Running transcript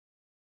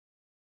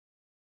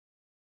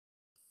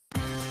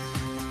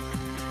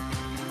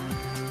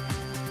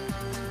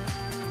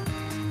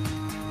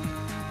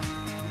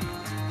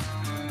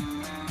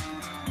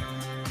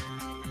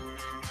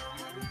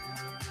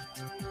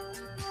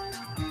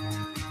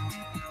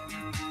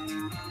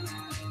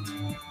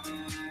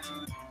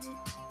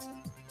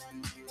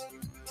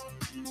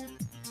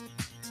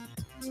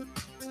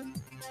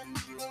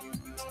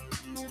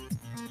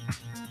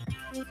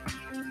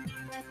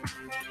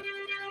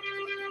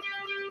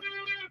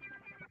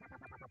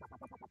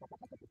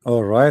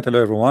All right,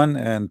 hello everyone,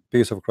 and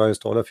peace of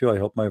Christ to all of you. I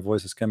hope my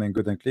voice is coming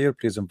good and clear.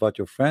 Please invite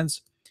your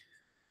friends.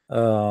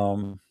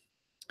 Um,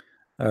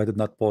 I did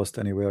not post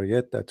anywhere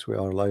yet that we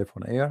are live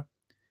on air,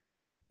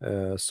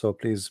 so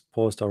please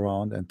post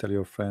around and tell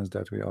your friends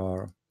that we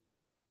are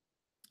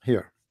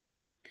here.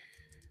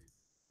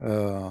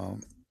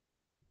 Um,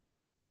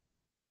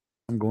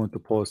 I'm going to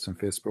post on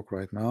Facebook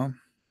right now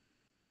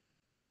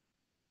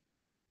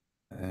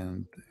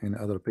and in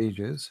other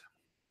pages,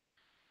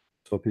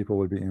 so people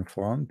will be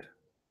informed.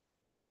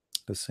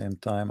 At the same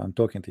time, I'm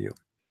talking to you.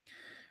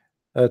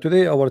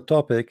 Today, our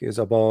topic is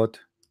about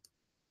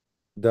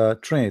the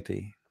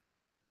Trinity.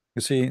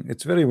 You see,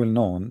 it's very well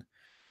known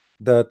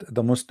that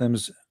the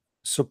Muslims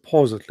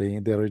supposedly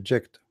they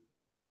reject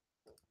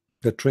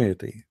the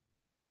Trinity,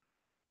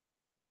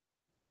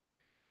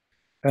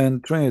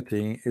 and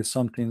Trinity is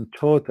something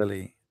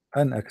totally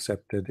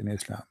unaccepted in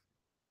Islam.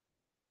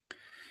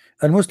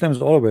 And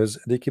Muslims always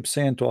they keep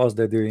saying to us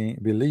that they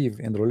believe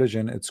in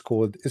religion. It's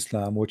called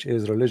Islam, which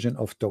is religion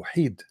of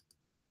Tawheed.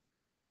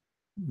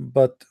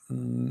 But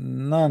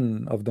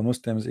none of the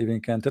Muslims even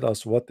can tell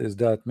us what does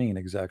that mean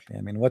exactly.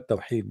 I mean, what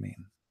Tawheed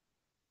mean?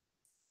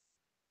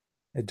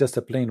 It's just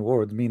a plain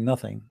word, mean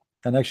nothing.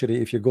 And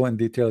actually, if you go in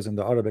details in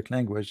the Arabic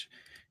language,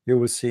 you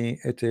will see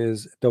it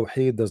is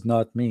Tawheed does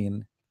not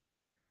mean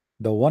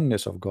the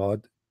oneness of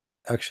God.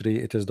 Actually,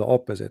 it is the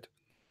opposite.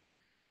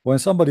 When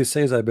somebody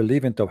says I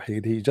believe in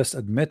Tawheed, he just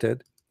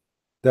admitted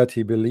that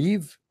he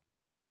believe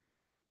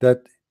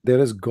that there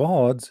is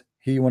gods,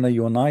 he want to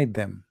unite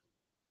them.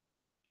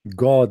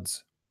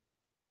 Gods.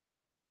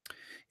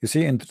 You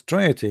see, in the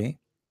Trinity,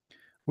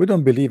 we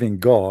don't believe in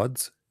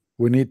gods,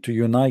 we need to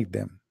unite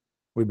them.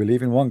 We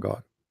believe in one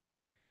God.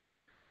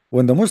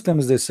 When the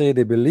Muslims they say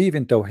they believe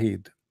in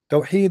Tawheed,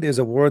 Tawheed is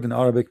a word in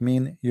Arabic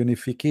mean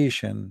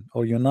unification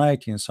or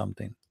uniting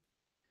something.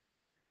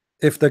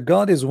 If the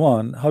God is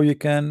one, how you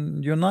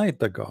can unite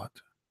the God?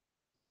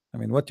 I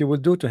mean, what you will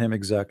do to him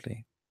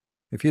exactly?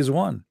 If he's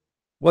one,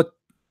 what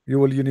you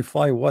will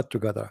unify what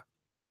together?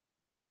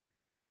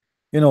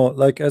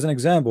 Like as an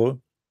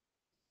example,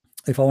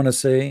 if I want to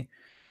say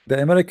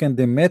the American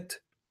they met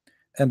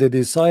and they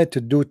decide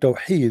to do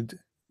Tawheed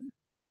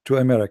to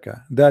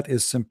America, that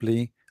is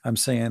simply I'm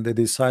saying they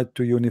decide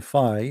to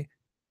unify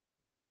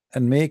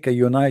and make a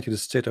United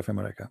States of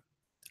America.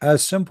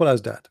 As simple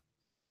as that.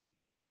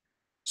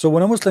 So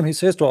when a Muslim he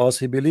says to us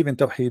he believe in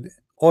Tawheed,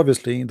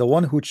 obviously the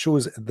one who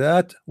choose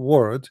that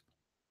word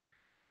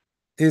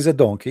is a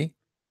donkey.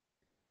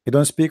 He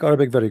don't speak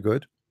Arabic very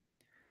good,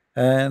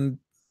 and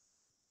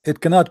it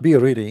cannot be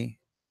really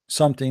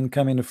something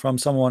coming from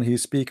someone he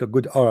speak a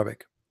good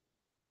Arabic.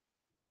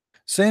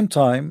 Same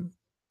time,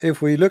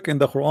 if we look in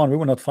the Quran, we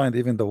will not find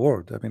even the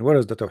word. I mean, where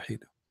is the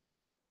Tawheed?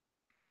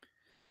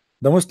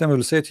 The Muslim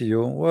will say to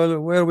you, well,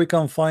 where we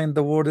can find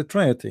the word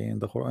Trinity in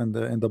the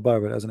Quran, in the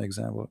Bible, as an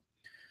example.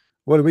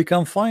 Well, we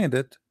can find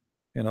it,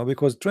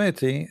 because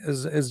Trinity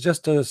is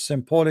just a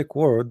symbolic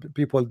word.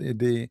 People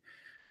they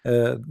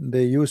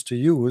used to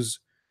use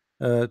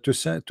to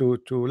say to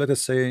let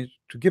us say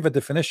to give a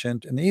definition,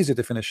 an easy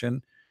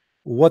definition,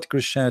 what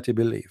Christianity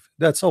believe.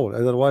 That's all.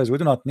 Otherwise, we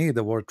do not need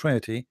the word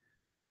Trinity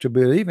to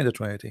believe in the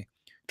Trinity.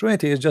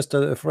 Trinity is just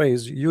a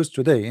phrase used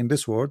today in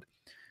this world,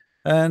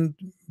 and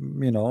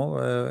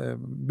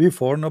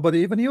before nobody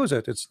even use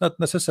it. It's not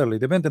necessarily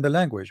depend on the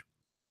language.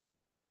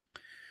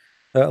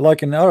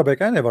 Like in Arabic,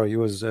 I never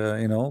use.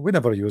 We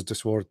never use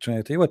this word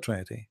Trinity. What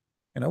Trinity?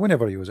 We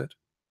never use it.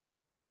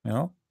 You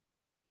know,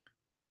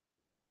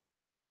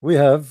 we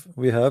have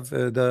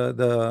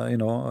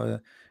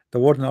the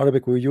word in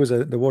Arabic we use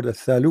the word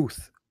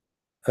al-thaluth,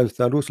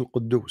 al-thaluth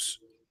al-quddus.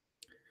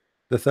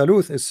 The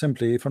thaluth is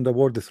simply from the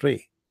word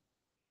three,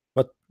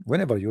 but we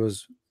never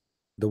use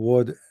the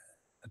word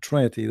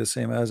Trinity the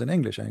same as in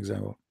English, an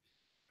example.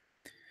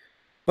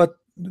 But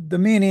the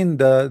meaning,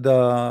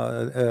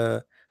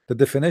 the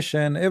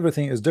definition,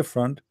 everything is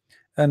different,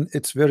 and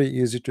it's very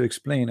easy to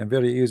explain and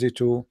very easy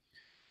to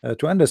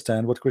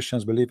understand what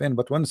Christians believe in.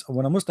 But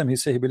when a Muslim he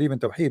say he believe in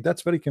Tawheed,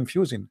 that's very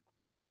confusing.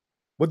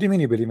 What do you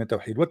mean you believe in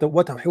Tawheed?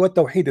 What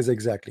Tawheed is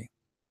exactly?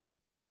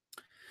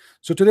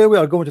 So today we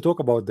are going to talk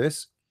about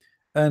this,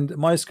 and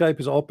my Skype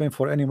is open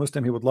for any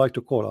Muslim he would like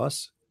to call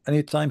us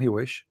anytime he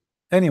wish.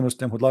 Any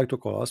Muslim would like to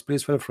call us,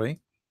 please feel free.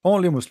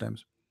 Only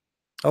Muslims.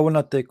 I will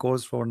not take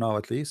calls for now,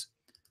 at least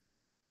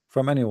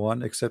from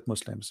anyone except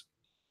Muslims,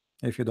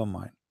 if you don't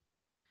mind.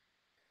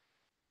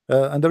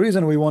 And the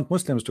reason we want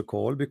Muslims to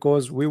call,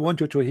 because we want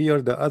you to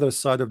hear the other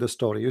side of the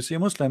story. You see,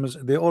 Muslims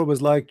they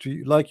always like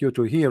you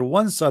to hear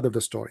one side of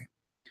the story.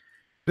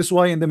 This is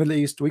why in the Middle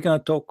East we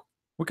cannot talk,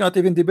 we cannot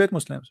even debate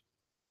Muslims.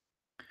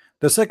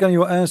 The second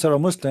you answer a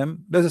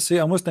Muslim, let's say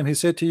a Muslim he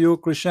said to you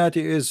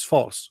Christianity is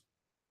false,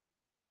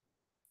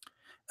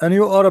 and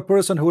you are a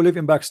person who live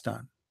in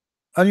Pakistan,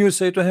 and you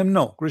say to him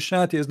no,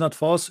 Christianity is not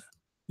false,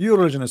 your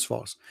religion is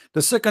false.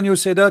 The second you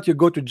say that, you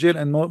go to jail,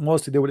 and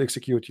mostly they will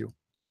execute you.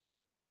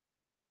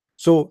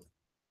 So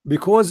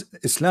because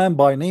Islam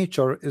by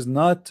nature is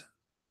not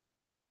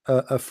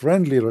a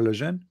friendly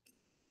religion,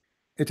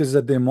 it is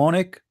a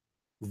demonic,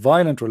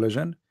 violent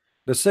religion.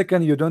 The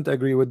second you don't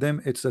agree with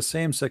them, it's the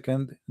same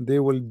second they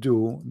will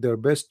do their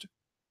best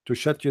to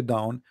shut you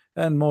down,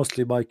 and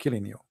mostly by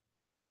killing you.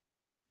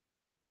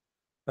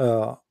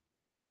 Uh,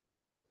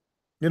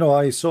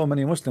 I saw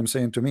many Muslims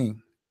saying to me,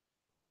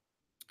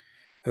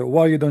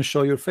 why you don't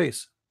show your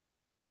face?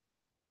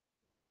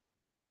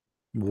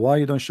 Why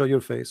you don't show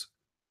your face?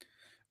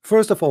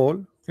 First of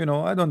all,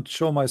 I don't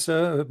show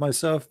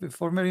myself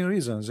for many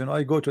reasons.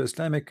 I go to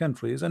Islamic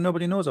countries and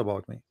nobody knows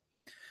about me.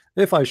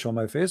 If I show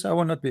my face, I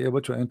will not be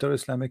able to enter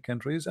Islamic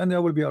countries, and I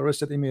will be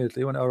arrested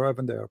immediately when I arrive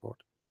in the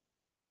airport.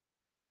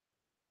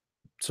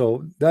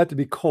 So that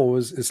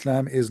because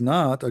Islam is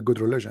not a good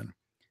religion.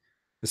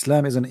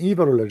 Islam is an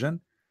evil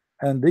religion,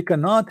 and they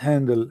cannot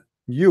handle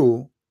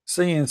you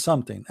saying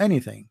something,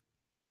 anything.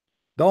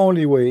 The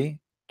only way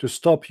to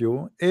stop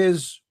you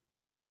is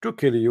to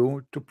kill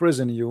you, to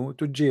prison you,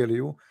 to jail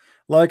you.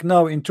 Like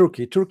now in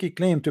Turkey, Turkey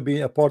claimed to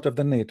be a part of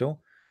the NATO,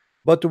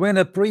 but when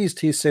a priest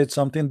he said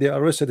something, they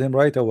arrested him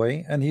right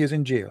away, and he is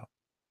in jail.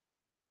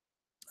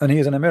 And he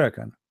is an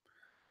American.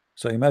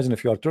 So imagine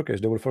if you are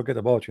Turkish, they will forget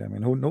about you. I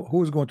mean,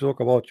 who's going to talk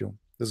about you?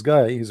 This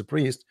guy, he's a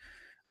priest.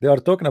 They are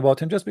talking about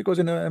him just because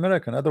he's an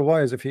American.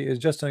 Otherwise, if he is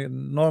just a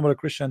normal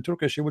Christian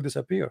Turkish, he would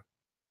disappear.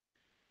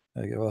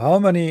 Okay, well, how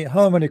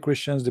many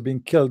Christians have been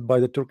killed by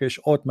the Turkish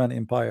Ottoman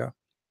Empire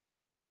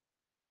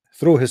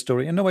through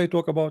history, and nobody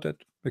talk about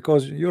it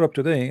because Europe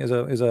today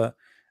is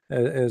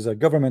a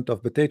government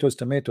of potatoes,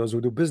 tomatoes,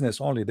 who do business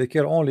only. They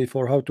care only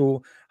for how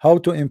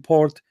to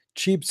import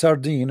cheap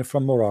sardine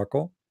from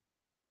Morocco,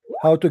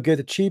 how to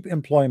get cheap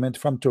employment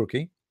from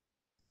Turkey,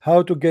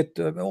 how to get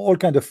all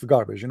kind of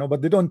garbage,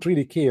 but they don't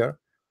really care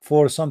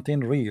for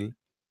something real,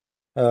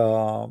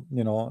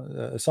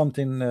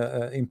 something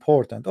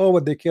important. Or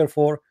what they care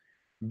for,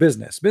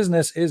 business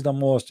is the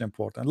most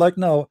important. Like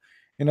now,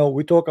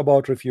 we talk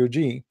about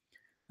refugee.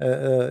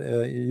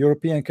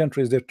 European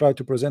countries, they try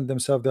to present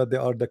themselves that they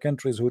are the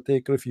countries who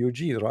take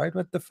refugees, right?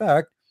 But the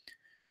fact,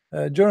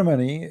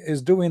 Germany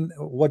is doing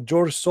what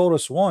George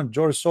Soros wants.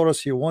 George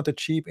Soros, he wanted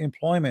cheap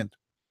employment.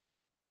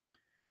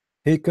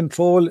 He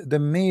controlled the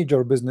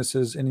major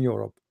businesses in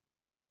Europe,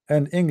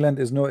 and England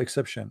is no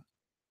exception.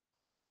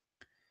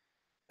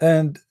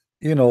 And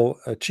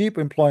cheap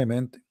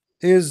employment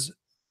is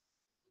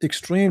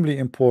extremely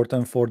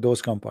important for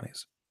those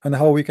companies and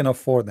how we can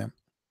afford them.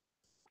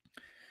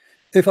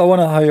 If I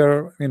want to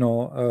hire,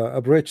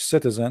 a British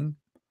citizen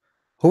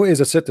who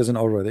is a citizen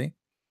already,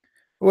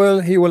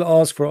 well, he will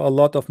ask for a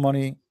lot of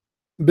money,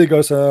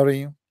 bigger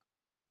salary,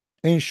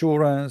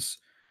 insurance,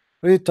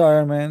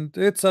 retirement,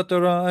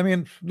 etc. I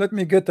mean, let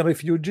me get a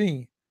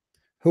refugee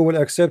who will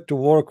accept to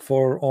work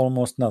for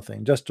almost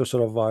nothing just to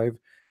survive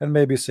and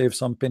maybe save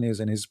some pennies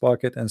in his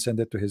pocket and send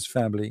it to his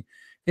family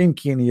in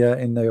Kenya,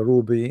 in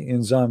Nairobi,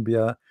 in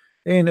Zambia,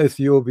 in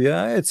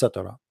Ethiopia,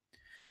 etc.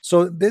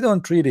 So they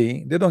don't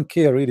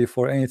care really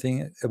for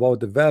anything about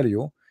the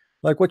value,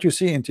 like what you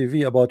see in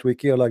TV about we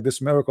care, like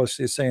this miracle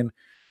is saying,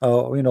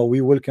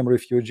 we welcome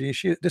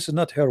refugees. This is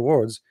not her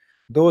words.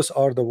 Those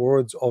are the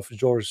words of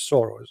George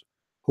Soros,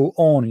 who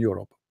own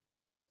Europe.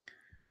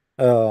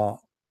 George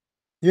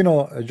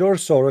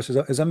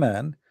Soros is a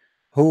man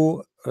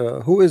who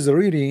is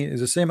really is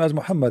the same as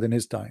Muhammad in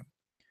his time.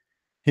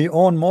 He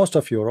owned most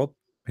of Europe.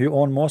 He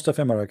owned most of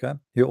America.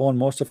 He owned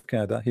most of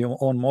Canada. He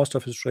owned most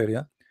of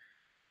Australia.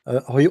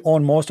 He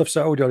owned most of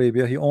Saudi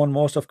Arabia. He owned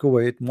most of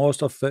Kuwait.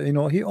 Most of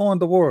he owned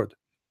the world.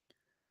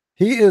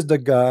 He is the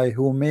guy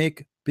who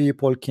make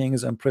people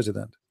kings and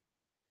president.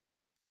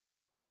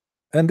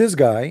 And this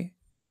guy,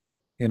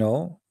 you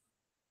know,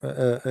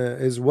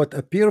 is what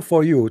appear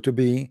for you to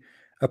be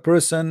a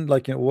person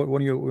like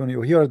when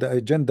you hear the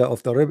agenda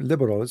of the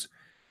liberals.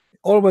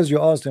 Always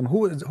you ask them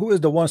who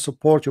is the one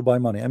support you by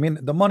money. I mean,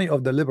 the money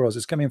of the liberals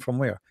is coming from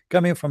where?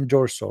 Coming from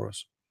George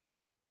Soros.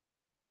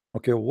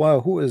 Okay,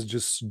 wow, who is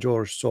just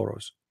George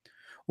Soros?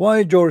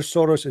 Why George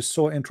Soros is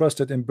so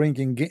interested in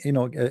bringing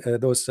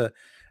those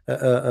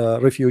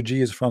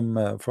refugees from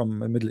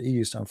the Middle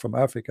East and from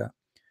Africa?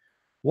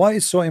 Why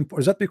is so important?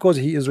 Is that because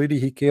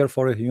he care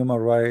for a human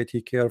right?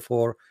 He care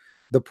for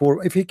the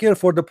poor. If he care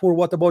for the poor,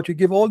 what about you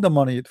give all the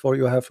money for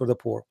you have for the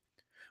poor?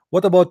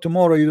 What about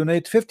tomorrow you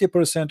donate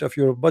 50% of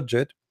your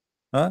budget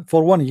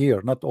for 1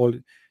 year, not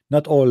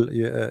all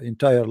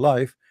entire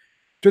life,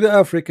 to the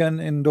African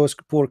in those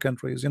poor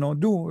countries?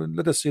 Do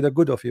let us see the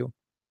good of you.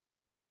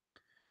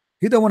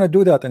 He don't want to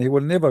do that, and he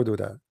will never do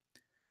that.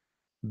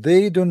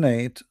 They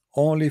donate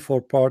only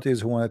for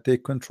parties who want to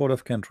take control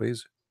of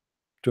countries,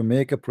 to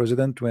make a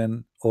president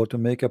win or to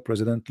make a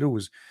president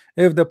lose.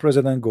 If the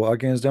president go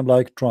against them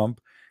like Trump,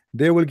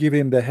 they will give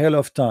him the hell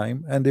of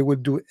time, and they will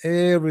do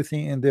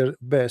everything in their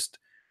best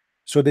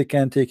so they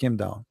can take him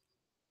down.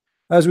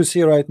 As we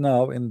see right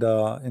now in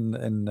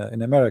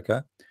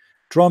America,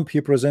 Trump,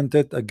 he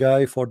presented a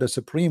guy for the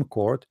Supreme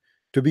Court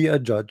to be a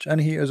judge,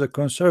 and he is a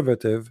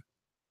conservative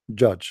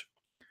judge.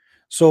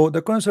 So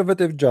the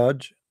conservative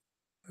judge,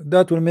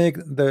 that will make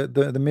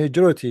the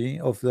majority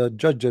of the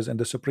judges in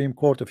the Supreme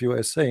Court of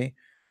USA,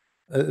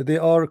 they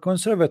are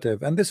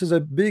conservative, and this is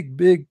a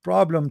big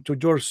problem to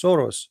George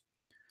Soros.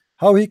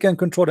 How he can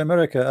control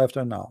America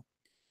after now?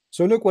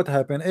 So look what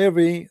happened.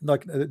 Every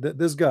like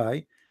this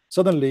guy,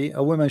 suddenly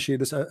a woman she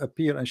this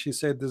appeared and she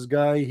said this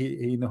guy he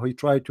you know he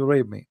tried to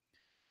rape me.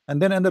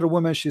 And then another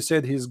woman she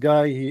said his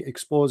guy he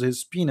exposed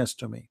his penis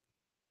to me.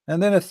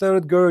 And then a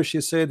third girl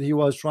she said he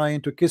was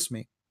trying to kiss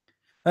me.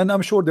 And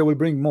I'm sure they will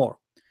bring more.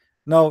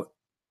 Now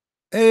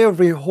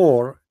every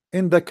whore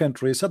in the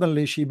country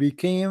suddenly she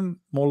became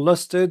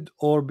molested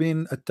or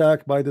been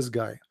attacked by this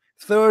guy.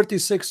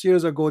 36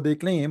 years ago they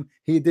claim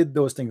he did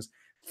those things.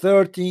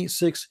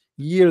 36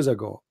 years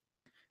ago.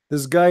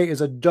 This guy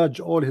is a judge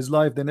all his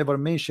life. They never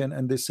mention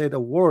and they said a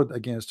word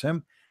against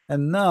him.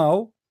 And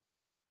now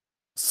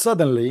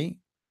suddenly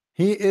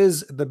he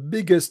is the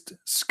biggest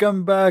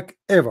scumbag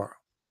ever.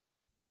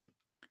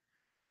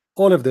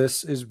 All of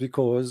this is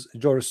because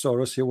George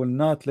Soros, he will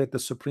not let the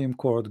Supreme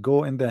Court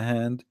go in the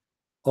hand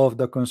of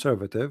the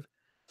conservative,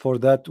 for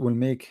that will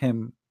make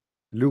him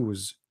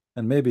lose.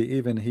 And maybe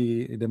even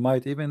they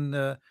might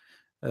even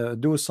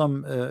do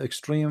some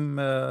extreme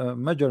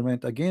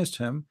measurement against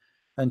him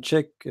and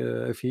check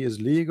if he is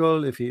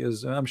legal, if he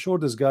is. I'm sure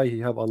this guy he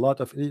have a lot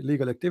of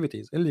illegal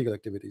activities.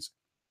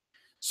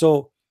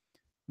 So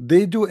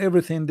they do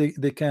everything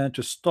they can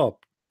to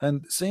stop.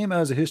 And same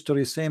as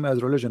history, same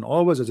as religion,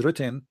 always is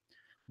written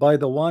by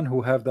the one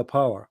who have the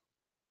power.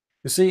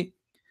 You see,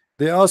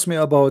 they asked me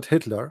about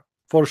Hitler.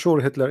 For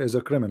sure, Hitler is a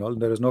criminal.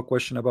 There is no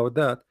question about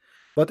that.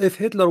 But if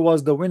Hitler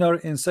was the winner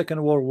in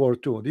Second World War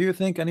II, do you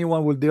think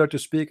anyone will dare to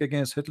speak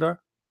against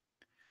Hitler?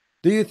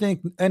 Do you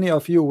think any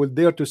of you will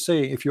dare to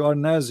say if you are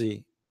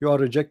Nazi, you are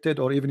rejected,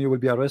 or even you will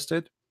be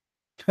arrested?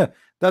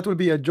 That will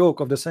be a joke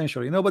of the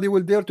century. Nobody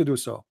will dare to do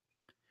so.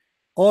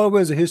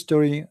 Always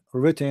history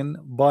written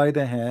by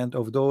the hand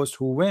of those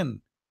who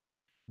win.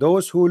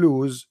 Those who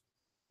lose,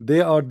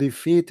 they are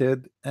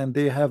defeated and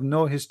they have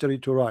no history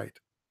to write.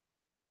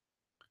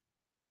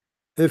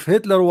 If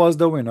Hitler was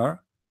the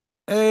winner,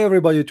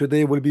 everybody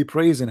today will be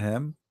praising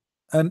him,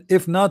 and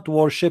if not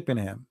worshiping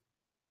him,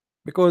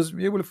 because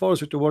he will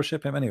force you to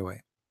worship him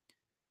anyway.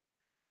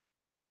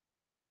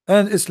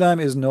 And Islam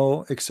is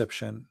no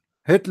exception.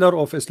 Hitler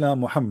of Islam,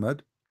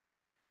 Muhammad,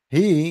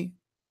 he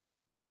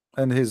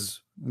and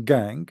his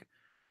gang,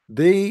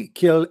 they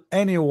kill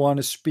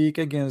anyone speak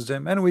against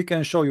them, and we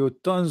can show you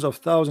tons of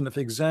thousands of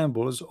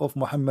examples of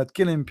Muhammad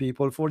killing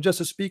people for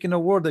just speaking a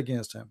word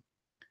against him.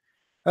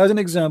 As an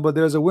example,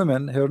 there's a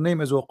woman, her name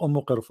is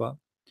Qurfa,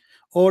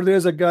 or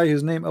there's a guy,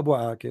 his name Abu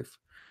Akif,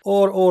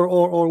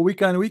 or we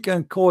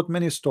can quote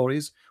many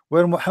stories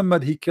where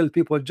Muhammad he killed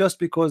people just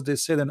because they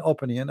said an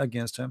opinion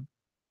against him.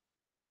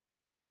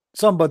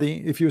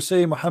 Somebody, if you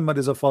say Muhammad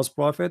is a false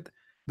prophet,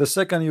 the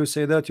second you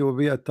say that, you will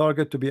be a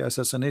target to be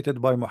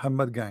assassinated by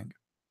Muhammad gang.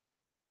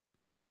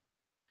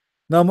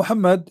 Now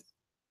Muhammad,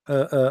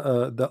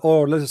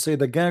 or let's say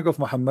the gang of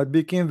Muhammad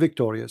became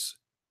victorious,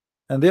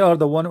 and they are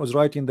the one who's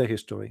writing the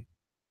history.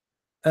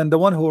 And the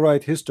one who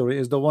write history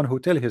is the one who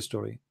tell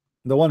history.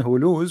 The one who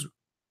lose,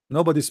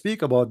 nobody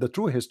speak about the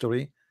true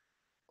history,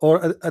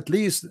 or at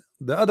least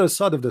the other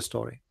side of the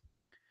story.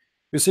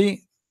 You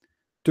see,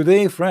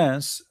 today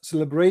France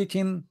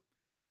celebrating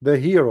the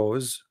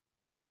heroes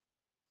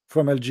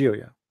from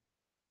Algeria.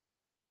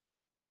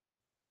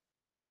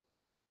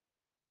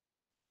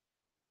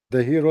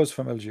 The heroes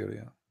from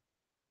Algeria.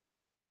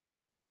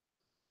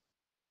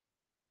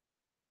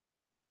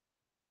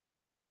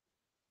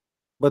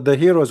 But the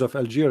heroes of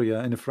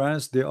Algeria in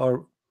France, they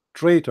are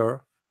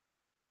traitor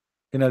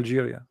in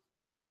Algeria.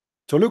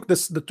 So look,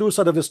 this the two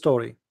sides of the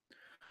story.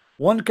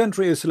 One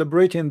country is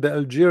celebrating the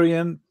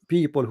Algerian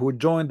people who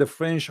joined the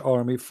French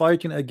army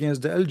fighting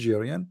against the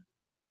Algerian,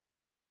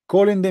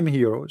 calling them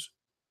heroes.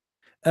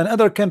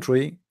 Another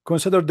country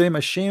consider them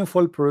a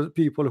shameful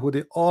people who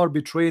they are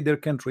betrayed their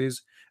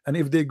countries, and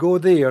if they go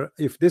there,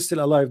 if they're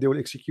still alive, they will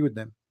execute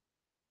them.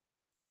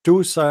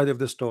 Two sides of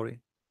the story.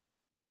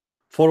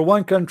 For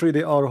one country,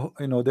 they are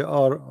they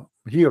are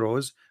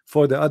heroes.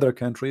 For the other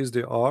countries,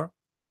 they are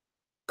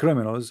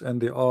criminals,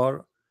 and they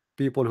are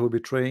people who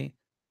betray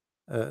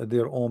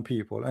their own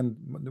people, and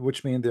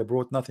which means they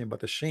brought nothing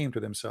but a shame to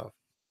themselves.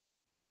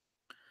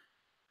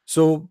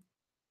 So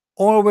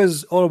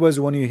always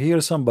when you hear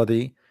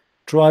somebody,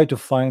 try to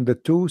find the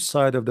two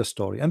side of the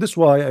story. And this is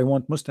why I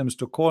want Muslims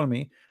to call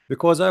me,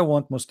 because I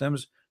want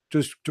Muslims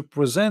to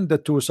present the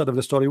two side of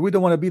the story. We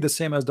don't want to be the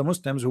same as the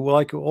Muslims who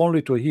like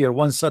only to hear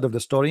one side of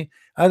the story.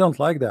 I don't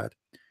like that.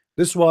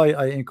 This is why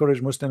I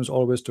encourage Muslims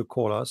always to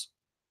call us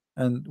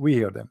and we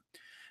hear them.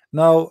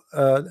 Now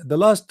the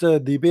last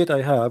debate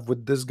I have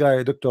with this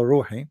guy Dr.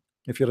 Ruhi,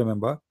 if you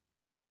remember,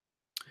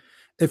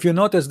 if you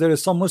notice, there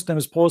is some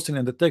Muslims posting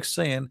in the text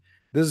saying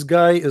this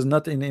guy is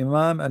not an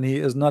imam and he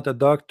is not a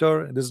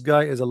doctor, this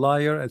guy is a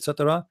liar,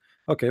 etc.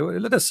 Okay, well,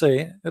 let us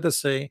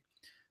say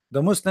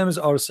the Muslims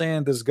are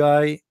saying this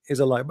guy is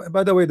a liar.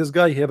 By the way, this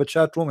guy, he have a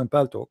chat room in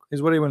Paltalk,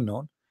 he's very well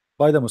known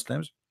by the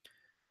Muslims,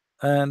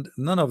 and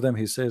none of them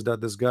he says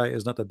that this guy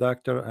is not a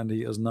doctor and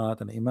he is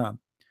not an imam.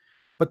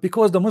 But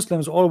because the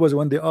Muslims always,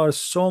 when they are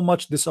so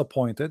much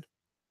disappointed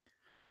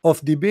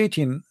of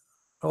debating,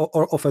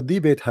 or of a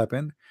debate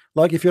happened,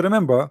 like if you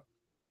remember,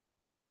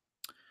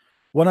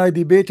 when I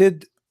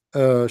debated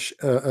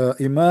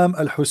Imam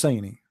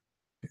al-Husayni,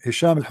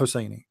 Hisham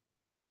al-Husayni.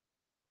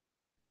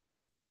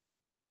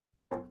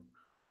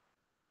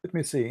 Let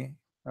me see.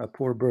 A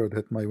poor bird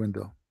hit my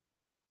window.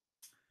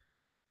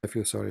 I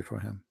feel sorry for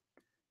him.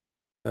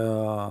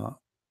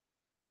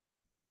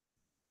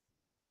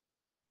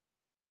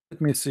 Let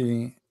me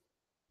see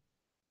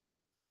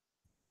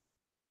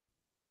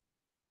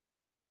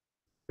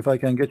if I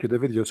can get you the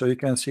video so you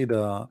can see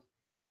the.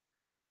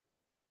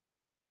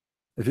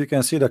 If you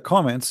can see the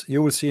comments,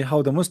 you will see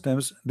how the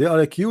Muslims, they are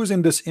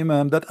accusing this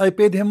Imam that I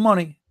paid him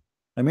money.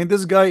 I mean,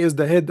 this guy is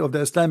the head of the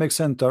Islamic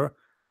Center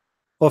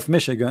of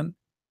Michigan.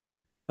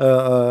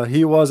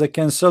 He was a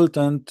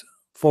consultant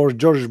for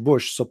George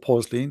Bush,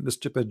 supposedly, the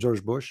stupid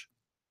George Bush.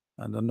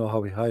 I don't know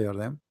how he hired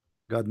them.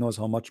 God knows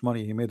how much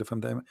money he made from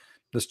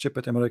the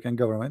stupid American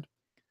government.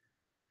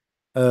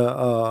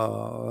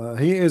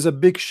 He is a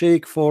big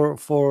sheikh for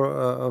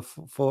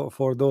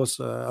those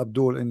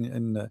Abdul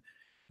in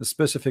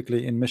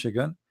specifically in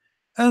Michigan,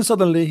 and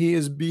suddenly he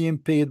is being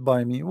paid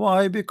by me.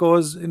 Why?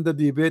 Because in the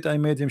debate I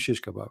made him shish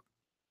kebab.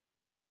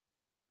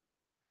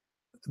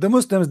 The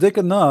Muslims, they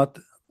cannot,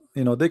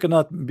 they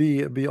cannot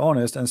be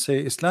honest and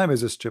say Islam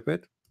is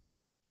stupid.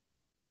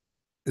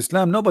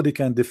 Islam, nobody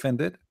can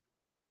defend it.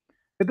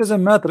 It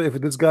doesn't matter if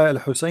this guy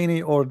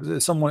Al-Husayni or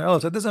someone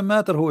else. It doesn't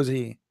matter who is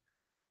he.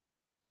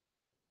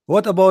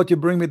 What about you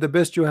bring me the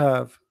best you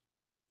have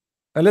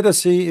and let us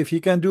see if he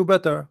can do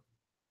better.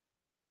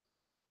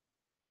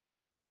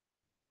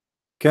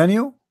 Can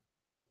you?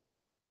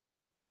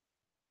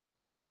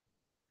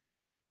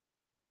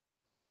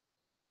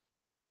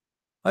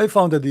 I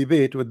found a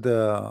debate with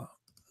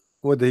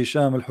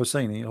Hisham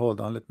al-Husayni.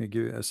 Hold on, let me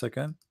give you a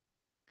second.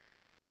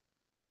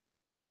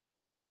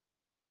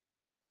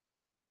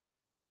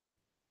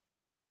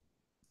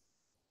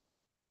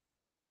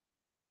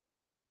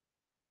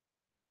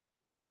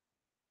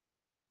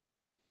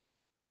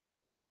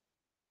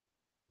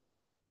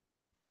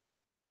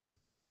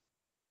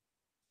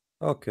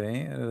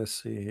 Okay,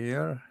 let's see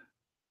here.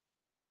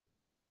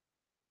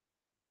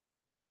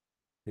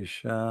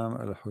 Hisham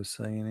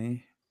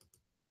al-Husayni.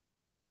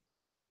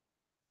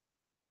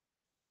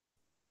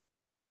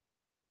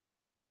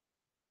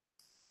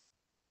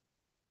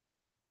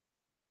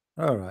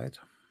 All right.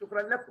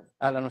 شكرا لكم.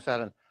 اهلا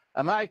وسهلا.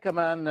 معي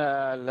كمان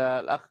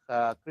الاخ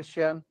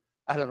كريستيان.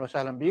 اهلا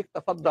وسهلا بك.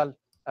 تفضل،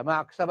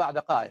 معك 7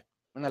 دقائق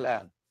من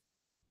الان.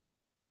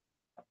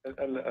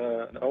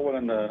 اولا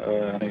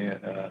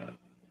يعني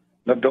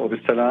نبدا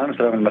بالسلام،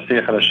 سلام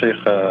المسيح على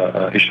الشيخ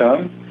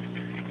هشام،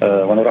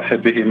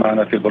 ونرحب به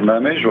معنا في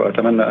البرنامج،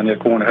 واتمنى ان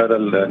يكون هذا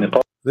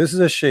النقاش. This is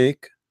a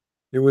sheikh.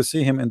 You will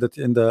see him in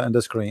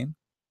the screen.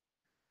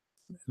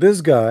 This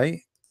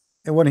guy,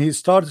 when he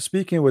starts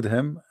speaking with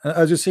him,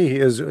 as you see, he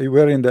is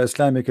wearing the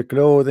Islamic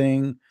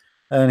clothing,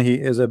 and he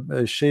is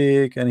a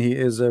sheikh, and he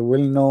is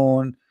well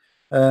known,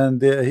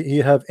 and he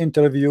have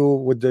interview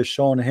with the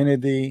Sean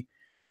Hannity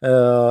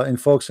in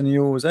Fox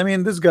News. I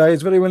mean, this guy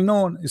is very well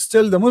known.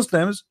 Still, the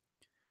Muslims,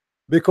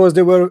 because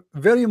they were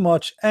very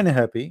much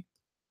unhappy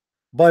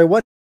by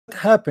what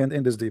happened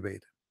in this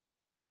debate.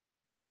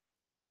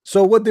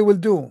 So what they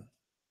will do?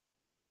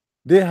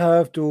 They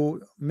have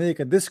to make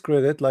a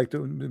discredit like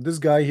this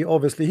guy. He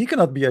obviously he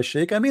cannot be a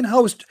sheikh. I mean,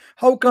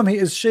 how come he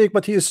is sheikh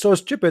but he is so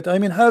stupid? I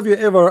mean, have you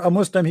ever a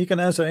Muslim he can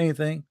answer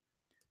anything?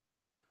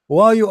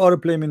 Why you are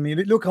blaming me?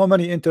 Look how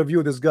many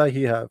interview this guy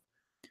he have.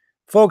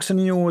 Fox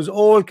News,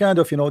 all kind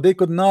of, they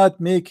could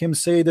not make him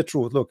say the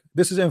truth. Look,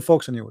 this is in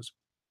Fox News.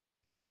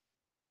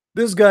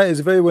 This guy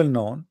is very well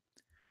known,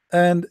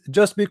 and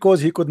just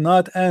because he could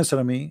not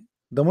answer me,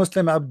 the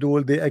Muslim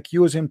Abdul, they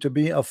accuse him to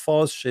be a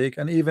false sheikh,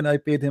 and even I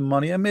paid him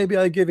money, and maybe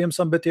I give him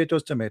some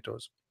potatoes,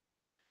 tomatoes.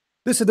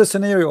 This is the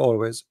scenario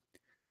always.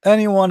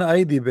 Anyone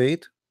I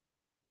debate,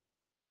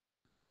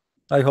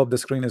 I hope the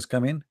screen is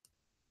coming.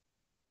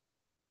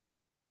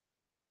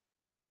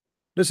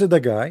 This is the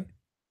guy.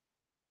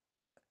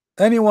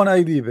 Anyone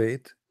I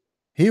debate,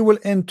 he will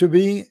end to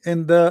be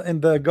in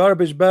the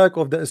garbage bag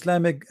of the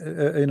Islamic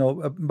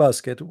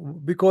basket,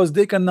 because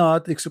they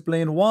cannot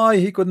explain why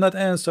he could not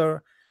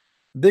answer.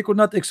 They could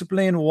not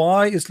explain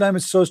why Islam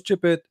is so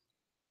stupid.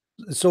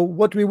 So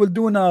what we will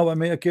do now, I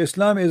mean, okay,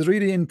 Islam is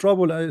really in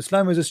trouble.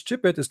 Islam is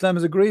stupid. Islam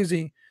is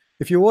crazy.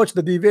 If you watch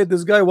the debate,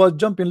 this guy was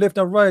jumping left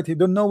and right. He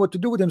don't know what to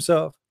do with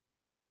himself.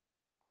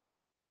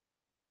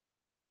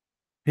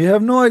 He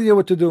have no idea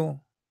what to do.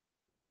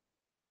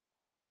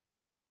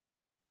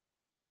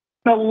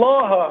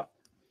 الله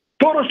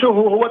ترسه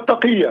هو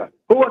التقية،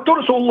 هو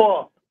ترس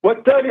الله،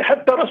 وبالتالي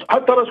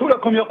حتى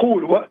رسولكم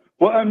يقول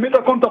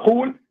وأمتكم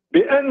تقول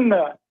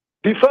بأن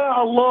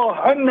دفاع الله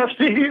عن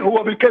نفسه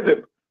هو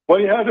بالكذب،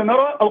 ولهذا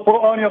نرى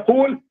القرآن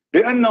يقول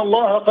بأن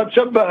الله قد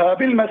شبه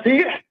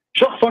بالمسيح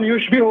شخصا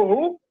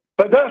يشبهه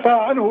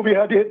فدافع عنه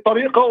بهذه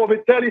الطريقة،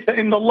 وبالتالي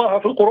فإن الله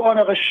في القرآن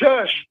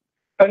غشاش.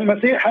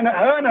 المسيح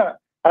نهانا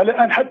على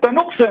أن حتى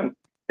نقسم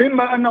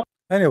إما أن.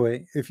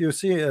 Anyway, if you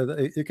see,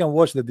 you can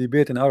watch the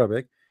debate in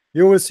Arabic.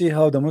 You will see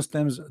how the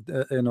Muslims,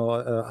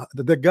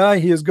 the guy,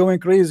 he is going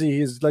crazy.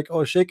 He's like,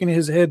 shaking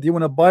his head. He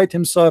want to bite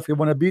himself. He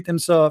want to beat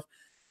himself.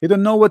 He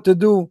don't know what to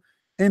do.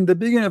 In the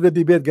beginning of the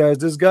debate, guys,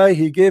 this guy,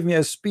 he gave me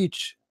a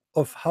speech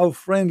of how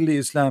friendly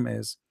Islam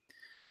is.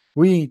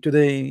 We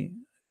today,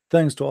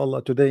 thanks to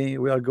Allah, today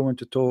we are going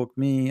to talk,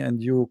 me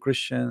and you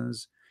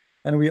Christians,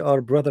 and we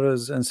are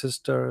brothers and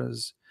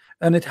sisters.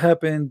 And it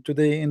happened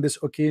today in this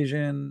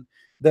occasion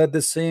that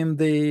the same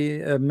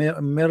day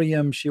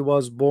Miriam, she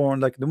was born,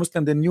 like the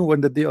Muslim, they knew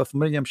when the day of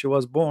Miriam she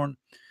was born,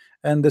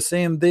 and the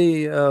same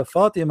day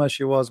Fatima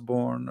she was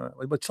born,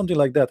 but something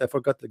like that, I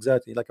forgot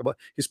exactly, like about,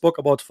 he spoke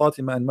about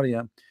Fatima and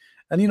Maryam.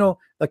 And you know,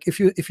 like if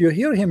you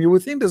hear him, you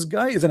would think this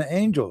guy is an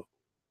angel.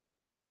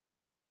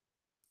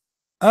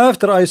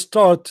 After I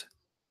start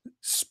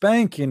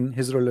spanking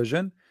his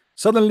religion,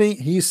 suddenly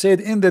he said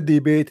in the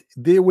debate,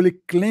 they will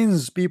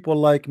cleanse people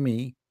like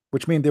me,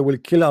 which means they will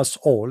kill us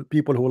all,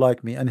 people who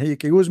like me, and he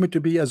accused me to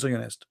be a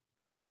Zionist.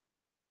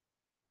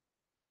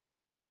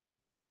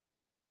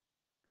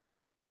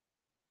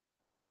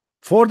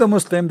 For the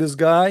Muslim, this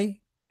guy,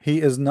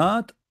 he is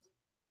not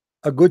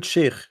a good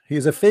sheikh, he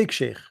is a fake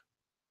sheikh.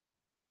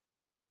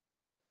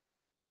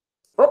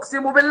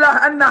 أقسم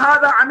بالله أن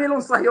هذا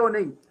عميل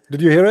صهيوني.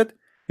 Did you hear it?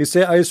 He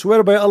said, I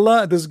swear by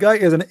Allah, this guy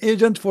is an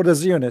agent for the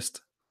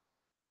Zionist.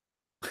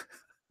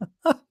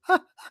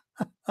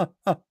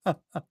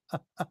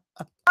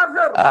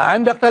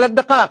 عندك 3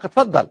 دقائق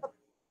تفضل.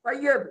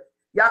 طيب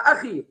يا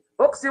أخي،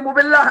 أقسم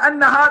بالله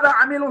أن هذا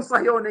عميل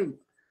صهيوني،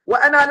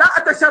 وأنا لا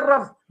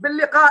أتشرف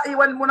باللقاء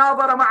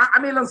والمناظرة مع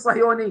عميل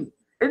صهيوني.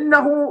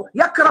 إنه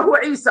يكره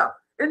عيسى،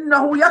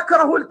 إنه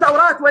يكره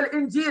التوراة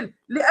والإنجيل،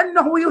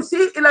 لأنه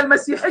يسيء إلى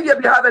المسيحية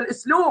بهذا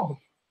الأسلوب،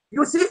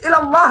 يسيء إلى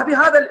الله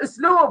بهذا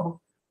الأسلوب،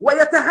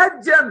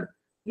 ويتهجم.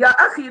 يا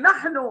أخي،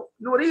 نحن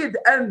نريد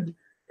أن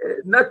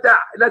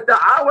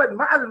نتعاون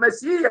مع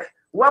المسيح.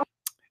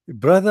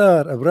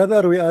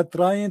 Brother, we are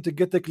trying to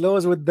get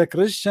close with the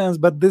Christians,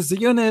 but this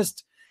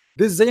Zionist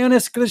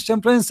Christian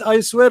prince,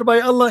 I swear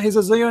by Allah, he's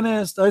a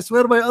Zionist. I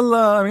swear by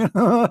Allah. I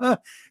mean,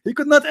 he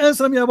could not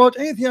answer me about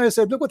anything. I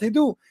said, look what he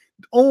do.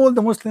 All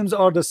the Muslims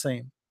are the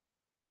same.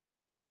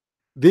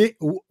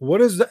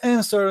 What is the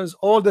answers?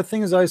 All the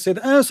things I said,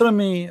 answer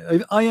me.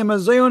 I am a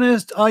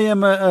Zionist. I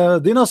am a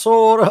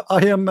dinosaur.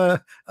 I am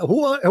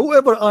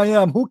whoever I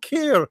am. Who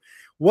care?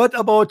 What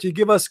about you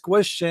give us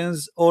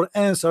questions or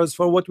answers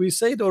for what we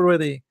said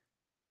already?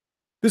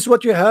 This is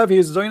what you have.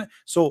 He's doing.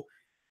 So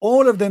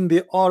all of them,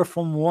 they are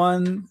from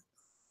one,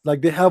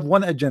 like they have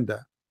one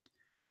agenda.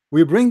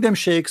 We bring them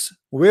sheikhs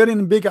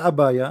wearing big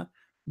abaya,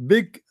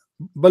 big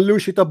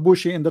balushi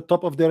tabushi in the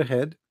top of their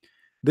head.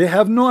 They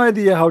have no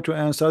idea how to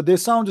answer. They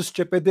sound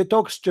stupid. They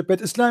talk stupid.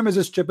 Islam is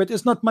stupid.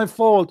 It's not my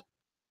fault.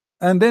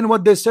 And then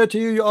what they say to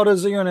you, you are a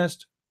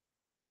Zionist.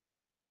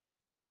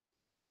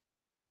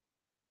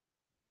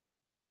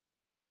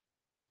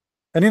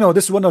 And you know,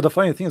 this is one of the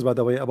funny things, by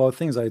the way, about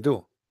things I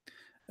do.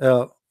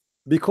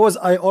 Because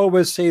I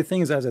always say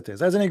things as it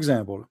is. As an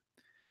example,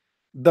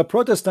 the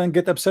Protestant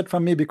get upset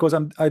from me because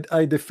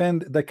I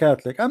defend the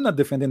Catholic. I'm not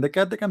defending the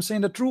Catholic. I'm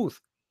saying the truth.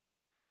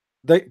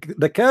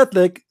 The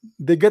Catholic,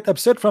 they get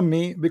upset from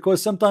me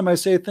because sometimes I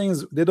say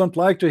things they don't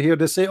like to hear.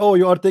 They say, oh,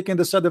 you are taking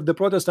the side of the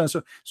Protestants.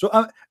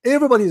 So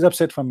everybody is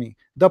upset from me.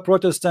 The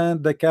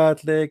Protestant, the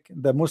Catholic,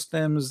 the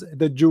Muslims,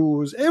 the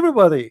Jews,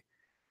 everybody.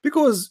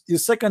 Because the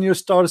second you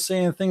start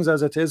saying things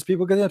as it is,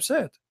 people get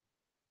upset.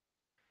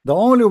 The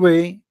only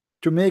way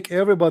to make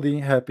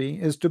everybody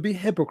happy is to be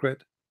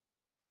hypocrite.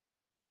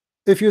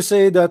 If you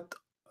say that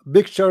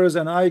pictures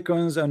and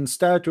icons and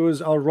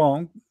statues are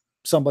wrong,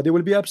 somebody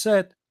will be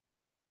upset.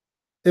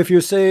 If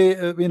you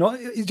say, you know,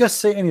 you just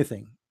say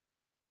anything.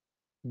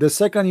 The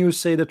second you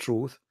say the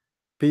truth,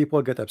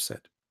 people get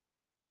upset.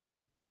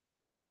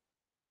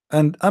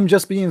 And I'm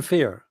just being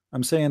fair.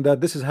 I'm saying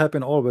that this has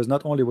happened always,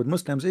 not only with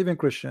Muslims, even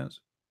Christians.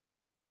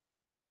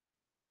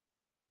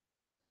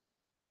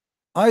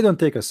 I don't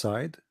take a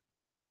side.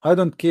 I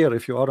don't care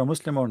if you are a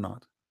Muslim or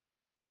not.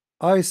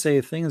 I say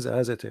things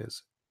as it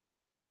is.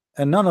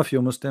 And none of you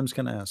Muslims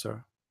can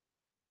answer.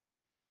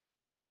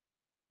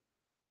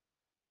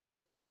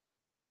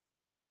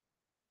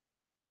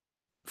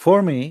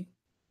 For me,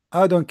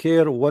 I don't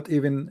care what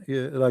even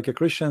like a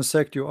Christian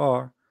sect you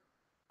are.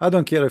 I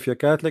don't care if you're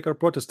Catholic or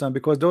Protestant,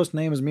 because those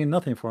names mean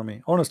nothing for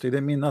me. Honestly,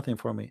 they mean nothing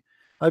for me.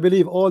 I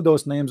believe all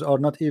those names are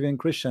not even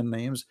Christian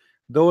names.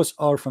 Those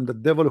are from the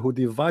devil who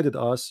divided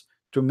us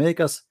to make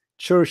us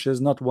churches,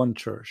 not one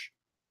church.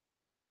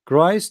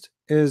 Christ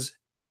is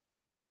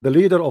the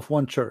leader of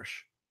one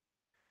church,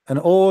 and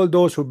all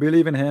those who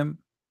believe in him,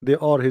 they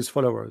are his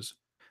followers.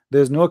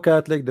 There's no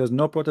Catholic, there's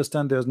no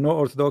Protestant, there's no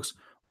Orthodox.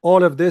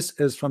 All of this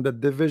is from the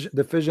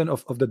division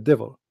of the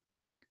devil,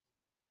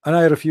 and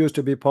I refuse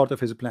to be part of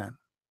his plan.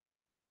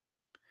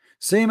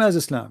 Same as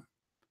Islam.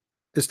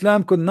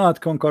 Islam could not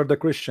conquer the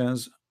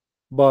Christians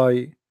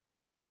by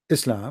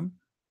Islam,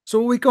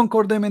 so we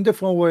conquer them in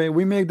different way.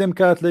 We make them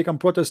Catholic and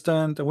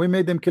Protestant, and we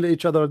make them kill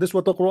each other. This is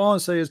what the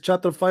Quran says,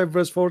 chapter 5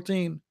 verse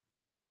 14.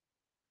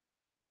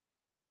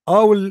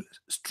 I will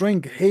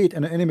string hate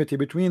and enmity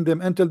between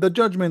them until the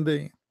judgment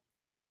day.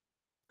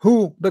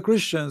 Who? The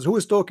Christians. Who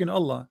is talking?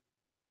 Allah.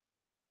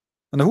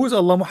 And who is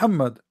Allah?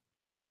 Muhammad.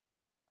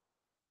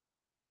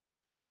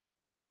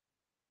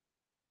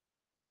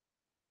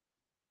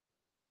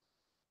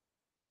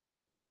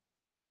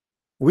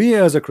 We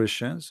as a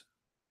Christians,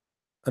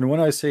 and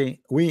when I say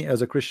we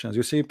as a Christians,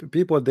 you see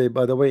people, they,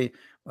 by the way,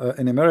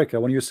 in America,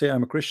 when you say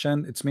I'm a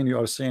Christian, it's mean you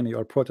are saying you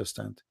are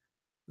Protestant.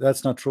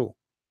 That's not true.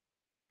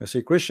 You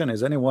see, Christian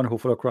is anyone who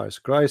follow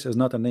Christ. Christ is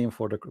not a name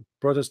for the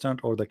Protestant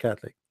or the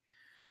Catholic.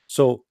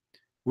 So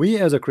we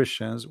as a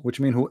Christians,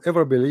 which mean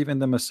whoever believe in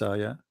the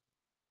Messiah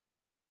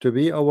to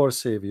be our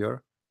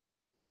Savior,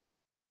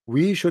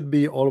 we should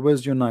be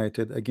always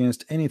united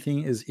against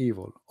anything is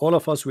evil. All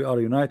of us, we are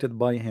united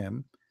by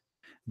him,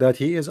 that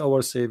he is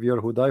our Savior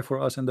who died for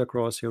us in the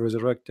cross. He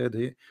resurrected.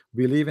 He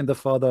believe in the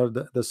Father,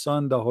 the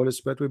Son, the Holy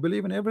Spirit. We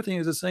believe in everything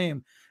is the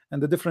same,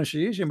 and the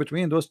differentiation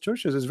between those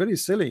churches is very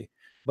silly.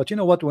 But you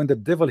know what, when the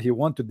devil, he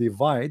want to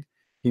divide,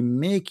 he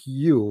make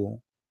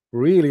you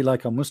really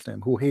like a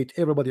Muslim who hate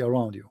everybody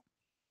around you.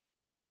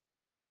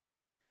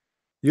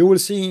 You will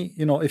see,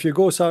 you know, if you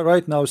go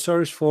right now,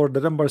 search for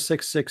the number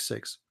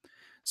 666.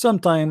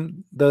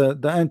 Sometime the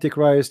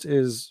Antichrist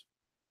is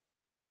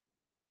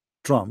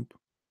Trump,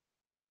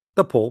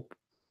 the Pope,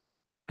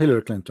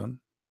 Hillary Clinton,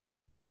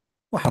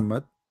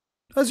 Muhammad.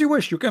 As you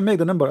wish, you can make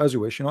the number as you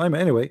wish, you know. I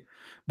mean, anyway,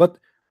 but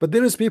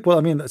there is people.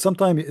 I mean,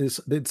 sometimes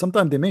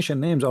they mention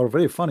names are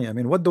very funny. I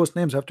mean, what those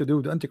names have to do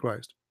with the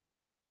Antichrist?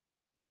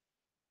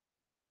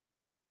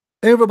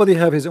 Everybody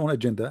have his own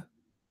agenda,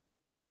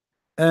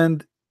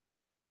 and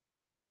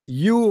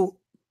you,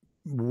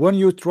 when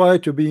you try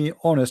to be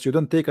honest, you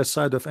don't take a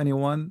side of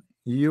anyone,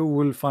 you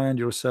will find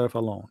yourself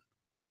alone.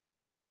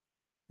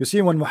 You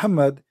see, when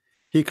Muhammad,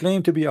 he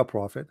claimed to be a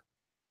prophet,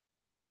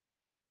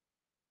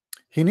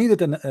 he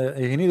needed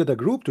a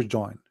group to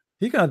join.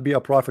 He cannot be a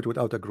prophet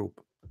without a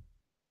group.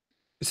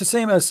 It's the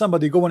same as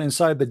somebody going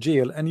inside the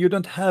jail and you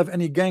don't have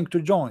any gang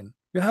to join.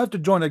 You have to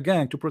join a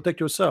gang to protect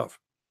yourself.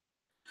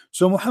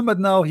 So Muhammad,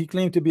 now he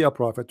claimed to be a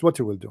prophet. What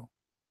he will do?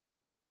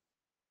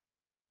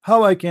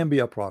 How I can be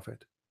a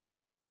prophet?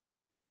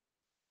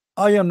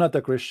 I am not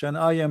a Christian.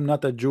 I am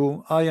not a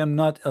Jew. I am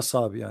not a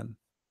Sabian.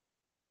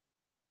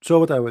 So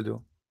what I will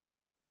do?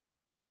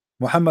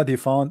 Muhammad, he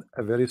found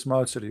a very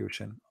smart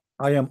solution.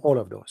 I am all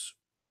of those.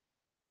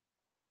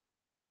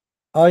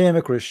 I am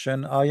a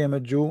Christian, I am a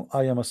Jew,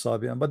 I am a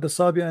Sabian. But the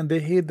Sabian, they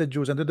hate the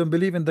Jews and they don't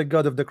believe in the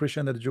God of the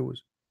Christian and the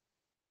Jews.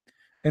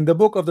 In the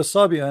book of the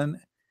Sabian,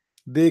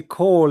 they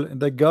call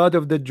the God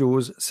of the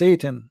Jews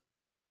Satan.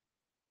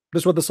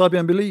 That's what the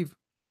Sabian believe.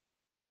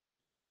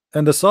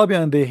 And the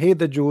Sabian, they hate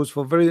the Jews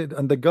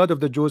and the God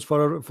of the Jews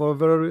for a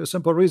very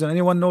simple reason.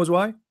 Anyone knows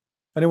why?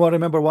 Anyone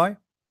remember why?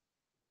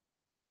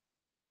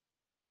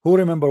 Who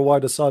remember why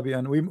the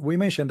Sabian? We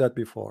mentioned that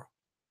before.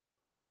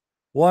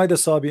 Why the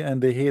Sabian,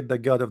 they hate the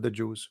God of the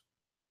Jews?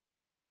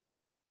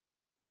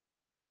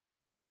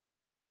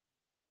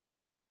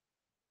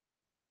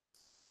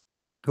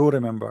 Who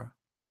remember?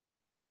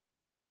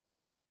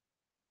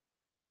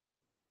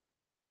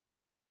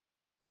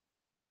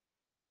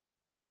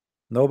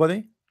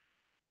 Nobody?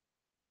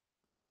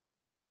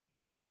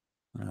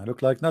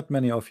 Look like not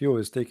many of you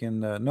is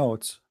taking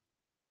notes.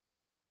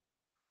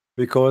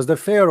 Because the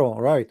Pharaoh,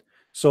 right?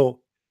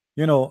 So,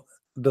 you know,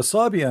 the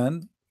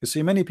Sabian, you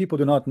see, many people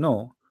do not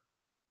know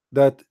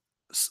that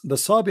the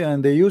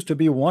Sabian, they used to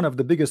be one of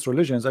the biggest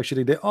religions.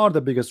 Actually, they are the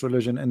biggest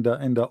religion in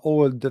the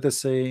old, let us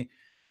say,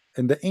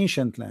 in the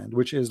ancient land,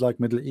 which is like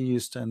Middle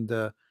East and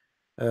uh,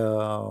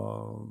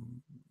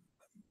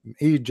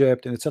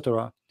 Egypt and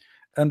etc.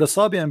 And the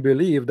Sabian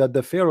believed that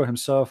the Pharaoh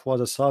himself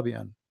was a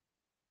Sabian.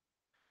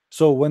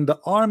 So when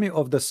the army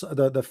of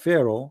the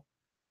Pharaoh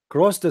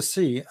crossed the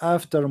sea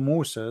after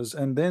Moses,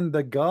 and then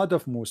the God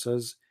of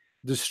Moses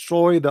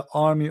destroyed the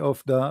army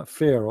of the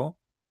Pharaoh,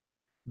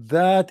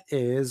 that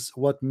is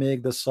what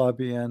make the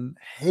Sabian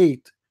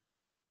hate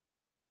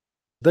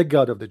the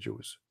God of the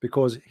Jews,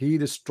 because he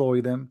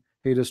destroyed them,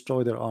 he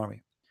destroyed their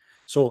army.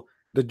 So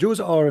the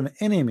Jews are an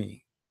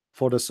enemy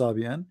for the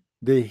Sabian.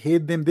 They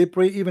hate them, they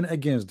pray even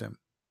against them.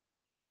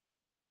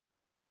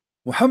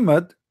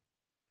 Muhammad,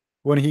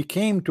 when he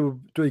came to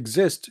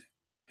exist,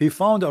 he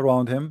found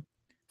around him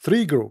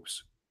three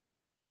groups.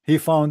 He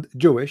found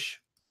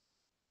Jewish,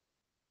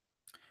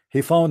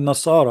 he found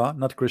Nasara,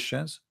 not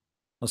Christians.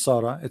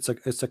 Nasara,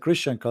 it's a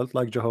Christian cult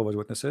like Jehovah's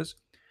Witnesses,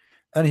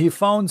 and he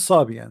found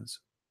Sabians.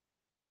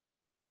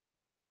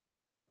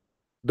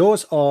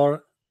 Those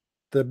are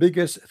the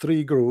biggest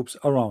three groups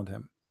around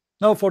him.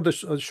 Now, for the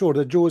sure,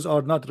 the Jews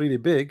are not really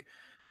big,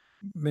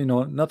 you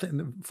know,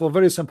 nothing, for a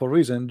very simple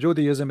reason.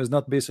 Judaism is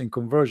not based in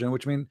conversion,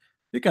 which means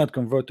you can't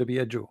convert to be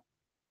a Jew.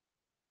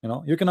 You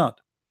know, you cannot.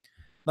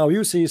 Now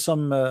you see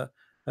some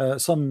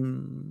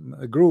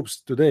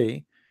groups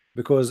today,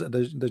 because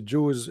the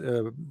Jews,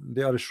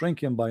 they are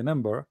shrinking by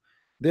number,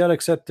 they are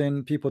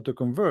accepting people to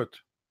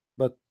convert,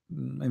 but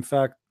in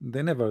fact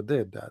they never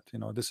did that. You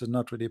know, this is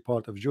not really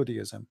part of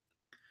Judaism.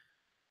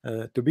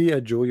 To be a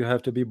Jew, you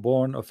have to be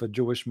born of a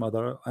Jewish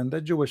mother and a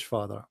Jewish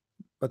father,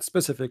 but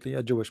specifically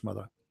a Jewish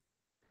mother.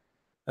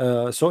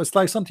 So it's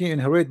like something you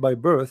inherit by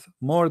birth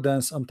more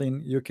than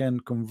something you can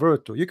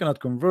convert to. You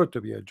cannot convert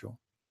to be a Jew.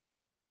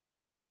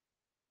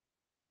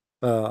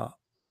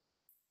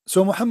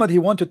 So Muhammad, he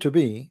wanted to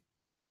be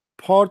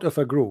part of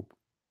a group,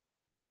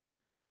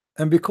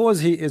 and because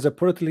he is a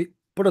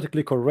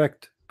politically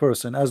correct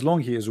person, as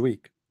long he is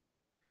weak.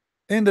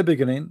 In the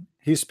beginning,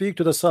 he speak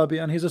to the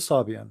Sabian, he's a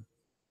Sabian.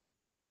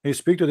 He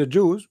speak to the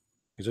Jews,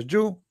 he's a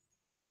Jew.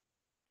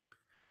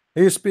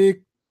 He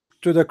speak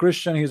to the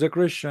Christian, he's a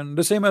Christian.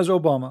 The same as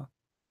Obama.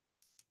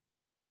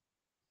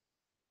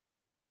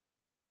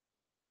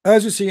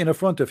 As you see in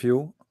front of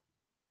you,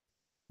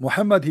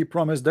 Muhammad, he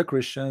promised the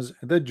Christians,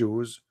 the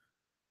Jews,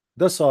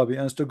 the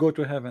Sabians to go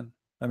to heaven.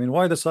 I mean,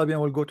 why the Sabian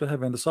will go to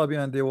heaven? The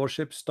Sabian, they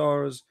worship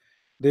stars,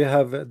 they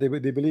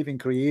believe in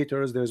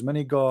creators, there's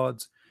many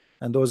gods,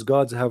 and those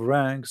gods have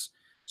ranks.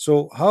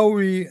 So how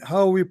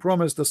we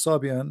promise the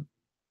Sabian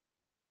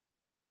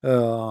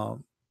to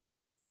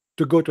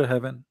go to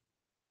heaven?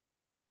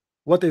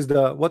 What is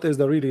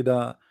the really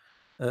the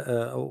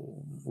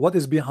what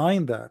is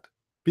behind that?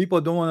 People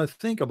don't want to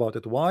think about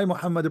it. Why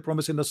Muhammad is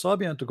promising the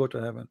Sabian to go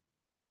to heaven?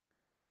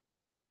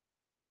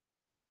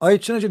 I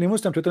challenge any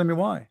Muslim to tell me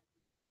why.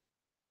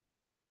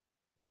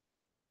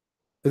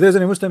 If there's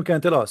any Muslim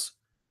can tell us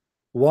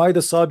why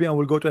the Sabian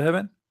will go to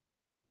heaven.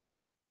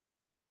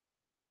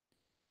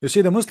 You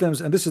see, the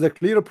Muslims, and this is a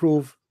clear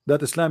proof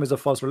that Islam is a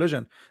false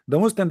religion. The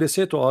Muslim, they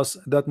say to us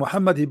that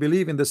Muhammad, he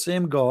believe in the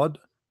same God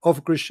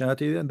of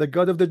Christianity and the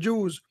God of the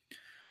Jews,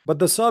 but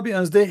the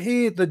Sabians, they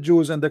hate the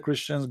Jews and the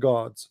Christians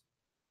gods.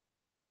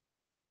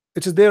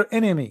 It is their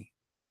enemy.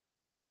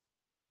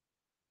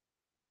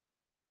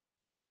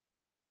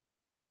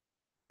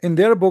 In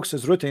their books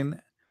is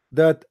written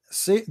that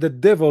say the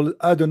devil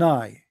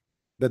Adonai,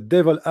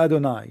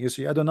 you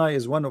see, Adonai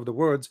is one of the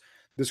words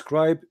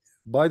described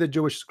by the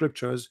Jewish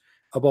scriptures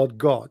about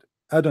God.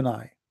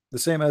 Adonai, the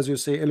same as you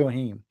say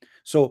Elohim.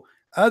 So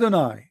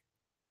Adonai,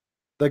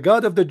 the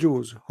God of the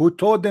Jews, who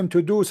taught them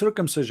to do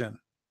circumcision,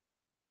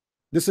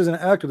 this is an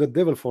act of the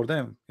devil for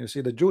them. You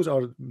see, the Jews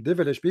are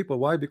devilish people.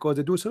 Why? Because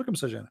they do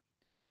circumcision.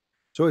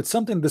 So it's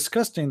something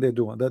disgusting they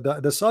do.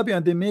 The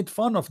Sabian, they made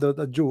fun of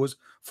the Jews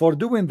for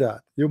doing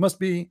that. You must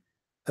be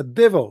a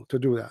devil to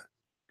do that.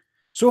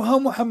 So how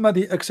Muhammad,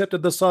 he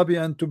accepted the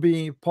Sabian to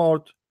be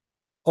part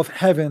of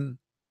heaven?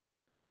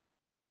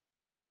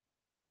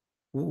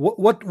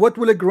 What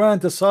will it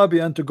grant a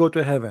Sabian to go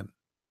to heaven?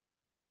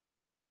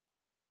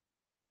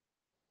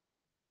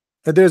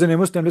 If there's any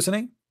Muslim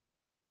listening,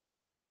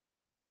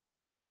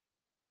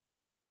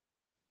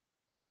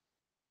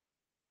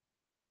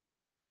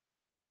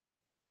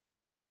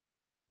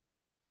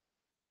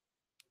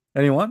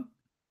 anyone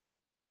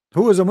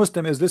who is a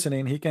Muslim is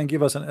listening, he can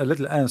give us a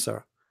little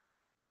answer.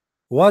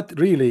 What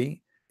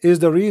really is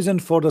the reason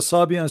for the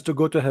Sabians to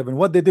go to heaven?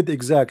 What they did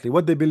exactly,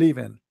 what they believe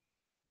in,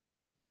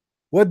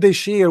 what they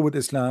share with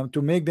Islam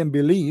to make them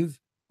believe,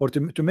 or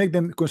to make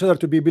them consider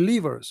to be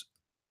believers.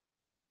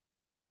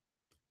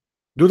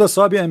 Do the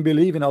Sabian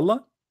believe in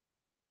Allah?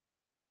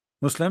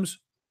 Muslims,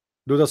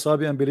 do the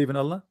Sabian believe in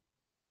Allah?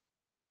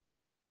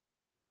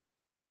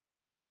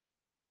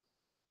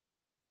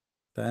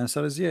 The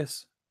answer is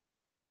yes.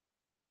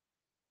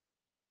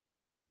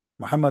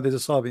 Muhammad is a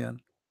Sabian,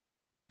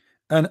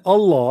 and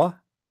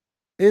Allah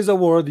is a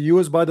word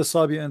used by the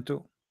Sabian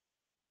too.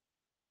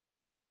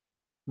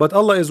 But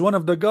Allah is one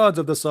of the gods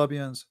of the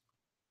Sabians.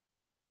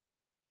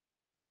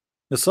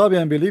 The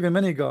Sabian believe in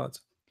many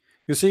gods.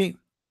 You see,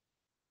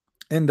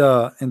 in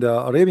the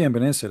Arabian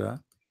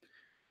Peninsula,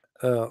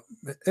 uh,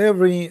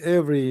 every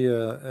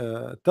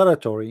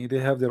territory, they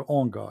have their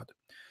own god.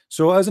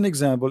 So as an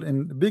example,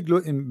 in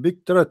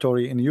big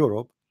territory in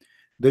Europe,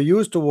 they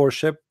used to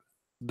worship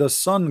the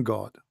sun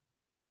god.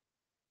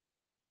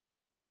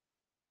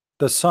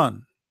 The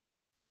sun.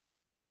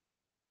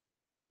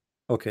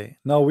 Okay,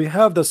 now we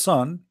have the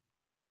sun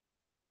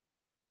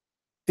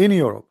in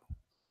Europe.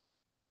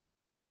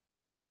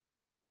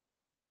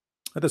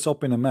 Let us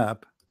open a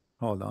map.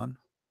 Hold on.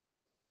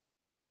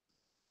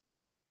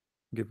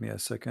 Give me a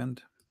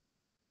second.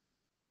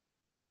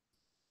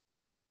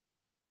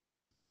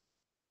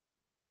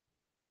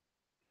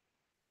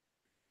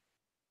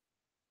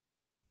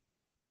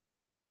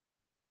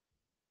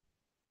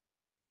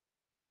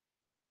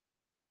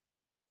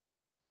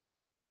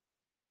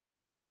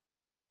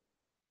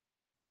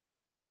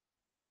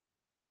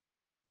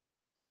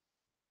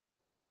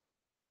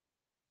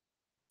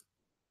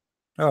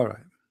 All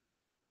right.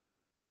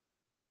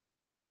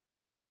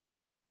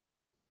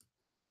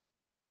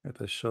 Let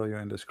us show you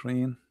in the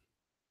screen.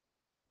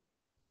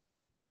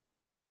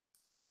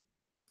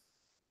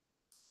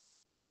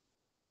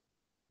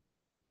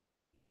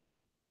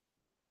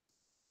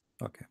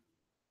 Okay.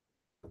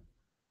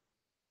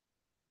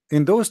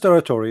 In those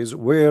territories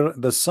where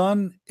the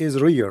sun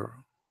is real,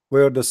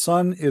 where the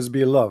sun is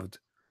beloved,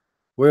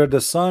 where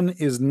the sun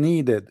is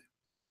needed,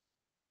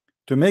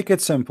 to make it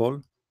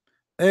simple,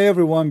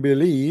 everyone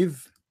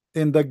believe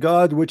in the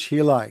God which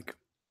he like.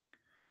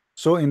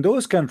 So in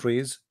those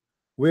countries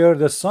where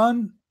the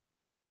sun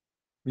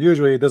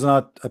usually does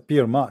not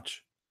appear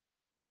much,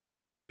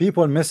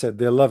 people miss it,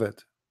 they love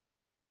it,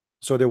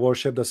 so they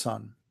worship the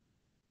sun.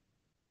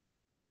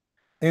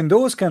 In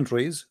those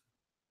countries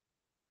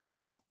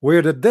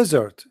where the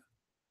desert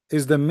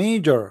is the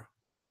major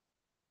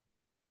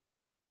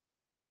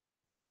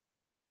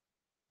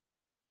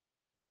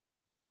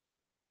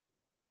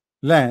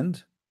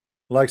land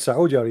like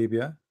Saudi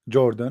Arabia,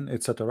 Jordan,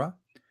 etc.,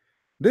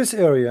 this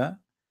area,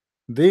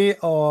 they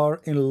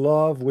are in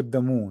love with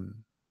the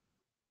moon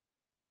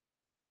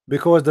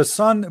because the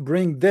sun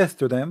bring death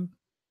to them.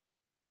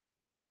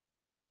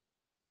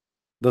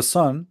 The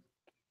sun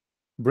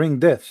bring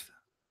death.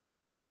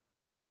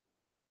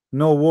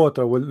 No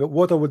water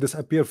will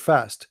disappear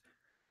fast.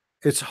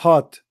 It's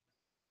hot.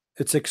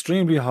 It's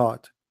extremely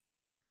hot.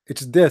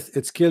 It's death.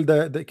 It's kill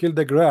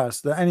the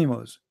grass, the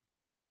animals.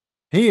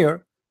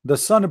 Here, the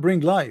sun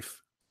bring life.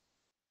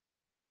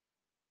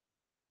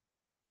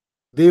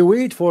 They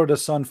wait for the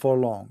sun for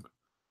long.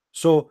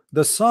 So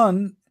the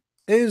sun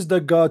is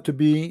the God to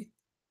be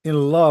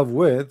in love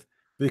with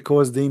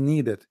because they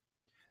need it.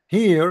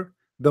 Here,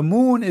 the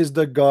moon is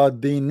the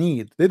God they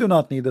need. They do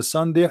not need the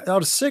sun. They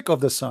are sick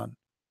of the sun.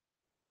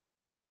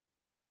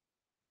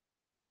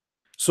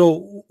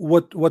 So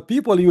what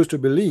people used to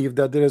believe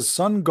that there is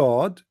sun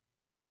God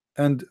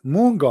and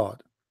moon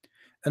God.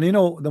 And you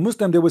know, the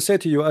Muslim, they will say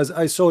to you, as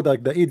I saw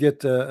like the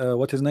idiot,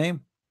 what his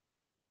name?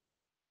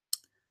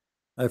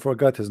 I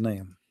forgot his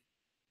name.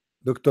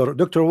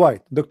 Dr.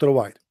 White. Dr.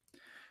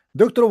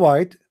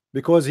 White,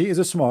 because he is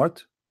a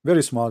smart,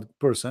 very smart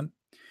person,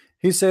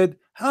 he said,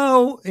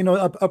 how, you know,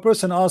 a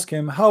person asked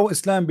him how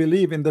Islam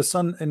believe in the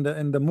sun, in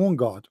the moon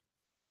God.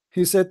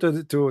 He said to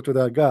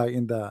the guy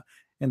in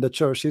the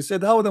church, he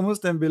said, how the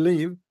Muslim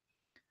believe,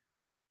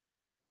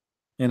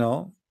 you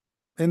know,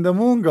 in the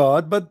moon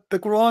God, but the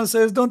Quran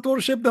says don't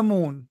worship the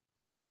moon.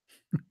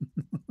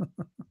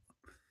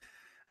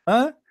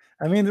 Huh?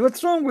 I mean,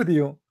 what's wrong with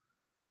you?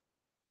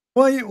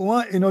 Why,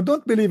 you know,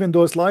 don't believe in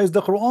those lies.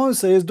 The Quran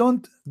says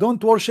don't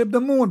worship the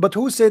moon. But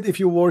who said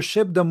if you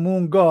worship the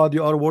moon God,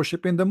 you are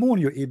worshiping the moon,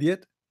 you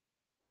idiot?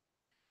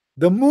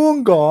 The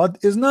moon God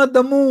is not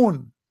the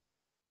moon.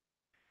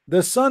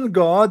 The sun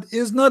God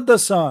is not the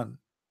sun.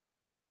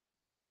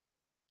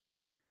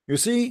 You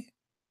see,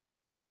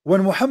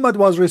 when Muhammad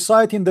was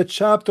reciting the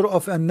chapter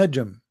of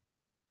An-Najm,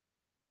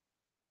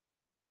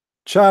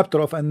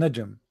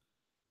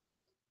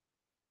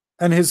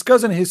 and his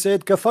cousin, he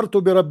said,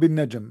 Kafartu bi Rabbi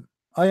Najm.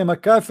 I am a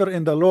kafir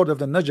in the Lord of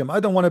the Najm.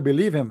 I don't want to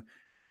believe him.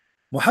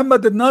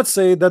 Muhammad did not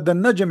say that the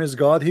Najm is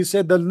God. He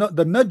said the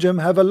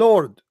Najm have a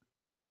Lord.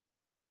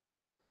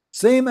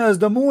 Same as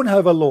the moon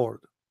have a Lord.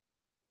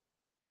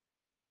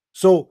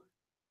 So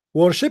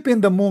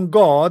worshipping the moon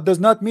God does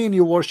not mean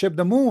you worship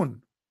the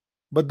moon.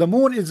 But the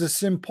moon is a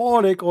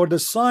symbolic or the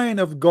sign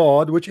of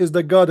God, which is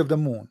the God of the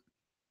moon.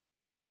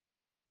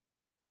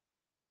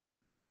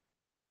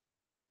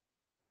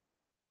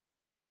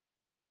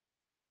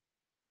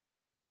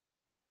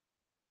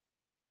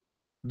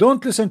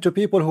 Don't listen to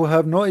people who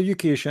have no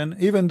education,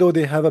 even though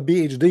they have a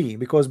PhD,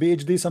 because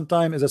PhD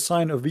sometimes is a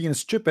sign of being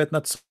stupid,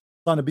 not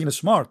sign of being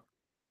smart.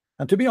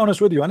 And to be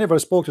honest with you, I never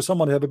spoke to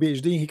someone who have a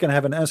PhD. He can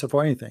have an answer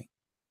for anything,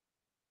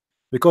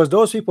 because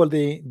those people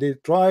they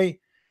try,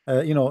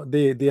 you know,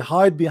 they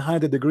hide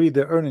behind the degree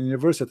they earn in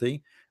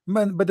university.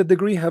 But the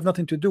degree have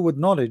nothing to do with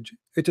knowledge.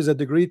 It is a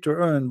degree to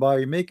earn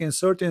by making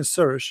certain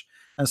search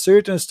and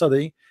certain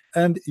study,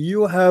 and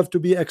you have to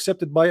be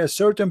accepted by a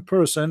certain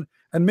person,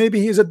 and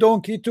maybe he's a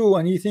donkey too,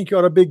 and he think you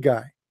are a big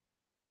guy,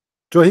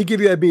 so he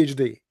give you a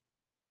PhD.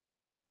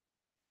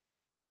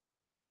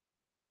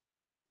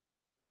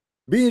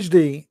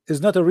 PhD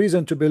is not a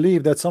reason to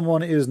believe that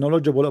someone is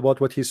knowledgeable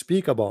about what he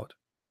speak about.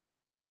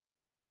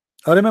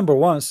 I remember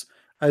once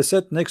I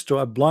sat next to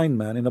a blind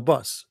man in a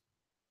bus,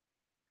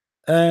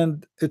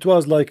 and it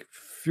was like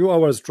few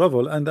hours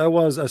travel, and I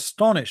was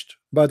astonished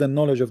by the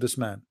knowledge of this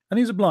man, and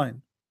he's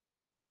blind.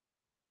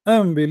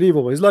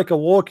 Unbelievable. He's like a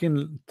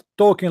walking,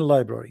 talking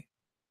library.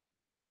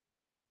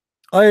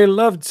 I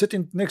loved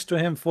sitting next to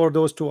him for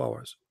those 2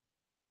 hours,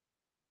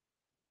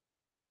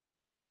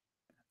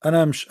 and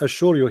I'm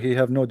assure you he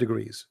have no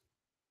degrees.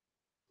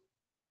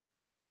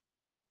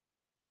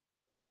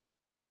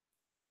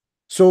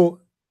 So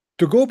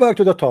to go back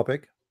to the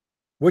topic,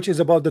 which is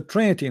about the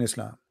Trinity in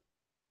Islam,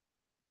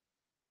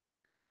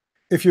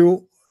 if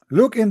you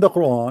look in the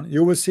Quran,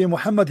 you will see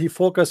Muhammad, he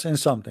focused in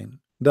something,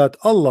 that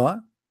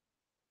Allah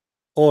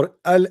or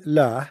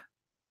Allah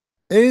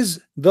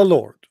is the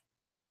Lord.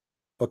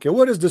 Okay,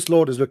 where is this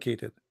Lord is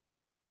located?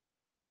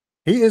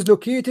 He is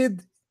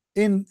located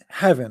in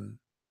heaven.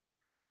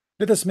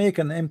 Let us make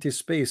an empty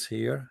space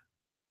here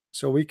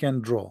so we can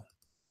draw.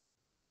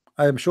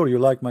 I am sure you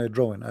like my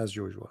drawing as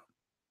usual.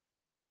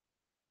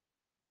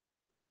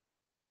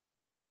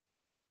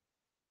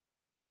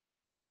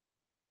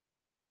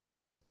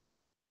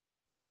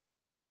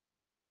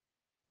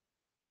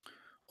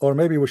 Or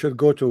maybe we should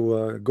go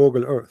to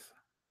Google Earth.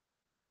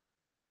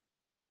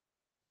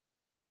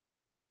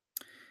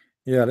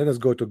 Yeah, let us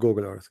go to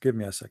Google Earth. Give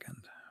me a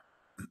second.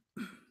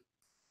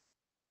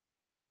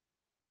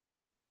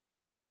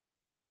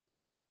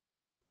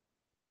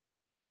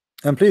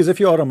 And please, if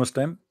you are a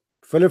Muslim,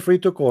 feel free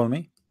to call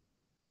me.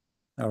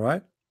 All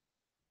right.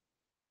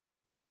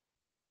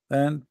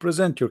 And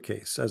present your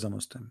case as a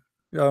Muslim.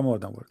 You are more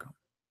than welcome.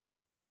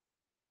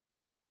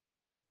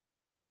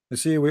 You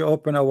see, we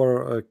open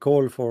our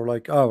call for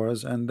like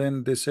hours, and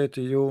then they say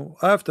to you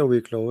after we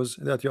close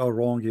that you are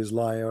wrong, he's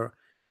liar,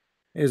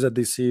 he's a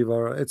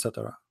deceiver,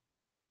 etc.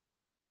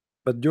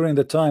 But during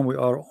the time we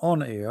are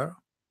on air,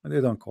 they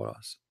don't call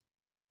us.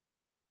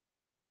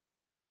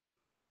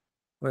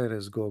 Where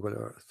is Google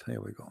Earth?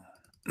 Here we go.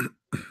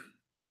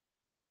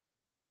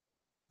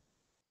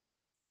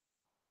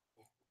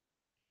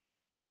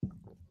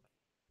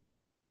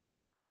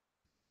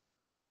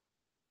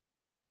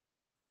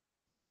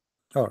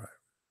 All right.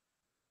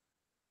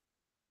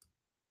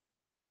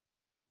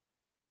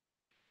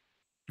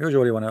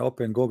 Usually when I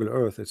open Google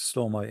Earth, it's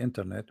slow my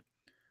internet,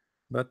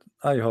 but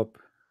I hope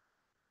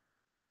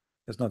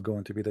it's not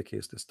going to be the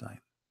case this time.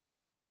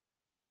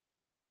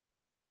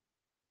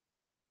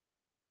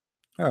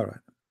 All right.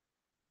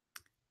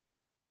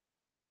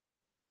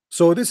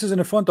 So this is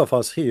in front of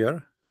us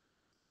here,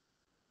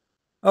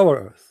 our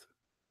Earth.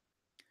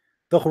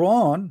 The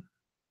Quran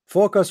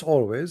focus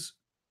always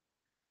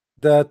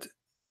that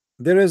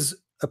there is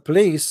a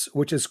place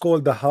which is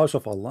called the house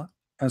of Allah,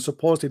 and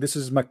supposedly this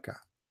is Mecca,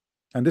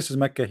 and this is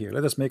Mecca here.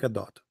 Let us make a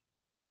dot.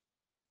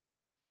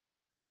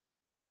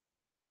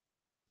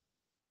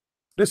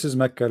 This is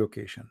Mecca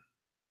location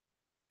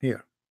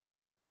here,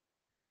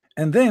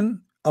 and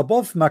then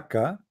above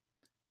Mecca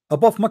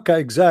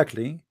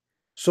exactly,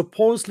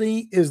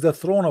 supposedly is the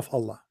throne of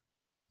Allah.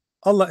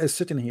 Allah is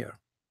sitting here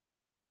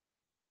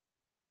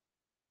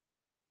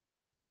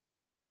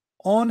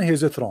on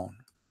his throne.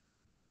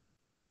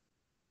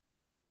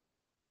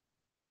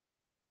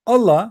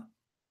 Allah,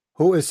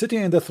 who is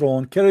sitting in the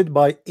throne, carried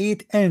by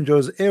 8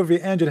 angels. Every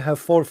angel have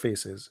 4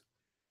 faces.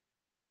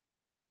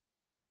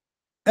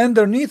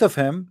 Underneath of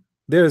him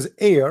there is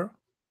air,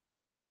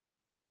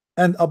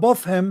 and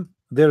above him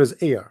there is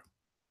air,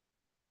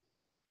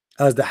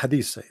 as the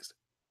hadith says.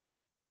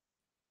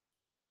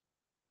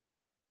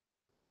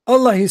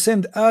 Allah, he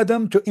sent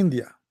Adam to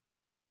India,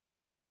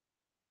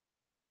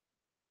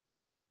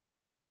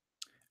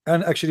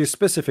 and actually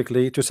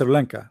specifically to Sri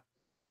Lanka.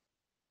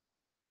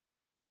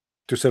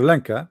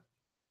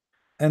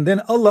 And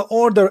then Allah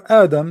ordered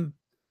Adam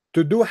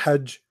to do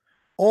Hajj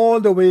all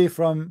the way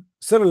from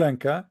Sri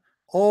Lanka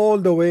all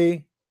the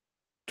way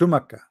to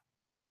Mecca.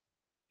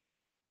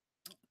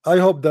 I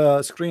hope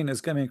the screen is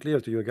coming clear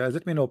to you guys.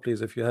 Let me know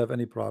please if you have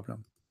any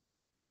problem.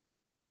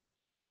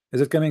 Is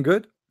it coming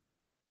good?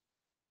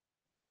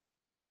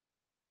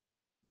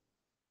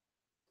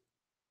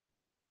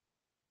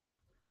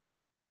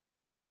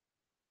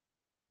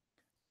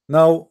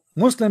 Now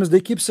Muslims,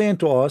 they keep saying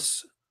to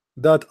us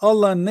that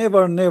Allah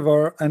never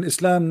and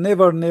Islam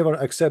never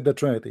accept the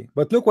Trinity.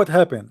 But look what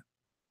happened.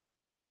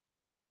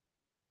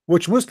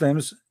 Which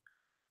Muslims,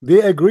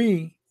 they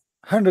agree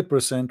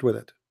 100% with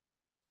it.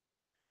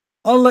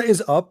 Allah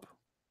is up.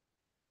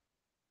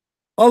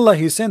 Allah,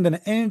 he sent an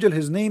angel,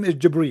 his name is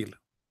Jibreel.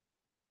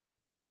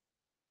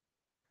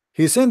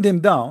 He sent him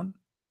down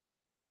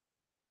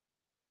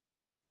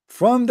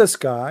from the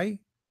sky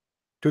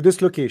to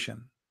this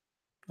location.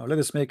 Now let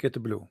us make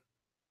it blue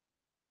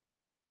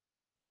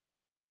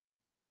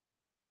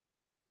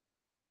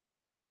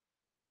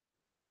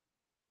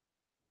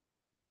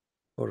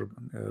or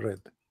red.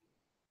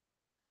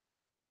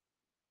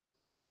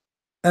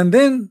 And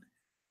then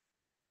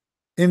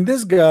in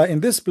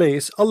this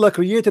place, Allah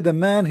created a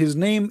man, his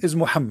name is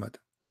Muhammad.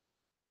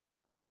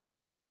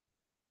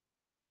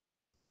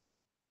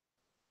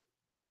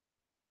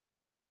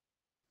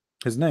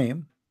 His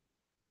name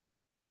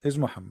is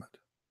Muhammad.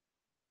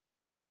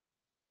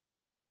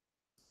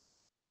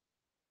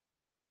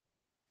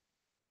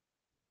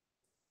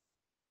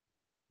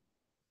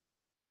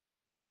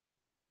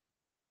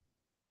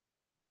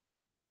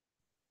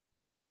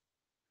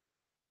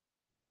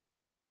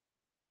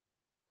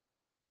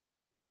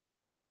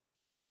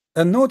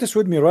 And notice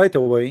with me right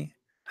away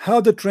how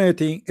the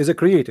Trinity is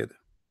created.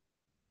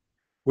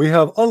 We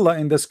have Allah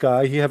in the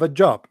sky, he have a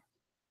job,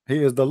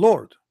 he is the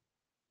Lord.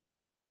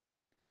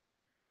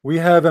 We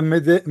have a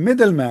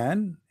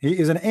middleman, he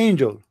is an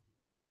angel,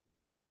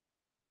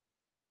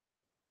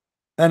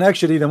 and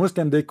actually the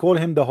Muslim, they call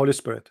him the Holy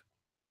Spirit.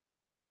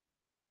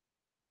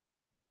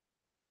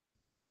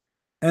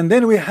 And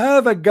then we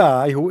have a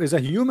guy who is a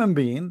human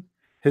being,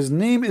 his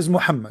name is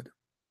Muhammad,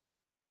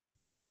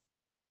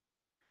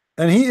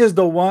 and he is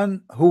the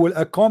one who will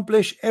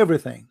accomplish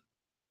everything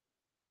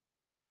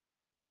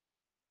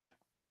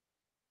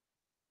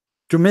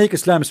to make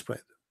Islam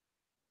spread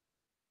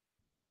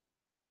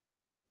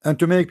and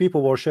to make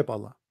people worship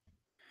Allah.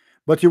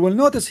 But you will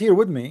notice here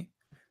with me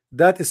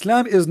that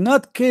Islam is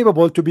not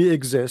capable to be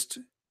exist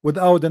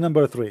without the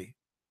number 3.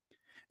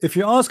 If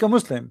you ask a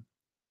Muslim,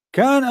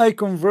 can I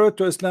convert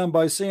to Islam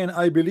by saying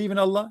I believe in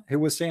Allah, he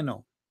will say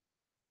no.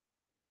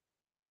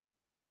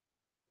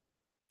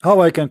 How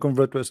I can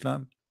convert to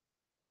Islam?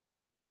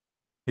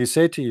 He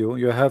said to you,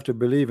 you have to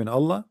believe in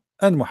Allah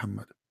and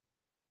Muhammad.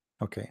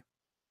 Okay.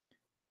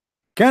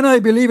 Can I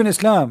believe in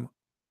Islam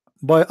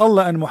by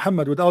Allah and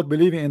Muhammad without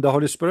believing in the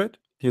Holy Spirit?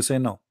 He say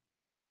no.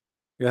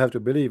 You have to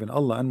believe in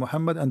Allah and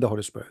Muhammad and the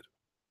Holy Spirit.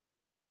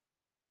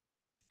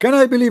 Can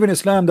I believe in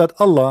Islam that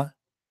Allah,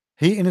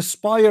 he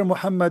inspired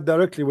Muhammad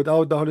directly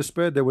without the Holy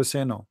Spirit, they will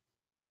say no.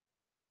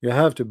 You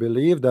have to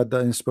believe that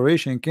the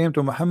inspiration came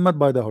to Muhammad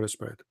by the Holy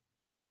Spirit.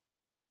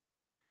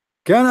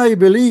 Can I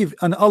believe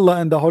in Allah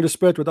and the Holy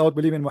Spirit without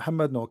believing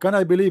Muhammad? No. Can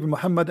I believe in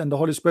Muhammad and the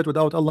Holy Spirit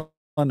without Allah?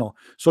 No.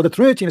 So the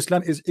Trinity in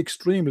Islam is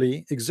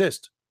extremely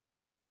exist.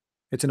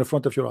 It's in the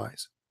front of your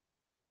eyes.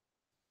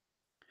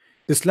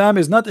 Islam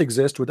is not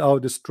exist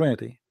without this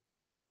Trinity.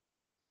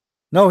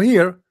 Now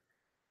here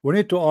we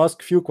need to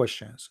ask few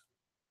questions.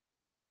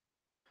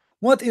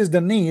 What is the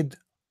need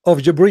of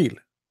Jibril?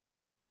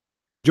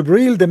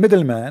 Jibril, the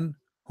middleman,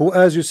 who,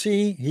 as you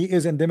see, he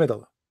is in the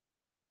middle.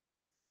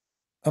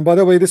 And by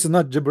the way, this is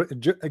not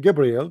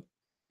Gabriel.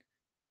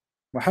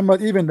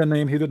 Muhammad, even the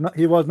name,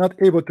 he was not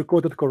able to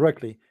quote it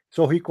correctly,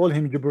 so he called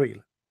him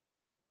Jibril.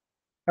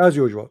 As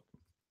usual,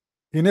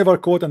 he never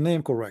quote a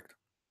name correct.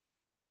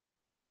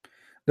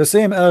 The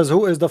same as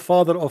who is the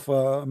father of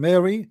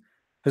Mary.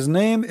 His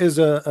name is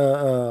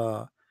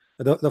the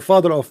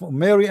father of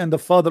Mary and the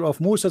father of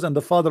Moses and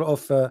the father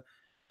of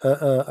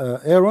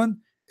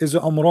Aaron is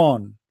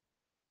Amran.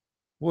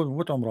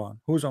 What Amran?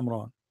 Who's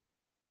Amran?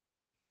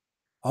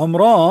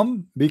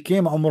 Amram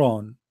became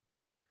Amran.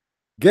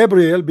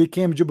 Gabriel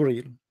became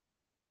Jibril.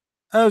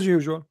 As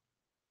usual,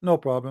 no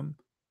problem.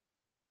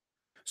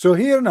 So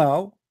here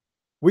now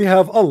we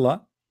have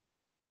Allah.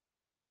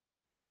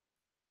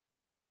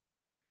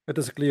 Let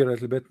us clear a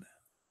little bit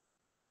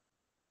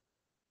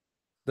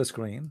the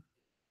screen.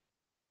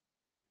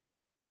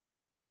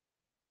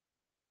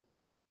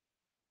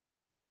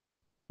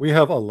 We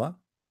have Allah.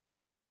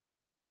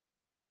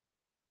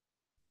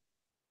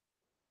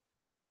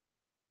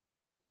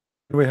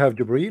 We have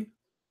Jibril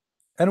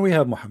and we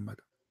have Muhammad.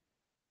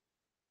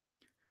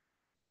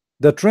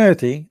 The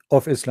Trinity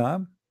of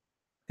Islam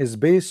is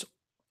based,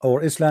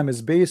 or Islam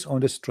is based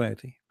on this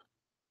Trinity.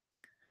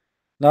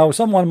 Now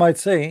someone might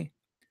say,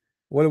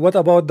 well, what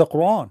about the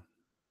Quran?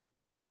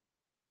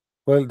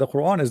 Well, the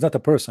Quran is not a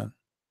person.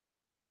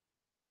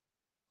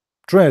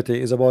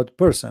 Trinity is about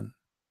person.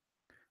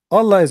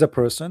 Allah is a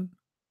person,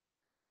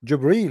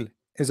 Jibril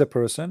is a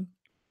person,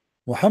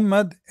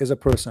 Muhammad is a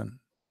person,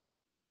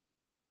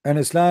 and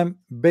Islam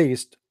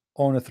based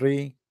on a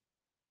three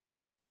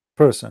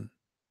person.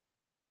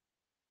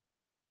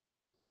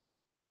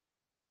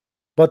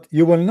 But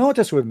you will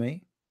notice with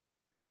me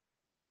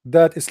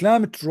that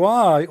Islam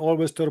try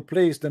always to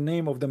replace the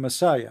name of the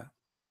Messiah.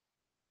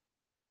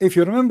 If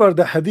you remember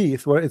the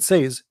hadith where it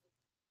says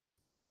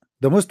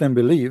the Muslim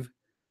believe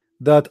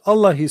that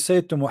Allah, he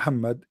said to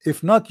Muhammad,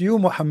 if not you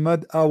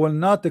Muhammad, I will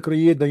not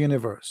create the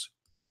universe.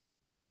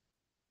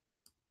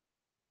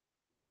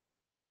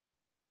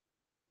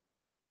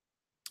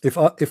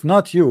 If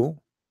not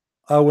you,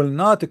 I will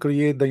not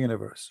create the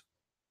universe.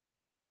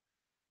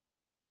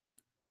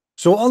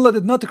 So Allah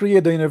did not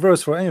create the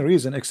universe for any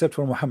reason except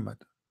for Muhammad.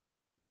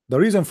 The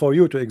reason for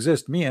you to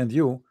exist, me and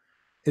you,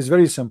 is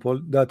very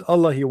simple, that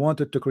Allah, he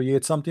wanted to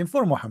create something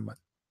for Muhammad.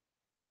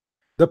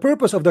 The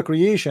purpose of the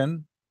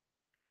creation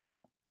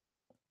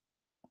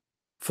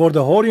for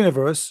the whole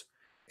universe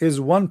is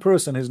one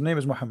person, his name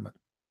is Muhammad,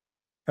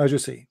 as you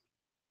see.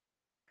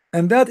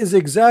 And that is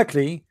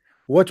exactly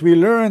what we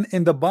learn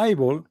in the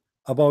Bible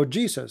about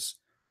Jesus.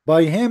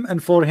 By him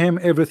and for him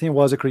everything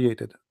was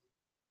created.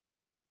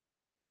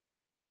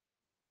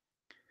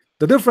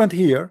 The difference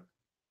here,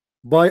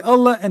 by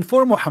Allah and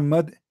for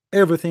Muhammad,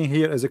 everything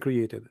here is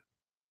created.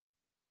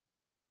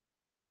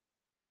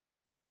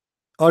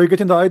 Are you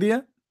getting the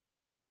idea?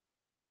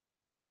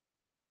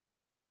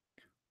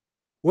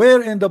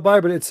 Where in the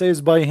Bible it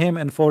says by him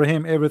and for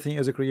him everything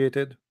is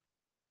created?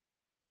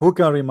 Who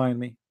can remind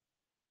me?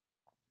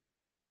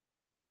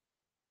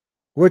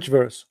 Which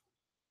verse?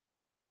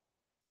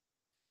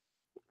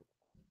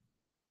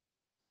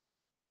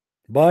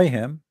 By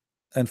him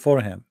and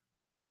for him.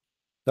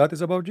 That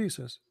is about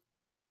Jesus.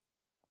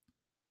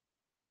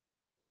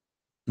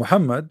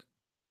 Muhammad,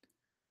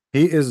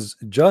 he is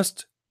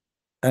just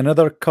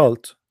another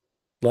cult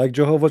like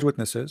Jehovah's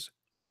Witnesses.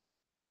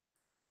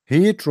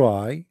 He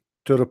tried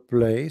to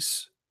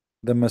replace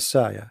the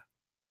Messiah.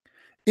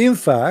 In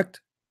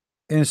fact,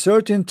 in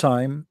certain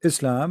time,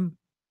 Islam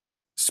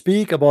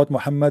speak about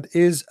Muhammad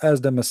is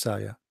as the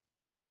Messiah.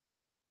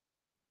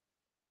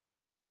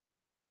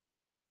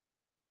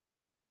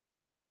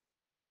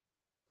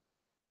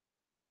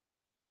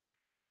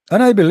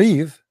 And I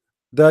believe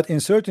that in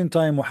certain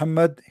time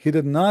Muhammad, he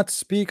did not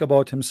speak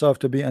about himself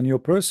to be a new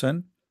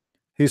person.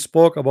 He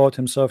spoke about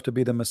himself to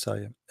be the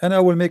Messiah. And I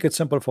will make it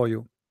simple for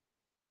you.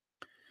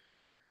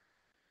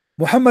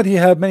 Muhammad, he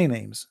had many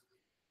names.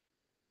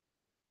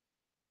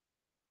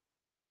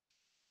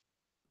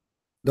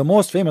 The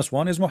most famous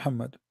one is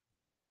Muhammad.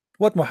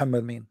 What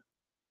Muhammad mean?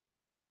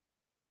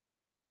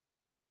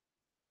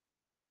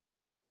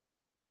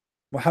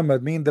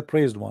 Muhammad mean the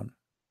praised one.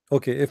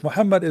 Okay, if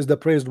Muhammad is the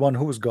praised one,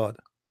 who is God?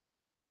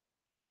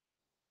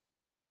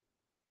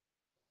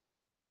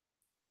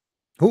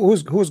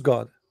 Who's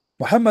God?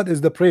 Muhammad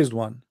is the praised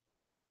one.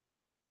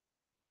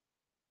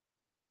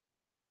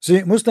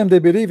 See, Muslim, they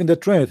believe in the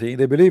Trinity.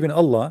 They believe in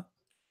Allah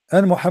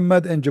and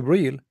Muhammad and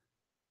Jibril.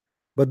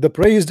 but the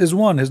praised is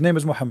one. His name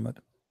is Muhammad.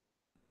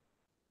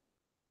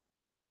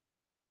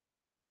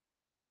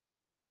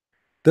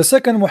 The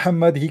second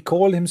Muhammad, he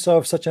called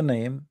himself such a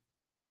name.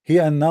 He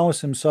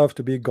announced himself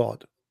to be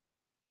God,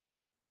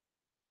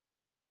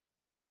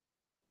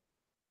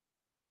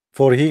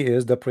 for he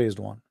is the praised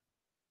one.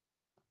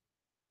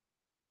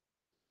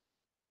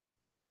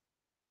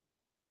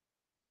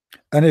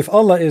 And if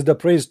Allah is the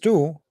praised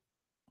too,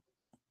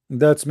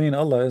 that's mean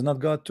Allah is not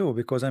God too,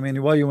 because I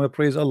mean, why you want to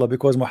praise Allah?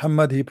 Because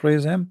Muhammad, he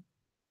praised him.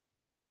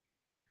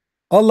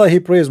 Allah, he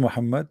praised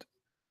Muhammad.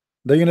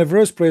 The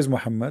universe praised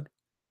Muhammad.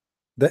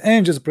 The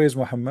angels praise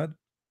Muhammad.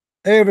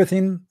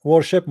 Everything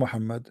worship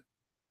Muhammad.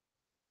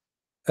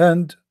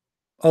 And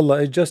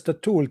Allah is just a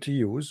tool to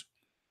use,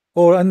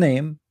 or a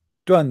name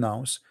to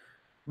announce,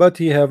 but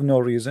he have no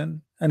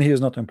reason and he is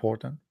not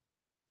important.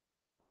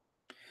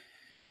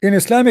 In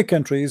Islamic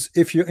countries,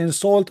 if you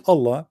insult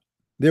Allah,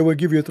 they will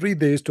give you 3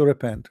 days to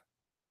repent.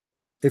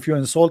 If you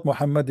insult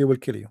Muhammad, they will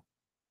kill you.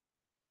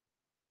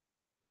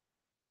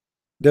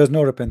 There's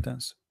no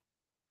repentance.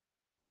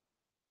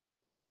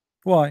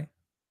 Why?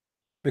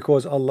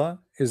 Because Allah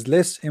is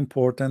less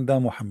important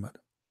than Muhammad.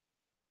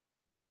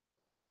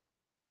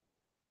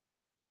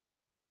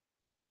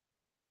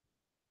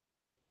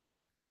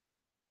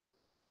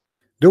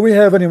 Do we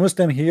have any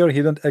Muslim here?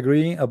 He don't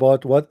agree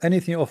about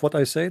anything of what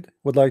I said?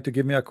 Would like to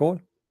give me a call?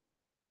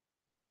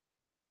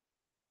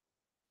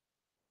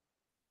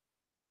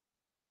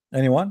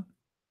 Anyone?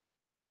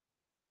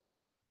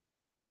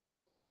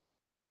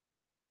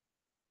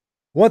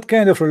 What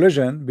kind of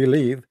religion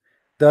believe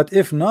that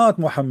if not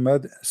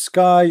Muhammad,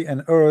 sky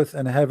and earth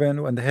and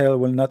heaven and hell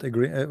will not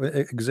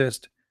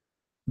exist?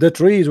 The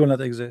trees will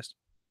not exist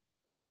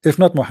if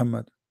not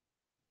Muhammad.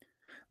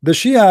 The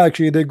Shia,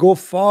 actually, they go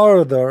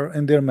farther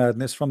in their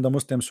madness from the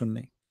Muslim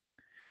Sunni.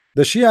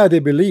 The Shia, they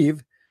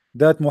believe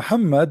that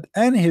Muhammad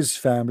and his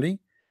family,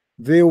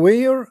 they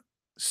wear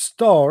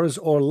stars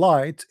or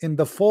light in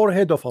the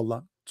forehead of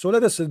Allah. So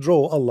let us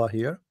draw Allah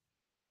here.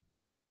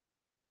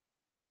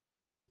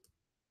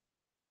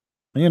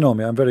 You know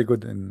me, I'm very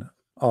good in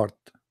art.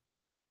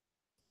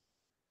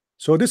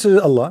 So this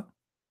is Allah,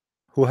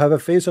 who have a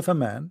face of a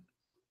man.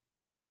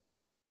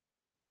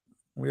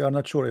 We are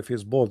not sure if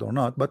he's bald or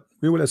not, but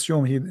we will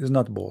assume he is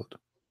not bald.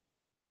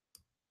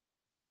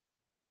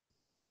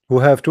 Who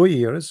have 2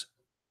 ears,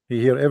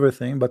 he hear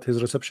everything, but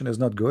his reception is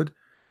not good.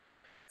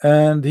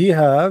 And he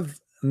have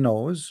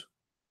nose,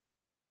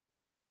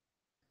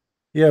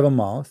 he have a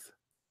mouth,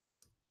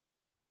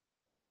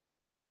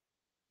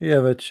 he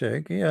have a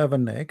cheek, he have a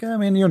neck. I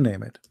mean, you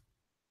name it.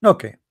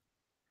 Okay.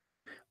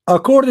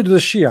 According to the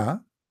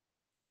Shia,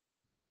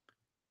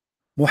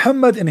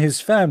 Muhammad and his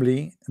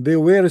family, they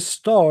wear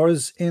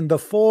stars in the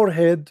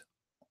forehead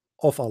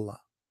of Allah.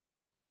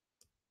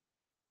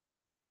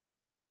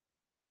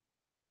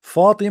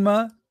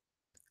 Fatima,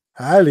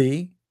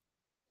 Ali,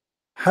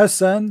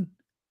 Hassan,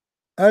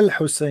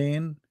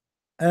 Al-Hussein,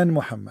 and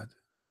Muhammad.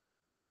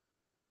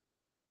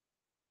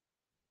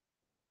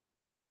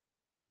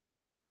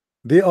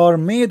 They are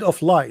made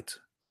of light,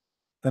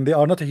 and they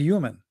are not a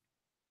human.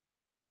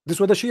 This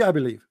is what the Shia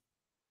believe.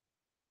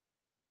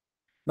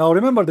 Now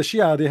remember, the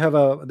Shia, they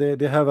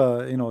have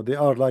a, you know, they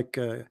are like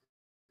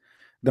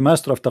the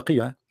master of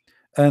taqiyya,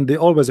 and they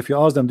always, if you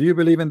ask them, do you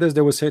believe in this,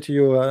 they will say to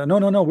you,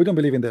 no, we don't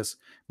believe in this.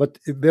 But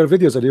their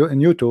videos are in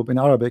YouTube in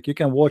Arabic, you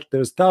can watch.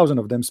 There's thousands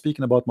of them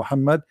speaking about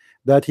Muhammad,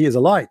 that he is a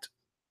light.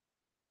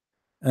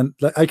 And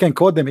like, I can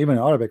quote them even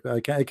in Arabic.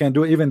 I can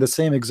do even the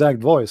same exact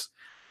voice.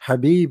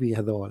 حبيبي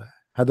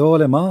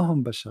هذول ما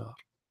هم بشر,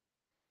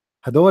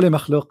 هذول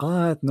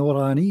مخلوقات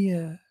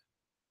نورانية,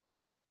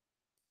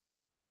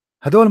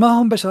 هذول ما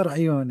هم بشر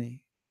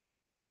عيوني,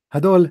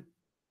 هذول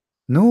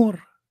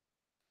نور,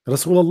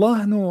 رسول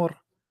الله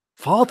نور,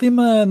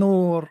 فاطمة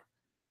نور,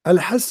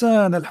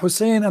 الحسن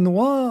الحسين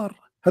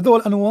أنوار,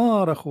 هذول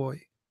أنوار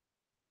أخوي,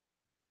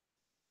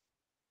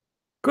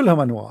 كلهم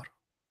أنوار.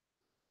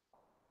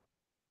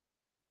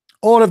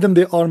 All of them,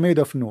 they are made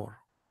of nur.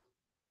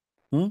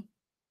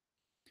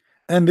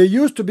 And they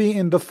used to be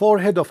in the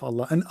forehead of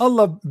Allah, and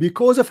Allah,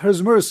 because of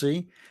his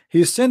mercy,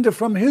 he sent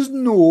from his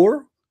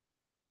nur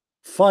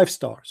 5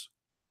 stars.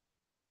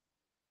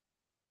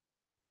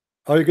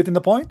 Are you getting the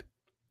point?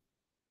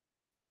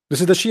 This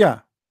is the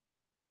Shia.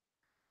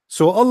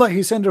 So Allah,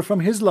 he sent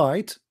from his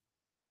light,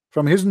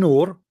 from his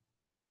nur,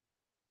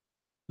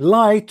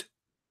 light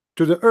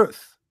to the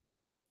earth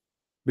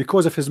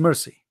because of his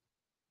mercy.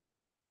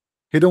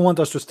 He don't want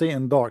us to stay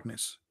in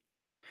darkness.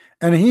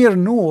 And here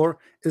nur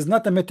is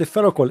not a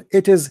metaphorical,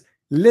 it is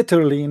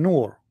literally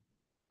nur.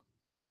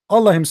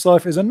 Allah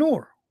himself is a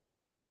nur.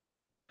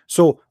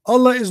 So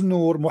Allah is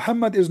nur,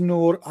 Muhammad is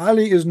nur,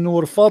 Ali is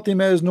nur,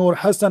 Fatima is nur,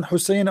 Hassan,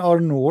 Hussein are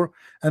nur,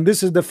 and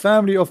this is the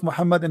family of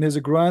Muhammad and his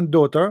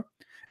granddaughter,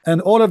 and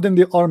all of them,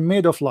 they are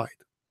made of light.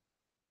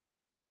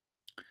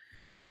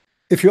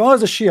 If you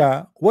ask the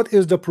Shia, what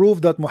is the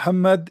proof that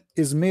Muhammad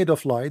is made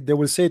of light, they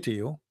will say to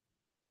you,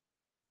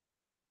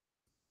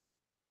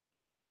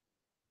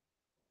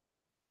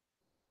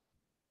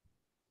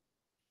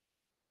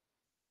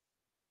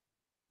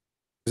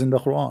 is in the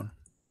Quran.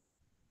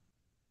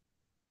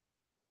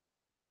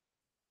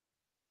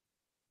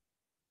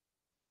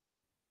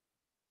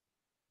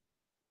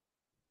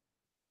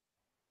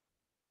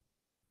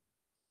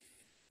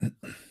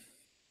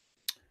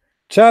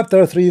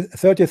 Chapter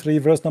 33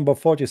 verse number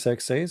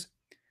 46 says,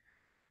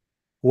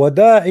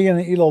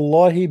 وَدَاعِيًا إِلَى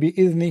اللَّهِ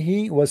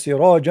بِإِذْنِهِ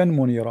وَسِرَاجًا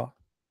مُنِيرًا.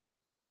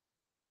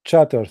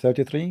 Chapter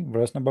 33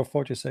 verse number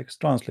 46.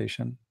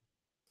 Translation.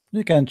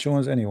 You can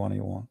choose anyone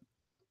you want.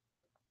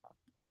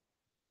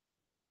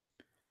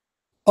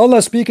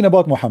 Allah speaking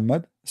about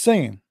Muhammad,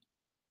 saying,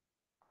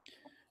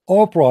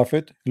 O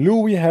Prophet, lo,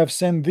 we have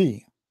sent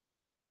thee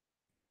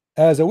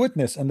as a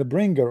witness and the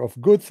bringer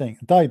of good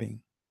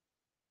tidings,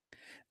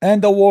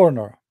 and a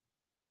warner,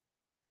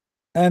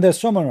 and a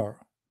summoner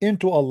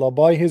into Allah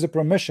by his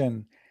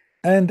permission,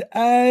 and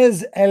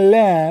as a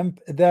lamp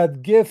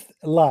that giveth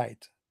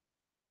light.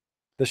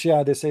 The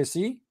Shia, they say,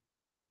 see,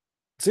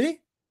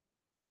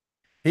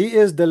 he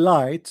is the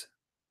light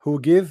who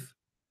give,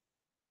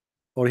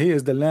 or he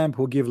is the lamp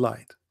who give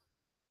light.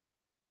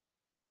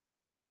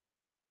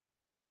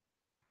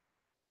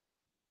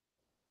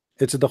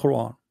 It's the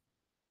Quran.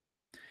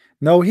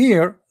 Now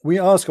here we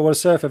ask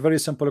ourselves a very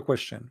simple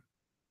question.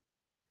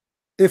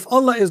 If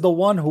Allah is the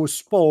one who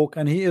spoke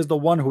and he is the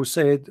one who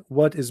said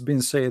what is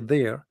being said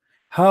there,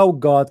 how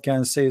God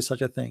can say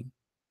such a thing?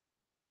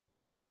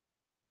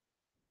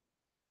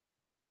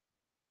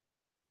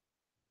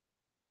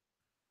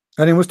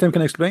 Any Muslim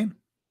can explain?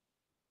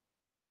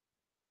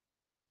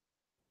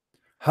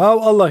 How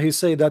Allah he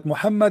say that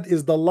Muhammad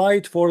is the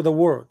light for the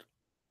world?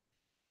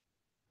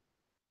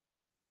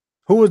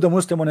 Who is the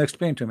Muslim want to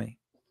explain to me?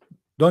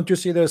 Don't you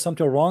see there's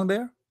something wrong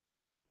there?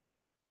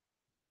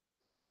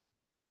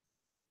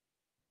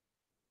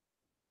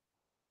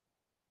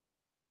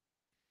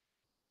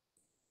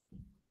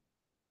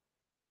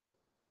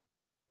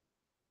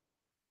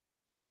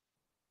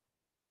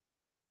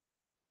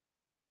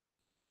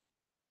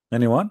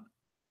 Anyone?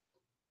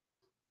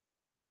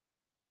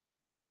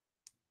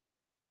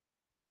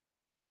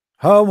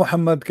 How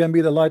Muhammad can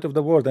be the light of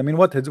the world? I mean,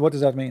 what does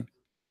that mean?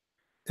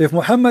 If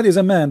Muhammad is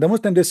a man, the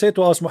Muslim they say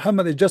to us,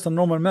 Muhammad is just a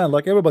normal man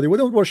like everybody. We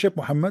don't worship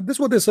Muhammad. This is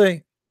what they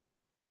say.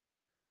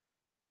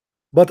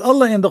 But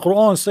Allah in the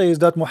Quran says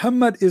that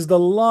Muhammad is the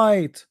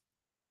light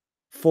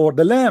for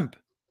the lamp.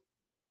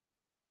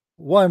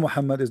 Why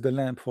Muhammad is the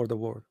lamp for the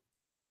world?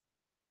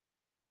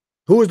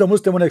 Who is the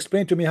Muslim want to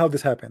explain to me how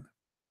this happened?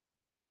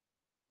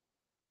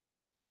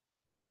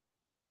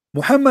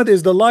 Muhammad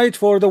is the light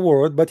for the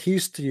world, but he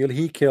steal,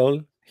 he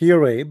kill, he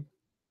rape,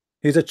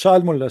 he's a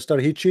child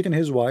molester, he cheating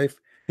his wife,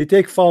 he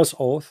take false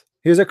oath,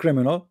 he's a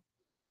criminal,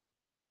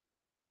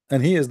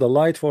 and he is the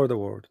light for the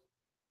world.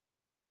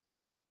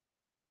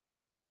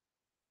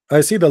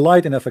 I see the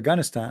light in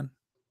Afghanistan.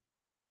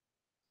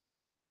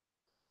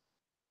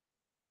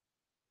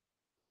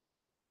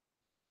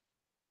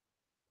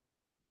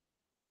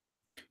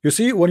 You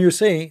see, when you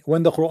say,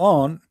 when the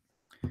Quran,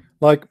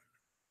 like,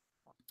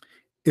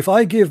 if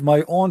I give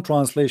my own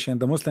translation,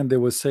 the Muslim they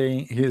will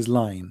say he is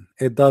lying.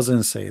 It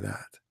doesn't say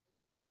that.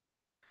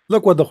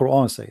 Look what the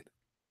Quran said.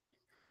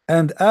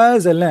 And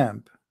as a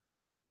lamp.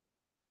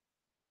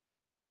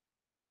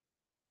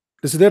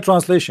 This is their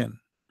translation.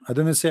 I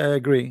didn't say I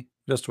agree.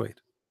 Just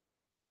wait.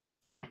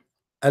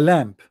 A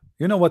lamp.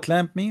 You know what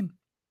lamp mean?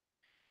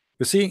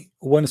 You see,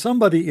 when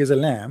somebody is a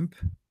lamp,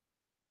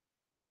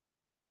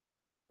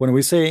 when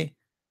we say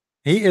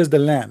he is the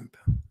lamp,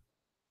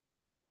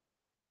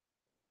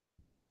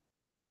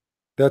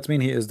 that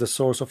means he is the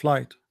source of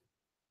light.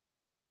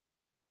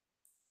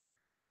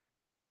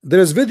 There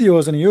is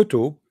videos on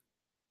YouTube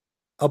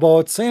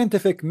about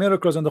scientific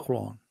miracles in the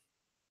Quran.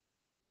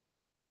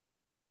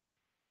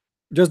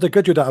 Just to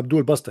get you the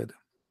Abdul busted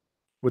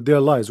with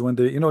their lies. When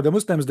they, the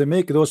Muslims they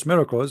make those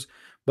miracles,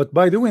 but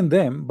by doing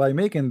them, by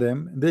making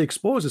them, they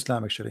expose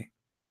Islam actually.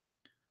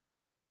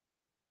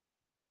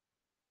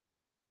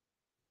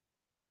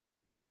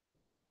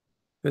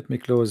 Let me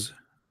close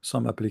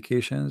some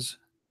applications.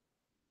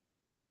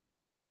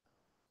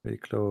 We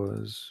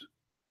close.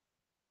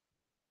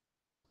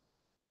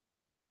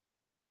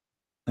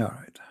 All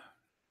right.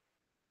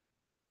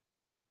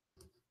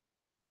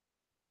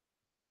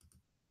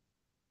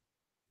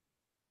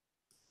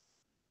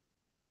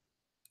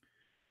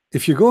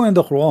 If you go in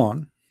the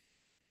Quran,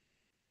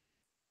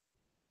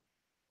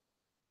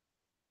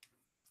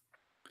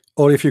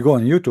 or if you go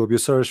on YouTube, you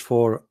search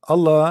for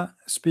Allah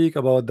speak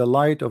about the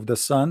light of the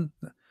sun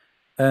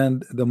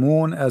and the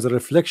moon as a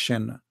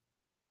reflection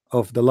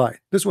of the light.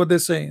 This is what they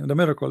say in the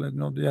miracle.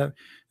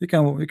 You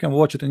can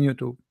watch it on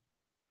YouTube.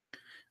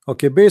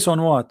 Okay, based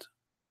on what?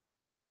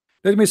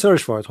 Let me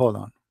search for it.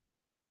 Hold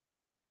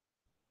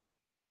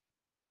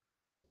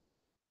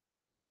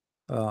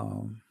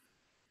on.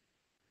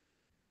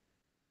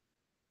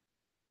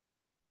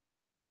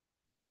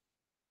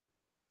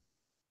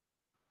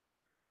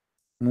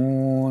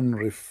 Moon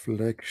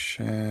reflection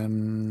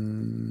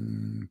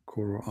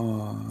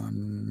Quran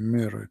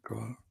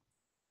miracle.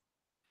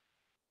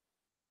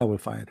 I will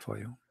find it for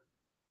you.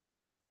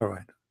 All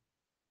right.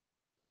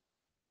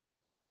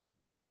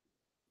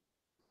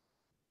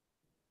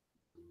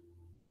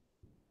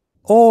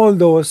 All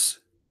those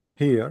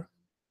here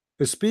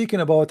is speaking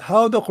about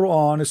how the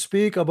Quran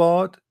speak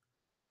about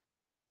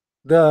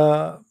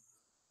the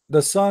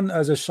sun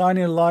as a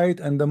shining light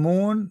and the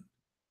moon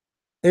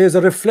is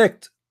a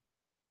reflect.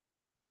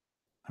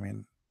 I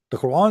mean, the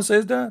Quran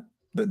says that,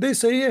 they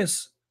say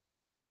yes,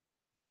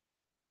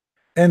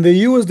 and they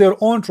use their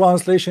own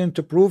translation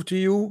to prove to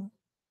you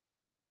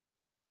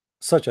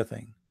such a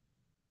thing.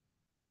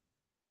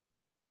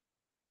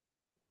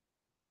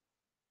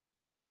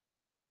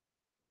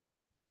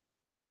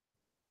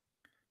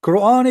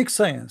 Quranic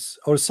science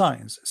or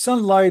science,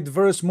 sunlight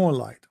versus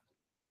moonlight.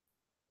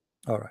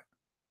 All right,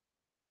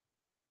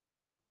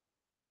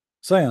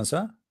 science,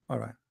 huh? All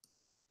right.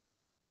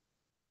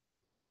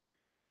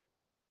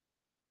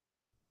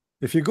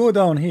 If you go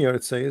down here,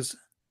 it says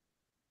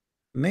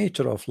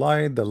nature of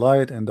light, the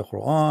light in the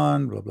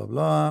Quran, blah blah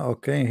blah.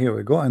 Okay, here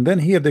we go, and then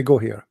here they go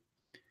here.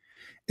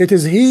 It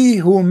is he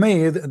who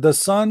made the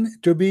sun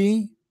to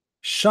be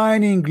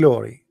shining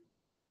glory,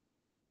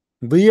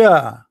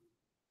 diya,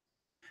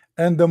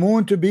 and the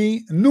moon to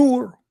be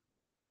nur.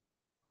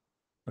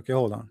 Okay,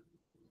 hold on.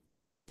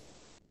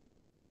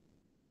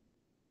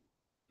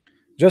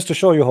 Just to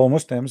show you how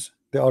Muslims,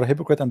 they are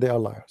hypocrite and they are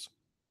liars.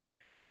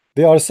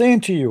 They are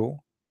saying to you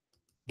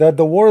that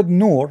the word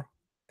nur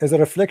is a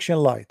reflection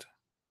light.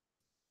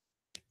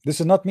 This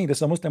is not me, this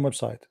is a Muslim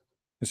website.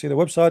 You see, the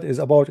website is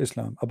about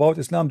Islam,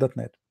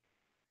 aboutislam.net.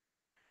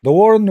 The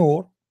word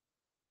nur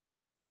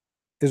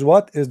is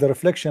what? Is the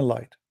reflection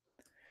light.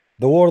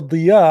 The word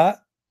diya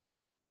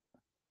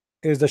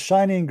is the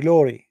shining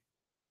glory,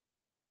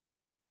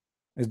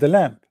 is the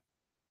lamp.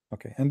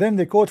 Okay, and then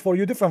they quote for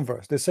you different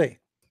verse. They say,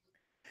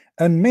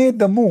 and made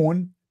the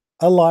moon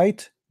a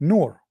light,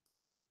 nur,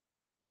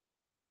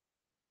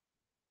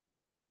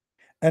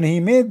 and he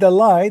made the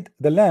light,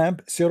 the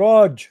lamp,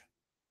 siraj.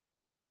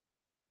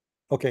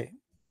 Okay,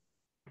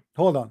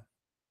 hold on.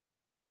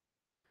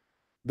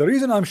 The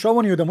reason I'm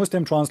showing you the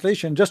Muslim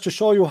translation, just to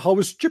show you how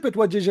stupid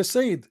what you just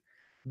said.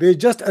 They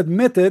just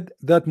admitted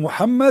that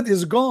Muhammad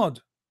is God.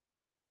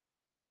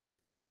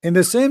 In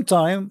the same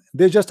time,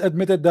 they just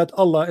admitted that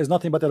Allah is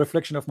nothing but a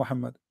reflection of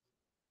Muhammad.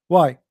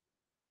 Why?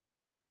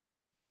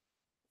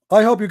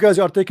 I hope you guys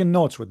are taking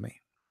notes with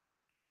me.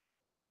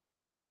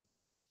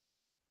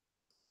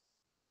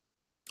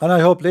 And I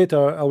hope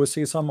later I will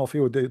see some of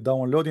you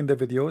downloading the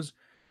videos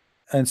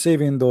and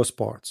saving those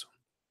parts.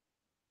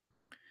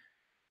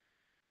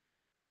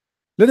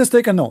 Let us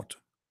take a note.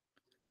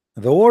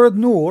 The word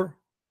nur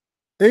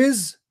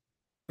is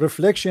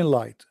reflection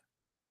light.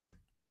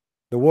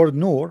 The word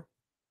nur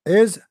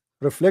is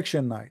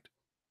reflection light,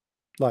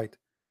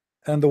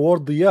 and the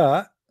word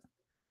diya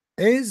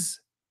is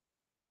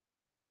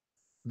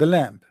the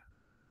lamp,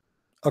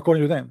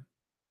 according to them,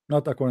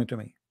 not according to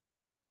me.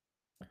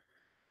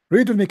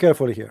 Read with me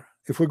carefully here.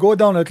 If we go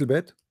down a little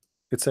bit,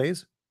 it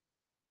says,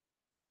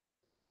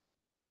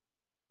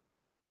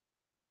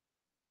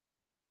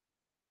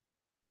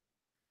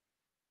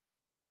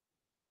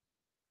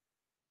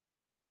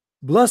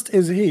 blessed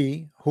is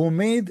he who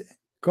made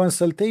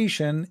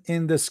consultation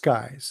in the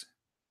skies.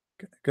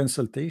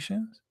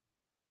 Consultations?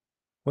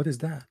 What is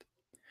that?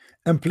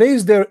 And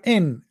placed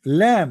therein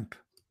lamp,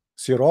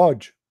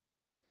 siraj,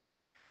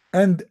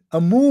 and a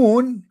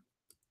moon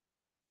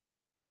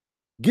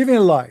giving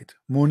light,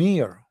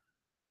 munir,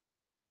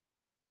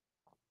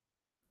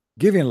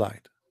 giving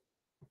light.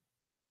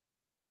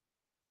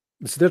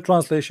 It's their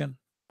translation.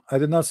 I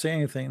did not say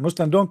anything.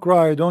 Muslim, don't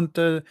cry, don't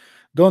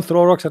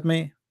throw rocks at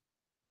me.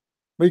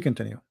 We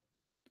continue.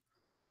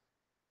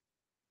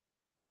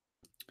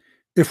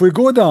 If we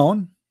go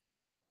down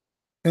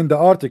in the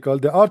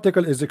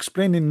article is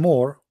explaining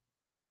more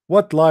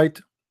what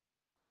light,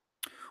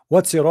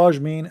 what siraj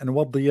mean, and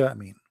what diya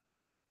mean.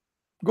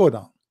 Go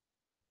down.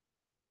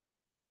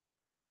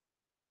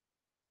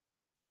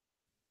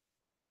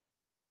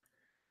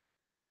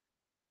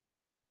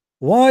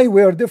 Why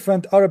were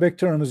different Arabic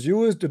terms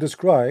used to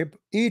describe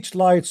each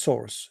light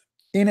source?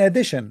 In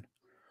addition,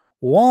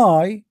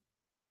 why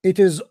it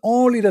is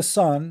only the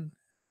sun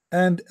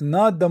and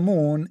not the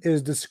moon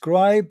is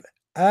described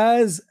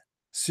as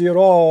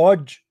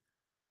siraj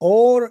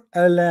or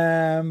a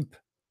lamp?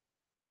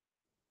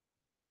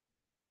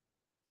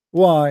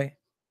 Why?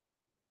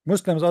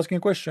 Muslims asking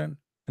a question,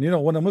 and you know,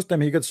 when a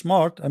Muslim he gets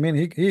smart, I mean,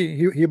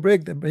 he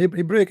break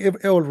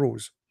all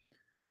rules.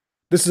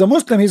 This is a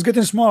Muslim, he's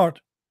getting smart.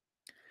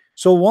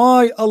 So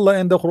why Allah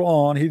in the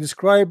Quran he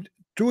described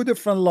two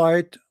different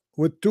light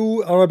with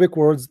two Arabic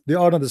words, they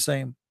are not the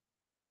same?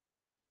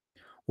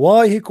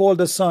 Why he called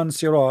the sun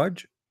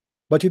siraj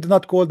but he did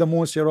not call the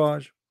moon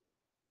siraj?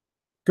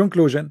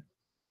 Conclusion: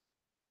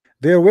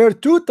 there were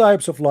two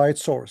types of light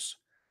source: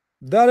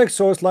 direct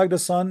source like the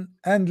sun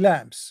and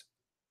lamps,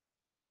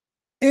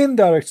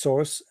 indirect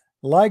source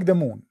like the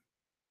moon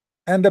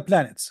and the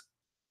planets,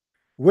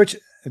 which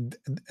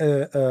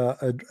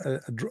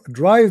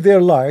drive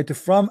their light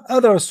from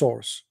other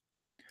source.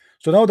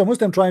 So now the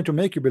Muslim trying to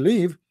make you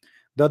believe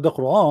that the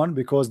Quran,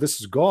 because this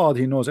is God,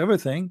 he knows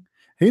everything,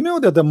 he knew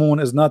that the moon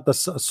is not the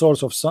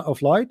source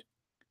of light,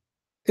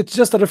 it's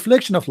just a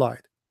reflection of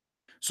light.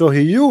 So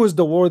he used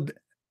the word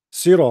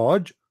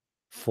siraj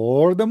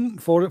for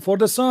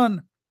the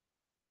sun.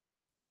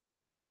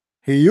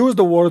 He used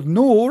the word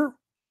nur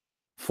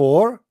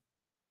for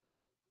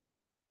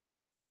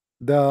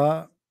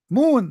the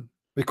moon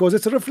because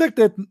it's a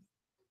reflection,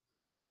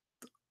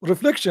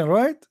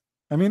 right?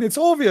 I mean, it's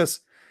obvious.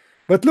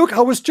 But look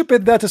how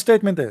stupid that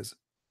statement is.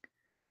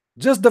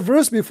 Just the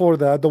verse before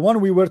that, the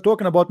one we were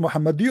talking about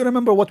Muhammad, do you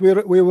remember what we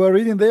were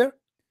reading there?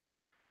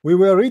 We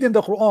were reading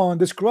the Quran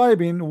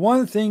describing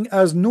one thing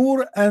as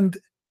Nur and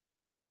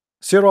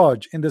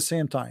Siraj in the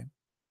same time.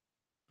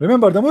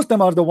 Remember, the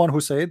Muslim are the one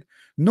who said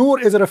Nur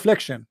is a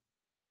reflection,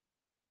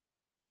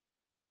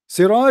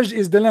 Siraj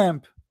is the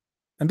lamp.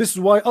 And this is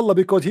why Allah,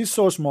 because he's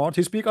so smart,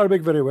 he speaks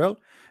Arabic very well,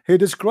 he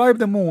described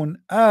the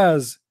moon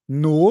as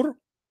Nur,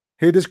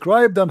 he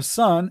described the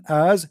sun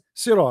as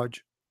Siraj.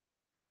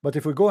 But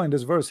if we go in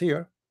this verse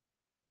here,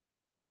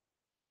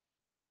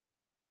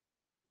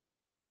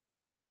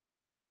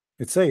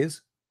 it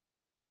says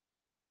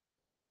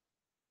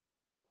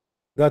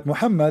that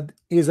Muhammad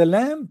is a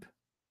lamp,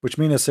 which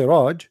means a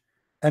Siraj,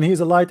 and he's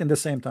a light in the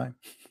same time.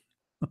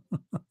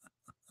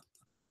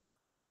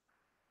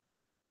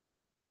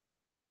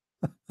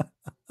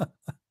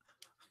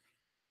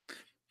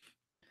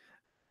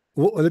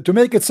 To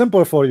make it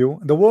simple for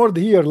you, the word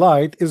here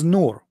light is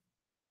Nur.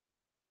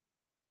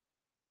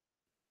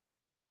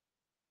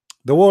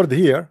 The word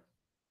here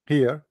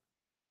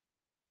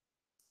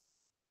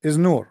is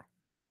Nur.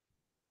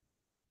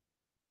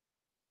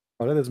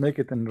 All right, let's make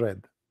it in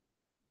red.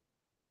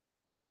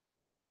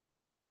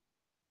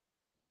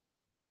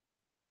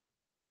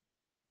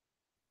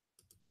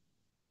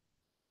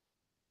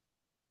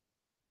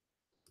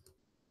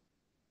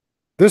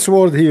 This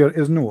word here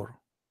is Nur.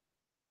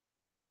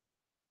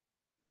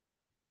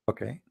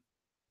 Okay.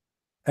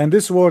 And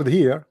this word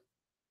here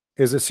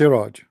is a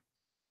Siraj.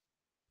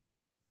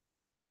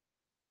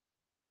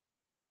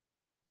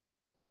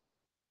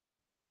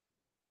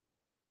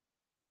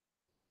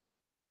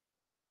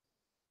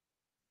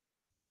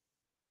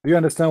 Do you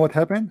understand what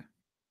happened?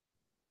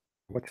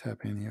 What's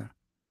happening here?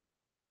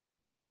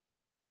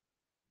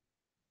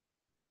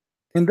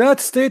 In that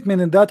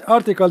statement, in that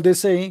article, they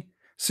say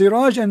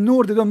Siraj and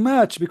Nur, they don't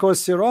match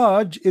because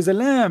Siraj is a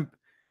lamp,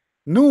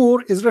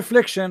 Nur is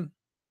reflection.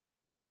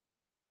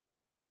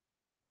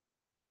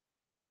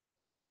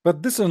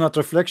 But this is not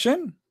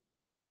reflection.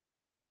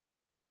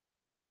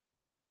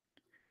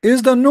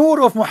 Is the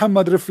Nur of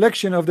Muhammad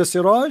reflection of the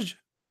Siraj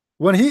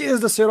when he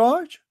is the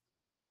Siraj?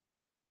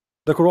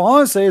 The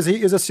Quran says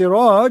he is a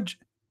Siraj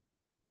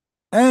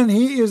and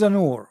he is a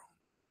Nur.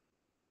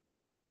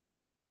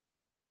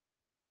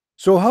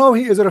 So how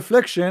he is a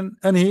reflection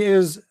and he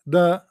is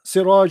the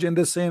Siraj in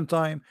the same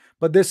time?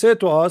 But they say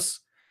to us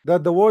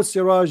that the word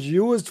Siraj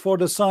used for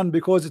the sun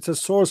because it's a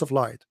source of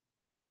light,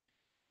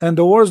 and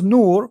the word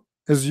Nur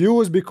is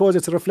used because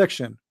it's a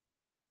reflection.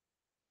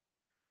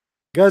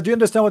 Guys, do you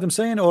understand what I'm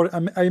saying, or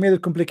I made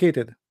it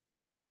complicated?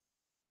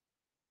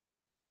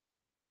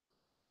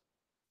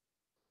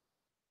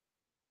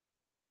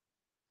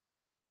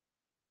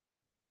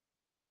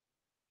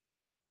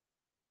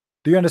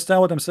 Do you understand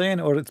what I'm saying,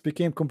 or it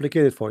became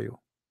complicated for you?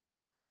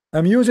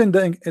 I'm using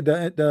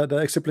the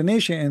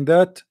explanation in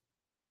that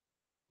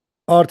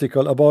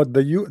article about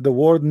the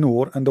word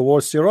Nur and the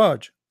word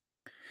Siraj.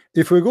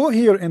 If we go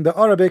here in the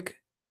Arabic,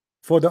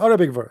 for the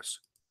Arabic verse,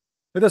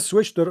 let us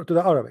switch to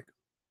the Arabic.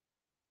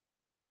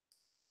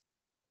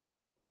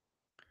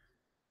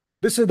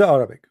 This is the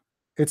Arabic.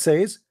 It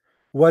says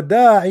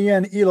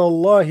وَدَاعِيًا إِلَى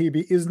اللَّهِ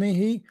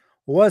بِإِذْنِهِ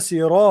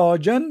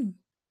وَسِرَاجًا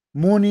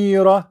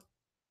مُنِيرًا.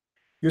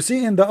 You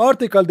see, in the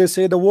article they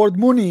say the word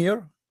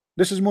Munir.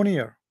 This is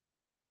Munir.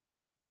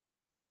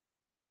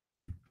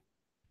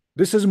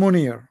 This is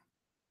Munir.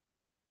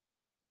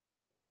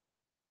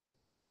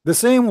 The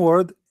same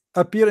word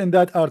appear in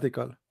that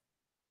article.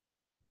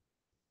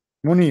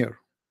 Munir.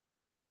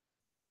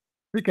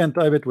 We can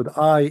type it with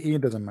IE,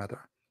 doesn't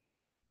matter.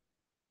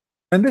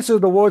 And this is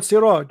the word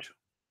Siraj.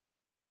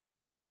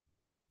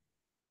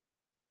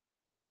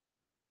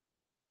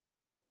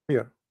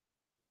 Here.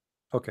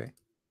 Okay.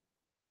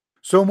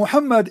 So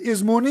Muhammad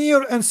is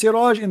Munir and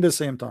Siraj in the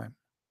same time.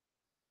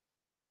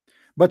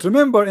 But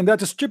remember, in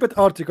that stupid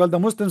article, the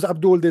Muslims,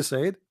 Abdul, they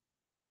said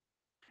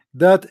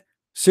that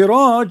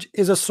Siraj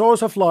is a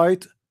source of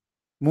light,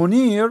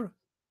 Munir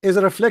is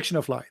a reflection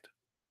of light.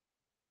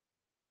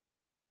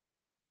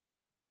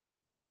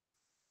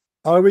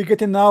 Are we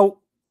getting now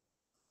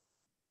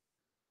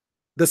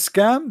the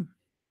scam?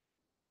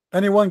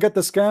 Anyone get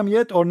the scam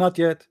yet or not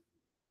yet?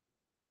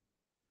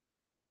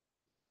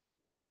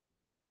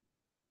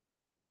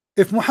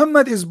 If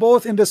Muhammad is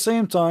both in the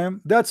same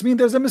time, that means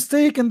there's a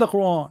mistake in the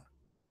Quran.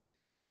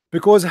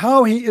 Because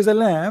how he is a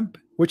lamp,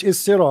 which is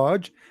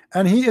Siraj,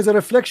 and he is a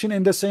reflection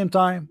in the same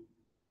time.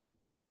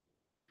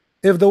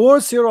 If the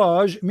word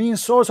Siraj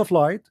means source of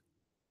light,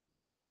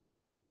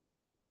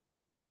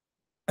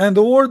 and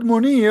the word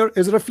Munir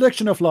is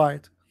reflection of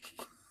light.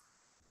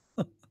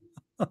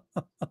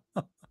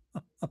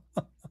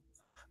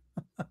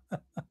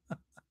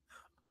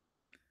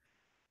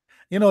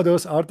 You know,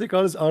 those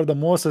articles are the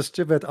most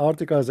stupid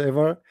articles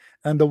ever,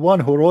 and the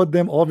one who wrote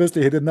them,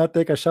 obviously he did not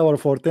take a shower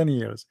for 10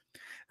 years,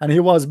 and he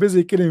was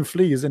busy killing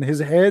fleas in his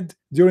head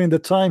during the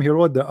time he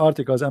wrote the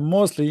articles. And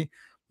mostly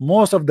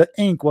most of the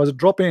ink was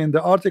dropping in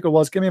the article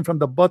was coming from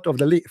the butt of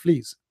the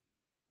fleas.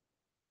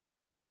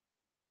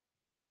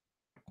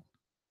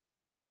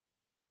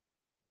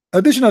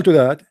 Additional to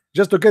that,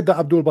 just to get the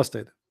Abdul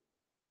busted,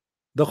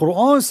 the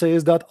Quran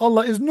says that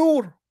Allah is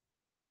Nur.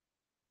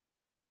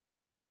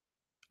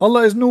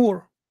 Allah is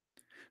Nur.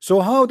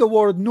 So how the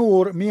word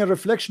Nur mean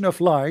reflection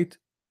of light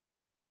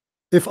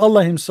if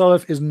Allah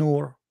himself is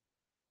Nur?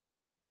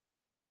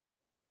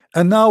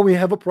 And now we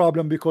have a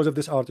problem because of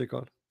this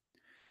article.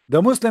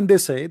 The Muslim, they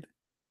said,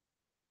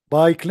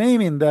 by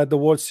claiming that the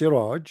word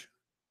Siraj,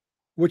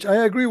 which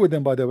I agree with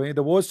them, by the way,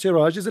 the word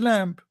Siraj is a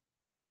lamp.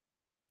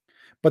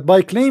 But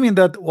by claiming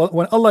that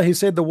when Allah he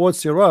said the word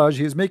Siraj,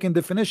 he's making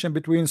definition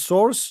between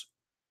source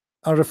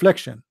and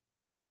reflection.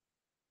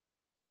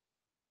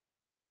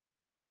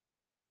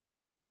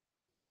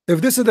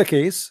 If this is the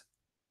case,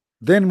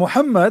 then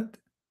Muhammad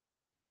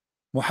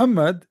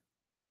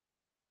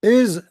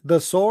is the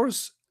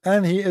source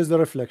and he is the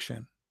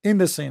reflection in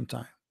the same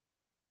time.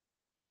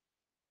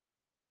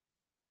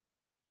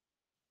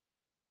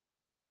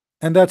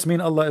 And that's mean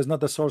Allah is not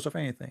the source of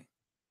anything.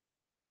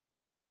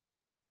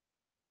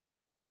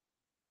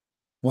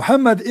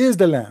 Muhammad is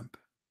the lamp,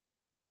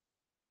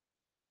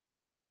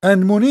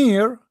 and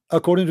Munir,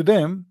 according to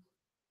them,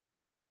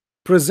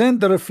 present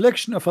the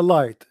reflection of a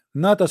light,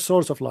 not a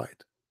source of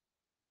light.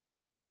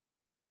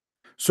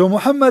 So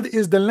Muhammad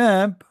is the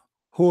lamp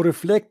who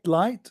reflect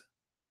light.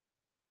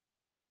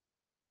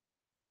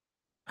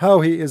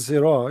 How he is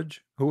Siraj,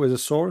 who is a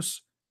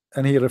source,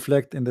 and he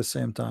reflect in the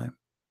same time.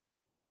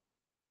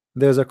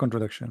 There's a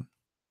contradiction.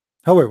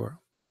 However,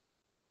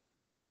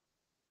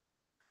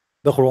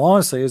 the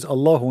Quran says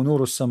Allahu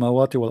nuru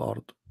samawati wal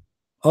ard.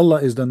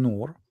 Allah is the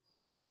nur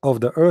of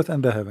the earth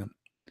and the heaven.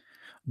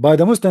 By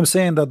the Muslim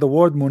saying that the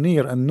word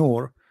munir and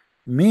nur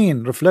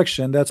mean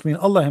reflection, that's mean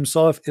Allah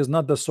himself is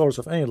not the source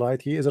of any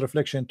light, he is a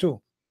reflection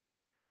too.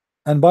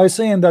 And by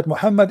saying that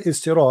Muhammad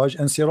is Siraj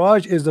and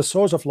Siraj is the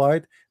source of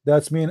light,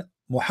 that's mean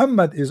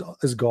Muhammad is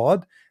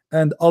God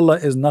and Allah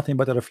is nothing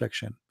but a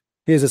reflection.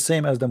 He is the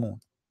same as the moon.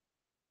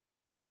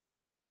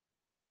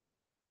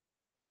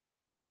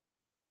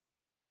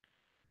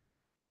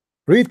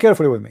 Read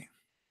carefully with me.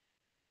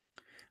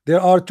 There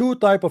are two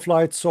types of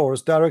light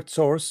source: direct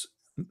source,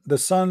 the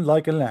sun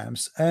like a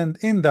lamps, and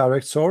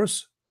indirect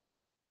source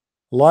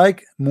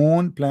like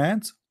moon,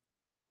 plants,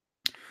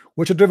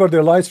 which deliver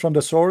their lights from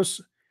the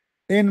source.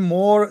 In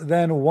more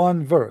than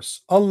one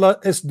verse, Allah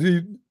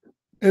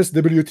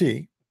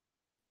SWT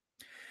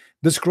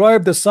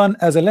described the sun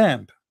as a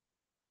lamp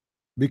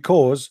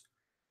because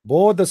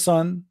both the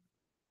sun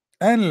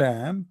and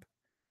lamp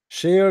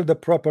share the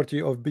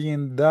property of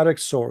being direct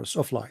source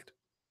of light.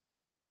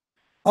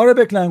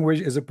 Arabic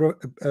language is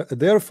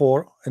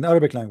therefore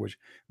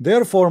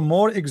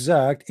more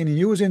exact in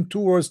using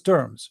two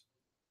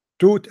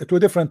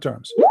different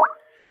terms.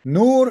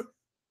 Nur,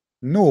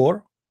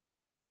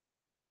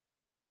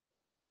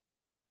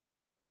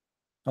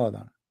 hold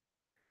on.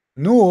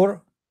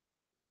 Nur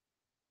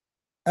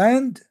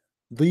and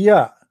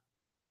Diya.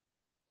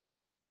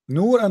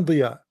 Nur and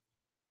Diya.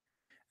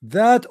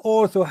 That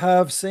also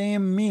have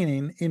same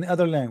meaning in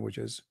other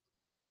languages,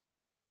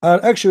 are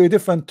actually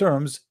different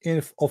terms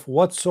of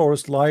what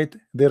source light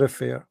they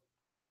refer.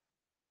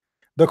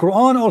 The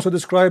Quran also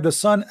described the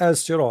sun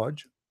as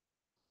Siraj,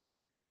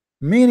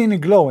 meaning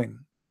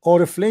glowing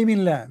or a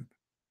flaming lamp,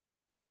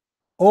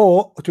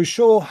 or to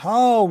show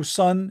how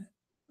sun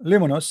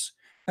luminous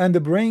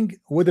and bring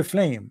with a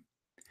flame.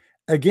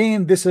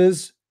 Again, this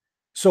is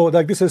so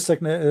like this is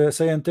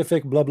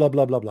scientific blah blah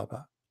blah blah blah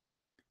blah.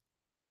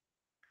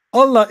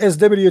 Allah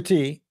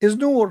SWT is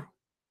Nur.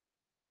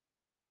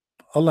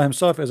 Allah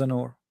himself is a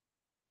Nur.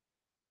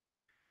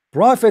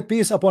 Prophet,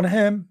 peace upon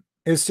him,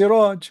 is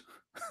Siraj.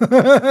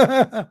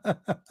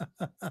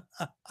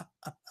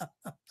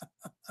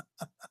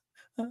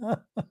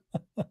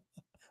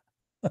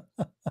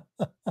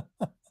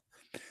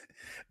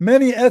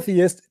 Many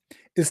atheists,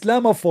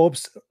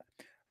 Islamophobes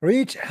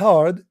reach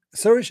hard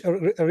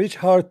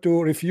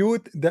to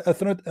refute the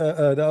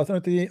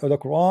authority of the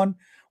Quran.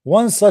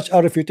 One such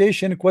a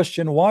refutation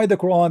question why the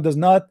Quran does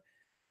not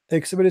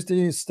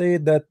explicitly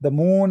state that the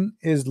moon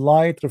is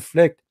light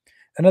reflect.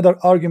 Another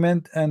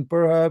argument, and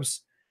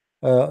perhaps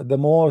the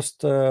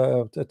most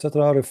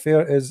etc.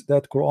 refer is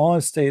that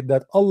Quran state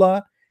that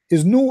Allah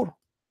is Nur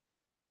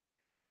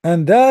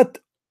and that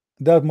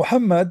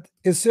Muhammad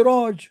is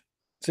Siraj.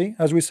 See,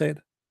 as we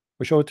said,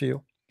 we show it to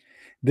you.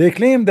 They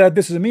claim that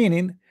this is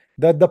meaning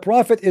that the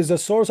Prophet is the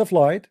source of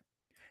light,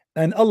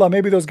 and Allah,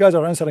 maybe those guys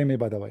are answering me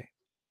by the way,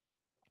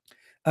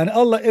 and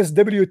Allah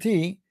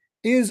SWT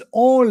is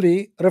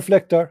only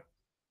reflector.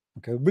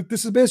 Okay, but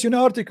this is based on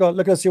an article.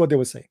 Let's see what they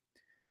will say.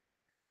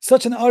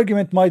 Such an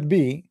argument might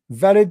be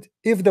valid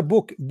if the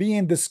book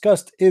being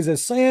discussed is a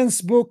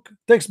science book,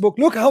 textbook.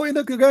 Look how,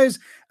 guys,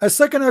 a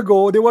second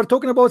ago they were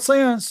talking about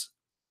science.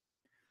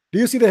 Do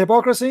you see the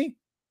hypocrisy?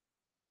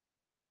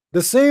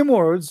 The same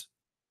words,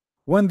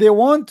 when they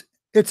want,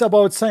 it's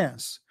about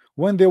science.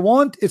 When they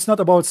want, it's not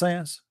about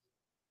science.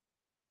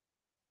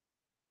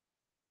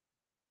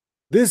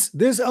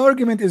 This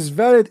argument is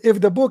valid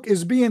if the book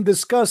is being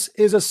discussed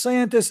is a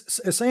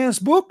science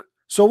book.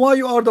 So why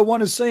you are the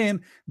one is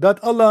saying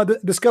that Allah, the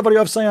discovery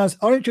of science?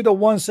 Aren't you the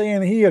one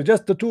saying here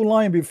just the 2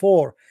 line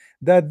before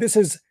that this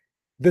is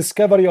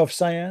discovery of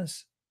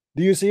science?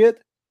 Do you see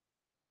it?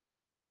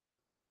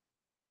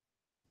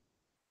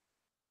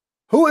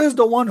 Who is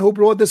the one who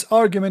brought this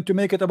argument to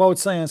make it about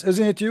science?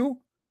 Isn't it you?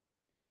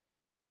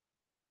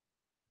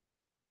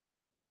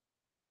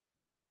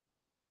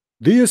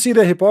 Do you see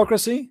the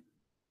hypocrisy?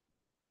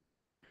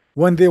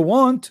 When they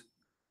want,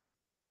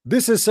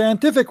 this is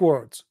scientific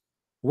words.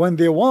 When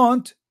they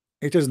want,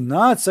 it is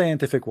not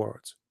scientific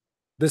words.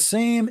 The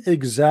same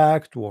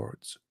exact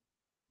words.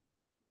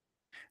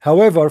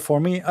 However, for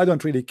me, I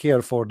don't really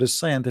care for this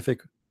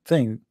scientific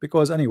thing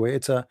because anyway,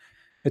 it's a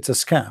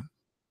scam,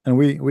 and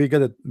we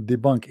get it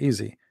debunked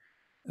easy.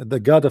 The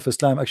God of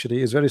Islam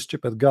actually is very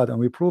stupid God, and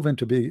we prove him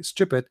to be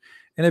stupid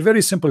in a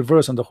very simple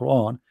verse in the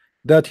Quran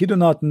that he do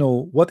not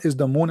know what is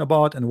the moon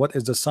about and what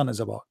is the sun is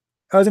about.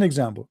 As an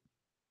example,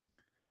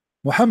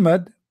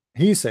 Muhammad,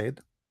 he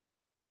said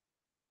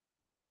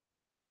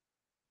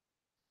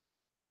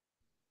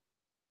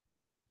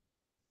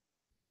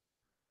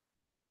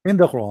in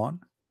the Quran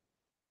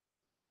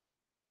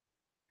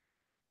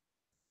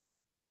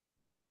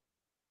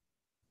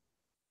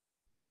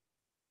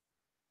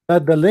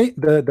that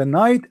the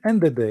night and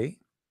the day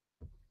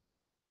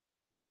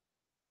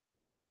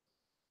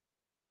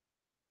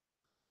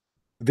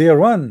they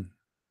run,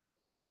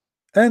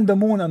 and the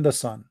moon and the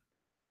sun.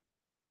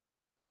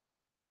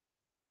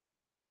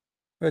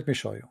 Let me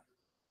show you.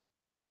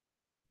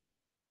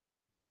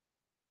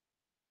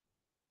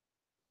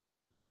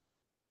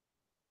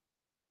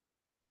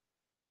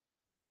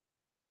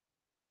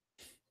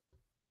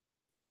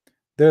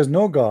 There's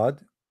no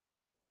God.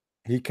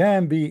 He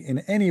can be in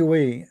any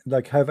way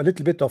like have a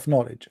little bit of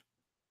knowledge.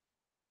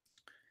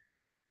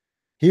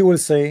 He will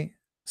say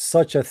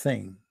such a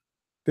thing.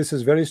 This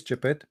is very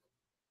stupid.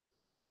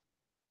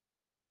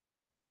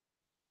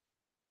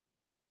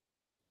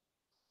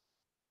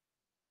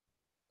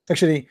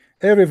 Actually,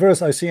 every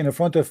verse I see in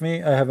front of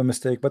me, I have a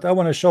mistake, but I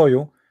want to show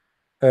you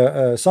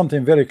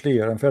something very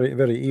clear and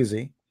very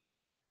easy.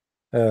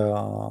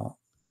 You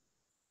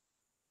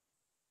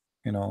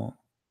know,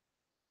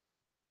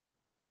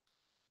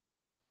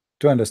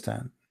 to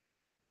understand.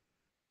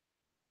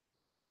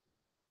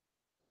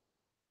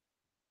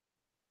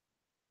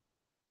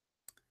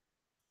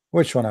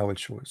 Which one I will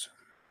choose?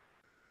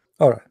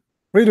 All right,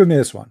 read with me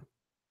this one.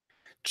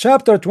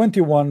 Chapter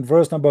 21,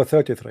 verse number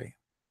 33.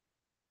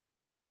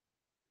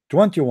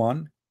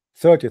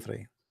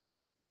 21:33.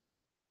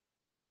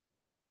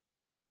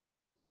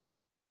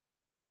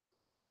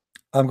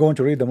 I'm going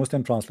to read the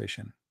Muslim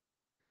translation.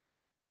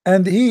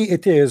 And he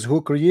it is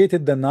who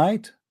created the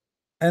night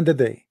and the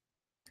day.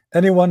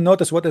 Anyone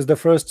notice what is the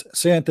first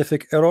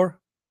scientific error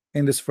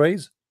in this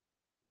phrase?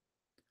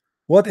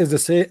 What is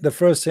the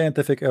first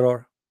scientific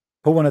error?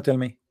 Who wanna tell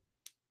me?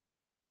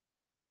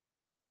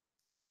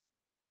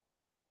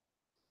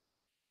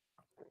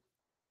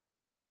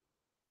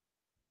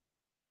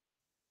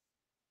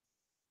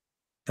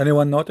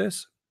 Anyone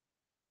notice?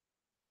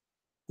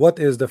 What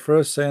is the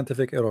first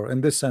scientific error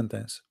in this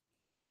sentence?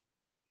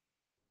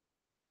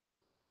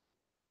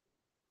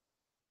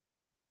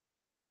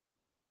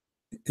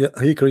 Yeah,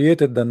 he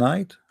created the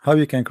night. How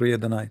you can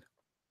create the night?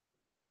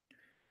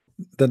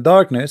 The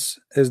darkness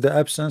is the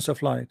absence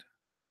of light.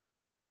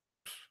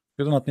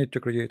 You do not need to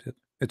create it.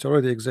 It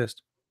already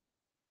exists.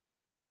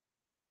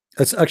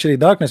 It's actually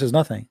darkness is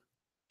nothing.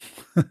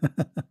 You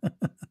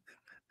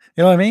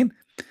know what I mean?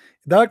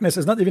 Darkness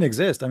does not even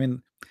exist. I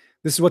mean,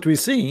 this is what we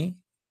see.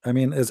 I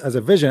mean, as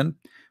a vision,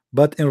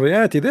 but in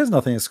reality, there's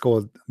nothing is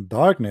called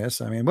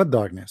darkness. I mean, what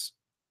darkness?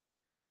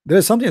 There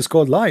is something is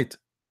called light.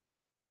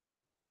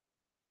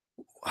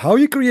 How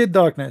you create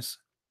darkness?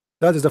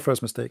 That is the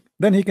first mistake.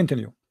 Then he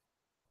continue.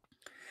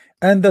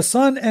 And the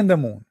sun and the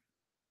moon,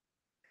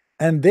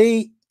 and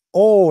they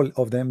all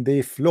of them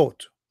they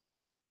float,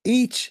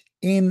 each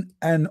in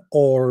an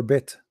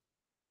orbit.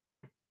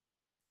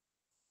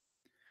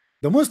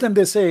 The Muslim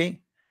they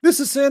say this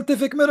is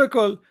scientific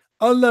miracle.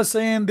 Allah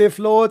saying they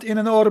float in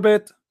an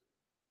orbit.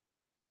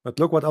 But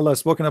look what Allah has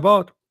spoken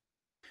about.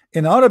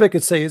 In Arabic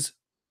it says,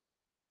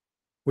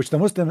 which the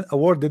Muslim a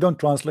word they don't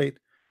translate,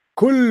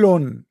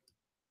 kullun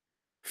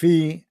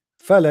fi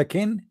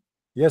falakin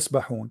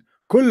yasbahun.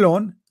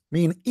 Kullun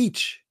mean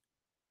each.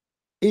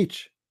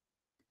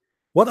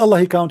 What Allah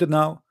he counted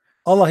now?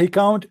 Allah he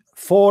count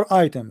 4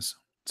 items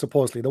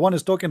supposedly. The one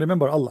is talking,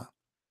 remember Allah.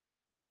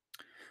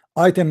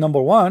 Item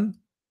number 1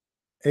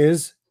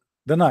 is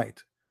the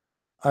night.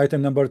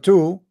 Item number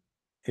 2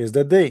 is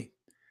the day.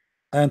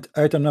 And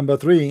item number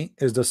 3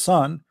 is the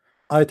sun.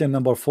 Item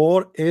number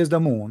 4 is the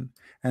moon.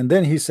 And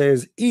then he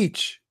says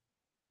each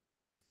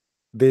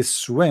they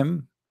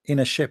swim in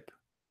a ship,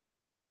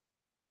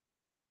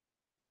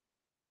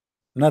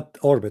 not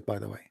orbit, by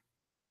the way.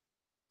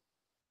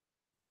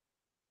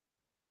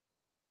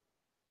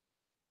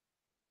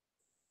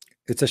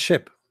 It's a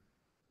ship,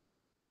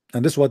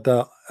 and this is what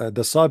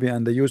the Sabi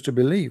and they used to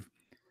believe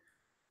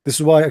This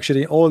is why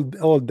actually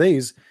all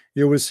days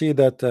you will see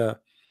that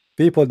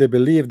people, they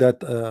believe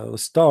that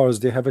stars,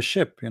 they have a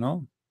ship, you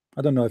know.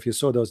 I don't know if you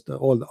saw those, the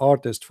old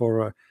artists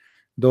for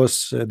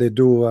those they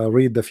do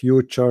read the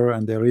future,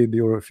 and they read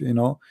your, you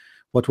know,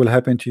 what will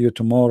happen to you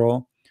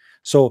tomorrow.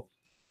 So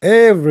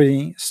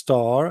every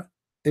star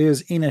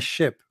is in a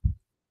ship,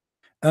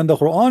 and the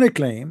Quranic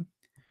claim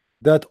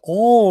that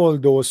all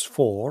those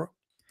four,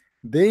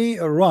 they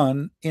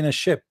run in a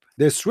ship,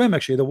 they swim.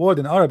 Actually, the word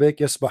in Arabic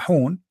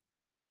yasbahun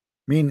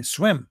mean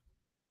swim.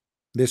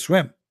 They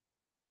swim,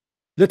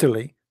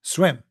 literally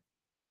swim.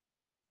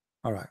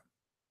 All right,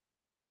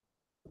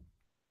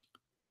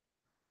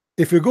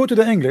 if you go to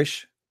the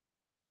English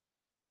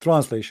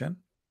translation,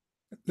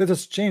 let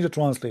us change the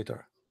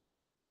translator.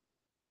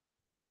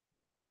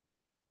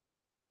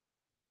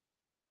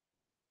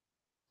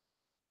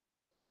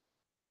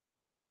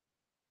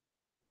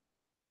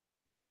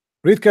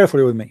 Read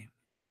carefully with me.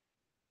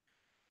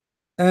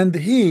 And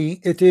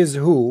he it is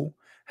who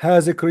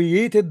has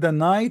created the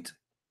night,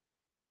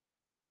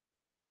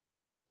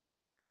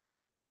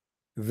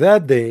 the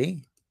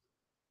day,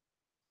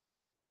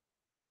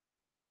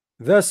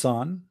 the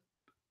sun,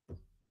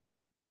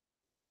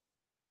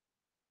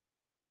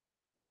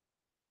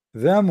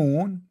 the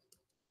moon,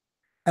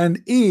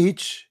 and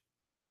each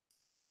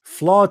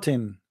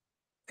floating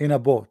in a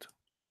boat.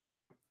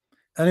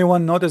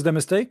 Anyone notice the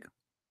mistake?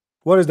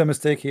 What is the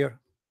mistake here?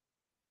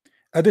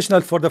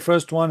 Additional for the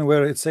first one,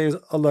 where it says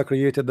Allah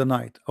created the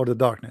night or the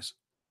darkness.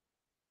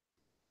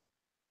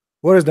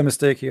 What is the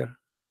mistake here?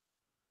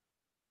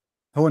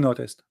 Who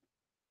noticed?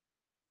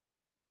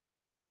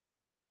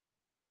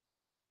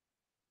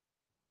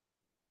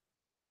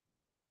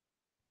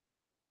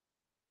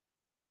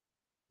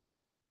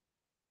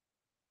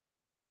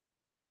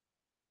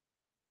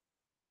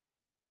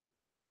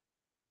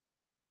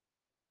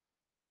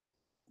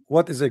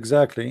 What is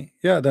exactly?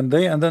 Yeah, the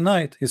day and the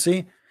night. You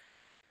see,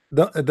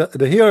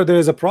 the here there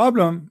is a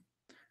problem.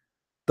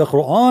 The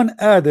Quran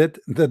added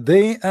the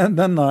day and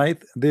the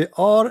night, they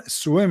are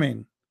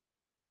swimming,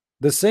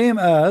 the same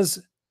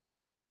as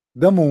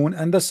the moon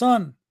and the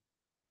sun.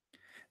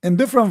 In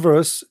different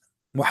verse,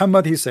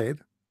 Muhammad, he said,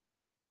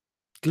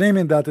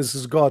 claiming that this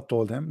is God,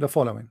 told him the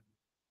following.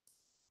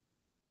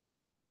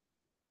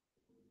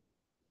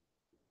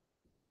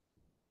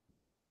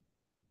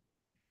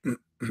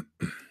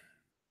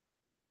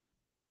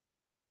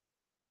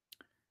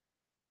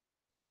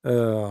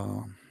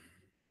 Uh,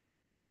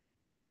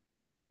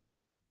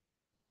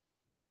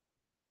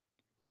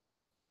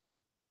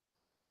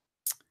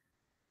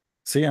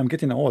 see, I'm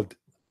getting old.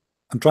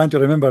 I'm trying to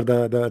remember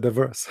the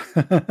verse.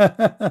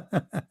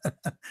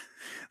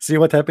 See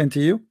what happened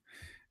to you?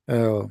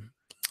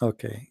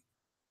 Okay.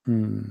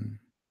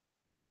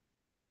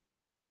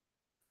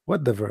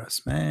 What the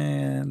verse,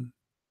 man?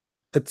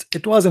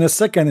 It wasn't a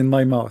second in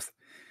my mouth.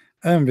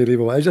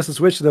 Unbelievable. I just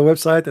switched the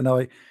website, and now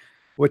I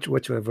which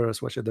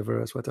verse? What the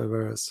verse? What a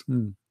verse?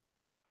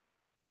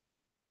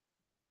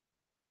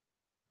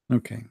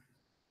 Okay.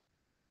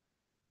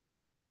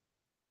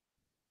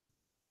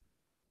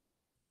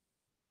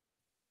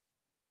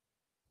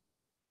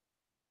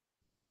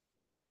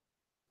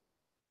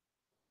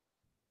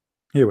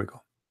 Here we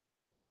go.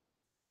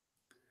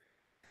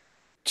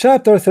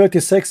 Chapter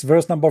 36,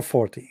 verse number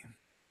 40.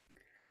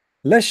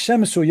 لا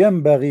الشمس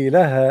ينبغي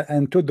لها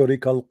أن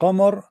تدرك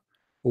القمر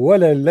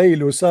ولا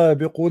الليل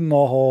سابق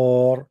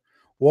النهار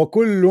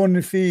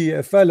وكل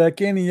في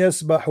فلك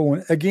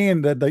يسبحون.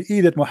 Again, the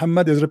idiot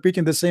Muhammad is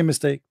repeating the same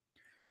mistake.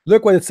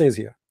 Look what it says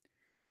here.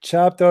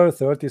 Chapter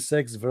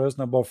 36, verse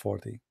number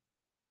 40.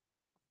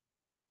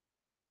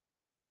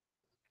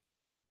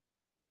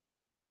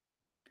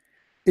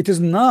 It is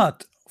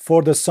not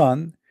for the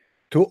sun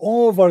to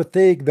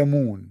overtake the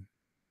moon.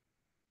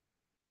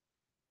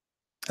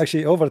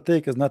 Actually,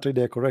 overtake is not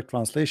really a correct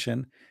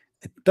translation.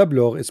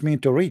 Tablugh is mean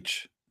to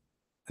reach.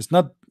 It's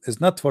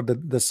not for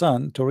the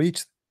sun to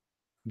reach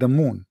the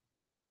moon.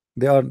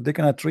 They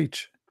cannot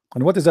reach.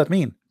 And what does that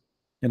mean?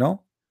 You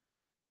know,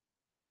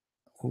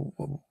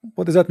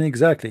 what does that mean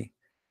exactly?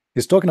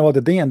 He's talking about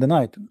the day and the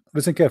night.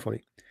 Listen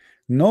carefully.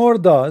 Nor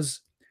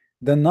does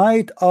the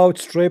night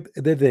outstrip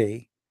the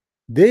day.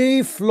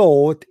 They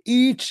float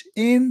each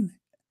in,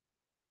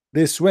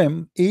 they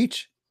swim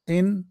each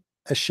in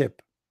a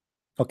ship.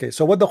 Okay,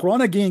 so what the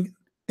Quran again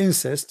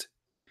insists,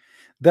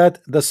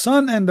 that the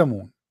sun and the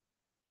moon,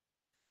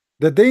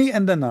 the day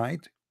and the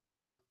night,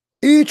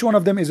 each one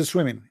of them is a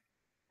swimming,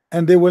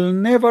 and they will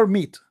never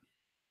meet.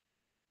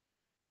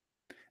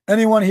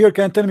 Anyone here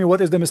can tell me what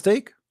is the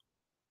mistake?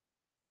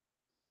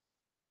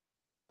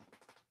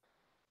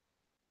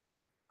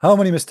 How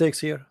many mistakes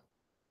here?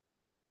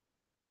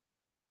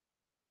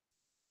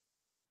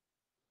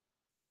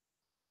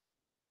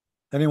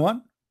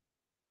 Anyone?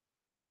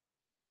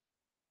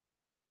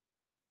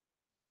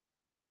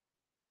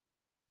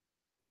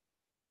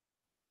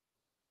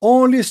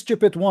 Only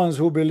stupid ones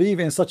who believe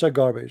in such a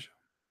garbage.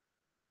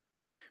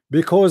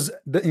 Because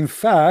in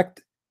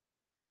fact,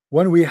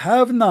 when we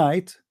have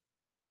night,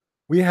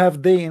 we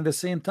have day in the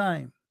same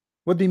time.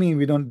 What do you mean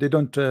they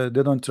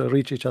don't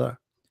reach each other?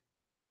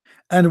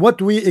 And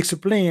what we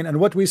explain and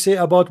what we say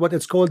about what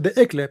it's called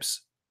the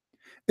eclipse,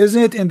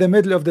 isn't it in the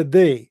middle of the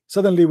day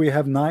suddenly we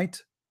have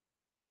night?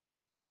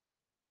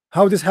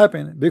 How this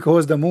happen?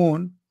 Because the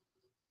moon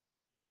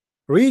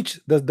reach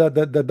the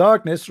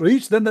darkness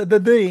reach the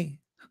day.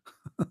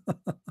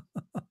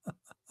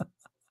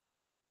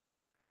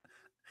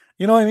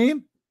 You know what I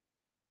mean?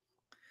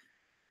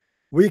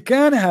 We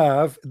can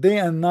have day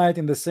and night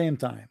in the same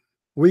time.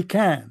 We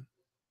can.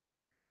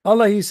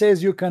 Allah, he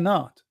says you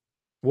cannot.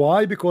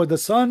 Why? Because the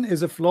sun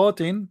is a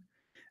floating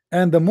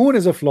and the moon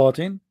is a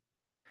floating,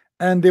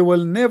 and they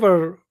will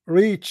never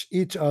reach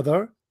each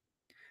other,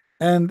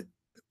 and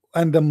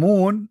the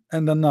moon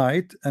and the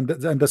night and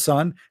the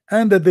sun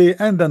and the day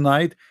and the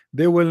night,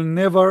 they will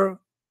never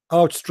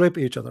outstrip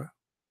each other.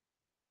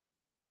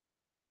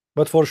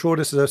 But for sure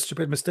this is a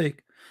stupid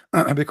mistake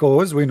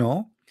because we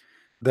know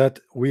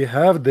that we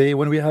have day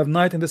when we have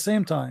night in the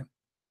same time.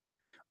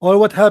 Or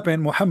what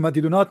happened, Muhammad,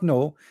 you do not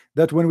know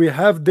that when we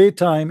have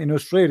daytime in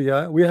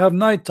Australia, we have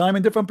nighttime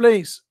in different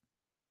place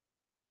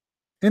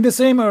in the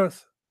same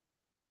earth.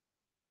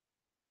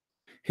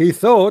 He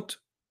thought,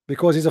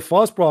 because he's a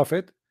false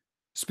prophet,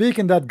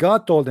 speaking that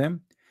God told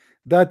him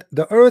that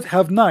the earth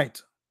have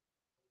night,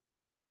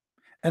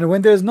 and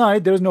when there's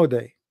night there's no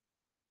day.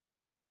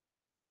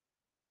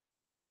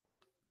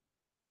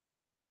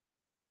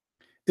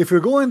 If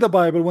you go in the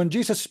Bible, when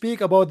Jesus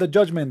speak about the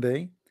judgment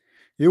day,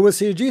 you will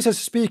see Jesus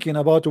speaking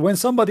about when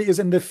somebody is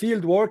in the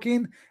field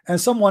working and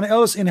someone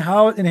else in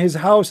his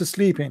house is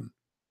sleeping.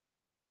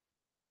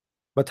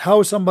 But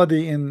how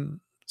somebody in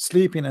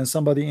sleeping and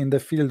somebody in the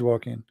field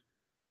working?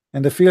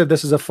 In the field,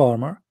 this is a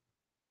farmer.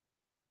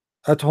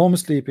 At home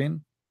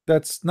sleeping,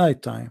 that's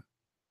nighttime,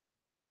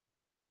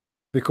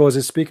 because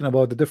it's speaking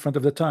about the difference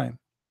of the time.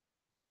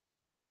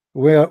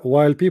 Where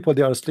while people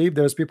they are asleep,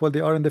 there's people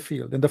they are in the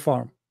field, in the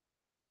farm.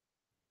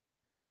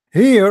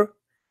 Here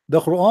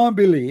the Quran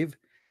believe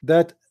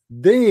that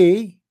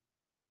they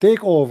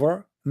take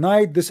over,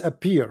 night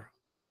disappear,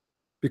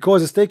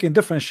 because it's taking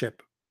different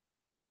shape.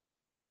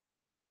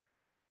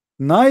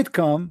 Night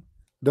come,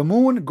 the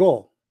moon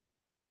go.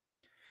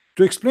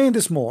 To explain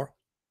this more,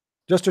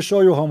 just to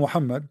show you how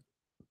Muhammad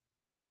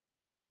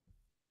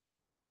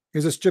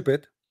is a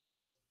stupid,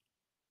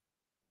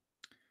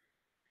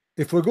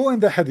 if we go in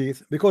the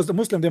hadith, because the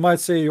Muslim they might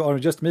say you are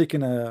just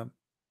making a,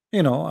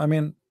 I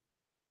mean,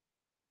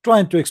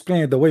 trying to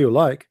explain it the way you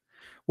like.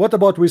 What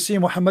about we see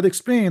Muhammad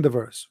explaining the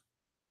verse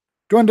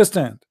to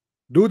understand?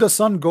 Do the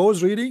sun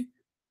goes really?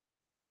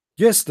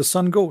 Yes, the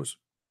sun goes.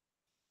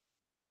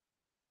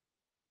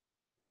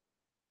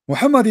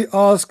 Muhammad he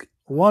asked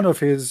one of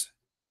his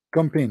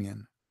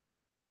companion,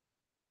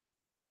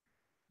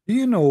 do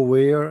you know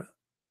where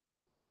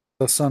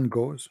the sun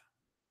goes?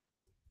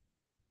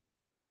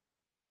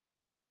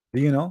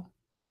 Do you know?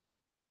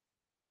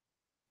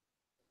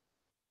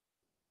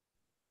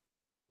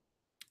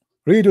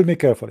 Read with me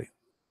carefully,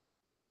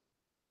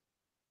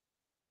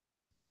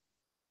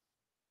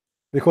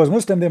 because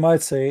Muslim they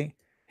might say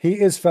he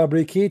is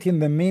fabricating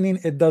the meaning.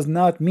 It does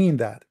not mean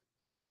that.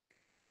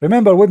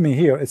 Remember with me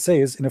here, it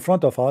says in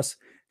front of us,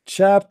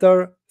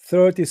 chapter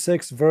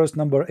 36 verse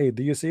number 8.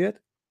 Do you see it?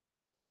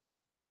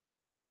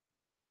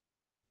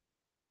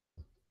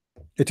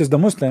 It is the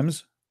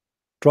Muslims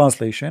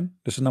translation.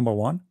 This is number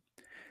one.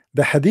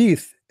 The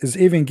hadith is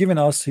even giving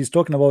us, he's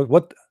talking about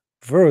what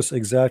verse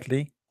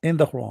exactly in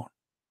the Quran.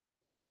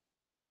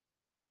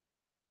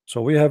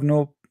 So we have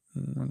no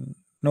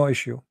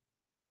issue.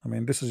 I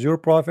mean, this is your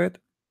prophet,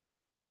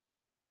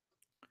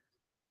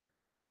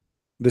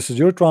 this is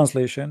your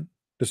translation,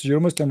 this is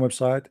your Muslim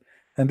website,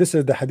 and this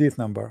is the hadith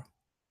number.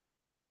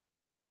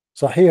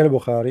 Sahih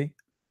al-Bukhari,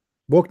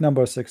 book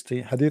number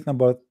 60, hadith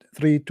number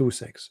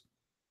 326.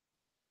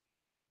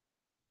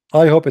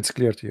 I hope it's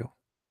clear to you.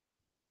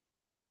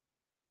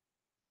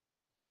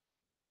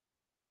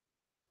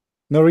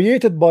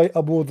 Narrated by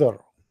Abu Dhar.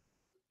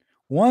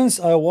 Once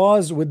I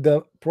was with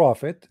the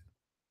Prophet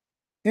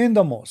in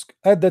the mosque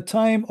at the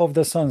time of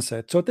the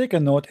sunset. So take a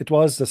note, it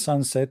was the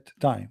sunset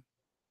time.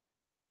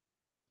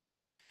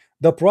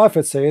 The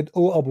Prophet said,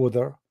 O Abu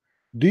Dhar,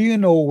 do you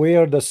know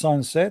where the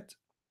sun set?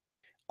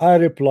 I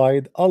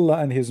replied, Allah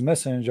and his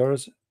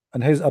messengers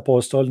and his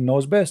apostle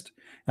knows best.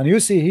 And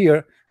you see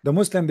here, the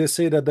Muslim they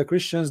say that the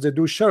Christians they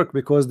do shirk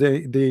because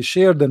they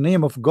share the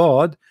name of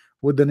God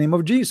with the name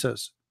of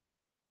Jesus.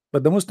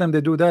 But the Muslim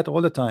they do that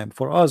all the time.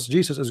 For us,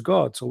 Jesus is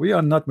God, so we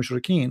are not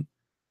mushrikeen.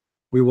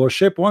 We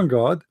worship one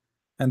God,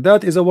 and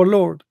that is our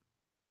Lord.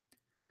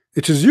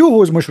 It is you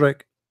who is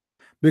mushrik,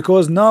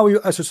 because now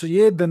you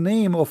associate the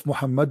name of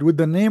Muhammad with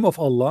the name of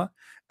Allah,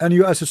 and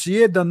you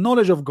associate the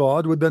knowledge of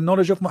God with the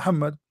knowledge of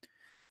Muhammad.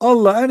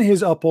 Allah and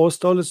his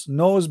apostles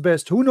knows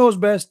best. Who knows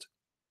best?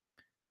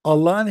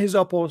 Allah and his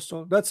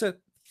apostle. That's it.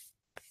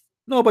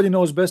 Nobody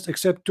knows best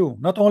except two,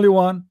 not only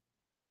one.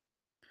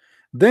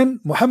 Then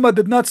Muhammad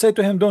did not say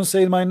to him, don't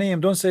say my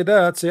name, don't say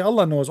that, say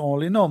Allah knows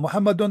only. No,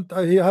 Muhammad don't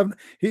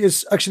he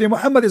is actually,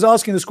 Muhammad is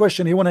asking this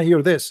question. He want to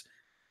hear this.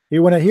 He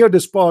want to hear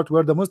this part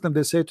where the Muslim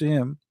they say to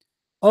him,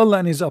 Allah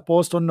and his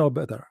apostle know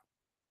better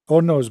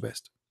or knows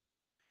best.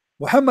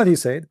 Muhammad he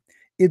said,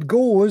 it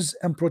goes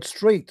and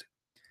prostrate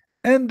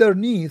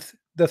underneath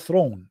the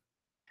throne,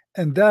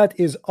 and that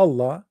is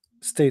Allah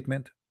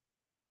statement.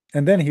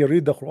 And then he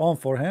read the Quran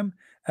for him,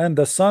 and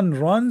the sun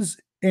runs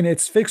in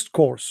its fixed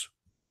course.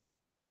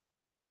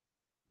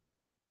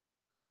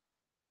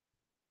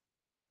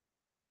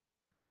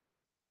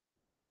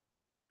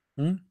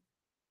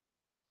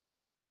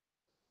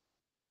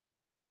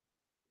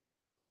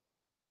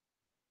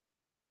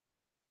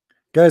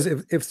 Guys,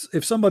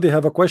 if somebody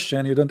have a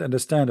question, you don't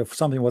understand of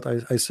something what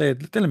I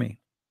said, tell me.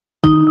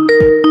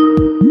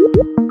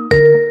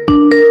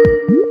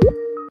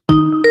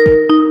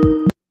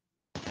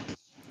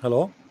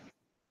 Hello.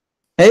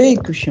 Hey,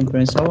 Christian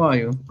Prince, how are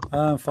you?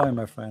 I'm fine,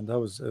 my friend.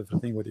 How is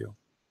everything with you?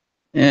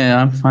 Yeah,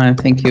 I'm fine,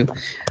 thank you.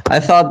 I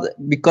thought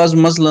because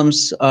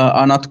Muslims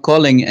are not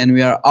calling and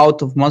we are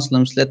out of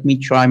Muslims, let me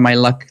try my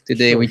luck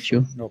today with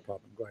you. No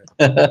problem. Go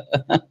ahead.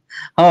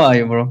 How are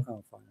you, bro?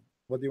 I'm fine.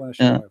 What do you want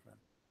to share, my friend?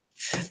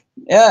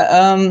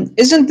 Yeah,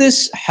 isn't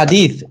this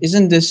hadith,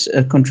 isn't this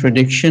a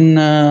contradiction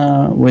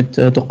with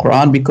the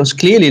Quran? Because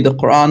clearly the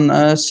Quran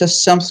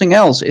says something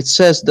else. It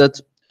says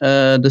that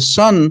the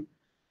sun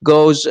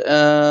goes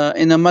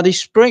in a muddy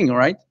spring,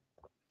 right?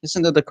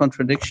 Isn't that a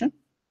contradiction?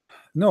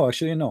 No,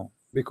 actually, no,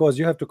 because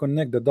you have to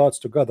connect the dots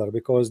together,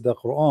 because the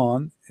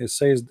Quran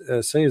says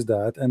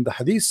that, and the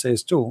Hadith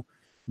says too,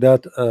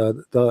 that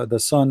the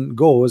sun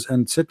goes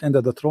and sit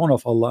under the throne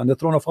of Allah, and the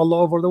throne of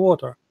Allah over the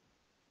water.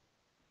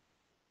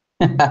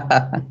 You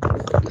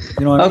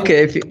know what I mean?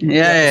 Okay, It's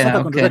not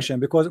a contradiction,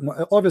 okay. because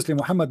obviously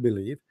Muhammad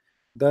believed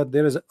that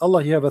there is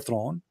Allah, he have a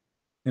throne.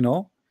 You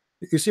know,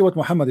 you see what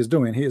Muhammad is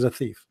doing. He is a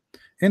thief.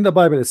 In the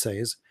Bible, it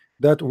says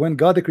that when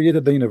God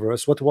created the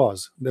universe, what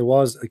was there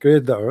was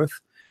created the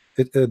earth.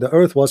 The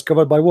earth was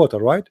covered by water,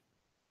 right?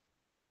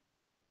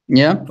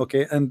 Yeah.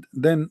 Okay, and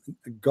then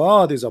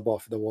God is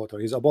above the water.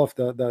 He's above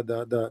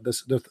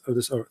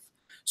this earth.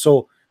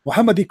 So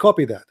Muhammad, he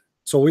copied that.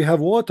 So we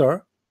have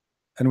water,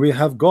 and we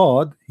have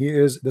God. He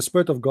is the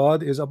Spirit of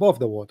God is above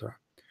the water.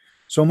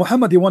 So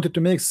Muhammad, he wanted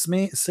to make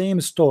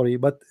same story,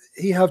 but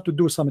he have to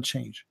do some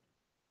change.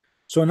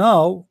 So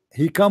now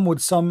he come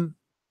with some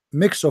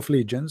mix of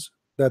legends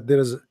that there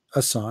is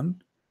a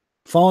sun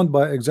found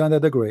by Alexander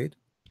the Great,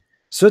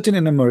 sitting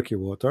in a murky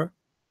water.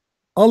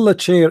 Allah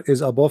chair is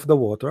above the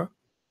water,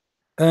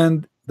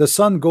 and the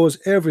sun goes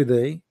every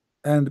day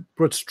and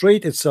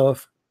prostrate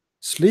itself,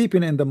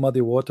 sleeping in the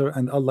muddy water,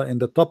 and Allah in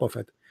the top of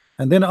it.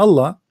 And then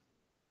Allah,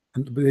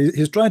 and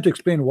he's trying to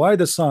explain why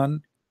the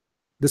sun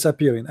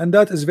disappearing, and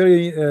that is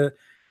very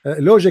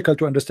logical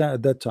to understand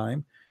at that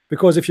time,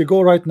 because if you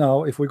go right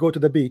now, if we go to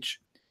the beach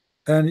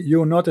and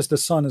you notice the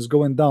sun is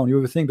going down, you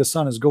will think the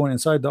sun is going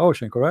inside the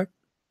ocean, correct?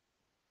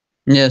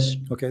 Yes.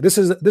 Okay, this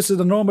is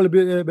the normal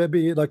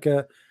like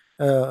a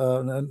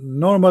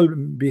normal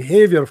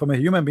behavior from a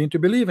human being to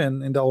believe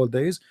in the old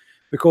days,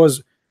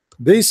 because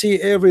they see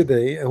every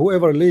day,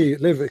 whoever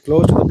live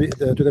close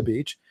to the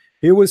beach,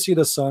 he will see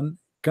the sun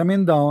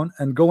coming down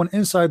and going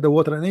inside the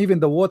water, and even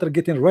the water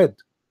getting red.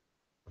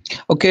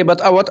 Okay, but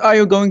what are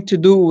you going to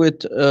do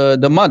with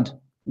the mud?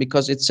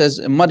 Because it says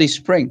a muddy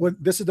spring. Well,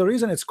 this is the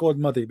reason it's called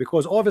muddy,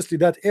 because obviously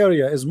that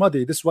area is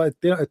muddy. This is why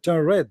it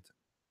turned red.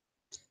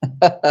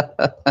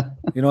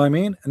 You know what I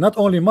mean? And not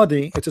only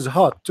muddy, it is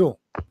hot too,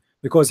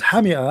 because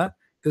hamia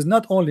is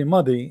not only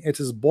muddy, it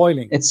is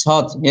boiling. It's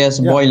hot, yes,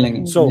 Yeah.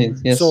 boiling.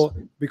 Yes. So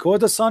because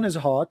the sun is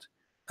hot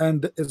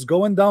and it's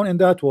going down in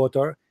that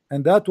water,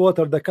 and that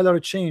water, the color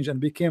changed and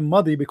became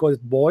muddy because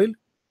it boiled,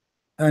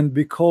 and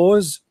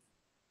because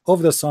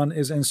of the sun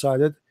is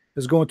inside it,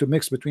 is going to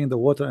mix between the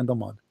water and the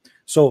mud.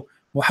 So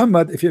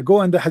Muhammad, if you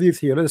go in the hadith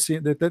here, let us see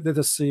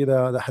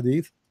the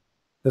hadith,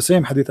 the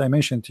same hadith I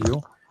mentioned to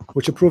you,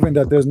 which are proving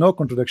that there's no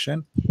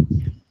contradiction.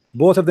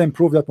 Both of them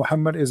prove that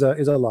Muhammad is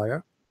a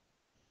liar.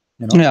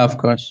 You know? Yeah, of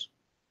course.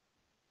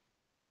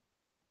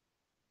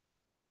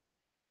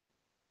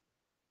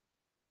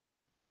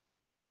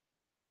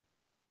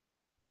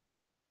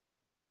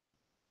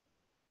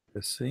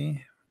 Let's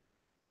see.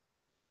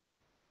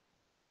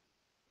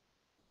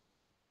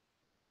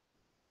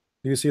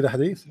 Do you see the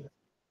hadith?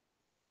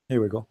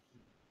 Here we go.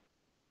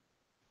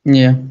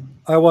 Yeah.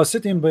 I was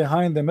sitting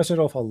behind the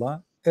Messenger of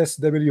Allah,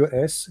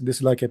 SWS, this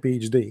is like a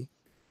PhD,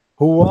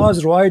 who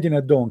was riding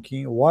a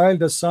donkey while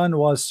the sun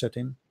was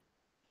setting.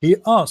 He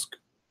asked,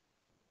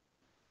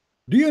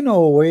 do you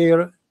know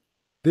where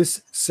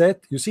this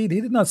set? You see,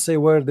 he did not say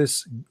where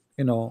this,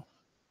 you know,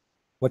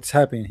 what's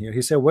happening here.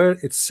 He said where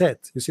it's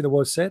set. You see the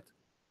word set?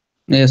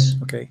 Yes.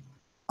 Okay.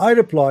 I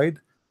replied,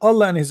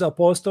 Allah and his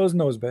apostles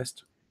knows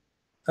best,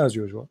 as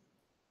usual.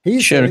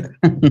 He said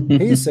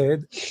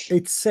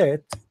it's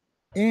set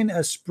in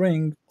a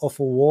spring of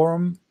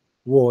warm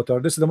water.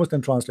 This is the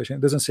Muslim translation.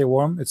 It doesn't say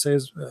warm, it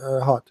says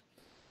hot.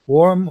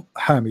 Warm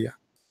hamia.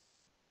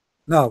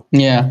 Now,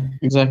 yeah,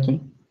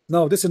 exactly.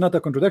 Now, this is not a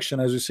contradiction,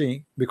 as you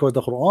see, because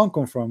the Quran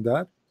confirmed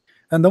that,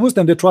 and the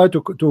Muslim, they try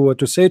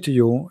to say to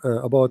you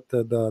about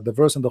the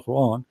verse in the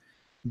Quran,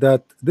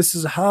 that this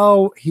is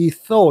how he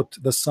thought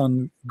the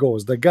sun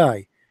goes. The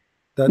guy.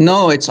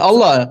 No, it's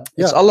Allah.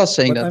 It's Allah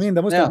saying that. I mean,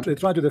 the Muslim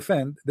try to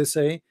defend. They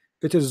say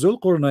it is Zul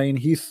Qurnayn.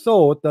 He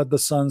thought that the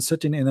sun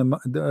sitting in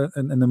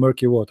the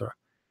murky water.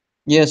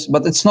 Yes,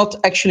 but it's not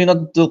actually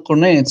not Dhul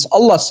Qurnayn. It's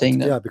Allah saying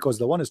that. Yeah, because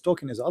the one is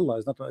talking is Allah.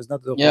 It's not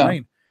Zul Yeah.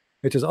 Qurnayn.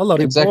 It is Allah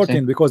Exactly.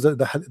 reporting, because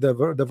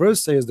the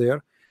verse says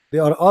there, they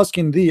are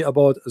asking thee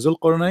about Zul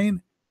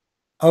Qurnayn.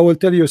 I will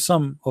tell you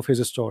some of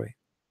his story.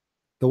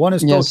 The one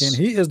is Yes. talking.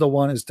 He is the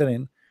one is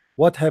telling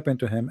what happened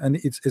to him, and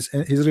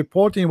he's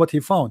reporting what he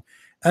found,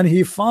 and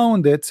he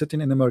found it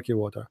sitting in the murky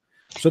water.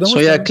 So the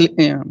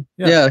Muslim,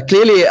 yeah,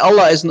 clearly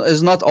Allah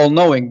is not all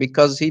knowing,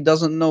 because he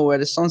doesn't know where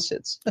the sun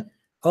sits.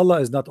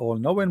 Allah is not all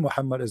knowing.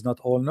 Muhammad is not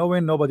all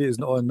knowing. Nobody is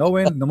all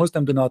knowing. The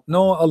Muslim do not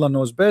know. Allah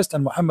knows best,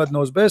 and Muhammad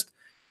knows best.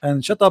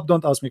 And shut up!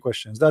 Don't ask me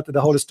questions. That's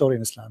the whole story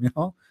in Islam. You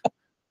know.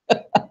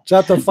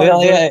 Chapter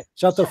 5,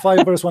 chapter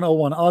 5, verse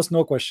 101. Ask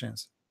no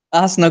questions.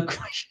 Ask no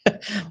question.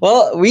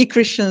 Well, we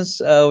Christians,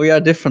 we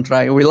are different,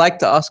 right? We like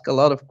to ask a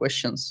lot of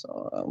questions.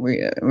 We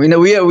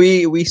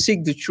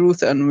seek the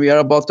truth, and we are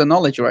about the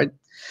knowledge, right?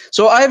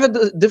 So I have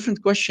a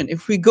different question.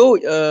 If we go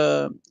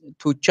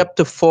to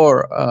chapter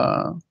 4,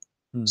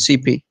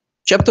 CP,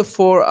 chapter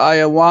 4,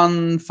 ayah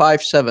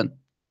 157.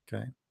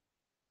 Okay.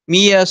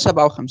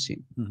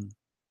 157.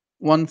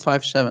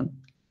 157.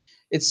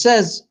 It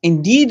says,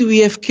 "Indeed, we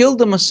have killed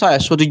the Messiah."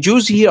 So the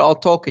Jews here are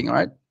talking,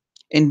 right?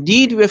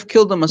 "Indeed, we have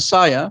killed the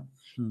Messiah,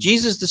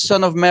 Jesus, the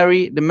son of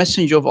Mary, the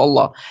messenger of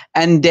Allah,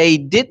 and they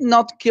did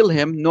not kill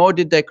him, nor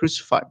did they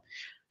crucify him."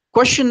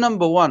 Question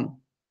number one.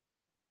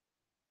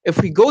 If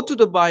we go to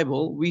the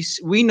Bible,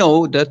 we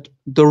know that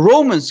the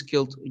Romans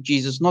killed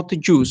Jesus, not the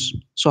Jews.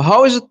 So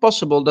how is it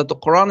possible that the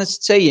Quran is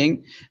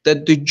saying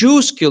that the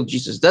Jews killed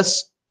Jesus?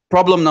 That's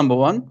problem number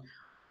one.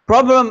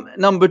 Problem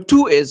number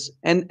two is,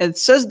 and it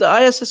says, the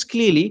ayah says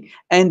clearly,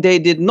 "And they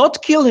did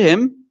not kill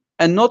him,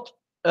 and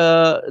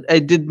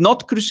did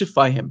not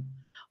crucify him."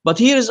 But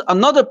here is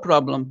another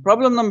problem.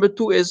 Problem number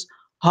two is,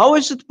 how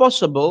is it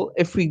possible,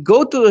 if we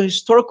go to the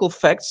historical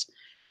facts,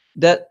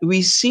 that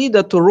we see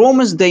that the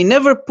Romans, they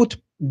never put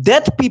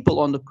dead people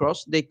on the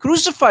cross, they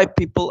crucify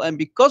people, and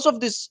because of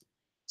this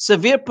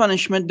severe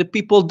punishment, the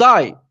people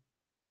die.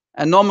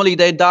 And normally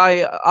they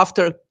die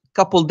after a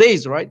couple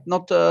days, right?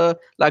 Not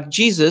like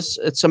Jesus.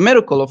 It's a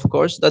miracle, of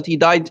course, that he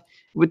died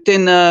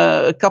within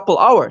a couple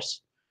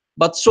hours.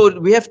 But so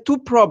we have two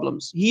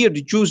problems. Here,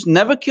 the Jews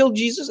never killed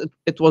Jesus.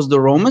 It was the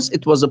Romans.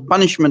 It was a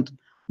punishment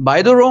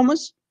by the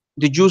Romans.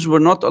 The Jews were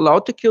not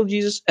allowed to kill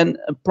Jesus. And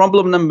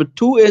problem number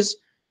two is,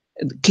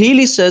 it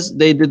clearly says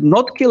they did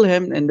not kill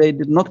him and they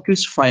did not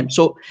crucify him.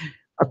 So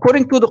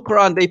according to the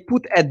Quran, they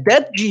put a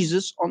dead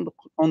Jesus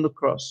on the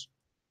cross.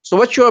 So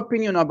what's your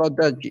opinion about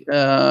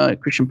that,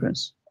 Christian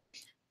Prince?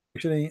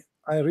 Actually,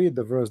 I read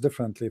the verse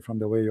differently from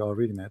the way you are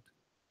reading it,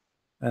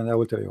 and I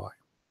will tell you why.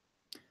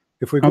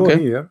 If we go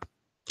here,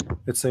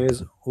 it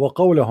says,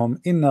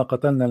 وَقَوْلَهُمْ إِنَّا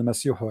قَتَلْنَا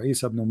الْمَسِيحُ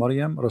عِيسَى بْنُ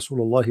مَرْيَمْ رَسُولُ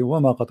اللَّهِ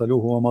وَمَا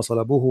قَتَلُوهُ وَمَا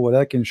صَلَبُوهُ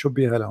وَلَكِنْ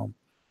شُبِّهَ لَهُمْ.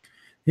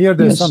 Here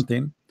there's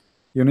something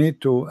you need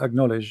to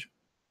acknowledge,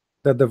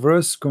 that the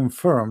verse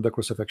confirms the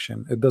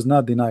crucifixion. It does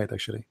not deny it,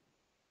 actually.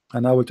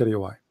 And I will tell you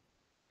why.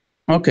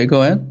 Okay,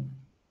 go ahead.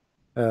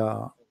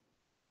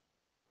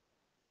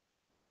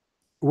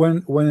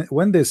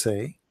 When they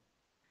say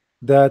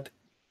that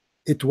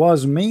it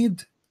was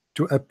made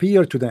to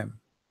appear to them,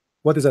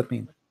 what does that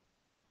mean?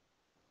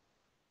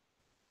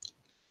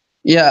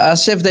 Yeah,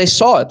 as if they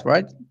saw it,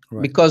 right?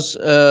 Because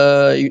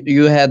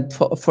you had,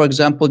 for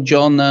example,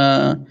 John,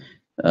 the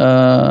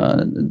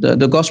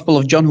Gospel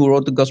of John, who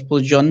wrote the Gospel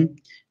of John,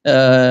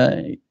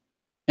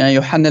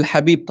 Yohanna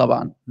al-Habib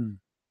طبعا.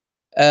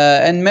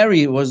 And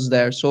Mary was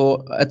there,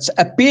 so it's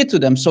appeared to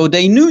them, so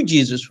they knew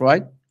Jesus,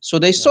 right? So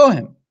they saw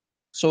him.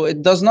 So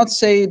it does not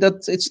say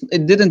that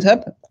it didn't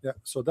happen. Yeah,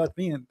 so that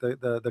means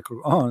the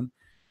Quran,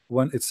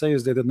 when it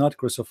says they did not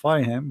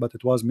crucify him, but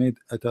it was made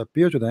to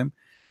appear to them,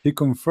 he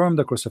confirmed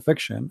the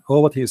crucifixion,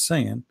 or what he is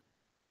saying,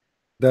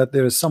 that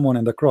there is someone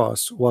in the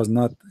cross was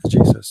not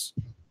Jesus.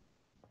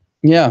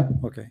 Yeah.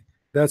 Okay,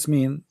 that's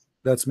mean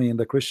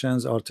the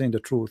Christians are telling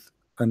the truth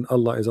and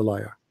Allah is a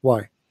liar.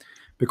 Why?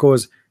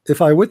 Because if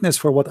I witness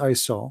for what I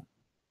saw,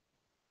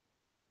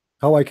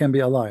 how I can be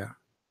a liar?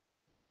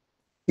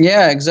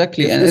 Yeah,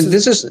 exactly. And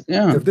this is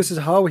if this is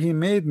how he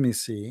made me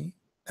see,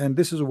 and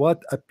this is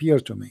what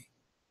appeared to me.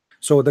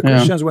 So the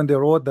Christians, when they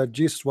wrote that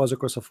Jesus was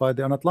crucified,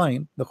 they are not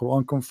lying. The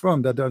Quran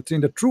confirmed that they are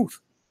telling the truth.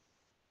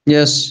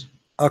 Yes.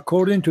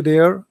 According to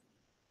their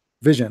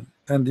vision.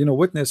 And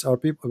witness are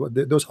people,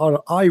 those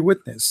are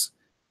eyewitness.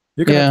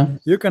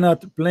 You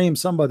cannot blame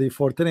somebody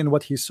for telling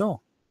what he saw,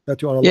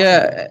 that you are a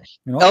liar.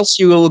 Else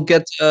you will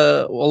get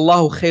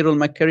Allahu khairul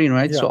makirin,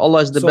 right? So Allah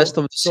is the best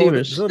of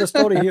deceivers. So the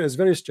story here is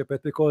very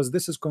stupid, because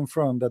this is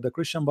confirmed that the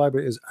Christian Bible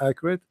is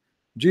accurate.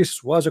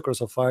 Jesus was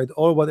crucified.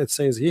 All what it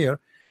says here,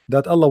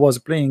 that Allah was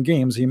playing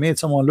games. He made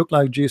someone look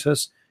like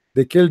Jesus.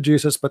 They killed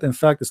Jesus, but in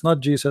fact it's not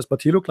Jesus,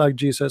 but he looked like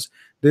Jesus.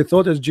 They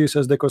thought it's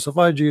Jesus. They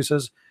crucified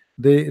Jesus.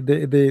 They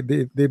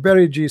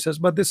buried Jesus,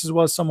 but this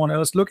was someone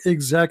else. Look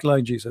exactly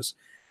like Jesus.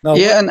 Now,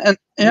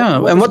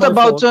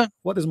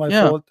 what is my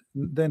fault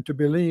then to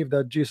believe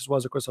that Jesus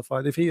was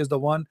crucified? If he is the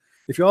one,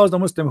 if you ask the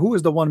Muslim who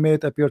is the one made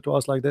it appear to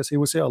us like this, he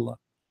will say Allah.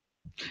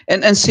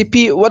 And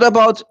CP, what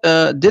about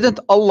didn't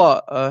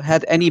Allah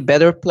had any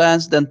better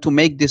plans than to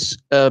make this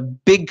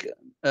big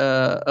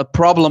a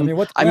problem? I mean,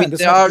 what I plan? mean, This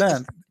is there not a are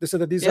plan. This is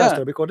a yeah,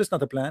 disaster because this is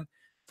not a plan.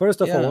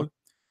 First of yeah. all,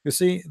 you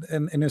see,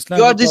 in You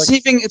Islam, are it's like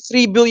deceiving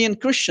 3 billion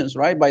Christians,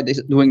 right? By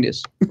this, doing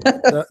this.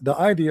 the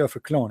idea of a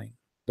cloning.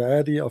 The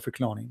idea of a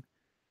cloning.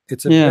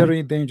 It's a Yeah.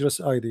 very dangerous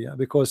idea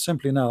because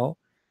simply now,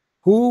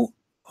 who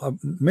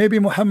maybe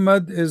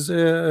Muhammad is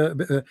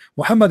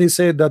Muhammad, he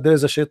said that there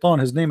is a shaitan,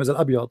 his name is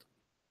Al-Abyad.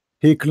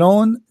 He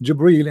cloned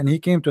Jibril and he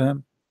came to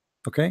him.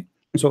 Okay,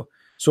 so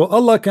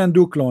Allah can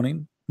do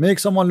cloning, make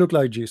someone look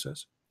like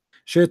Jesus.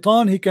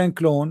 Shaitan, he can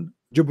clone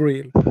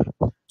Jibril.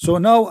 So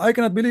now I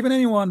cannot believe in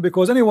anyone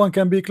because anyone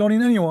can be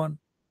cloning anyone.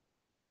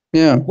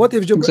 Yeah. What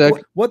if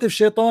Exactly. what if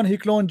Shaitan, he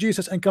cloned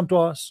Jesus and come to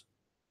us?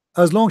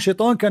 As long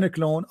Shaitan can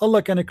clone,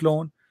 Allah can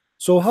clone.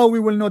 So how we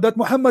will know that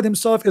Muhammad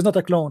himself is not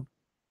a clone?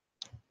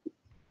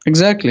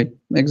 Exactly.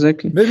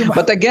 Exactly. Maybe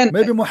But again,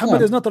 maybe Muhammad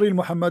yeah, is not a real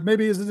Muhammad.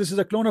 Maybe this is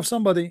a clone of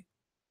somebody.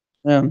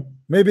 yeah.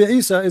 Maybe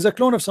Isa is a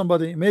clone of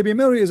somebody. Maybe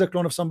Mary is a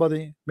clone of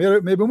somebody.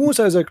 Maybe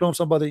Musa is a clone of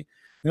somebody.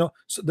 You know,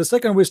 so the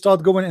second we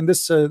start going in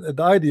this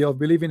the idea of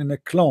believing in a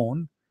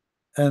clone,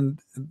 and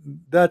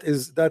that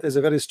is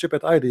a very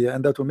stupid idea,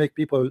 and that will make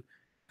people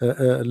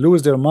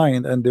lose their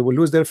mind, and they will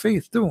lose their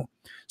faith too.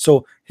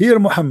 So here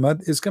Muhammad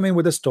is coming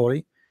with a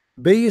story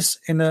based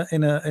in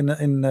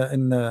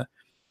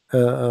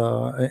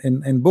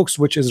books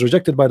which is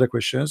rejected by the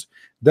Christians,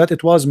 that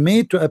it was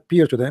made to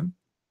appear to them.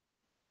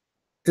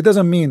 It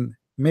doesn't mean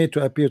made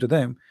to appear to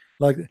them.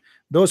 Like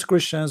those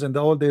Christians in the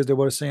old days, they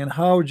were saying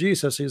how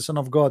Jesus is Son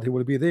of God, he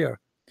will be there.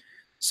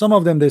 Some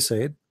of them, they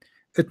said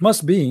it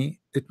must be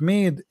it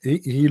made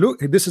he look,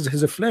 this is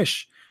his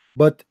flesh,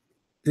 but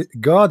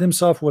God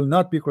himself will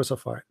not be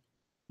crucified.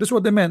 This is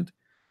what they meant,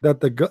 that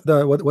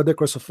what they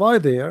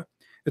crucified there,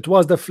 it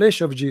was the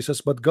flesh of Jesus,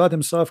 but God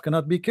himself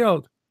cannot be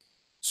killed.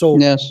 So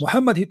Yes.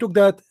 Muhammad, he took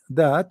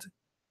that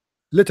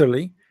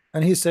literally,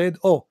 and he said,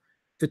 oh,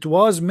 it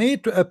was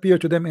made to appear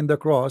to them in the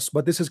cross,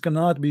 but this is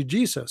cannot be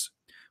Jesus.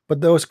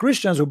 But those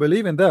Christians who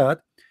believe in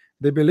that,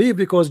 they believe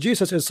because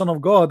Jesus is Son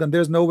of God, and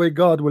there's no way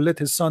God will let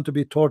his son to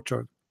be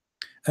tortured.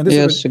 And this is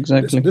Yes.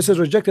 Exactly. this is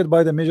rejected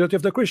by the majority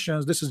of the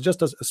Christians. This is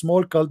just a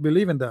small cult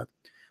believe in that.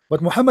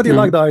 But Muhammad, he Yeah.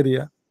 liked the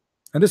idea,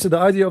 and this is the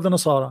idea of the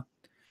Nasara.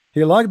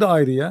 He liked the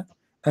idea,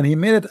 and he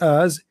made it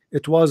as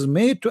it was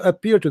made to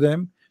appear to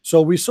them.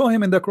 So we saw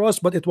him in the cross,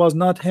 but it was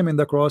not him in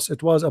the cross.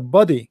 It was a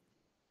body,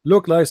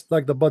 looked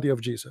like the body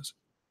of Jesus.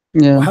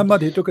 Yeah.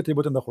 Muhammad, he took it, he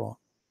put in the Quran.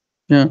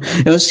 Yeah,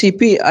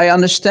 CP, I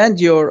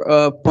understand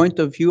your point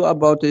of view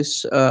about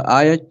this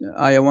ayah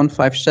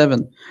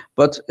 157,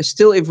 but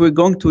still, if we're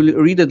going to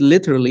read it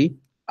literally,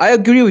 I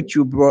agree with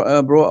you,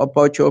 bro,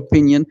 about your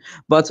opinion.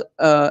 But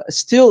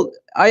still,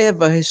 I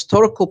have a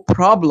historical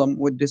problem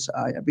with this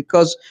ayah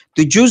because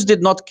the Jews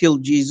did not kill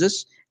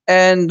Jesus,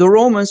 and the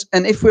Romans.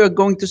 And if we are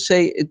going to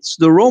say it's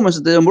the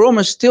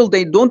Romans still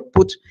they don't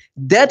put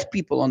dead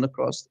people on the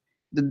cross.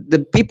 The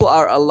people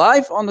are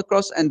alive on the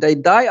cross, and they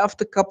die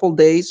after a couple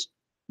days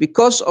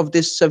because of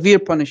this severe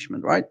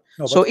punishment, right?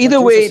 No, So but either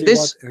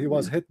Jesus, way, he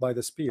was hit by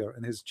the spear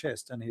in his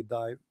chest and he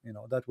died. You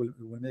know, that will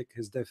make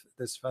his death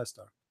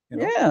faster. You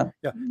know, yeah,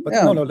 yeah. But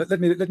yeah, no, let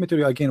me tell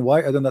you again why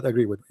I do not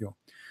agree with you.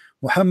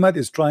 Muhammad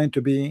is trying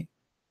to be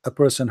a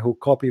person who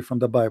copy from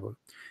the Bible.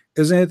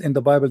 Isn't it in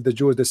the Bible the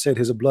Jews, they said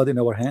his blood in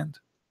our hand?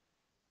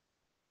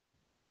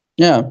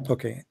 yeah,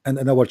 Okay,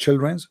 and our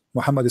children's,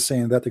 Muhammad is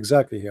saying that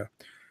exactly here.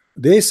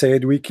 They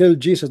said we killed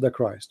Jesus the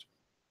Christ.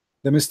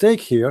 The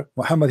mistake here,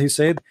 Muhammad, he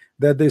said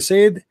that they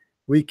said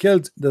we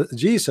killed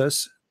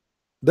Jesus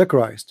the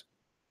Christ.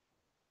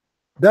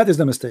 That is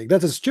the mistake.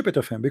 That is stupid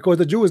of him, because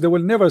the Jews, they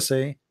will never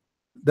say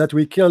that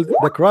we killed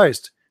the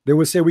Christ. They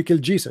will say we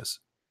killed Jesus.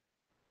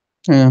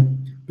 yeah,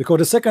 Because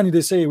the second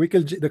they say we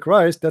killed the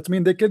Christ, that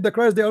means they killed the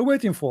Christ they are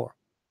waiting for.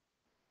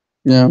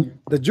 yeah,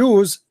 The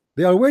Jews,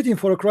 they are waiting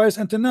for a Christ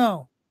until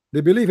now.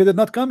 They believe he did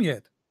not come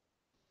yet.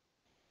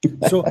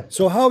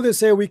 So how they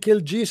say we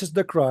killed Jesus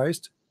the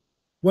Christ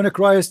when a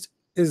Christ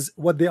is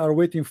what they are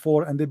waiting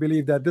for, and they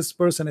believe that this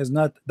person is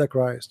not the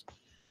Christ?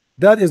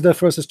 That is the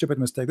first stupid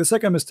mistake. The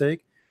second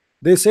mistake,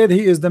 they said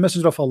he is the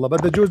messenger of Allah,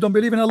 but the Jews don't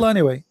believe in Allah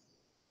anyway.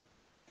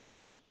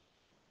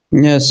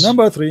 yes,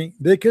 Number three,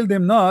 they killed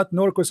him not,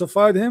 nor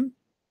crucified him,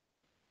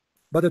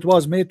 but it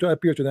was made to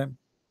appear to them.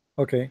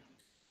 Okay,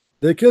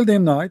 they killed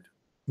him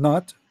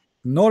not,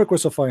 nor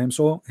crucify him.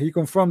 So he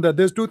confirmed that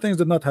there's two things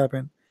did not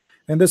happen.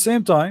 And the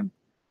same time,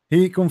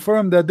 he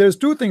confirmed that there's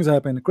two things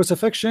happen: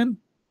 crucifixion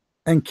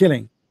and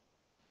killing.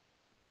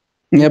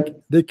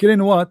 yep, They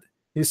killing what?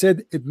 He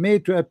said it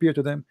made to appear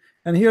to them.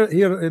 And here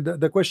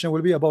the question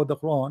will be about the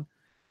Quran.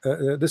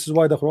 This is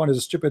why the Quran is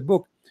a stupid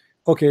book.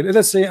 Okay,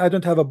 let's say I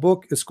don't have a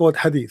book. It's called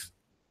Hadith.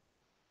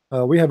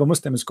 We have a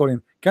Muslim is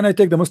calling. Can I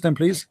take the Muslim,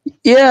 please?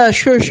 yeah,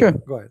 sure.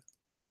 Go ahead.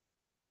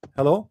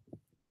 Hello.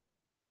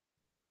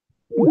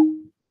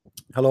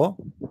 Hello.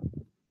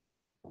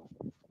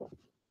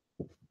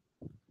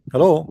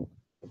 Hello.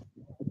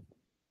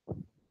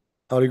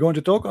 Are you going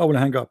to talk? I will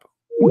hang up.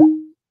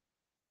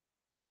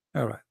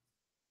 All right.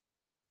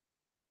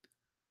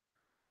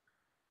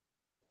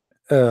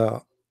 uh,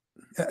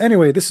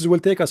 anyway, this will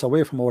take us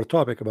away from our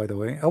topic. By the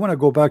way, I want to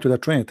go back to the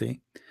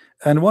Trinity,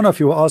 and one of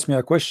you asked me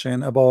a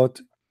question about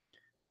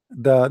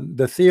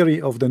the theory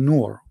of the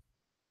Nur.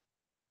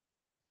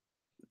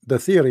 The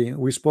theory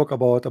we spoke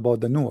about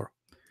the Nur,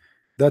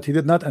 that he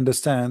did not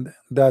understand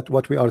that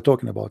what we are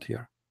talking about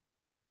here.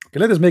 Okay,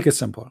 let us make it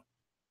simple.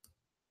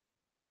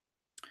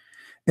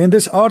 In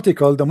this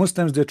article, the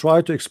Muslims, they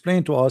try to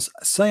explain to us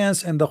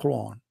science in the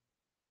Quran.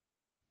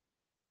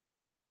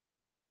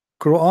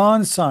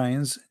 Quran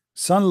science,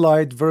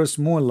 sunlight versus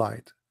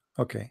moonlight.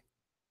 Okay.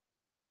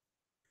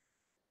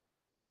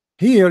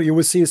 Here you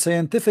will see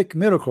scientific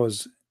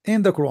miracles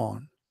in the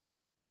Quran,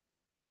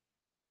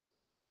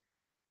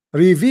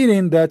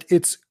 revealing that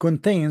it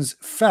contains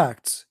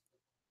facts,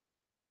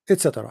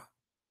 etc.,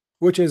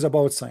 which is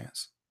about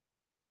science.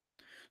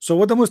 So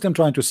what the Muslim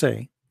trying to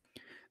say,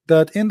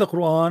 that in the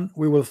Quran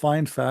we will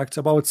find facts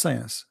about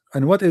science.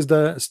 And what is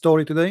the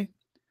story today?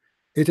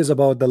 It is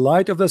about the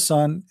light of the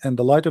sun and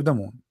the light of the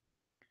moon.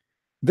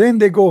 Then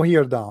they go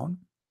here down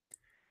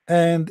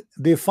and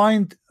they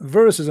find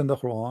verses in the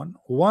Quran.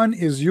 One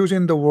is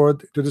using the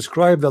word to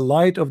describe the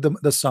light of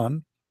the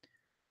sun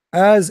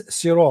as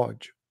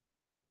siraj.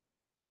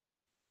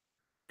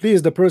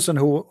 Please, the person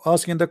who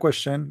asking the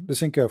question,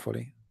 listen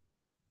carefully.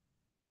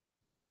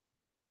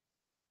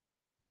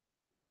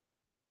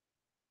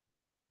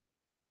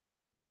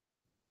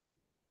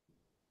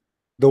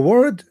 The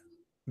word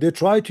they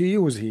try to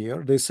use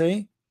here, they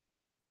say,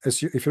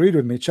 if you read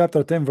with me,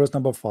 chapter 10, verse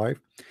number 5,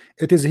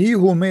 it is he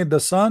who made the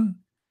sun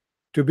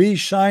to be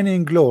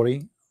shining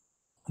glory,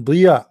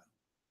 diya.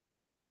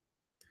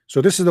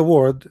 So this is the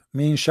word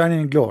means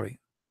shining glory,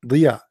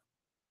 diya.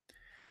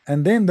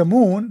 And then the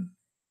moon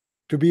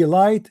to be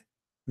light,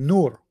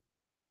 nur.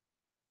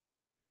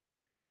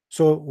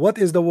 So what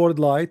is the word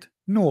light?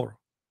 Nur.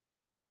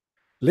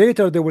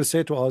 Later they will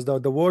say to us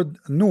that the word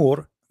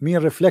nur mean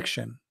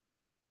reflection.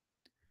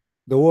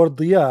 The word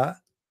diya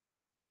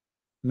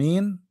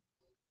mean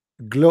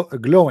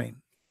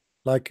glowing,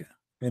 like,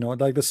 you know,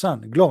 like the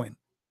sun glowing.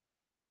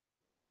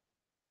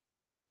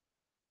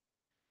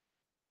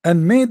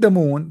 And made the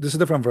moon, this is a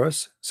different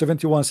verse,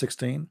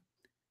 71:16,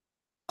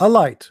 a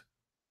light.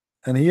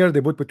 And here they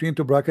put between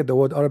two brackets the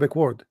word Arabic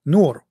word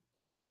nur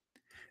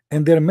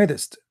in their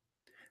midst,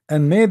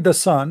 and made the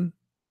sun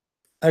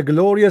a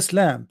glorious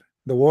lamp.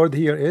 The word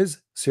here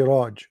is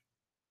siraj.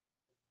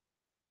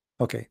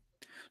 Okay,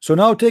 so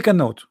now take a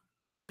note,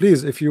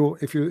 please, if you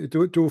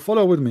to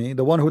follow with me,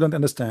 the one who don't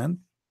understand,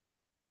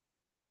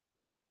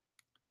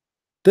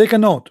 take a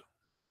note.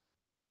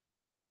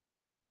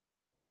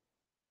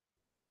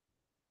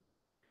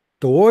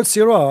 The word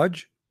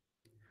siraj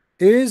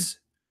is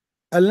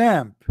a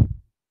lamp,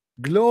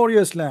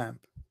 glorious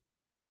lamp.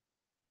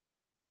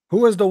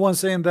 Who is the one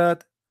saying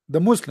that? The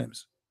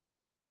Muslims.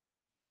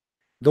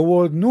 The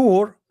word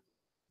nur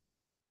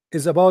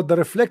is about the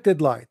reflected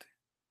light.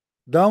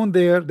 Down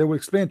there they will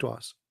explain to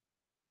us.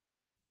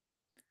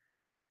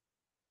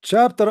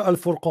 Chapter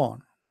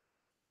Al-Furqan.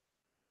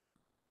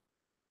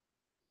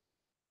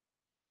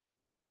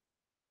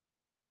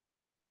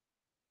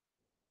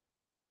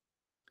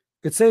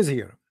 It says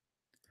here,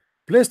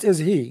 blessed is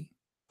he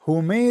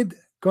who made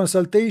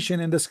consultation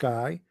in the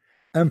sky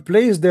and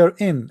placed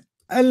therein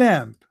a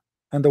lamp,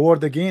 and the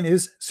word again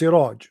is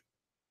siraj,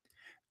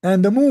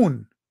 and the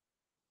moon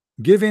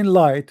giving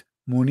light,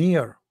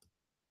 munir.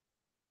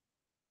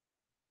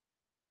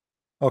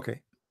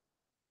 Okay,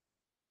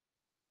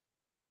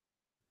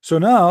 so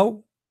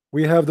now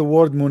we have the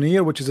word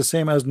munir, which is the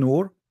same as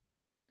nur,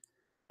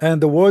 and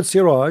the word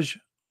siraj,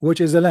 which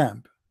is a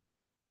lamp.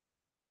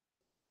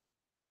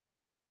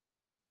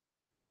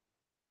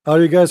 Are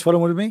you guys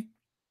following with me?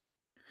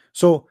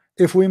 So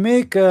if we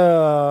make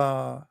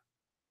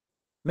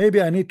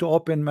maybe I need to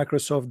open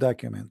Microsoft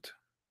document.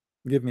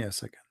 Give me a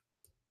second.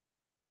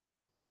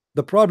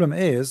 The problem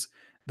is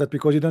that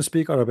because you don't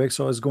speak Arabic,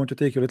 so it's going to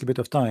take you a little bit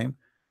of time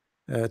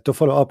to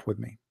follow up with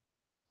me.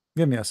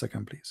 Give me a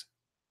second, please.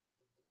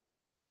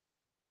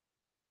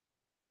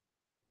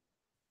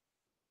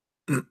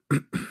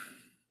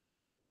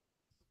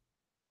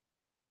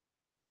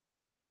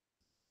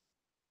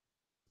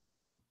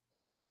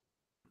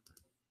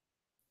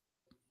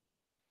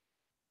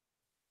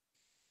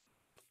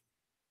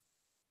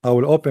 I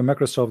will open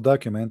Microsoft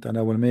document and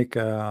I will make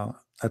a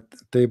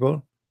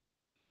table.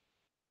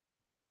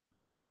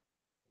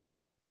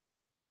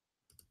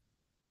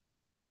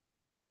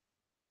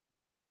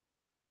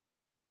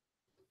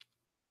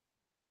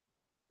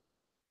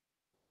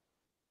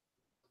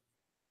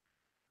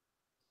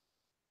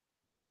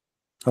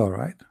 All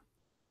right.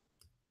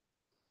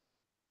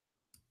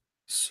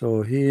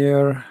 So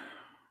here,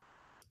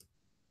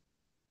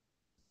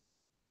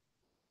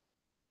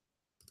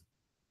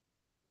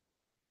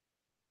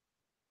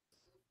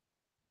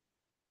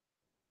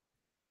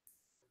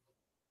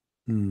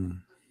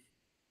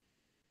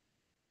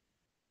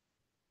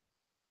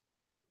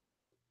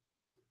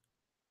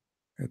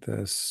 let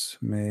us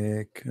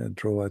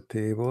draw a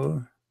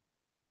table.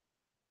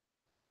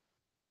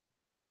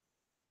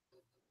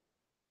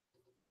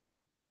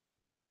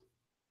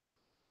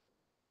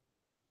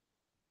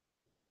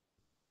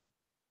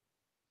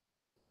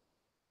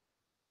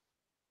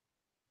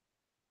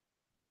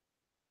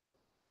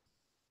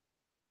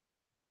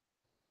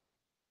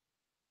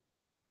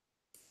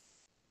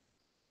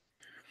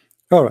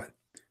 All right.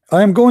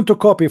 I am going to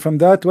copy from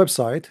that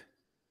website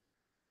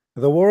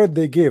the word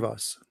they gave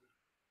us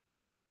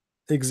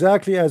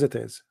exactly as it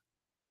is.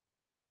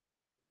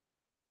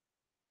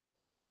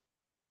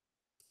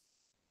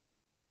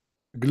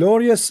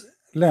 Glorious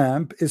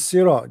lamp is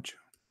siraj.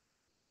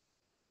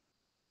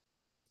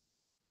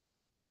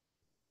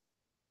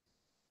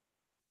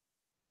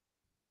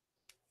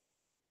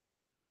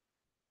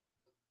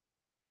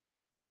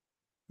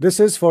 This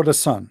is for the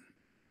sun,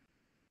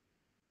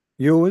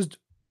 used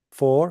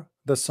for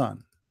the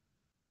sun.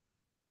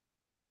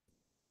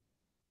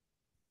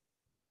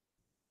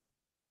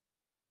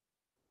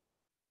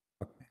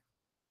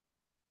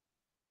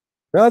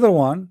 The other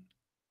one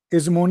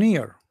is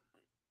munir,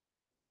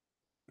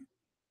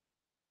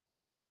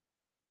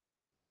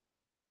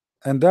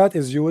 and that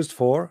is used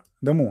for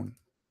the moon,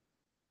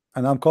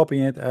 and I'm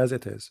copying it as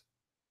it is.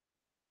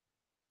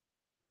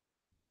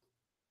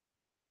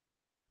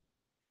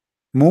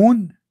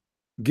 Moon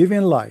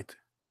giving light,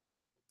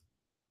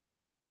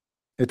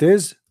 it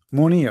is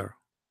munir.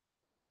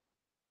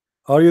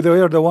 Are you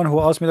the one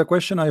who asked me the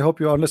question? I hope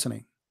you are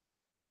listening.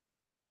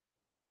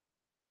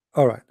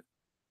 All right.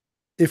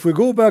 If we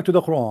go back to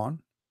the Quran,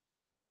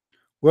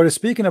 we're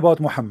speaking about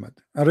Muhammad,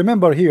 and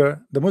remember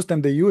here the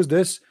Muslim, they use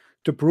this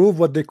to prove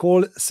what they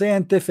call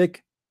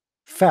scientific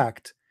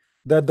fact,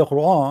 that the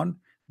Quran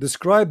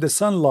described the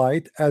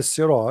sunlight as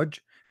siraj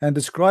and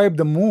described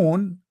the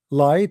moon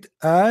light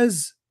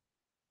as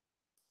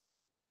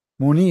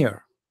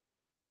munir.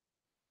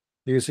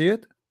 Do you see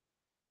it?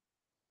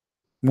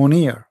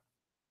 Munir.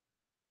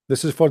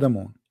 This is for the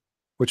moon,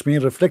 which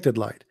means reflected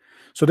light.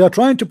 So they are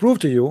trying to prove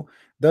to you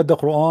that the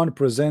Quran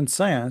presents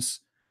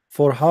science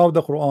for how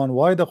the Quran,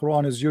 why the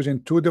Quran is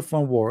using two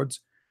different words,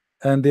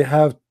 and they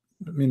have,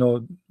 you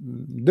know,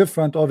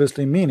 different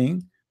obviously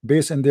meaning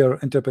based in their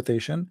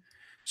interpretation.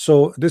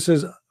 So this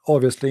is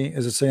obviously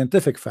is a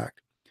scientific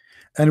fact.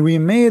 And we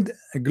made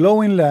a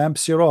glowing lamp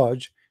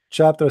siraj,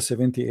 chapter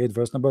 78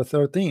 verse number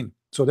 13.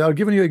 So they are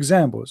giving you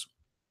examples.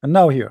 And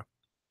now here,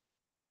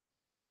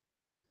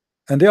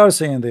 and they are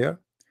saying there,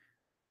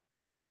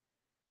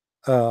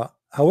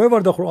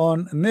 however, the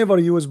Quran never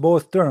use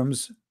both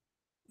terms,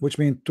 which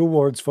mean two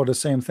words for the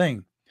same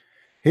thing.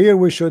 Here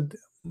we should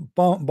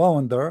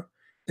ponder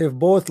if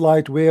both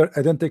light were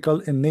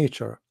identical in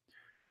nature,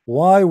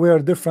 why were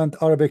different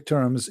Arabic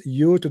terms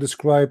used to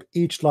describe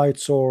each light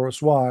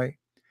source? Why?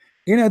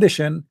 In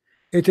addition,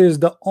 it is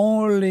the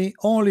only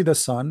the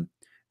sun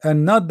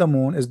and not the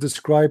moon is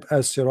described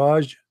as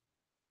siraj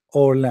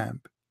or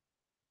lamp.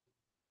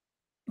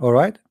 All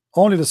right,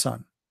 only the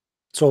sun.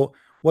 So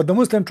what the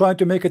Muslim trying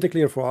to make it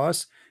clear for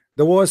us,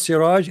 the word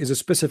siraj is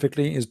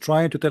specifically is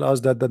trying to tell us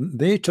that the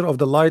nature of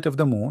the light of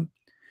the moon,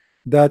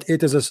 that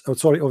it is a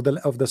sorry of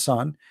the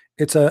sun,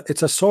 it's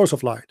a source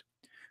of light.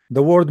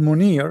 The word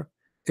munir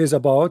is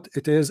about,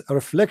 it is a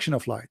reflection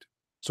of light.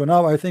 So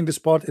now I think this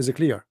part is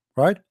clear,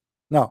 right?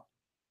 Now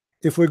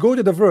if we go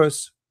to the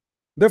verse,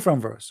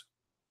 different verse,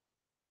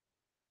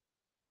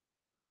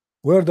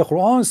 where the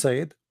Quran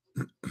said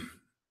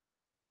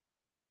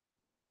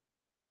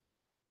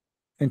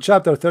in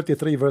chapter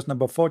 33 verse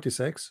number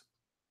 46,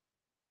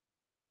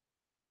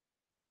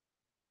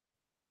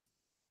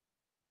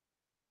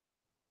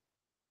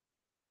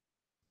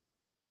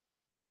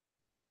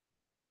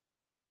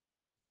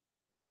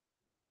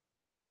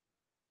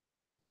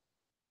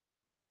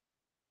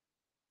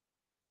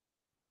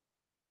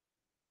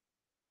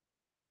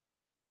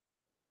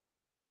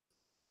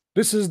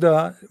 this is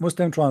the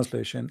Muslim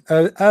translation,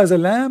 as a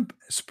lamp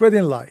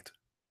spreading light.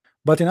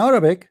 But in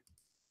Arabic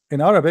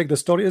the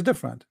story is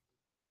different.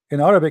 In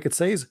Arabic it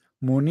says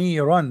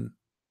muniran,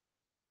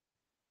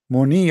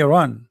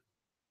 muniran.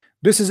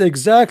 This is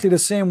exactly the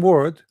same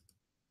word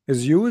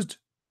is used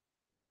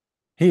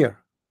here.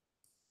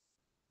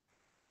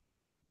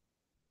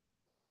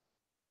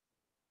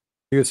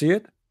 Do you see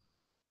it?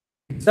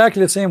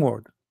 Exactly the same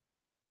word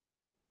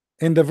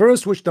in the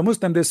verse which the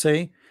Muslim they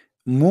say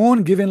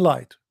moon giving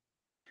light.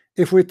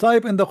 If we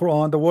type in the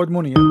Quran the word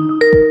munir.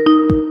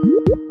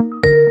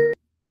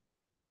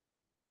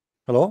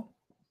 Hello.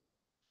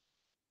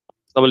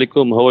 Assalamu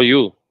alaikum. How are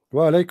you?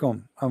 Wa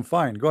alaikum. I'm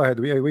fine. Go ahead.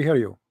 We hear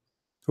you.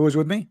 Who is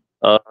with me?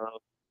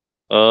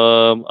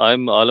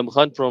 I'm Alam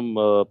Khan from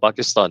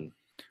Pakistan.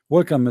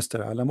 Welcome,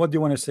 Mr. Alam. What do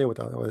you want to say with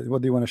us?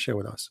 What do you want to share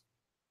with us?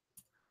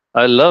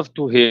 I love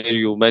to hear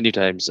you many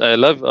times. I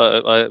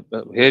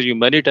hear you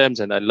many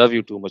times, and I love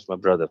you too much, my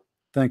brother.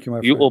 Thank you,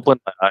 my you friend. Open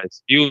my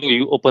eyes.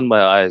 You open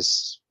my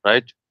eyes,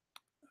 right?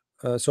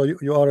 So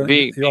you are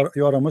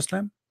a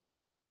Muslim?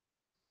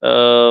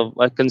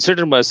 I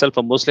consider myself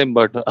a Muslim,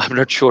 but I'm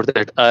not sure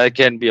that I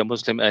can be a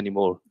Muslim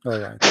anymore. All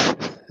right.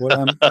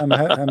 Well,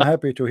 I'm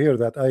happy to hear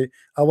that.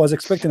 I was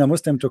expecting a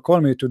Muslim to call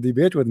me to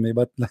debate with me,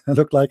 but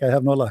look like I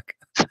have no luck.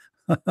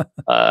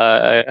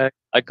 I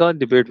can't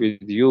debate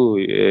with you.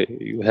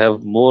 You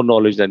have more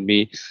knowledge than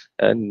me,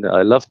 and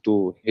I love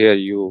to hear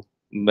you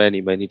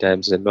many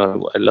times, and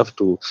I love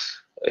to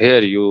hear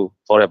you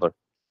forever.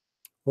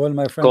 Well,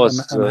 my friend,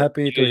 I'm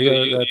happy to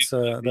hear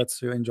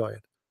that's you enjoy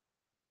it.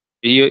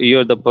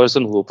 you're the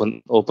person who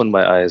opened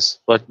my eyes.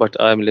 But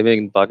I'm living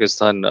in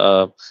Pakistan.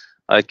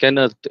 I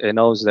cannot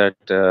announce that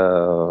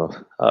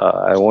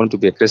I want to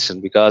be a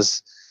Christian,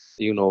 because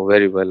you know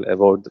very well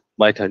about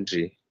my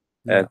country.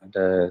 Yeah, And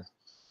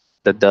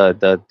the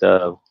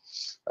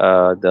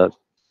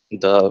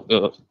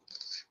the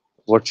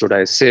what should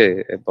I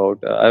say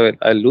about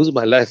I lose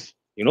my life.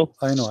 You know,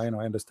 I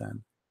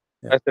understand.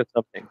 Yeah. I said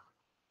something.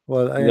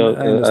 Well, I It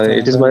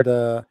understand, is my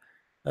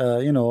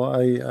and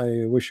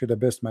I wish you the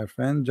best, my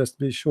friend. Just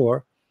be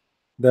sure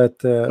that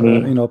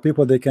mm,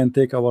 people, they can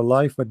take our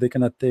life, but they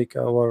cannot take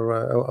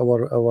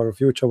our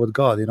future with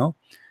God.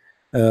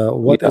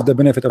 What is yeah. the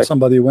benefit of Right.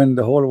 somebody win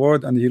the whole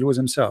world and he lose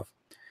himself?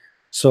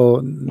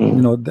 So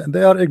Mm,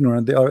 they are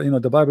ignorant. They are,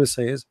 the Bible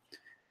says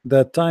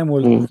that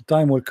mm,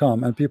 time will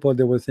come, and people,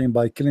 they will think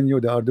by killing you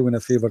they are doing a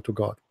favor to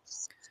God.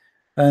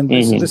 And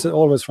this mm, is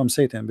always from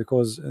Satan,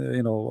 because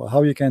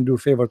how you can do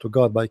favor to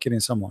God by killing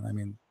someone? I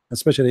mean,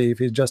 especially if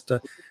he's just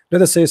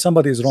let us say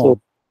somebody is so,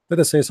 wrong. Let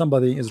us say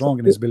somebody is wrong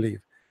in his belief.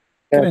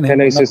 Killing him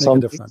can I will say not make a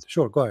something? difference.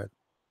 Sure, go ahead.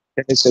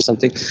 Can I say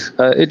something?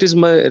 It is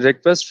my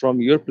request from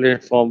your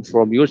platform,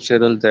 from your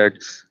channel, that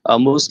a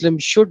Muslim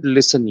should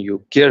listen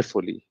you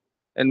carefully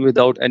and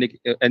without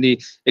any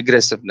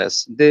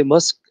aggressiveness. They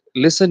must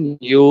listen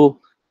you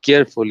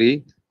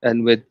carefully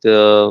and with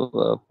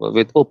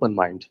open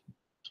mind,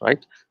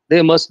 right?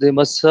 They must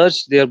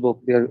search their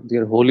book,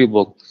 their holy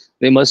book.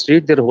 They must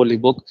read their holy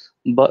book,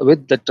 but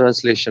with the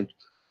translation.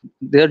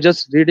 They are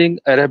just reading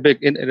Arabic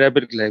in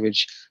Arabic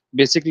language.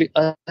 Basically,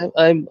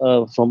 I'm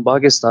from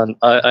Pakistan.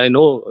 I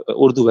know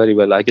Urdu very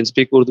well. I can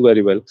speak Urdu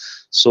very well.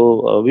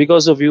 So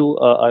because of you,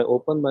 I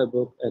opened my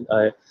book and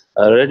I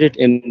read it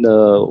in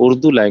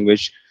Urdu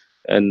language.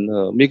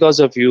 And because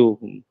of you,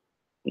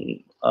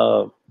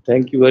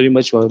 thank you very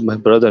much, my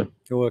brother.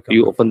 You're welcome,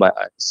 You my opened friend.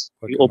 my eyes.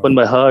 You Welcome, my opened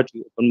my friend. heart.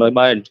 You opened my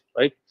mind.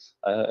 Right?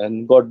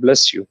 And God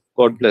bless you.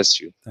 God Thank you. bless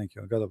you. Thank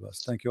you. God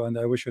bless. Thank you, and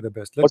I wish you the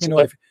best. Let What me should know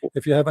I?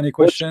 if you have any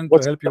What question to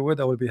what help you with.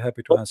 I will be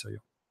happy to what, answer you.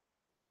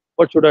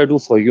 what should I do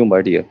for you,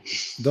 my dear?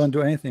 Don't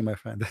do anything, my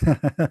friend.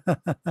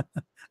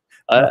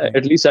 I, Nothing.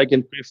 at least I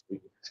can pray for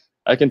you.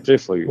 I can pray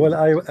for you. Well,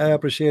 I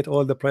appreciate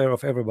all the prayer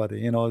of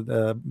everybody.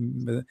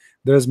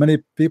 There's many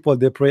people,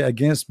 they pray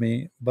against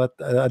me, but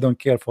I don't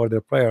care for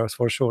their prayers.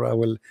 For sure, I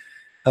would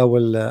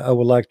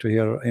like to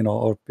hear,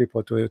 or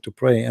people to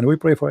pray, and we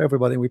pray for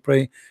everybody. We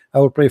pray. I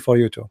will pray for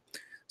you too.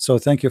 So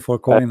thank you for I,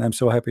 calling. I'm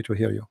so happy to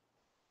hear you.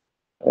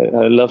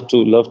 I love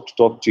to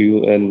talk to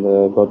you, and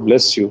God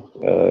bless you.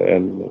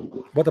 And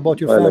What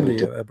about your I love you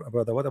family, too.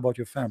 brother? What about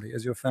your family?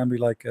 Is your family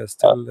like Uh,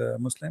 still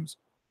Muslims?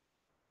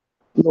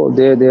 no,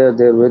 they're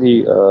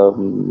very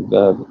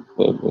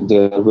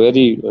they're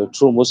very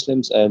true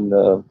Muslims, and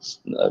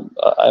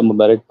I'm a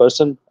married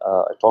person.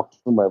 I talked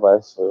to my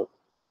wife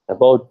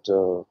about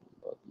the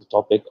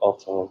topic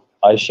of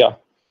Aisha,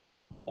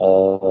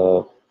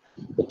 uh,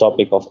 the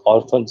topic of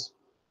orphans,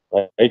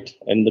 right,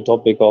 and the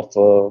topic of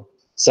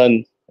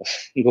son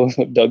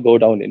go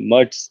down in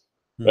muds,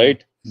 Hmm.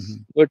 right? Hmm.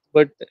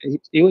 But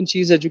even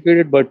she's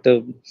educated, but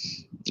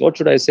what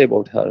should I say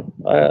about her?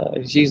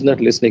 She's not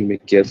listening me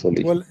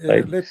carefully, Well,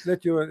 right?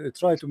 let you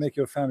try to make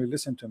your family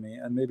listen to me,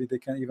 and maybe they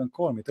can even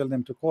call me. Tell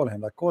them to call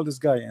him, like call this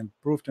guy and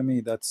prove to me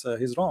that's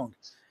he's wrong,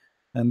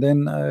 and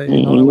then I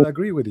Mm, will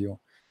agree with you.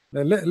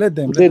 Let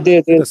them they they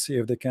let they us see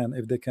if they can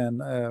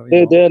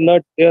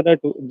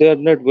they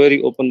are not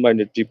very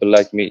open-minded people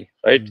like me,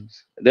 right? Mm,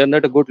 They are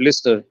not a good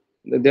listener.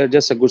 They are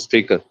just a good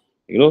speaker.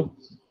 You know,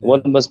 yeah,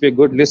 one must be a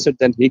good listener,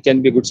 then he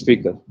can be a good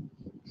speaker.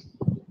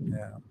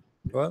 yeah.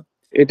 Well,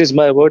 It is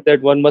my word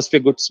that one must be a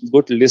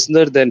good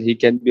listener, then he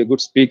can be a good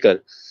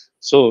speaker.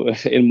 So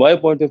in my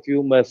point of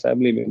view, my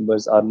family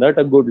members are not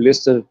a good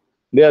listener,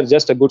 they are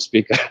just a good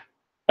speaker.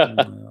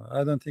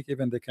 I don't think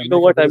even they can You know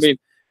make a what good I mean?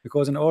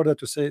 because in order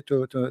to say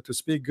to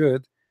speak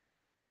good,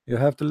 you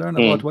have to learn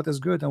about Hmm. what is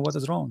good and what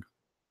is wrong.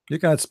 You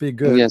cannot speak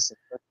good Yes.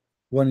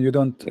 when you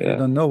Yeah.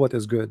 don't know what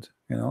is good.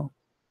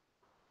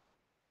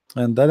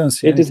 And I don't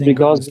see It is anything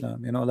good in because Islam.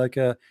 Like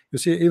you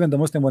see, even the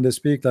Muslim, when they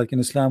speak, like in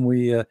Islam, we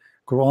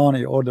Quran,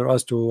 he order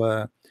us to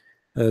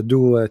do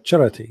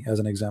charity as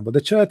an example.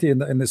 The charity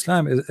in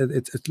Islam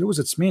it loses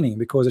its meaning,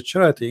 because a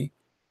charity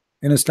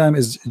in Islam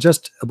is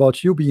just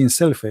about you being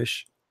selfish.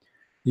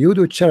 You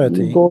do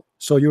charity God,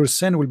 so your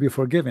sin will be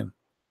forgiven.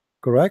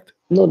 Correct?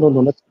 no,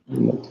 not.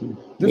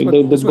 This what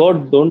The this what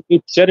God don't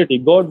need charity.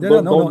 God, Yeah,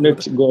 God no, no. don't need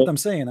What God. I'm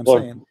saying,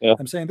 God. Yeah.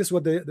 this is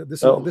what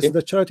this is Okay.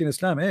 the charity in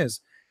Islam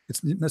is.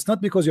 It's not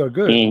because you're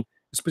good. Mm,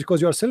 It's because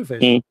you're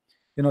selfish. mm,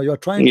 You're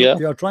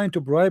yeah. trying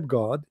to bribe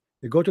God.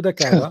 You go to the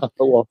Kaaba,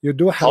 How you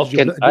do how Hajj,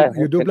 can I? you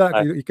How do can black,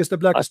 I? you kiss the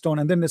black I stone,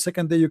 and then the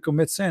second day you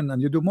commit sin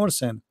and you do more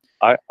sin.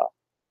 I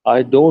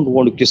I don't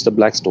want to kiss the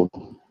black stone.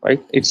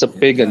 Right? It's a Yeah,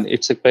 pagan.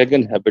 It's a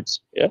pagan habits.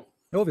 Yeah.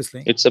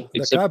 obviously. It's The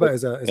a Kaaba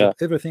is yeah.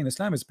 everything in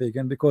Islam is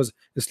pagan, because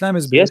Islam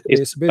is Yes.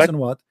 It's based fact. on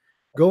what?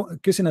 Go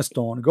kissing a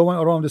stone, going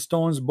around the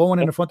stones, bowing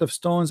in front of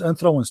stones, and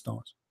throwing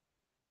stones.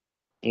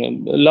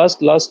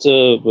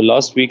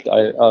 Last week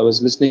I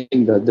was listening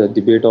the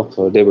debate of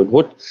David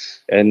Wood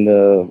and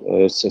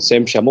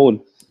Sam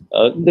Shamoun.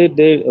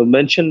 they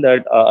mention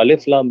that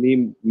Alif Lam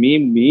Mim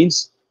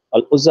means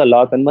Al Uzza,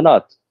 Lat, and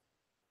Manat.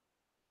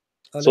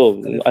 So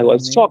Alif I Lam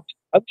was Mim. shocked.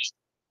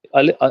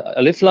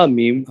 Alif Lam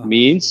Mim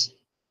means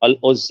Al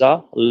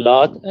Uzza,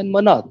 Lat, and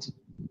Manat.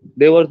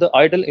 They were the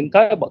idol in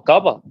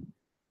Kaaba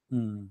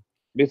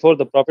before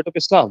the Prophet of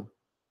Islam.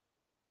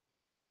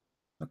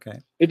 Okay.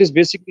 It is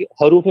basically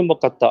Haruf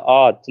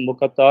Muqatta'at.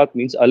 Muqatta'at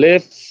means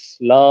Alif,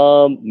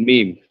 Lam,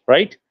 Mim,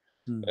 right?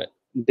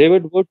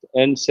 David Wood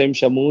and Sam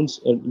Shamoon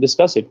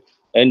discuss it.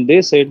 And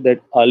they said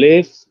that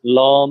Alif,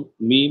 Lam,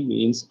 Mim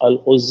means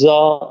Al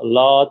Uzza,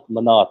 Lat,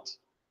 Manat.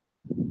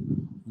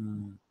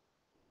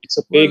 It's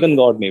a pagan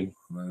god name.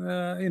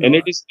 And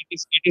it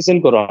is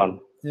in Quran.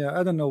 Yeah,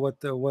 I don't know what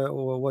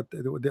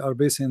they are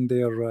basing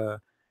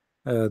their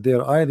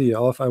idea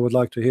of. I would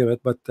like to hear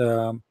it, but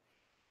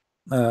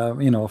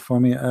you know, for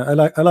me, I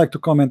like to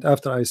comment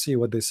after I see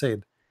what they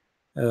said,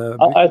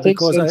 I think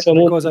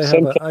because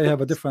I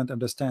have a different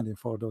understanding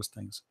for those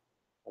things.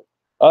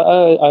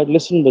 I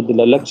listened to the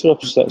lecture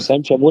of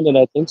Sam Shamoon, and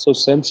I think so.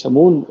 Sam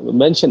Shamoon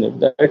mentioned it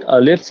that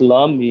Alif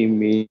Lam Mim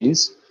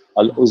means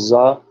Al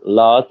Uzza,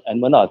 Lat,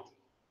 and Manat.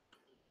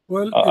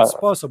 Well, it's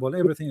possible.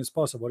 Everything is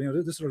possible. You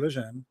know, this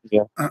religion,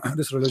 yeah.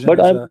 This religion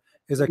But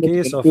is a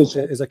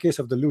case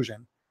of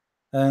delusion,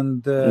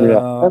 and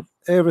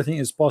everything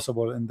is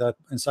possible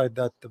inside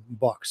that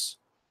box.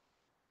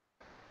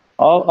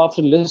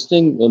 After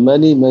listening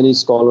many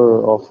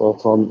scholar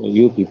of from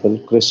you people,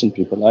 Christian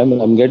people,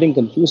 I'm getting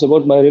confused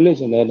about my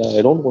religion, and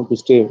I don't want to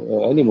stay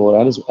anymore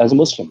as a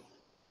Muslim.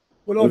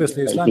 Well,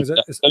 obviously, Islam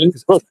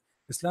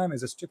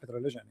is a stupid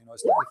religion. You know,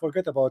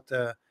 forget about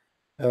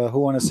who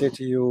want to say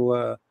to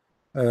you,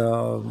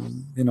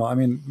 you know, I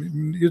mean,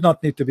 you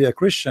don't need to be a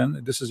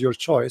Christian. This is your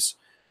choice.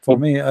 For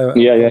me,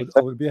 I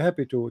would be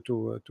happy to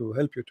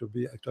help you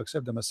to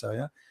accept the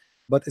Messiah.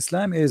 But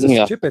Islam is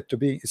stupid to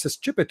be. It's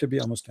stupid to be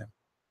a Muslim.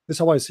 This is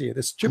how I see it.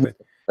 It's stupid.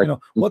 You know,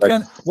 what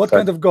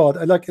kind of God?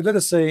 Like, let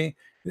us say,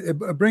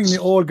 bring me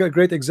all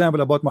great example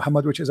about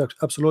Muhammad, which is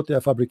absolutely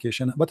a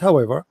fabrication. But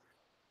however,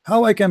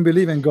 how I can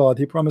believe in God?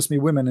 He promised me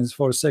women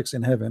for sex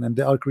in heaven, and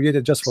they are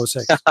created just for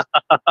sex.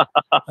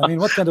 I mean,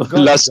 what kind of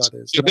God this God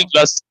is? You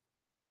know?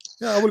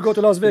 Yeah, I will go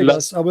to Las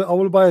Vegas. I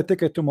will buy a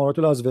ticket tomorrow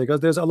to Las Vegas.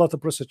 There's a lot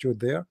of prostitute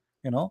there,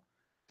 you know,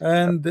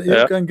 and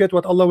you can get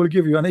what Allah will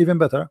give you, and even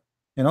better,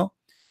 you know.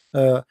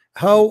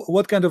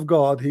 What kind of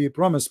God He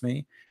promised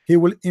me? He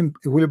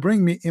will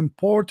bring me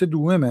imported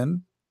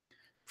women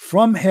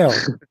from hell,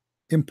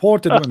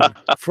 imported women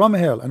from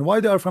hell. And why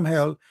they are from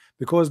hell?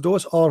 Because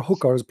those are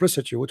hookers,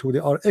 prostitutes, who they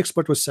are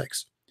expert with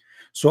sex.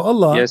 So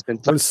Allah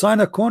will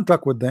sign a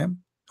contract with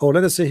them, or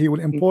let us say He will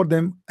import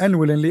them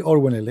unwillingly or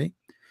willingly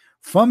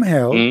from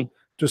hell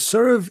to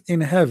serve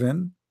in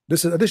heaven.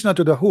 This is additional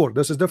to the whore.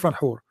 This is different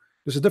whore.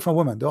 This is different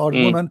women. There are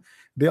women.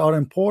 They are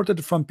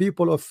imported from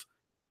people of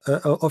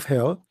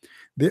hell.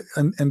 They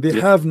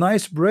have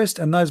nice breast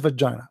and nice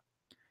vagina.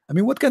 I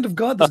mean, what kind of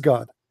God is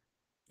God?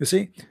 You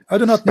see, I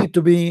do not need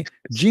to be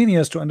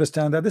genius to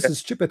understand that this is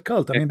stupid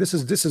cult. I mean, this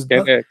is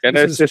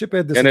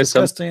stupid. This is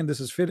disgusting. This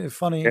is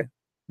funny.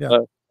 Yeah,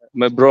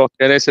 my bro,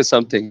 can I say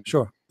something?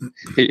 Sure.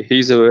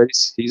 He's a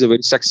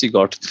very sexy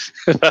God.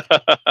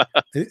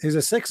 He's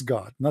a sex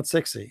God, not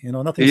sexy. You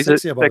know, nothing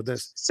sexy about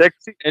this.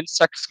 Sexy and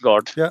sex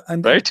God. Yeah,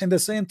 and right? In the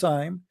same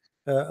time,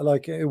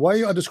 like, why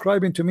you are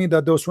describing to me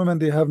that those women,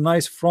 they have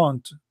nice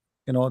front?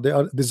 You know, they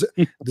are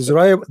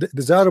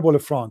desirable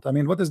front. I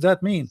mean, what does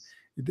that mean?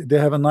 They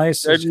have a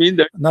nice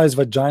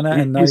vagina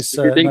and nice.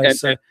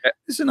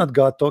 This is not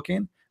God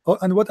talking. Oh,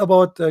 and what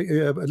about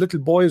little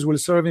boys will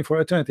serve me for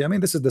eternity? I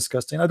mean, this is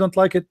disgusting. I don't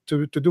like it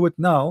to do it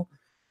now.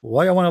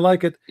 Why I want to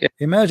like it? Yeah.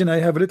 Imagine I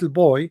have a little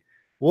boy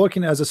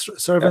working as a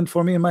servant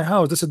for me in my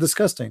house. This is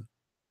disgusting.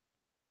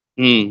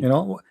 You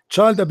know,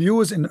 child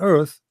abuse in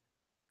earth.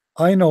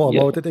 I know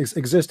about it. It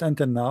exists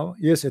until now.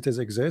 Yes, it is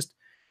exist.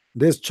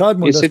 There's child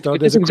molester.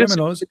 There's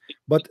criminals,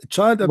 but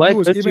child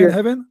abuse even in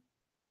heaven.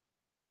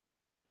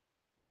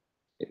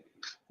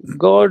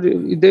 God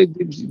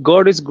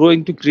is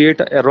going to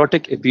create an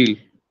erotic appeal,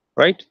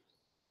 right?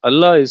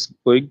 Allah is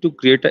going to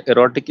create an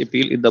erotic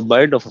appeal in the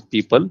mind of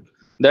people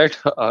that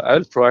I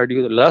will provide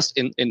you the lust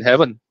in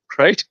heaven,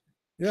 right?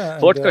 Yeah.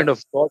 What kind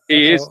of God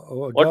He is?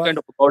 What kind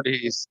of God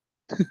He is?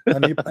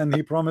 and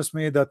he promised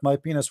me that my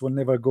penis will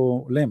never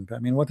go limp. I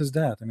mean, what is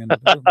that? I mean,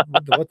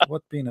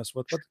 what penis?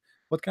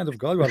 What kind of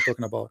God we are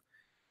talking about?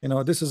 You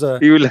know, this is a.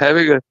 He will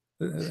having a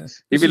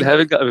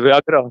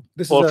Viagra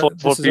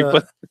for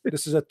people.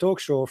 This is a talk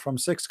show from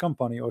sex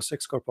company or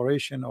sex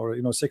corporation or,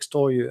 you know, sex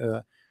toy.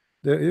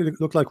 It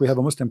look like we have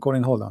a Muslim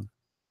calling. Hold on.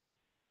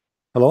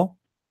 Hello.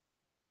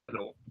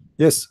 Hello.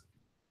 Yes.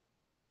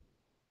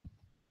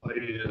 I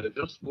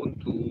just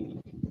want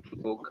to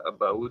talk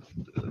about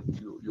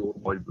your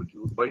Bible.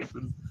 Your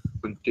Bible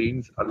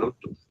contains a lot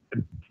of.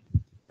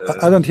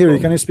 I don't hear you.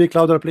 Can you speak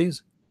louder,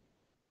 please?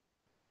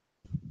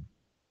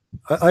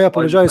 I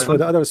apologize for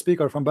the other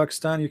speaker from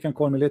Pakistan. You can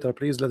call me later,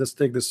 please. Let us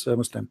take this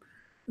Muslim.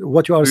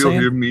 What you are saying?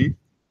 You hear me?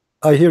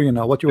 I hear you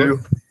now. What you are?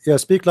 Yeah,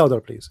 speak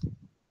louder, please.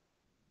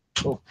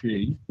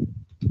 Okay.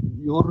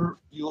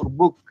 your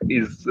book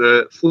is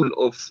full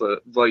of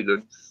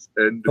violence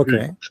and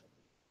Okay. hate.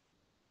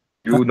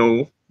 You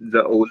know,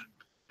 the Old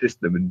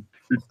Testament,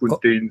 it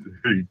contains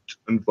hate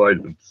and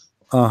violence.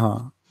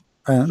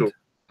 And So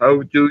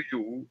how do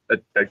you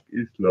attack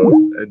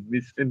Islam and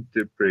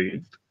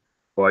misinterpret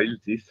while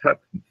this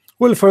happens?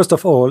 well, first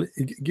of all,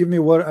 give me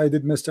where I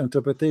did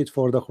misinterpret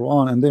for the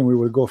Quran, and then we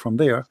will go from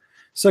there.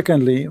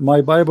 Secondly,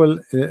 my Bible,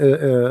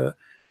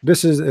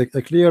 this is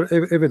a clear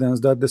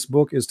evidence that this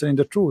book is telling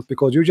the truth,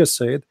 because you just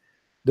said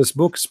this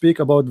book speak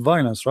about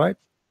violence, right?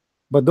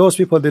 But those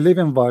people, they live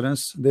in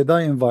violence, they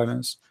die in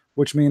violence,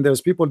 which means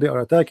there's people, they are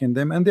attacking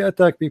them, and they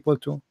attack people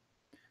too.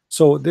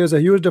 So there's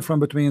a huge difference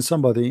between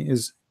somebody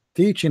is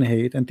teaching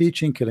hate and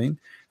teaching killing,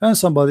 and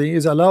somebody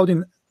is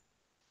allowing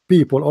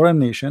people or a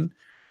nation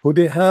who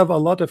they have a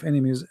lot of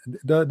enemies.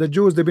 The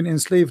Jews, they've been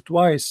enslaved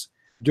twice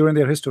during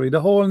their history,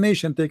 the whole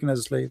nation taken as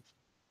a slave.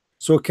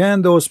 So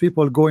can those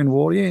people go in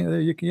war?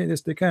 Yeah,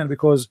 yes, they can,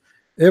 because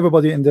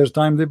everybody in their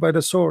time lived by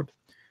the sword.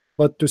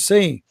 But to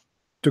say,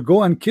 to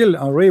go and kill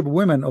and rape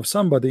women of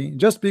somebody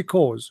just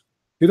because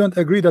you don't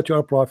agree that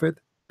you're a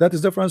prophet, that is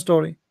a different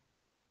story.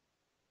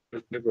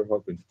 It never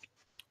happened.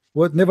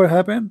 What never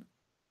happened?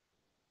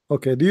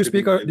 Okay, do you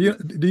speak,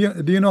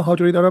 do you know how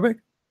to read Arabic?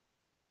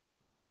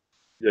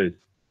 Yes.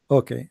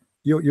 Okay,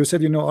 you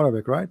said you know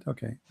Arabic, right?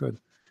 Okay, good.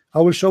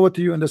 I will show it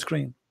to you on the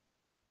screen.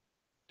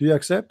 Do you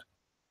accept?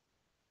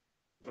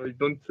 I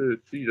don't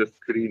see the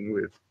screen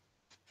with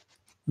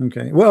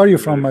Okay, where are you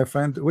from, my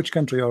friend? Which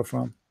country you are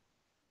from?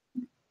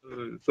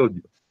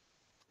 Saudi.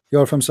 You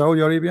are from Saudi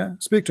Arabia?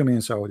 Speak to me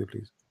in Saudi,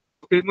 please.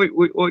 Okay,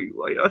 wait,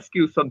 I ask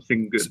you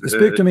something.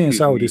 Speak to me in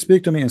Saudi.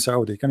 Speak to me in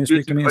Saudi. Can you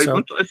speak to me in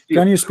Saudi?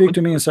 Can you speak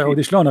to me in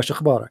Saudi? شلونك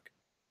شخبارك?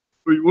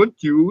 We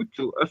want you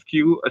to ask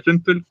you a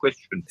simple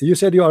question. You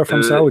said you are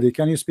from Saudi.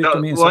 Can you speak to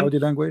me in Saudi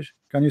language?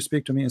 Can you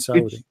speak to me in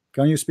Saudi?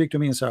 Can you speak to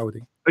me in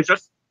Saudi?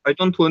 I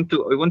don't want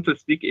to. I want to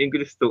speak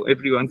English so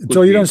everyone.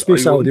 So you don't speak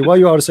Saudi. Why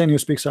you are saying you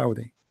speak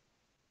Saudi?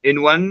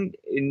 In 1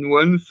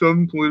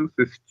 Samuel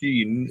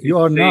 15. You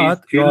are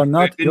not. You are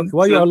not.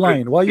 Why you are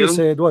lying? Why you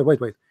said?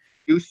 Wait.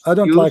 I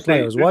don't like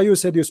liars. Why you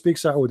said you speak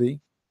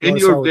Saudi? In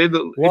your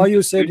Bible. Why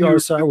you said you are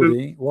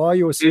Saudi? Why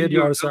you said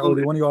you are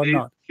Saudi when you are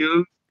not?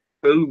 Kill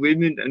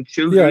women and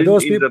children. Yeah,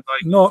 those people.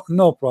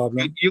 No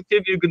problem. You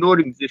keep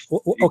ignoring this.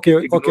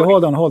 Okay,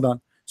 hold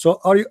on. So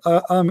are you?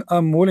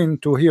 I'm willing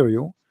to hear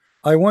you.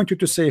 I want you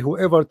to say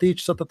whoever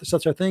teach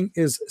such a thing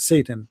is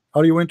Satan.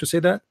 Are you willing to say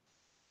that?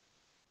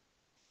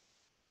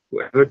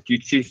 Whoever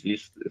teaches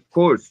this, of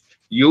course.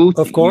 You.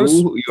 Of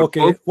course.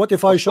 Okay. What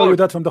if I show you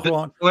that from the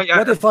Quran?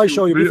 What if I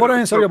show you before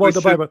I answer you about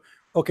the Bible?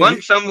 Okay.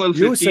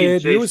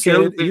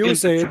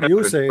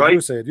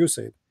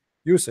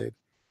 You said.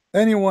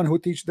 Anyone who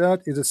teach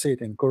that is a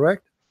Satan,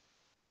 correct?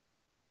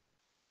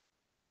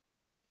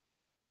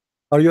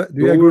 Do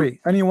you agree?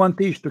 Anyone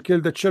teach to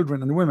kill the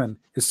children and women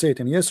is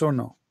Satan, yes or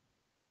no?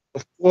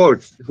 Of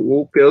course,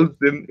 who kills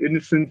them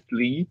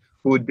innocently,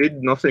 who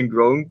did nothing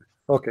wrong,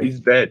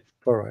 is bad.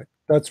 All right,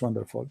 that's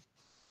wonderful.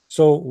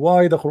 So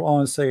why the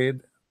Quran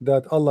said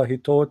that Allah, he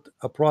taught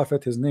a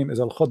prophet, his name is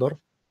Al-Khadr,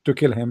 to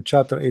kill him,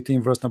 chapter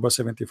 18 verse number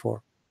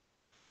 74.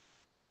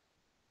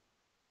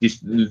 He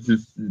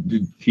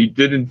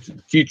didn't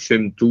teach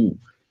him to.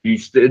 He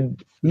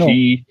said no.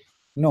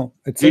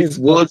 It says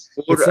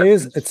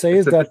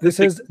that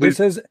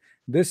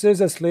this is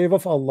a slave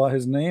of Allah.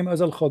 His name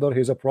is Al-Khadr.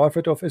 He's a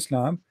prophet of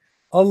Islam.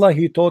 Allah,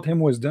 he taught him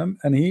wisdom,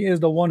 and he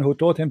is the one who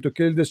taught him to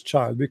kill this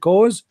child,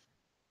 because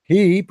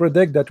he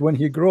predict that when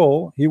he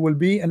grow he will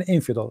be an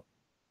infidel.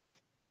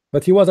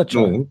 But he was a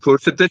child. No, for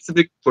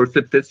specific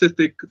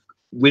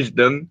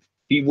wisdom,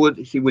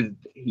 this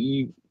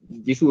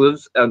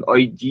was an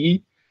idea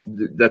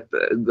that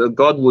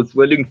God was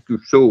willing to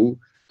show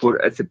for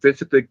a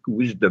specific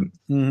wisdom.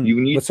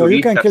 You need so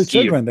you can kill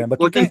children then, but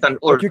you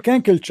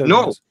can't kill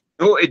children.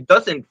 No, it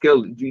doesn't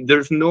kill.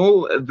 There's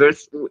no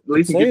verse.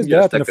 It says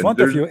that in front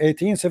of you,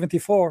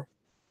 1874.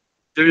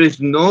 There is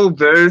no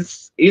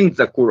verse in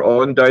the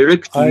Quran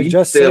directly. I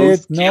just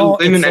said no.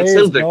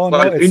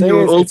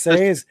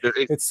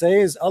 It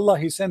says Allah,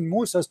 he sent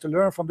Musa to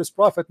learn from this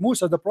prophet.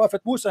 The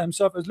prophet Musa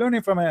himself is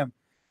learning from him,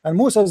 and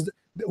Musa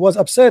was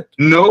upset.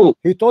 No,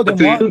 he told him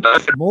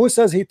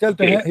Musa. He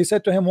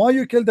said to him, "Why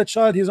you killed the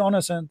child? He's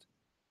innocent.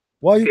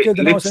 Why you killed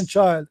an innocent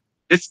child?"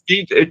 Let's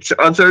give each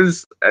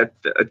others a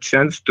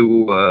chance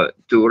to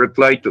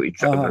reply to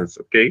each others.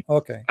 Okay.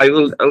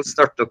 I'll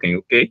start talking.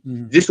 Okay.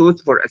 This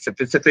was for a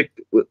specific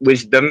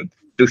wisdom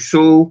to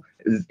show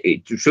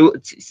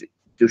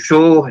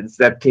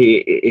that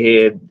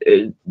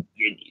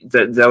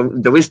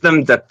the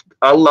wisdom that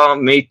Allah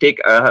may take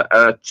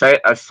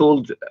a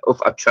soul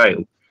of a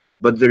child.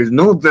 But there is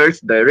no verse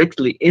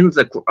directly in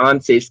the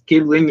Quran says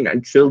kill women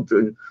and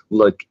children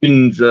like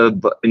in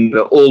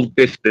the Old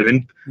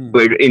Testament,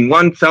 where in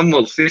 1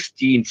 Samuel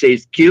 15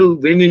 says kill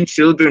women,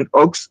 children,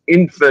 ox,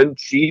 infant,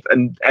 sheep,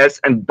 and ass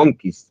and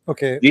donkeys.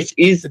 Okay. This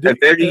is a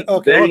very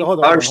hold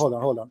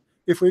on.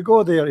 If we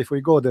go there,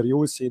 you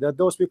will see that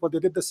those people, they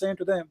did the same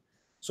to them.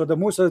 So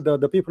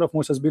the people of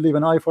Musa believe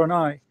an eye for an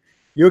eye.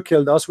 You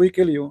killed us, we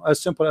kill you. As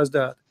simple as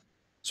that.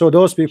 So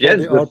those people, Yes,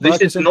 they are but this is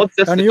practicing. not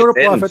just And a your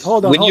defense. prophet,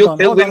 hold on, When hold you on,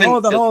 kill hold on, women,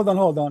 hold on, hold on,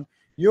 hold on.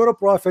 Your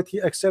prophet, he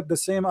accept the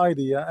same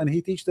idea, and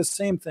he teach the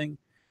same thing,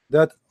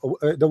 that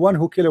the one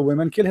who kill a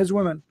woman kill his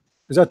women.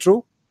 Is that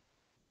true?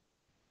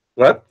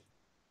 what?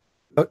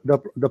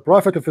 The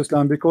prophet of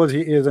Islam, because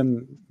he is a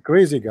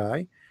crazy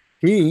guy,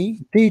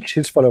 he teach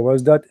his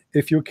followers that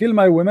if you kill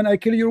my women, I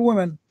kill your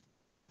women.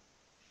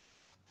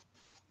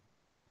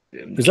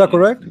 Is that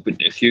correct? But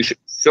if you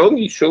show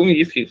me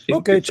if you think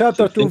Okay, it's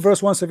chapter 2, something.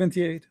 verse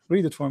 178.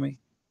 Read it for me.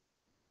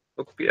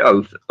 Okay,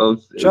 I'll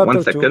Chapter 2.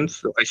 1 second.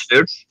 So I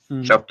search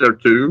Mhm. chapter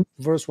 2,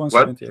 verse what?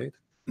 178.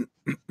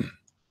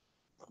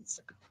 1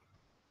 second.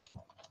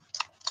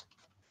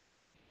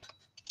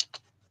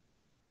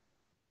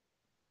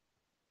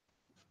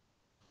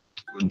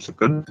 One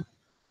second.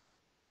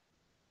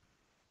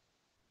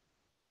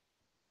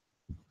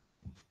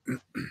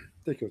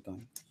 Take your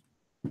time.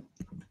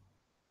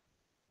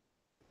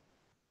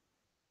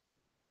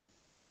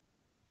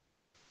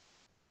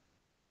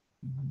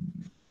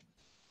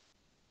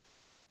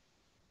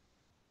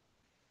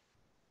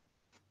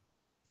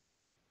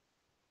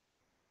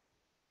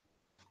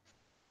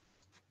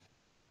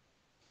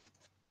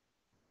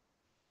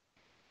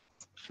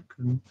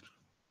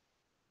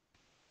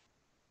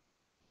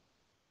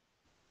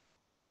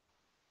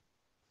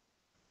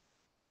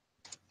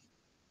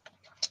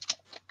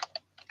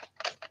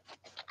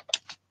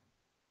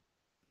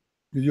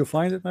 Did you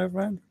find it, my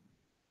friend?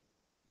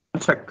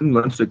 1 second.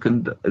 1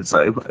 second. As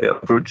I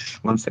approach.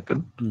 1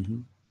 second.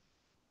 Mhm.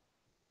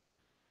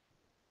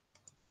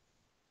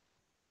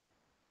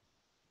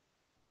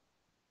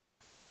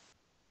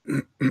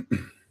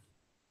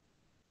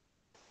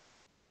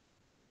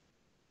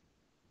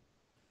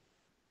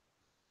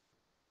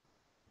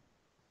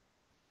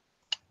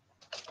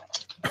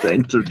 The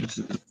internet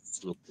is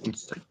slow. 1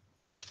 second.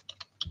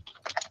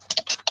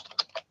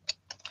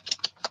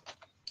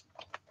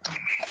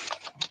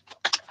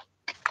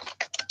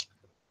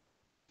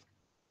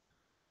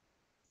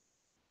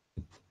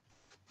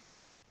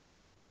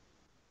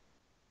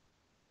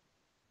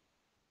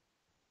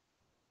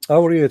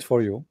 I'll read it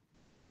for you.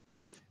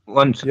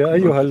 1 يا second.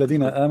 أيها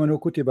الذين آمنوا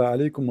كتب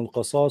عليكم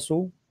القصاص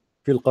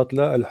في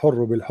القتلى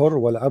الحر بالحر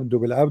والعبد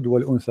بالعبد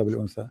والأنثى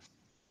بالأنثى.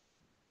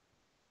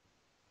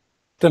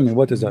 Tell me,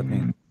 what does that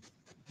mean?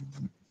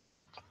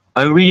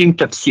 I'm reading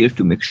tafsir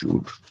to make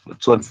sure.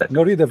 It's 1 second.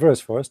 No, read the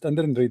verse first and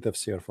then read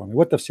tafsir for me.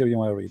 What tafsir you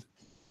want to read?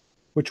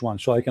 Which one?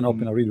 So I can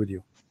open and read with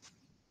you.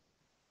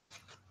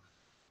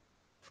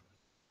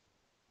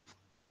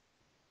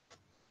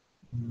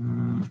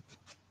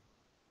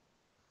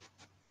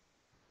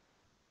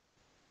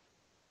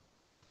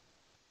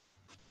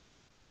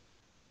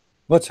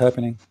 What's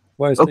happening?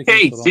 Why is Okay,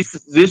 taking so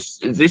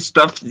long? this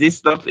stuff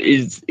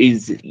is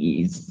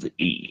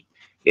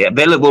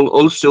available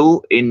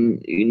also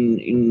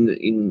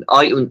in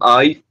eye on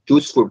eye,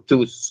 tooth for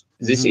tooth.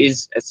 This Mhm.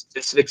 is a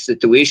specific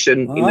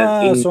situation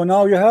So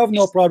now you have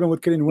no problem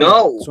with killing women.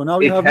 no. So now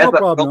you it have have no a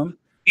problem.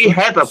 We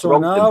have a So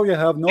problem. now you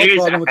have no There is a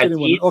problem with killing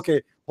women. hadith. Okay,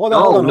 hold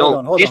on.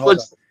 No. This Hold on.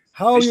 was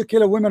How this, you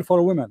kill a woman for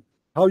a woman?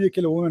 How you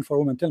kill a woman for a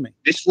woman? Tell me.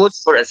 this was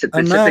for a A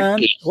specific man,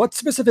 case. what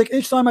specific?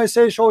 Each time I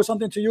say show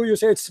something to you, you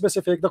say it's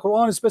specific. The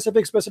Quran is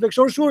specific.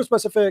 Sure,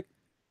 specific.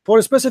 For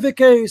a specific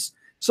case,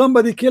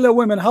 somebody kill a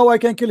woman. How I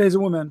can kill his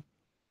woman?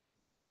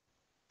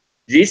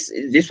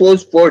 This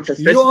was for a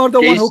specific You are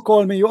the one case. who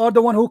called me. You are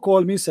the one who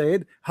called me. Said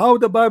how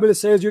the Bible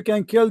says you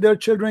can kill their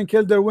children,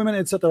 kill their women,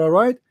 etc.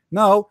 Right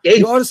now,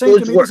 you are saying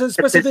to me this is a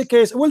specific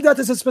case. Well, that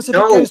is a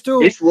specific case too.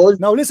 This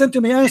was Now listen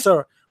to me. Answer.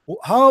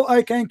 How I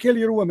can kill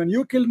your woman?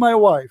 You killed my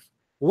wife.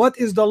 What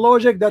is the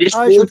logic that this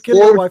I was should kill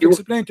for your wife?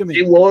 Explain to me.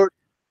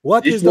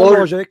 What this is the war-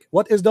 logic?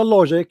 What is the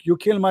logic? You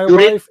kill my You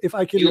read- wife if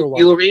I kill your wife.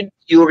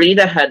 You read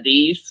a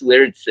hadith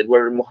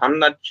where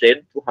Muhammad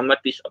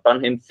peace upon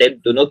him said,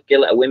 "Do not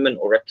kill a woman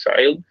or a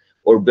child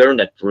or burn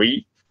a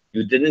tree."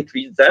 You didn't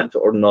read that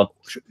or not?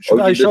 Should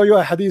Or I you show did- you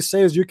a hadith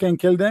says you can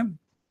kill them?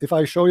 If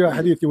I show you a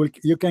hadith,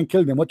 you can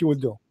kill them. What you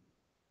will do?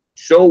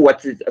 Show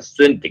what is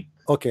authentic.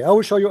 Okay, I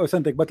will show you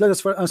authentic, but let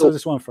us answer So-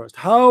 this one first.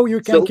 How you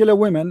can so- kill a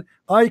woman?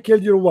 I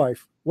killed your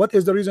wife. What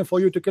is the reason for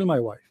you to kill my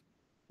wife?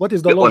 What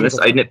is the To be logic honest,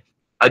 of that?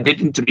 I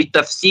didn't read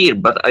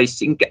tafsir, but I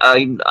think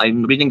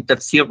I'm reading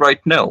tafsir right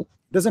now.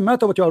 Doesn't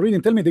matter what you are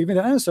reading. Tell me, give me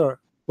the answer.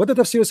 What the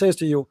tafsir says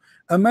to you?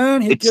 A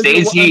man he It killed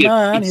says your, a here.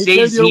 man It he killed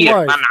says your here.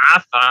 wife.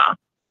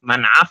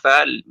 من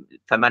عفى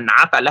فمن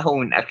عفى له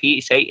من أخيه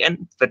شيئا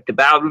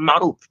فاتباعه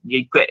بالمعروف.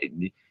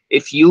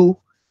 If you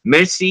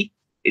mercy,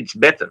 it's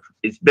better.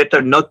 It's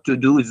better not to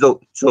do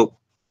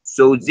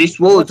so. This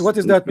was What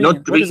does that mean?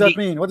 not What does that really-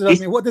 mean? What does that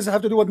mean? What does it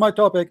have to do with my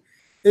topic?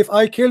 If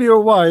I kill your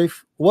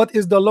wife, what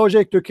is the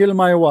logic to kill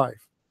my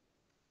wife?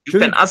 You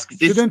can ask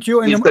this. Shouldn't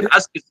you? You can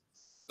ask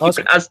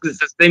the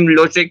same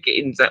logic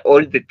in the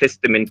Old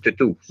Testament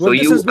too. So Well,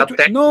 this you is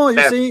attack. no.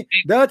 You see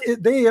that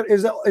there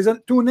is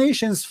two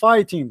nations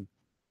fighting.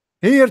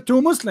 Here,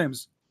 two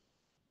Muslims.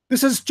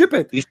 This is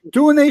stupid.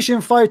 Two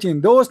nations fighting.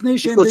 Those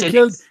nations they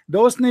killed.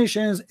 Those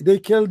nations they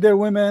killed their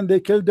women. They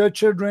killed their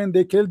children.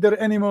 They killed their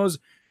animals.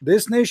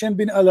 this nation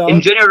been allowed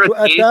In general to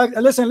case, attack?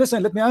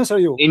 Listen, let me answer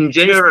you. in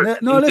general,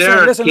 No, in listen,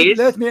 general case,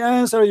 let me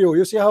answer you.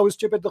 You see how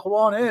stupid the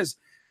Quran is.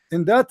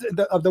 In that,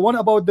 the one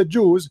about the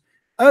Jews,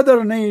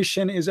 other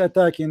nation is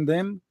attacking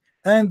them,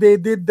 and they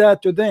did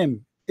that to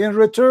them. In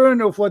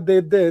return of what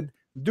they did,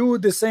 do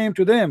the same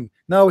to them.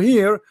 Now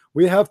here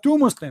we have two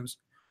Muslims.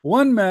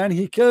 One man,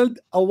 he killed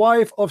a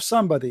wife of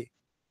somebody.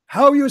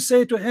 How you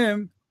say to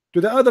him,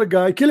 to the other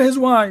guy, kill his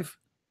wife?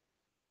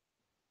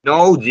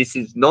 no, this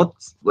is not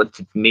what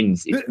it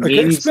means. It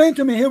Okay, means, explain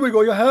to me. Here we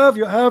go. You have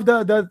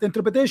the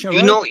interpretation, you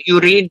right? know, you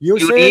read, You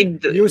you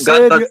said, read. you God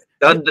said, does,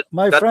 God,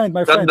 my God, friend,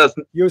 God does.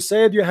 you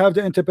said you have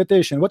the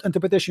interpretation. What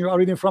interpretation you are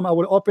reading from? I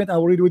will open. I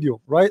will read with you.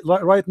 Right now,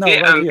 Okay, right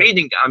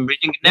here. I'm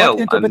reading now.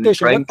 What I'm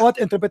interpretation? trying, What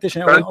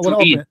interpretation? I trying will to open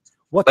read. it.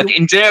 What But you?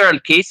 in general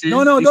cases,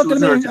 No, this don't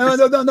tell was me.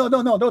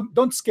 not No,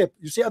 don't skip.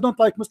 You see, I don't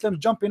like Muslims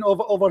jumping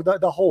over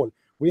the hole.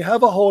 We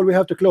have a hole. We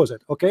have to close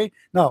it. Okay.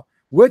 Now,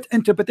 what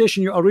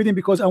interpretation you are reading?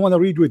 Because I want to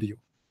read with you.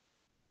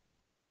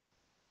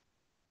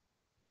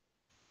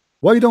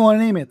 Why you don't want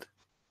to name it?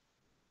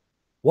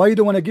 Why you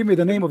don't want to give me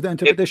the name of the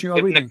interpretation you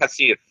are reading?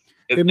 Kathir.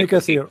 Ibn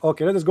Kathir.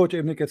 Okay, let us go to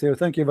Ibn Kathir.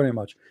 Thank you very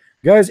much.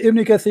 Guys,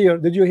 Ibn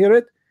Kathir, did you hear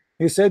it?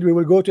 He said we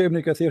will go to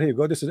Ibn Kathir. Here you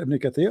go. This is Ibn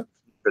Kathir.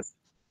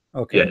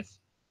 Okay. Yes.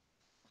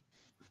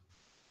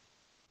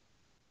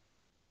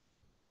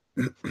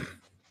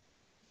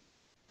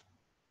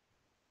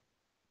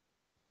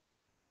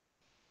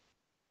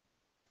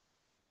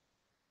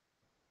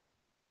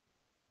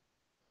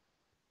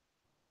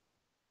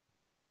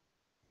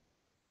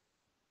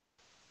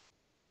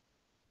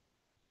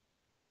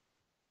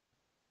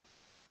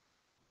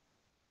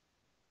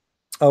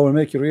 I will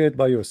make you read it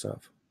by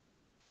yourself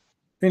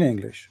in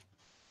English.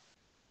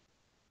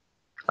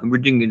 I'm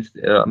reading it.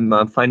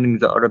 I'm finding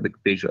the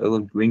Arabic page. I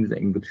will bring the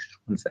English.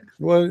 1 second.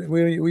 Well,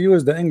 we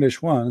use the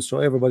English one, so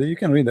everybody, you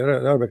can read the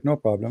Arabic, no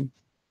problem.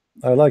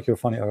 I like your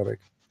funny Arabic.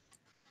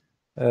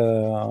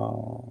 Okay,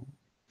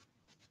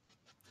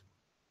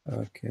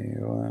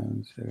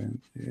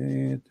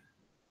 178.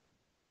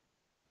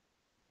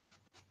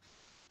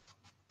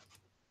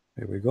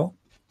 Here we go.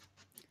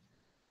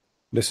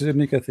 This is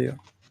Ibn Kathir.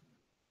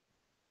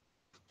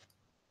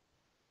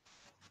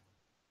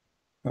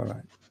 All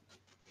right.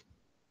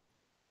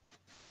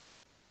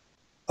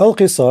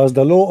 Al-Qisas,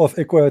 the law of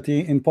equality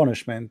in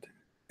punishment,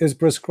 is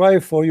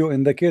prescribed for you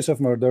in the case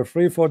of murder,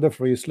 free for the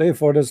free, slave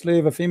for the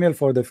slave, a female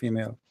for the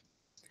female.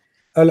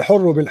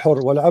 Al-Hurru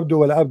bil-Hurr, wal-Abdu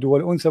wal-Abdu,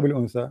 wal-Untha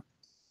bil-Untha.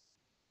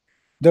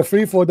 The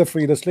free for the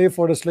free, the slave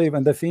for the slave,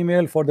 and the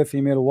female for the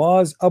female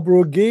was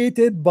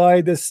abrogated by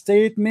the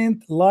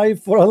statement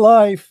life for a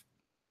life.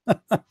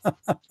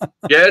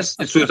 Yes,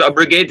 it was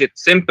abrogated.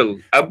 Simple.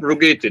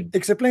 Abrogated.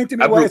 Explain to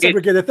me why it's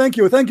abrogated. Thank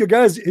you,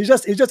 guys. He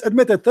just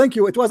admitted. Thank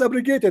you. It was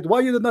abrogated.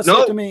 Why you did not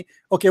say to me?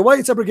 Okay, why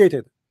it's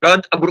abrogated?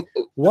 God,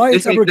 why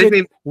it's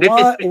abrogated?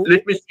 Why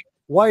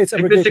it's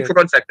abrogated? Let me speak for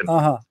 1 second.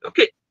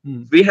 Okay.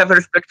 We have a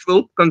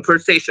respectful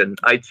conversation.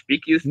 I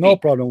speak, you speak. No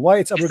problem. Why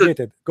it's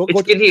abrogated?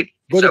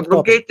 It's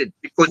abrogated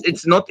because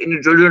it's not in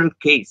a general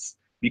case.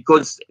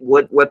 Because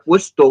what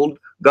was told,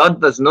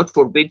 God does not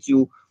forbid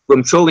you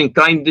from showing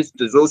kindness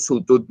to those who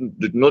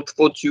did not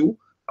fault you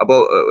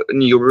about in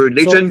your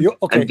religion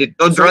and did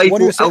not drive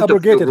when you say out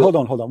abrogated, of your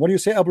hold on. When you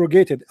say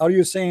abrogated, are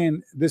you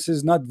saying this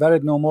is not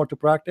valid no more to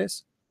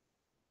practice?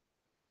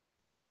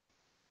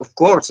 Of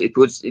course,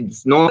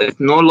 it's no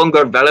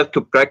longer valid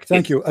to practice.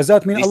 Thank you. Does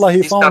that mean Allah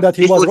he found that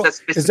he was wrong?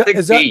 Is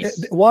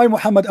that why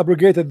Muhammad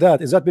abrogated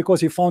that? Is that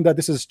because he found that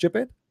this is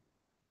stupid?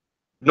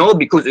 No,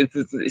 because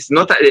it's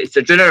not. It's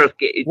a general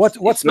case.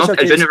 It's not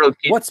a general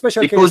case. What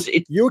special because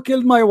case? You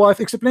killed my wife.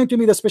 Explain to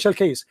me the special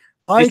case.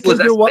 I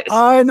killed your wife.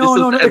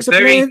 No.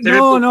 Explain.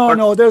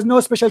 No. There's no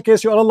special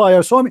case. You are a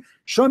liar. Show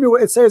me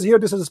where it says here.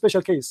 This is a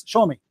special case.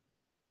 Show me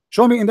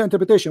in the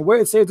interpretation where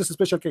it says this is a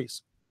special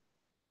case.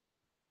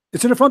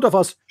 It's in front of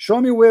us.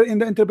 Show me where in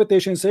the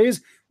interpretation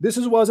says this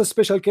was a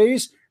special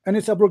case and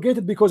it's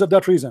abrogated because of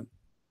that reason.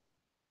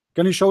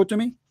 Can you show it to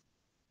me?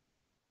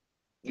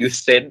 You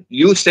said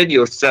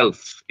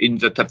yourself in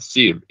the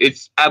tafsir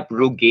it's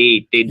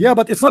abrogated. Yeah,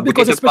 but it's not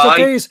because it's a special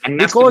case.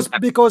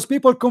 Because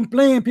people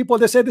complain.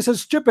 They say this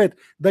is stupid.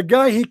 The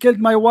guy he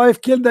killed my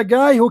wife killed the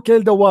guy who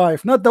killed the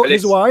wife, not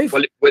his wife.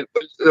 Well,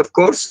 of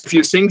course, if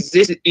you think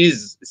this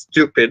is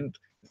stupid,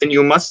 then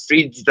you must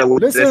read the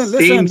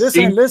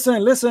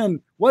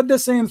listen. What the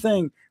same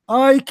thing?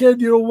 I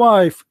killed your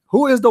wife.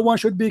 Who is the one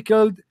should be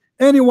killed?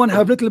 Anyone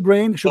have little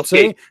brain should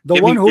say the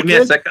one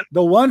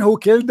who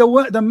killed the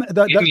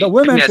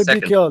women should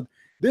be killed.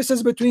 This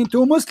is between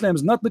two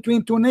Muslims, not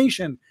between two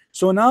nations.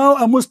 So now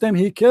a Muslim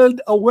he killed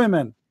a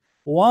woman.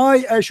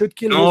 Why I should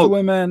kill his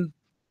women?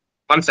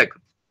 1 second.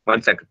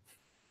 1 second.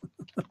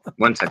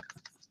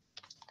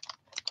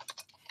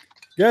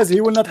 Guys,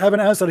 he will not have an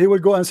answer. He will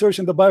go and search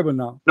in the Bible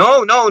now.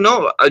 No.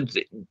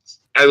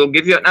 I will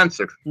give you an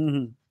answer.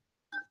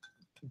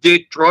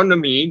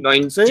 Deuteronomy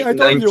 19:21 says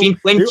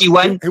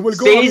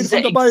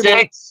the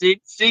exact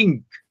same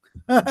thing.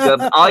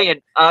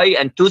 Eye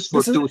and tooth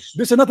for tooth.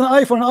 This is not an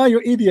eye for an eye, you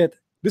idiot.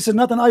 This is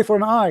not an eye for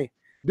an eye.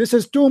 This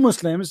is two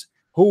Muslims.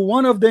 who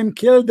one of them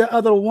killed the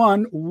other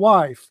one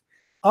wife.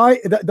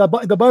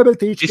 The Bible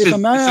teaches This if is a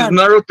man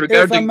not if a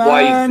regarding wife.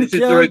 man This is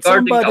killed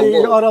regarding a somebody, you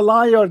war. are a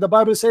liar. The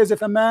Bible says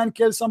if a man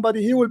kills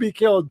somebody, he will be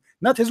killed,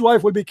 not his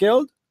wife will be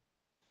killed.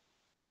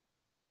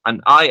 An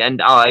eye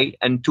and eye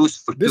and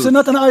tooth for This tooth. is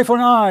not an eye for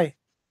an eye.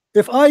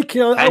 If I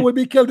kill, I And- will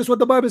be killed. This is what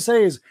the Bible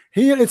says.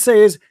 Here it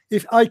says,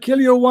 if I kill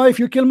your wife,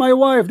 you kill my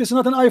wife. This is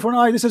not an eye for an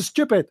eye. This is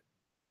stupid.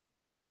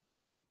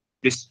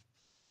 This,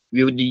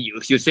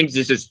 if you think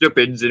this is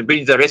stupid, then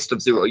read the rest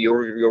of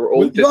your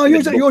Old Well,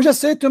 Testament book. you just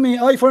said to me,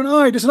 eye for an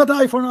eye. This is not an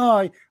eye for an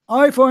eye.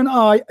 Eye for an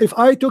eye. If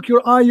I took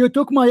your eye, you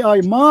took my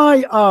eye.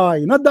 My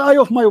eye, not the eye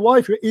of my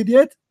wife, you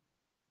idiot.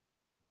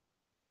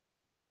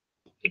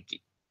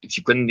 If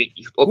you can,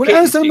 Well, okay,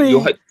 answer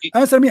me.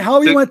 Answer me.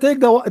 How you the- want to take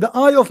the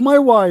eye of my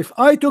wife?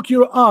 I took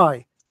your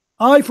eye.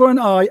 Eye for an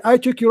eye. I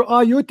took your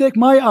eye. You take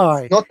my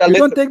eye. not a You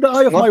don't little- take the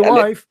eye of not my a little-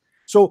 wife.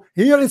 So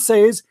here it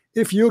says,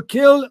 if you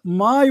kill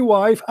my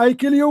wife, I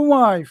kill your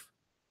wife.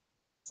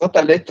 It's not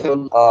a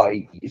literal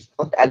eye. It's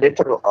not a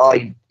literal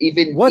eye. What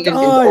even in the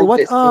eye? Old What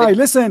Testament. eye?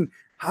 Listen.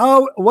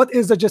 What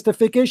is the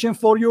justification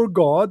for your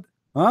God?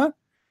 Huh?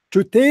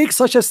 To take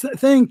such a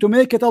thing to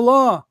make it a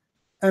law,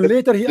 and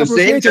later he You're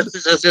saying abrogated. this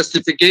is a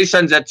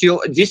justification that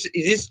you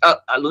this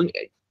alone.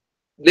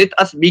 Let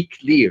us be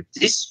clear.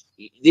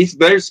 This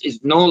verse is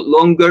no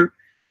longer.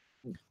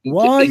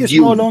 Why is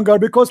due. no longer?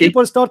 Because Okay.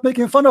 people start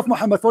making fun of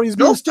Muhammad for his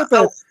being No, stupid.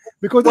 no.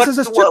 Because What- this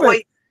is a why- stupid.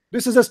 why-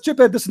 This is a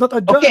stupid. This is not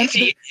a Okay,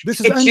 this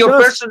is it's your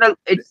unjust. personal.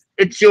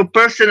 It's your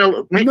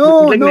personal. No,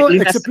 let me- no.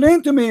 let us-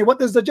 Explain to me what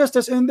is the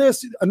justice in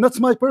this, and that's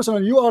my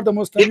personal. You are the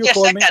Muslim. Give You me a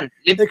call me. second.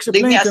 Give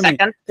Explain me a to me.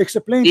 second.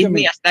 Explain Give to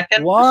me me. a second.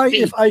 to Why,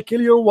 speak. if I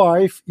kill your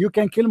wife, you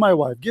can kill my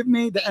wife? Give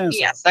me the Give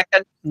me answer. a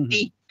second. Mhm.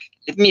 Speak.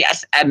 Give me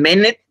a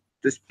minute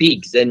to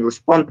speak. Then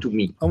respond to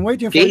me. I'm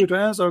waiting for Okay. you to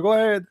answer. Go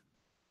ahead.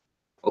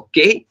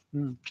 Okay.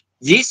 Hmm.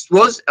 This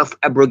was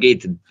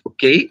abrogated.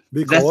 Okay.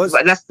 Because-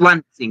 that's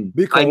one thing.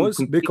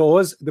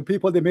 Because the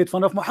people they made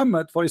fun of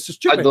Muhammad for it's I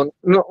stupid. don't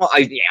know.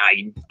 I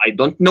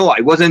don't know.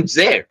 I wasn't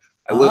there.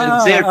 I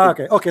wasn't there.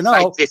 to Okay. Now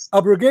cite this.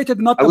 abrogated,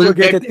 not I wasn't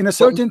there abrogated. In a to-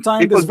 certain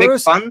time, people this make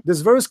verse, fun.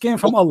 this verse came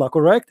from Allah.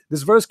 Correct?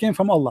 This verse came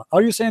from Allah.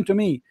 Are you saying to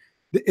me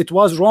it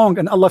was wrong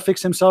and Allah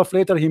fixed Himself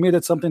later? He made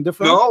it something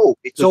different. No,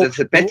 it So, was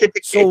a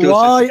repetitive. so it was a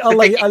why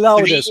Allah specific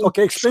allowed this? extreme-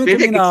 Okay, explain to me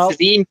specific now.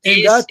 extreme In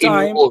case that in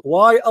time, war.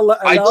 why Allah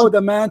I allowed don't-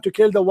 a man to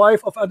kill the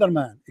wife of other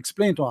man?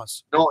 Explain to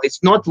us. No,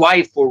 it's not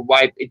wife for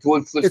wife. It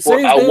was for It says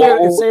a there,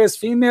 it war. says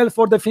female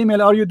for the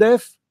female. Are you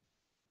deaf?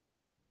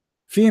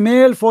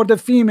 Female for the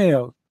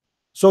female.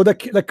 So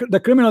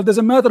the criminal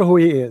doesn't matter who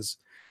he is.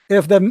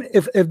 If the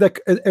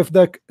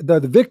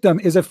victim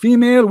is a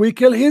female, we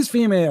kill his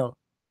female.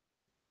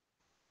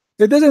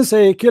 It doesn't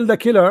say kill the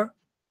killer.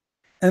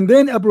 And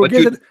then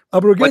abrogated by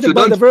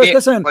don't the verse. care,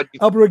 Listen, but you-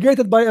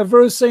 abrogated by a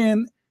verse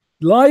saying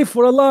life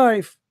for a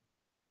life,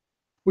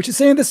 which is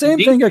saying the same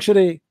Indeed. thing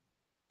actually.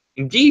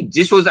 Indeed,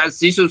 this was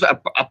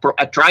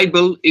a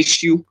tribal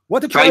issue.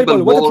 What a Tribal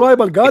tribal? What a war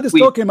tribal? God is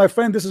between- talking, my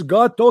friend. This is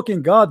God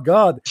talking. God.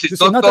 This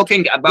is not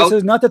talking about. This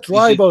is not a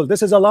tribal.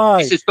 This is a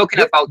lie. This is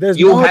talking about. There's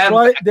you no have.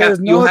 there's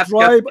you no have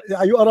tribe.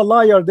 You are a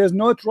liar. There's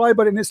no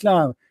tribal in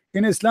Islam.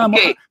 In Islam,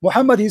 Okay.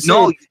 Muhammad, he said,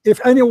 No. if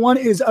anyone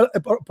is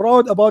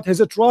proud about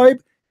his tribe,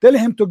 tell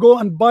him to go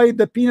and bite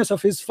the penis of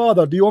his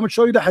father. Do you want me to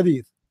show you the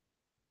hadith?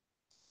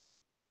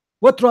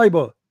 What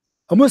tribal?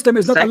 A Muslim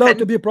is not allowed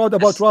to be proud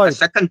about A tribe.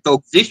 second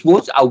talk. This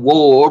was a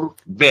war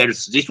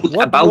verse. This was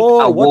What about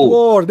war? a What war.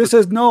 war? This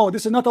is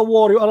not a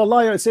war. You are a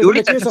liar. It says You in the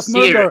read the case of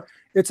tafsir. murder.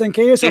 It's in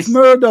case of Yes.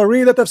 murder.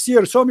 Read the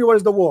tafsir. Show me where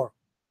is the war.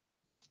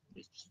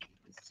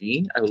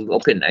 See, I will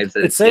open.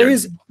 It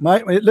says,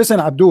 listen,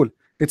 Abdul.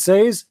 It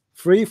says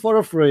free for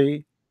a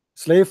free,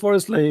 slave for a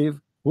slave,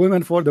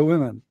 women for the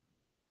women.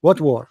 What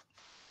war?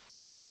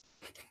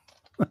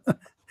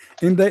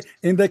 in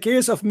the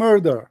case of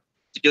murder,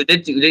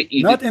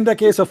 not in the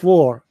case of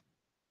war.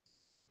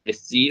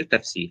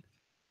 Tafsir.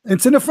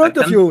 It's in the front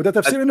of you. The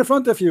tafsir in the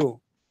front of you.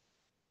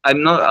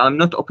 I'm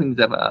not opening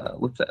the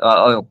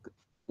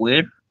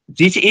where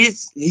this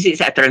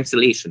is a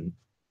translation.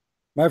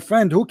 My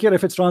friend, who cares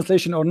if it's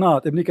translation or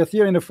not? Ibn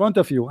Kathir in the front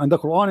of you, and the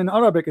Quran in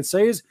Arabic, it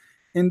says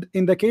in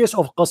the case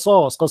of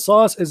qasas.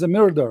 Qasas is a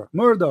murder,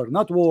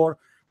 not war.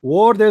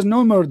 War, there's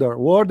no murder.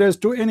 War, there's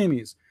two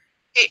enemies.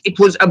 It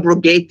was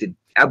abrogated.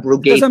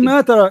 Doesn't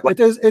matter.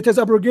 It is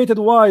abrogated.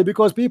 Why?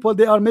 Because people,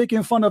 they are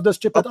making fun of the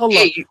stupid Allah.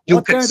 Okay, you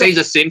What can kind say of-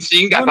 the same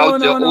thing No, about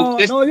no, the no, Old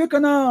Testament. no,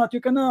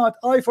 you cannot.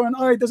 Eye for an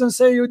eye doesn't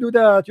say you do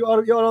that. You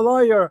are a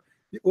liar.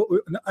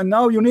 And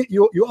now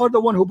you are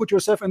the one who put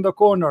yourself in the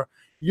corner.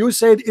 You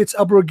said it's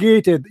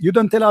abrogated. You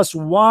don't tell us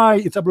why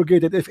it's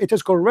abrogated. If it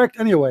is correct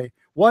anyway,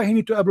 why he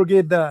need to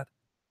abrogate that?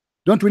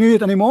 Don't we need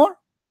it anymore?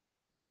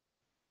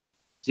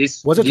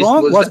 Was it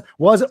wrong?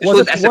 Was it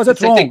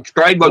wrong?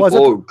 Tribal Was it-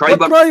 war. What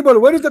Tribal. tribal?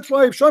 Where is the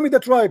tribe? Show me the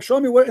tribe. Show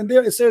me where in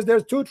there it says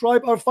there's two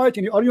tribes are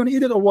fighting you. Are you an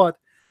idiot or what?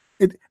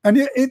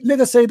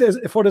 Let us say this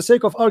for the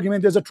sake of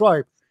argument, there's a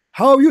tribe.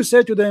 How you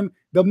say to them,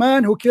 the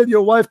man who killed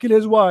your wife, kill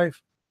his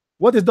wife?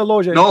 What is the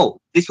logic? No,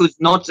 this was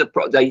not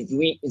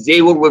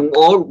they were in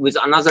war with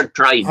another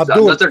tribe.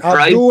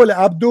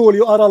 Abdul,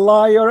 you are a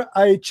liar.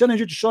 I challenge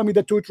you to show me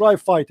the two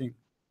tribes fighting.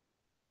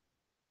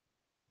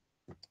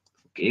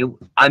 Okay,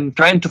 I'm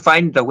trying to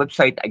find the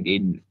website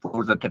again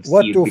for the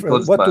tafsir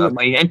because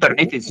my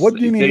internet is. What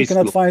do you mean you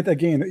cannot slow. find it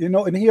again? You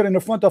know, in here in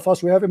the front of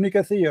us we have Ibn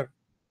Kathir.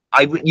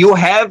 You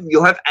have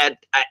at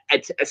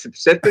a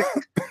specific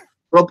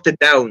cropped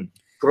down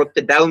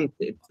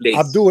place.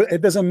 Abdul,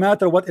 it doesn't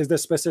matter what is the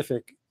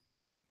specific.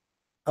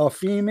 A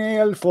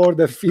female for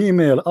the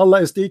female.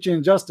 Allah is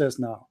teaching justice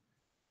now.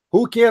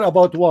 Who care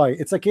about why?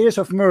 It's a case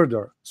of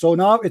murder. So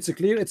now it's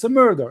clear it's a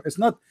murder. It's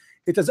not.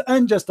 It is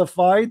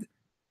unjustified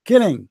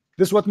killing.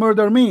 This is what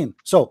murder mean.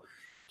 So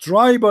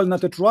tribal,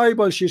 not a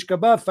tribal, shish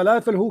kebab,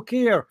 falafel. Who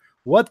care?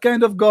 What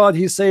kind of God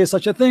he says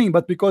such a thing?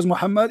 But because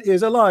Muhammad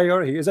is a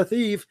liar, he is a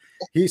thief.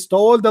 He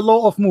stole the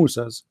law of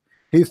Moses.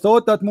 He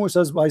thought that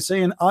Moses, by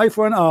saying eye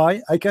for an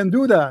eye, I can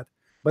do that.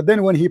 But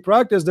then when he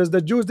practiced this, the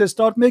Jews, they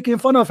start making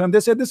fun of him. They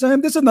said, this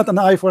is not an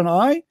eye for an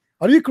eye.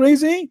 Are you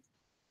crazy?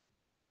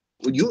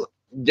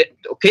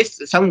 Okay,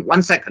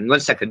 one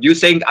second. You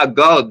saying a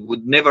God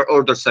would never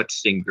order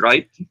such thing,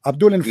 right?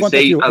 Abdul, in front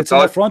of you. It's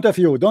in front of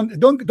you.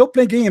 Don't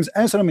play games.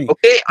 Answer me.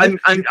 Okay, I'm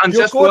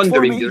just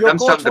wondering. You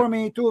quote for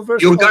me 2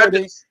 verses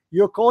already.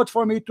 You quote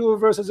for me 2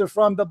 verses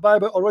from the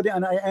Bible already,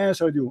 and I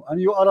answered you,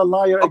 and you are a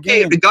liar again.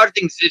 Okay,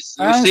 regarding this,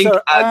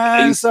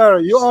 answer.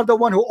 You are the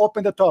one who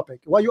opened the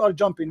topic. Why you are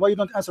jumping? Why you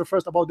don't answer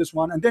first about this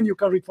one, and then you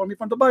can read for me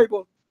from the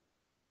Bible?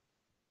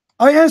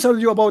 I answered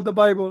you about the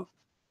Bible.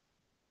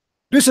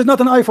 This is not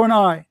an eye for an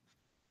eye.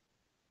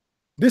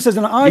 This is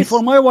an eye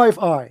for my wife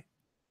eye.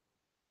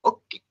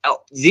 Okay.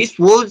 Oh, this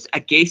was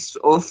a case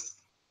of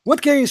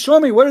what case?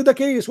 Show me. Where is the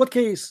case? What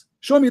case?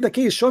 Show me the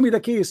case. Show me the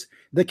case.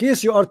 The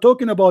case you are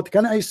talking about.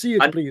 Can I see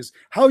it, please?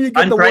 How you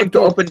get the word? I'm trying to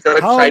open the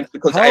website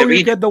because I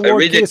read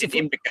case it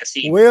in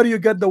Bekasi. Where you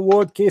get the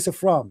word case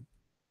from?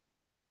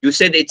 You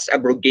said it's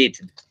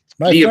abrogated.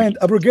 My friend,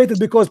 abrogated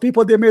because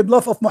people they made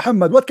love of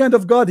Muhammad. What kind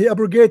of God he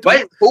abrogated?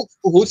 Well,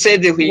 who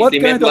said that they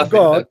made love of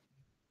God?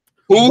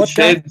 Who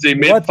said they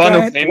made fun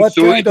of him?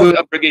 So it will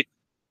abrogate.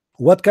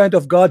 What kind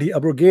of God he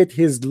abrogate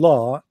his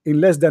law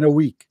in less than a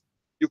week?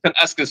 You can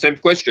ask the same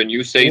question.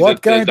 You say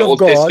what that kind the of Old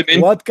God?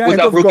 Testament What kind was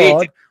of abrogated.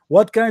 God?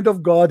 What kind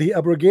of God he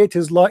abrogate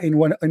his law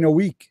in a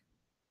week?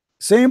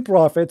 Same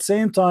prophet,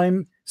 same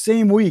time,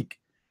 same week.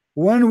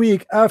 1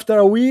 week after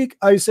a week,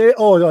 I say,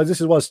 oh no, this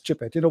was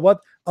stupid. You know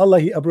what? Allah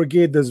he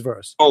abrogate this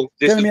verse. Oh,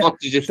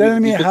 this tell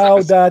me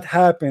how that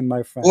happened,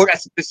 my friend. For a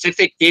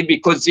specific case,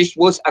 because this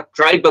was a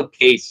tribal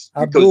case.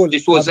 Abdul,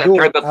 this was a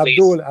tribal case.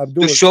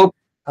 To show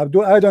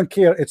Abdul, I don't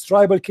care. It's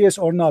tribal case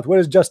or not. Where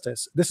is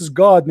justice? This is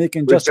God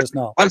making justice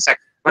now. One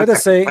second. Let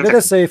us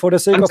say, for the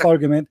sake of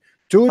argument,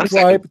 two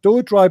tribe,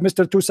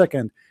 Mr. 2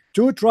 second,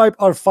 2 tribe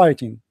are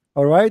fighting.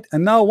 All right,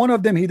 and now one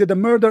of them he did a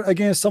murder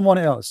against someone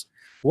else.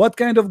 What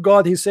kind of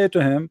God he said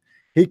to him?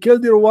 He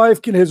killed your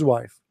wife, kill his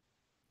wife.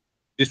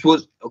 This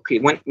was okay.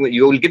 When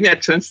you will give me a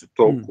chance to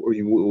talk, or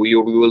you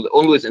will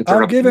always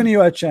interrupt. I'm giving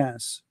you a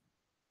chance.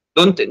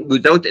 Don't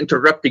without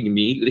interrupting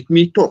me. Let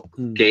me talk.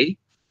 Okay.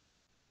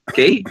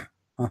 Okay.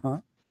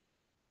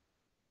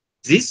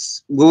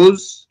 This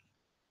goes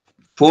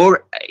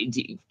for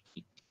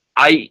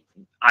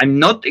I'm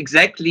not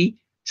exactly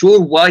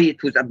sure why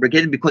it was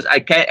abrogated because I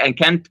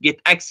can't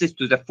get access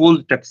to the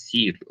full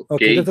tafsir.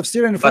 Okay, the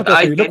tafsir in front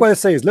of you. Look what it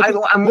says.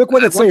 Look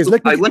what it says.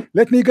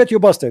 Let me get you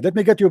busted. Let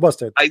me get you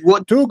busted.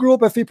 Two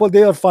group of people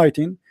they are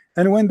fighting,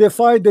 and when they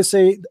fight, they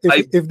say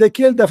if they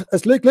kill the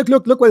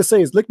look what it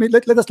says. Let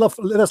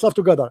us laugh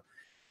together.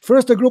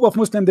 First, a group of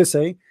Muslims they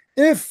say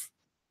if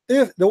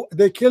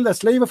they kill a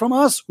slave from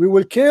us, we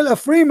will kill a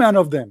free man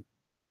of them.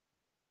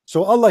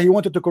 So Allah he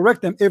wanted to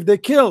correct them. If they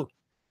kill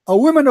a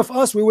woman of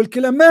us, we will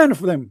kill a man of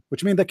them,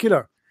 which means the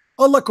killer.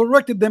 Allah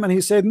corrected them and he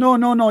said, no,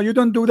 you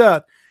don't do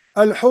that.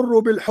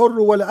 Al-hurru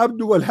bil-hurru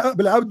wal-abdu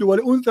bil-abdu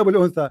wal-untha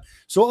bil-untha.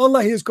 So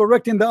Allah he is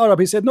correcting the Arab.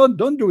 He said, no,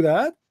 don't do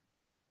that.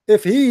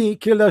 If he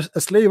killed a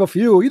slave of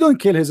you, you don't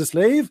kill his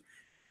slave.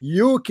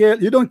 You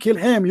don't kill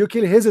him, you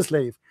kill his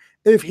slave.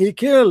 If he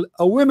kill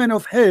a woman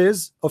of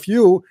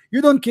you,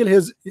 you don't kill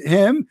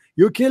him,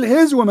 you kill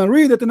his woman.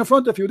 Read it in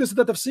front of you. This is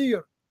the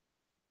tafsir.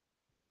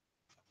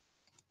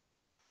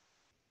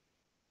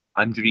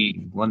 I'm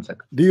reading. 1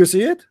 second. Do you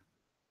see it?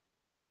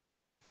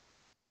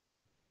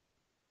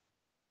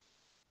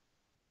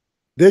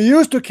 They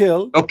used to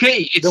kill.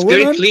 Okay, it's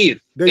very clear.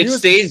 They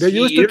used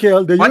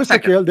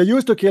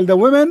to kill the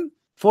women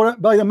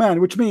by the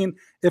man, which means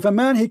if a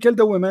man he killed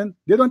a woman,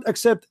 they don't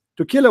accept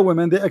to kill a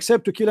woman, they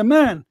accept to kill a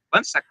man.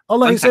 1 second.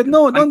 Allah he said,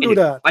 no, don't do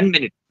that. 1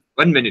 minute.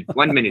 1 minute.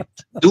 1 minute.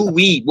 Do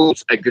we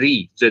both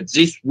agree that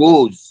this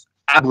was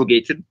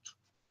abrogated?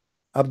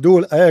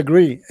 Abdul, I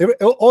agree.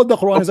 All the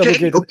Quran is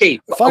abrogated. Okay.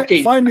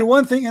 Find me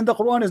one thing in the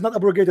Quran is not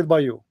abrogated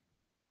by you.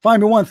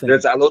 Find me one thing.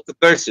 There's a lot of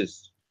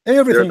verses.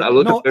 Everything.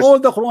 No, all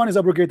the Quran is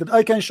abrogated.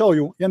 I can show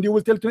you, and you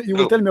will tell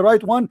me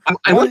right one.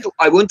 I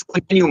want to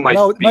continue my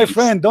speech. My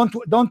friend,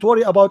 don't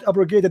worry about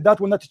abrogated. That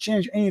will not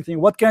change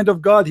anything. What kind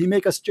of God he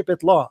make a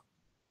stupid law?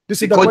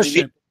 This is the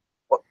question.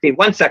 Okay,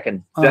 1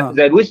 second.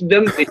 The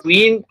wisdom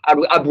between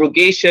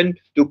abrogation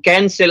to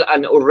cancel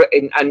an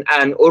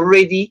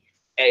already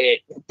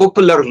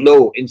popular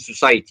law in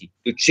society,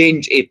 to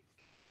change it,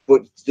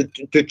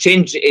 to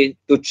change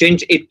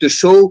it to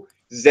show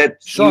that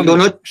you do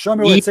not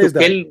need to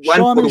kill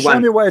one for one. Show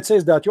me where it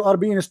says that. You are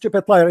being a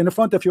stupid liar. In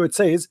front of you it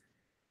says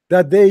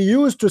that they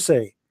used to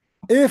say,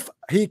 if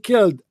he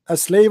killed a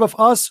slave of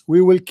us,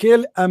 we will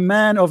kill a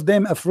man of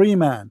them, a free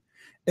man.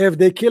 If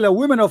they kill a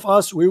woman of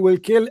us, we will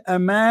kill a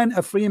man,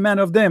 a free man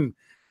of them.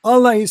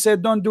 Allah, he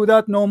said, don't do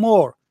that no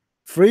more.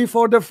 Free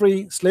for the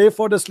free, slave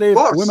for the slave,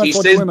 women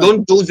for the women.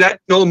 Don't do that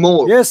no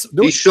more. Yes,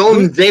 He's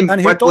shown them and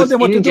he told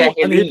them what to do.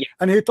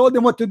 And he told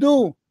them what to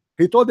do.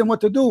 He told them what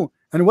to do.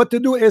 And what to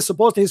do is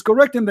supposed he's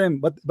correcting them,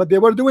 but they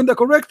were doing the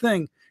correct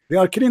thing. They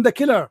are killing the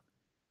killer.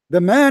 The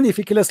man, if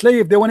he kill a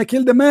slave, they want to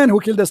kill the man who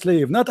killed the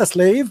slave, not a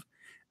slave.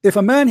 If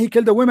a man he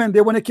killed a woman,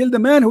 they want to kill the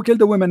man who killed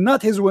the women,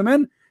 not his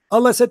women.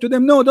 Allah said to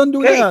them, no, don't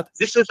do that.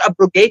 This was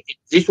abrogated.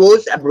 This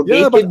was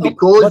abrogated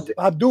because...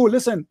 But Abdul,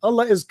 listen,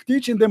 Allah is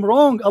teaching them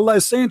wrong. Allah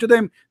is saying to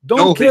them,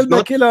 don't kill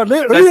the killer.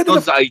 Read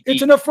it.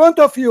 It's in the front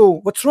of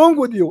you. What's wrong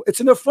with you? It's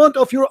in the front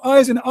of your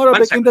eyes in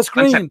Arabic in the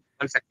screen.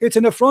 It's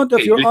in the front of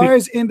your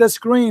eyes in the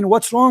screen.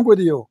 What's wrong with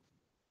you?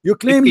 You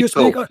claim you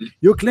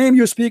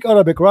speak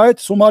Arabic, right?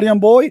 Sumerian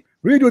boy,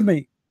 read with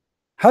me.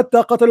 حتى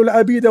قتلوا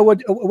العبيد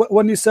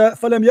والنساء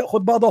فلم يأخذ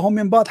بعضهم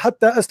من بعض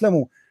حتى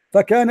أسلموا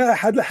فكان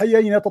أحد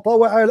الحيين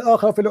يتطاوع على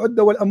الآخر في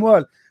العدة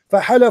والأموال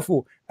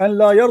فحلفوا أن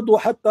لا يرضوا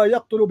حتى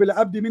يقتلوا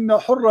بالعبد منا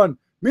حرا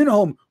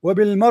منهم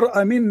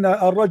وبالمرأة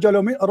منا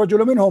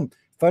الرجل منهم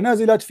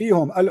فنزلت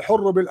فيهم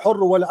الحر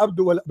بالحر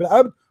والعبد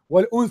بالعبد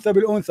والأنثى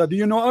بالأنثى. Do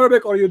you know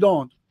Arabic or you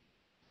don't?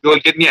 You will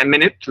give me a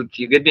minute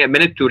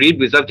to read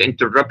without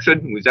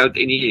interruption, without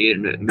any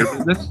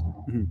nervousness.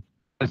 1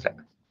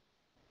 second.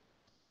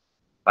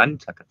 1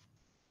 second.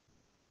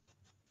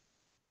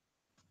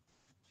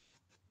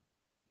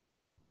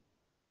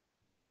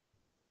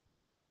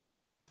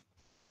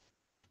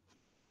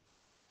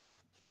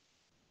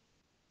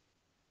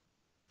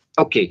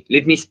 Okay,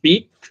 let me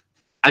speak,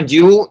 and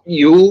you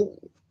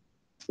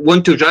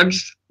want to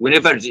judge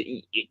whenever,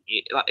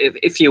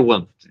 if you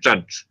want to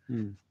judge,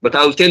 but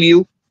I'll tell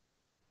you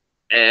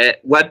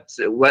what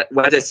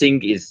the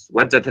thing is,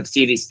 what the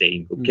tafsir is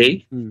saying.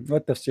 Okay,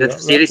 what tafsir? The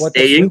tafsir is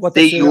saying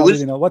they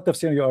use. What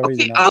tafsir you are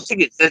reading? Okay, I'll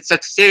think the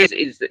tafsir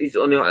is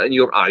on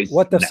your eyes.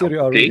 What tafsir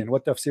you are reading?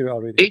 What tafsir you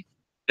are reading? Okay?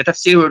 The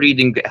tafsir you're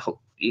reading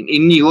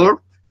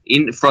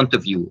in front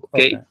of you.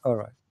 Okay. All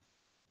right.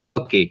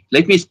 Okay,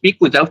 let me speak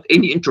without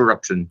any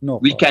interruption. No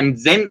we problem.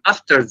 can then,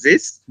 after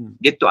this,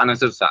 get to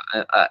another side.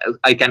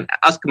 I can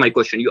ask my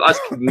question. You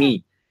ask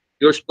me.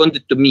 You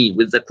responded to me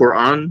with the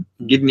Quran.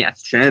 Give me a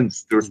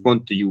chance to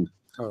respond to you.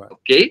 All right.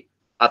 Okay?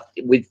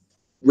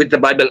 With the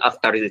Bible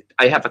after it.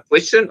 I have a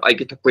question. I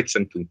get a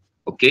question too.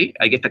 Okay?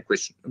 I get a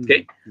question.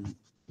 Okay?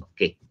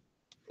 Okay.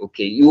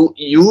 Okay.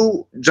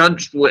 You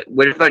judge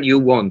wherever you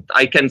want.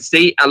 I can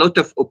say a lot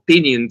of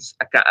opinions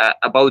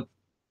about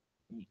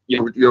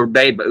your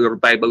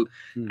Bible,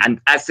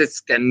 and assets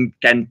can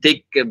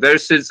take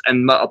verses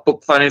and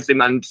poke fun at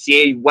them and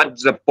say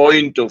what's the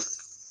point of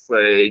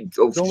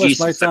Don't waste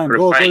my time.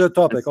 Go to the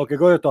topic. Okay,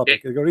 go to the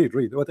topic. Okay.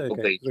 Read. What?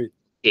 Okay, read.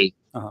 Okay.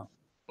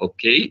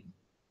 Okay.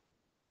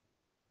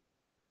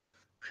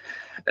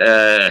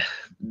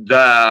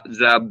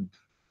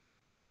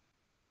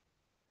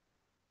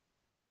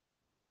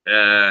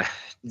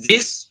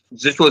 This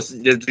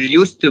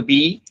used to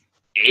be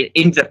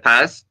in the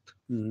past.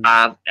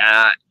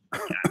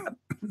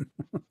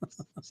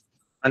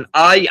 An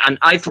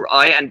eye for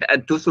eye,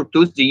 and tooth for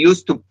tooth. They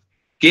used to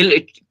kill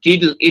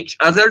each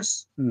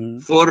others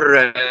for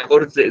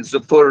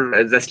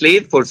the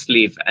slave for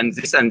slave, and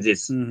this and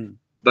this.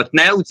 But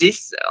now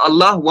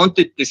Allah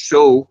wanted to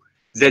show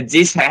that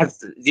this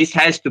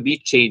has to be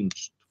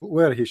changed.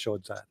 Where he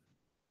showed that?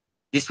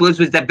 This was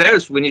with the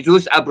verse when it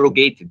was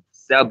abrogated.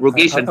 The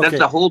abrogation. Okay. That's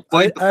the whole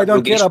point. I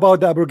don't care about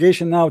the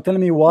abrogation now. Tell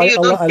me why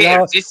Allah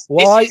allowed.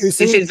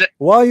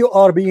 Why you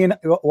are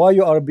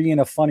being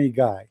a funny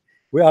guy.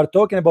 We are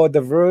talking about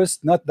the verse,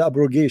 not the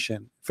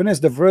abrogation. Finish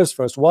the verse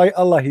first. Why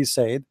Allah he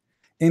said,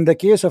 in the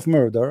case of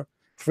murder,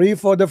 free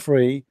for the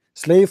free,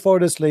 slave for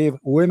the slave,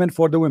 women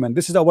for the women.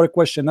 This is our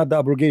question, not the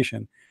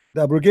abrogation.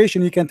 The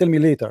abrogation you can tell me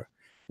later.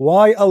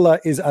 Why Allah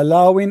is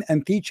allowing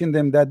and teaching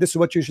them that this is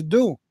what you should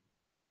do.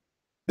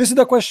 This is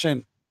the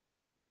question.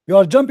 You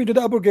are jumping to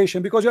the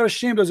abrogation because you are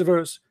ashamed of the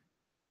verse,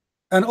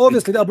 and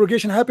obviously the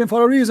abrogation happened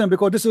for a reason,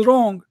 because this is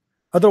wrong.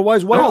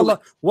 Otherwise, why Allah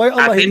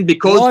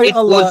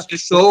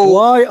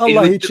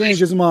he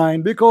changed his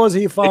mind? Because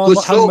he found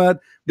Muhammad.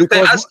 You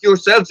can ask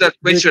yourself that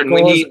question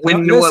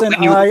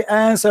I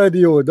answered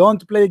you.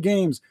 Don't play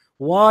games.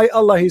 Why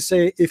Allah he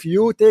say, if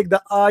you take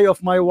the eye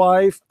of my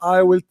wife,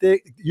 I will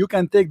take. You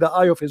can take the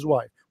eye of his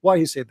wife. Why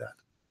he said that?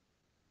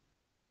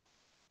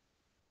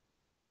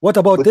 What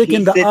about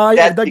taking the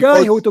eye of the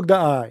guy who took the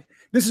eye?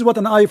 This is what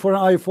an eye for an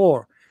eye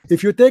for.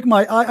 If you take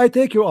my eye, I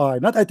take your eye.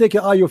 Not I take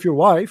your eye of your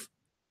wife.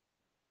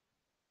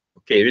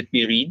 Okay, let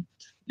me read.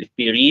 let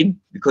me read,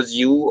 because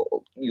you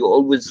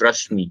always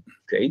rush me.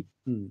 Okay.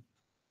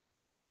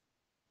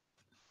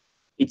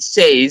 It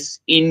says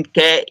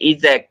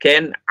إذا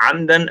كان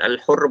عمدا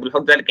الحر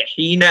بالحر ذلك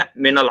حين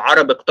من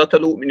العرب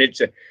اقتتلوا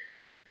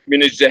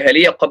من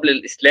الجاهلية قبل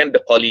الإسلام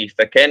بقليل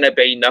فكان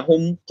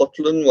بينهم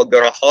قتل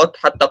وجراحات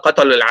حتى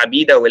قتلوا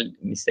العبيد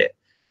والنساء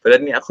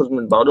فلم يأخذ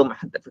من بعضهم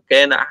حتى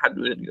فكان أحد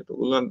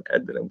يقولون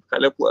أدرى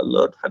خلقوا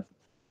الله حتى.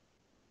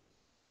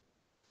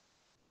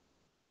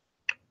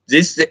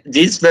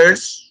 This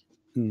verse,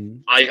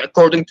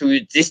 according to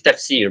this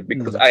tafsir,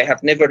 because I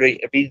have never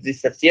read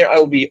this tafsir, I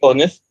will be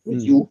honest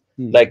with you.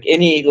 Like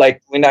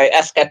when I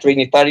ask a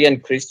Trinitarian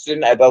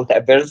Christian about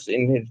a verse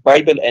in his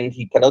Bible and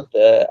he cannot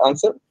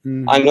answer,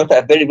 I'm not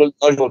a very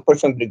knowledgeable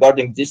person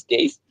regarding this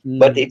case.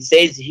 But it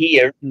says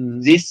here,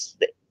 this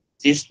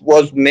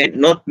was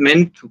not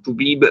meant to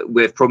be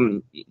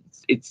from.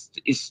 It's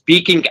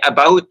speaking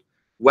about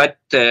what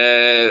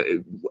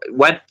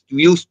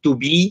used to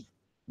be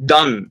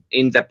done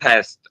in the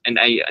past and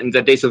in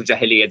the days of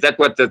Jahiliyyah. That's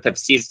what the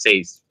tafsir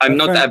says. I'm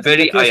not a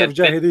very of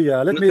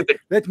Jahiliyyah.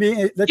 Let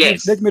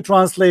me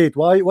translate.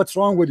 What's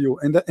wrong with you?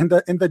 In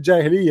the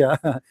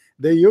Jahiliyyah,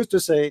 they used to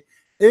say,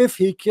 if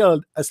he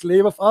killed a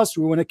slave of us,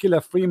 we want to kill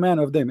a free man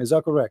of them. Is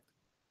that correct?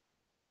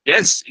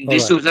 Yes,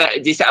 this was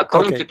this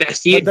according to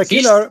tafsir.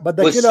 But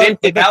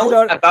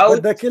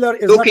the killer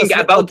is talking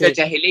about the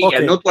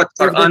Jahiliyyah, not what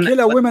Quran. If they kill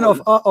a woman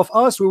of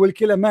us, we will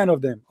kill a man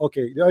of them.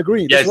 Okay, you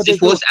agree? Yes,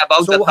 this was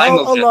about the time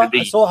of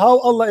Jahiliyyah. So how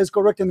Allah is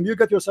correcting them? You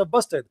got yourself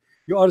busted.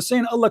 You are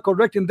saying Allah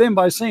correcting them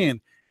by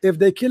saying, if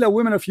they kill a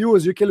woman of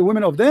yours, you kill a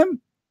woman of them?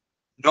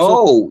 No,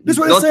 so, this is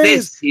what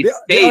it says.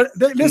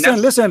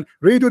 Listen,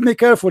 read with me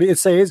carefully. It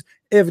says,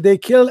 if they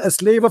kill a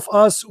slave of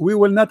us, we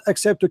will not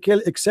accept to kill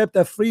except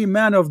a free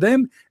man of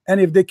them. And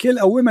if they kill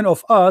a woman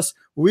of us,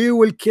 we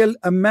will kill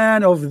a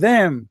man of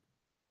them.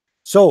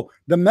 So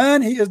the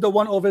man, he is the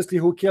one obviously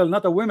who killed,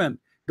 not a woman.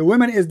 The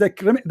woman is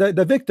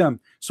the victim.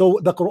 So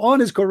the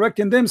Quran is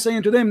correcting them,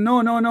 saying to them,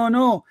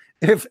 no.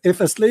 If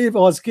a slave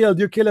was killed,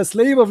 you kill a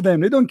slave of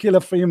them. You don't kill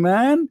a free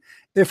man.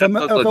 If a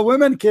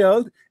woman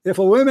killed,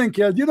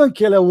 you don't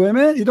kill a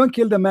woman. You don't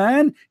kill the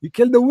man. You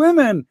kill the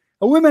women.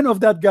 A woman of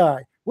that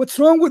guy. What's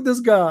wrong with this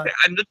guy?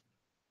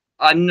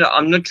 I'm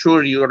not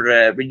sure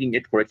you're reading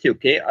it correctly.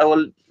 Okay,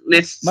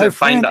 let's my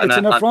friend. Find it's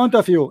in the front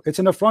of you. It's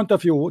in the front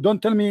of you.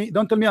 Don't tell me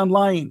I'm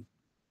lying.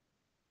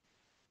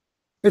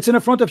 It's in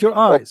the front of your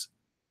eyes.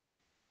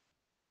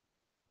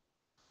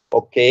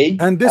 Okay.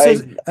 And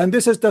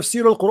this is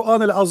Tafsir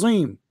al-Quran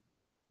al-Azim.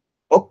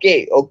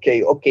 Okay.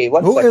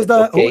 Who is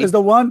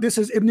the one? This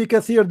is Ibn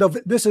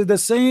Kathir. This is the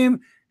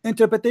same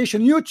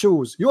interpretation you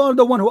choose. You are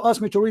the one who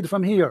asked me to read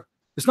from here.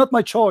 It's not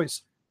my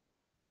choice.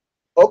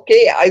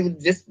 Okay,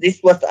 this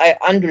was I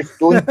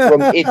understood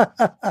from it.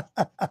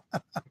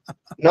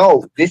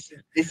 No, this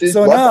is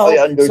so what now, I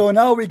understood. So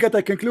now we get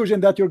a conclusion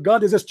that your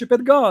God is a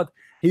stupid God.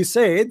 He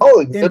said,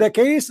 in the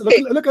case,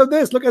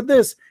 look at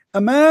this. A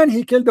man,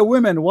 he killed a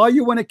woman. Why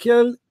you want to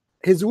kill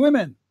his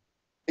women?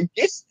 In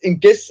case,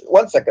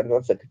 one second.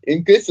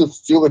 In case of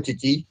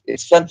stupidity,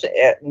 it's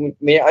something.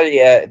 May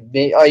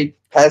I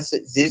pass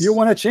this? You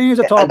want to change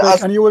the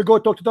topic, and you will go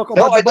talk about the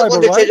Bible, right? No, I don't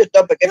want to change the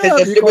topic. If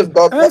it's a stupid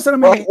God, answer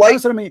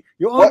me.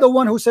 You are the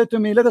one who said to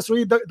me, "Let us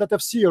read the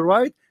tafsir,"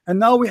 right? And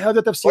now we have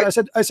the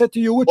tafsir. I said to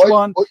you, which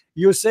one?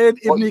 You said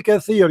Ibn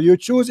Kathir. You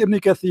choose Ibn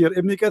Kathir.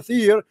 Ibn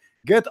Kathir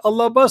get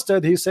Allah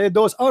busted. He said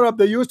those Arab,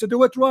 they used to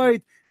do it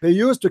right. They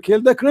used to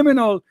kill the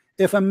criminal.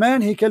 If a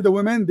man he killed a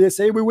woman, they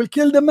say we will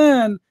kill the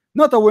man,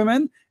 not a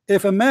woman.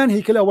 If a man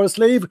he kill our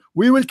slave,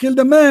 we will kill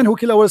the man who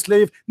kill our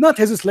slave, not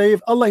his slave.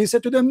 Allah, he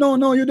said to them,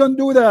 no, you don't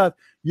do that.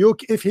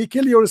 If he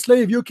kill your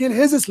slave, you kill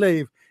his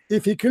slave.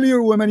 If he kill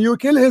your woman, you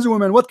kill his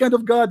woman. What kind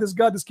of God is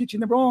God is teaching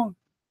them wrong?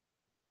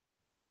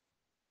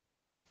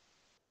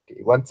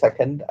 Okay, 1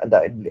 second,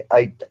 and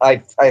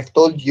I've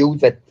told you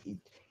that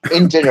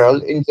in general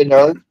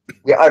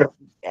we are.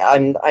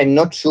 I'm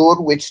not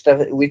sure which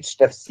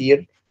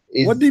tafsir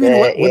is. What do you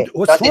mean?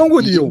 What's wrong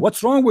with you?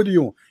 What's wrong with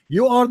you?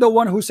 You are the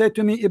one who said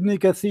to me Ibn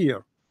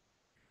Kathir.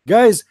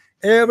 Guys,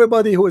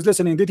 everybody who is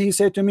listening, did he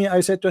say to me?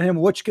 I said to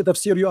him, which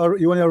tafsir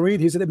you want to read?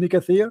 He said Ibn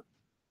Kathir.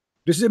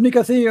 This is Ibn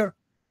Kathir,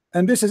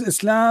 and this is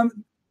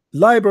Islam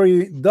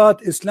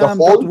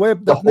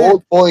library.islam.web.net. The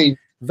whole point.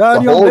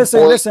 Volume,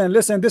 listen.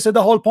 This is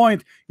the whole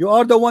point. You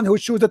are the one who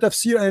choose the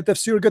tafsir, and the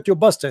tafsir get you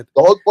busted.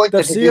 The whole point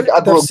tafsir, is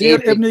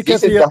abrogated. Ibn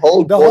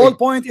Kathir. The whole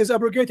point is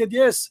abrogated.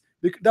 Yes,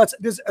 that's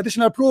this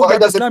additional proof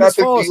that Islam is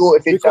false.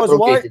 Because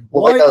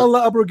why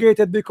Allah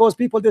abrogated? Because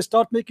people they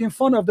start making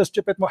fun of the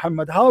stupid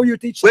Muhammad. How you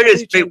teach? Where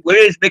is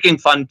making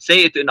fun?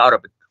 Say it in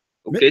Arabic.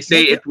 Okay,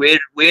 say it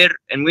where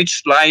in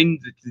which line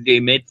they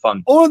made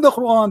fun. All the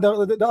Quran,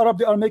 the Arab,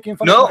 they are making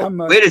fun of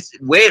Muhammad.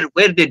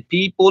 Where did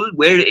people,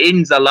 where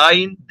in the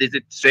line did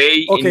it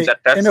say in the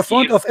tafsir? In the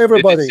front of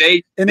everybody.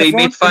 Say they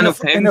made fun of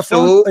him. In the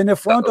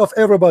front of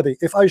everybody.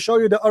 If I show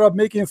you the Arab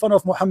making fun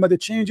of Muhammad,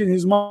 changing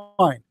his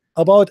mind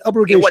about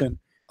abrogation,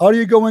 are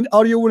you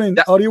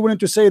willing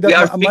to say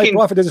that my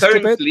prophet is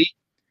stupid?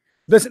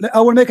 Listen, I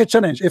will make a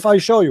challenge. If I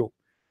show you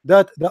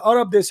that the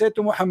Arab, they said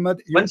to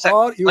Muhammad, you one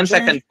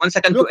second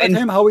to look at end.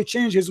 him, how he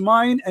changed his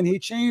mind, and he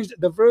changed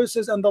the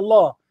verses and the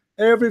law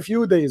every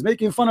few days,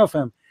 making fun of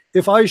him.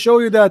 If I show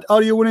you that,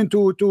 are you willing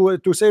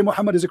to say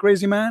Muhammad is a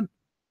crazy man?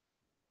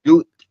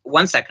 You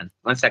 1 second.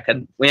 When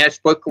I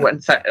spoke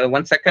 1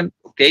 second,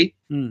 okay.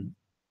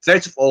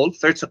 First of all,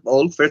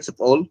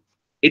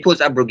 it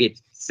was abrogated.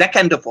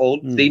 Second of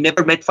all, they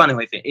never made fun of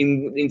him.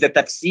 In the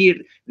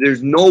tafsir,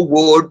 there's no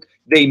word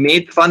they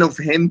made fun of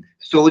him,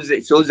 so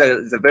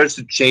the verse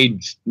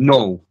changed.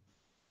 No,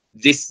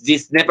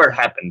 this never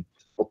happened.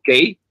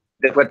 Okay,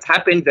 that what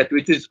happened, that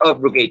it is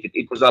abrogated.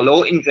 It was a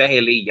law in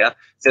Jahiliyyah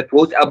that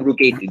was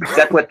abrogated.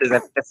 That's what the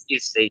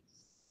tafsir says.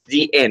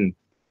 The end.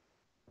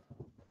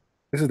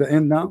 This is the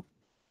end now.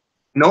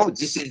 No,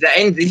 this is the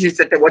end. This is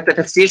what the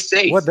tafsir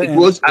says. What the it end?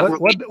 was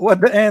abrogated.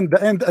 What the end?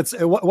 The end. It's,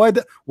 why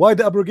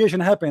the abrogation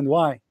happened?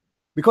 Why?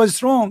 Because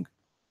it's wrong.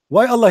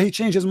 Why Allah he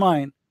changed his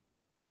mind?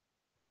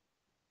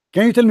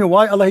 Can you tell me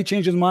why Allah he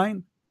changed his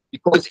mind?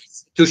 Because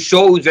it's to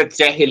show that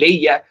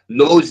Jahiliyyah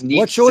laws need.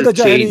 What showed the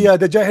Jahiliyyah?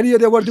 The Jahiliyyah,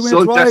 they were doing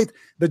it right.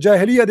 The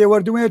Jahiliyyah, they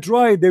were doing it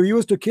right. They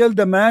used to kill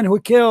the man who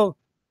killed.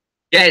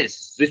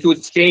 Yes, this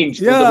was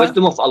changed. Yeah. For the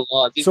wisdom of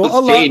Allah. This so was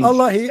Allah, changed.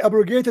 Allah, he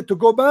abrogated to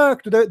go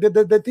back to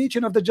the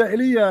teaching of the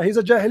Jahiliyyah. He's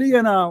a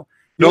Jahiliyyah now.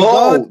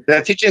 No,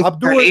 the teaching.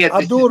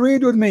 Abdul,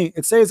 read with me.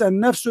 It says,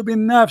 "An nafsu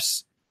bin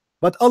nafs."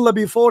 But Allah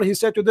before he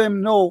said to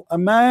them, no, a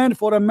man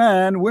for a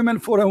man, women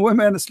for a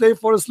woman, a slave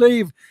for a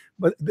slave.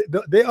 But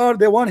they are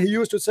the one he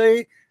used to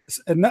say,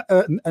 a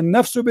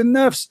nafsu bin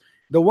nafs.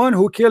 The one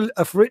who killed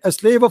a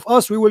slave of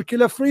us, we will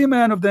kill a free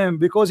man of them,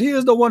 because he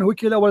is the one who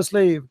killed our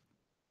slave.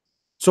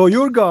 So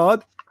your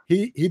God,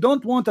 he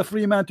don't want a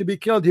free man to be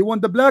killed. He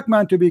want the black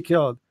man to be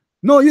killed.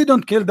 No, you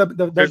don't kill the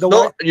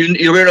white.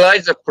 You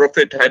realize the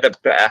Prophet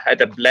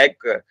had a black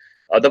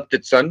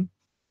adopted son.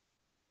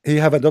 He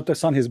have adopted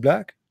son. He's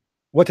black.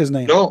 What his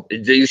name? No,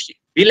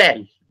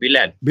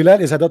 Bilal.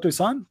 Bilal is adopted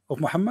son of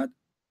Muhammad.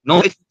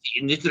 No,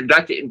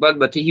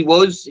 but he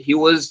was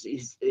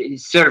his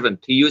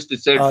servant. He used to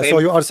serve him. So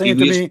you are saying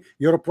to me,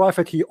 your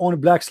prophet, he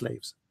owned black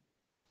slaves?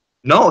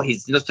 No,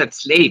 he's not a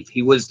slave.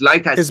 He was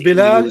like a slave.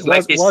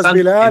 Was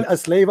Bilal a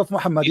slave of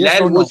Muhammad? Bilal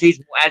yes or no? Was his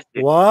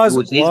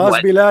muazzin.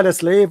 Was Bilal a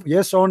slave?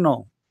 Yes or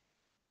no?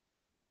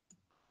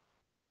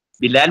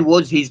 Bilal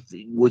was his.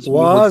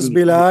 Was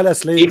Bilal a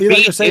slave? Either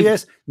you say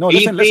yes. No,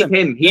 listen.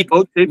 Him. He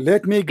bought him.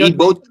 Let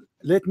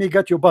me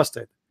get you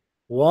busted.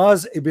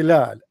 Was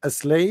Bilal a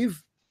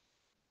slave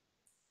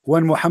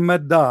when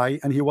Muhammad died,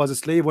 and he was a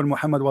slave when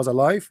Muhammad was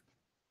alive?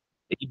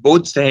 He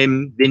bought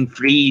him, then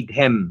freed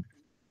him.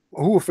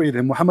 Who freed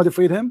him? Muhammad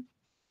freed him?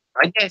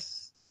 I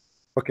guess.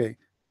 Okay.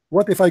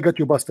 What if I got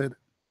you busted?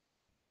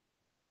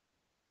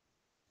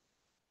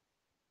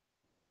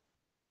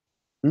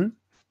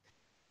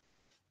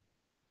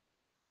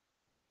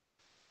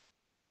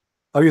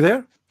 Are you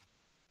there?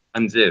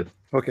 I'm there.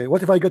 Okay.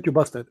 What if I got you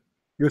busted?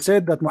 You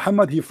said that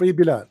Muhammad, he freed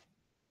Bilal.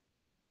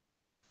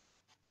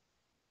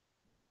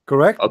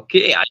 Correct?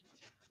 Okay.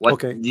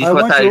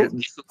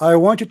 I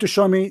want you to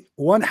show me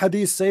one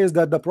hadith says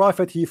that the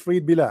Prophet, he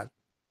freed Bilal.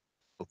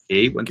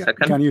 Okay, 1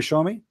 second. Can you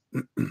show me?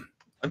 1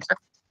 second.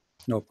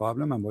 No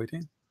problem, I'm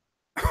waiting.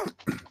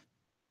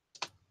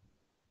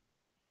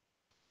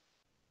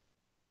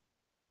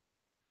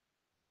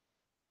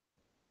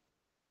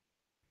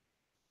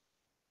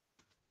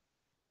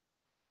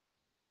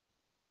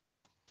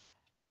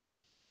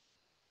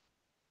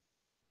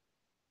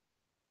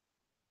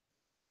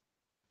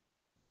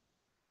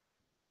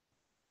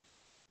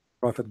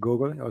 Prophet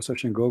Google, or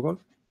searching Google.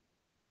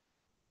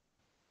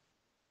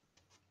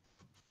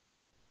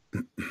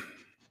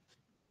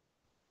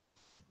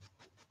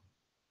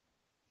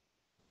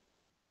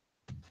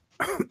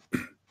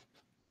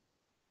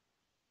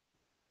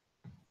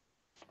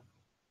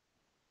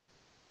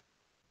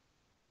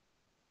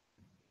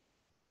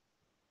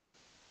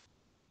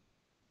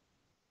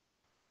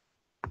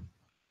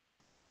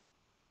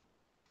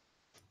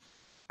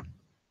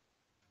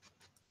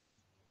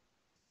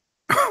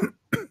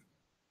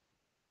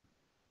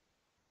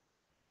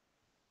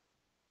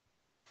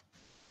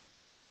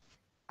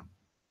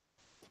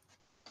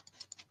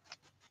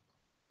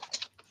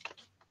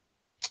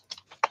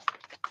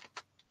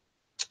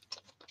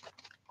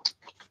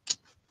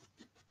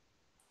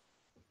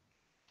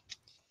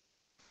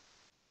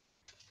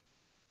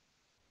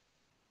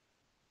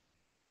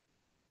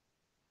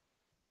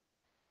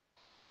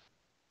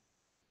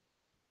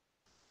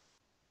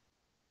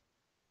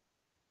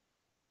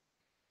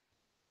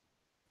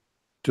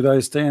 Should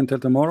I stay until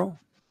tomorrow?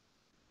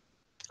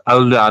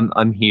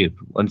 I'm here.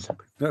 1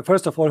 second.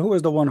 First of all, who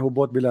is the one who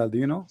bought Bilal? Do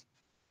you know?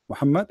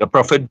 Muhammad? The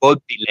Prophet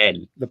bought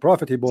Bilal. The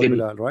Prophet, he bought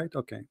Bilal, right?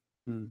 Okay.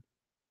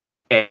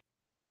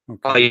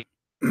 Okay.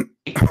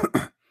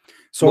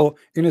 So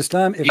in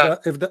Islam,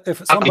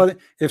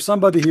 if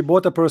somebody he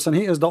bought a person,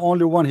 he is the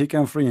only one he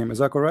can free him. Is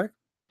that correct?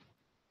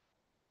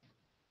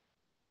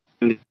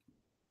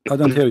 I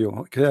don't hear you.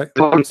 Okay,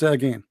 say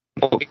again.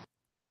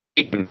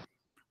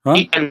 Huh?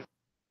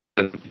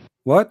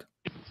 What?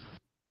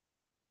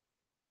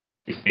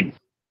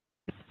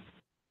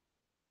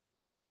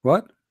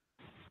 What?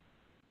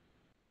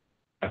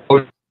 I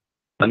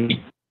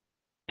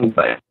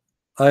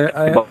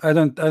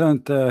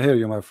don't hear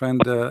you, my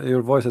friend.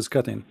 Your voice is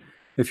cutting.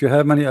 If you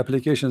have many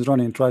applications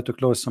running, try to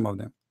close some of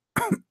them.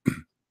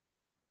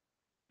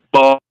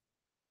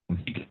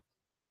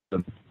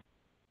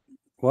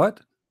 What?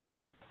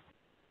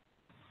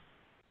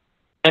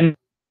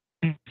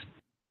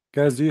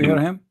 Guys, do you hear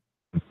him?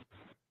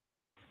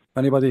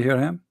 Anybody hear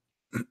him?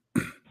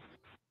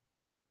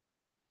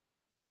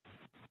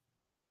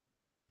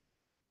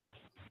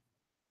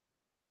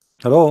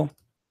 Hello?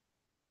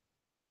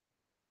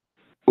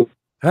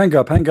 Hang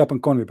up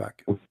and call me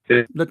back.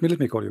 Let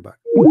me call you back.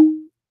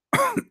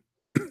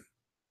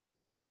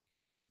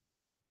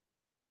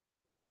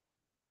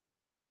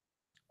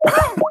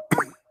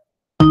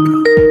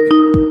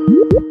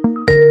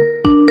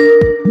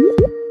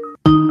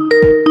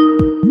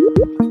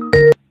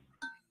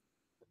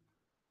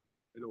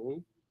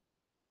 Hello?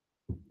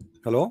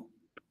 Hello?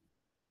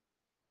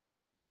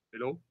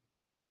 Hello?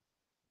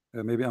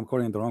 Maybe I'm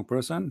calling the wrong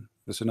person.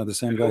 This is not the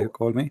same guy who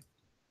called me.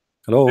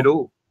 Hello?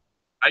 Hello?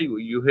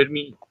 You hear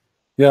me?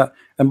 Yeah.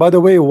 And by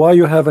the way, why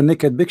you have a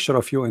naked picture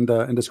of you in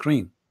the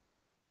screen?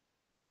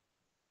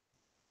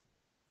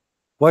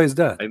 Why is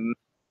that?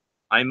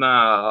 I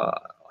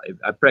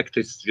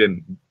practice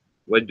gym.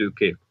 What do you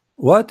care?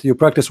 What? You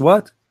practice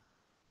what?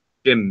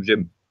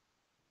 Gym.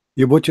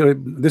 You put your,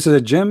 this is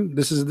a gym?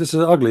 This is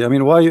ugly. I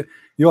mean, why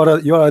you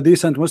are a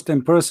decent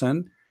Muslim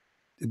person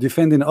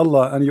defending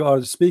Allah and you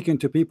are speaking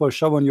to people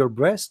showing your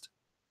breast?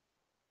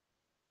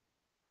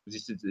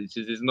 This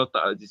is not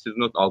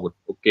our,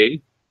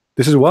 okay?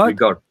 This is what?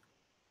 Regard.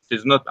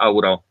 This is not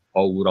aura.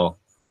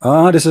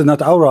 This is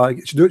not aura.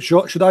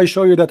 Should I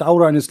show you that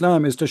aura in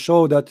Islam is to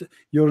show that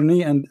your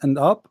knee and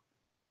up?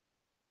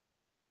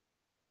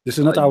 This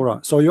is not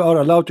aura. So you are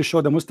allowed to show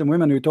the Muslim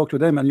women, you talk to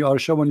them and you are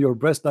showing your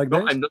breast like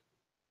this? I'm not.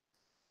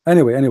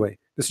 Anyway,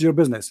 this is your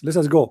business. Let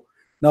us go.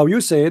 Now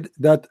you said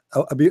that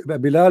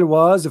Bilal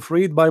was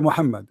freed by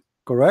Muhammad,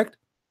 correct?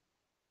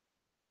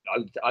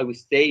 I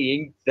was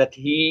saying that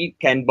he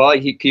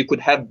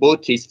could have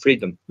bought his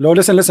freedom. No,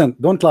 listen,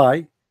 don't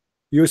lie.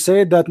 You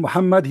said that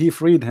Muhammad, he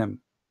freed him.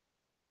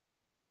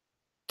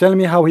 Tell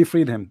me how he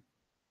freed him.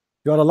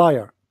 You are a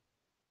liar.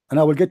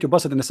 And I will get you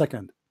busted in a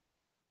second.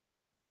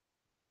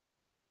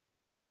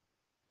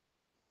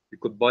 He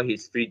could buy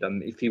his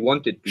freedom if he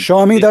wanted to.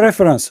 Show me the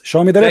reference.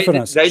 Show me the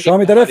reference. Show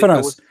me the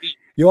reference.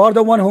 You are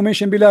the one who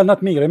mentioned Bilal,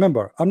 not me.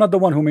 Remember, I'm not the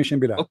one who mentioned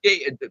Bilal.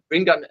 Okay,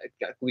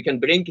 we can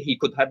bring. He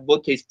could have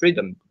bought his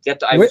freedom.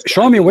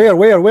 Show me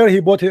where he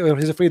bought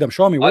his freedom.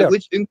 Show me where. I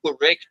was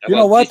incorrect. You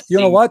know what?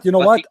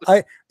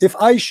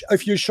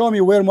 If you show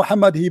me where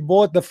Muhammad he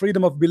bought the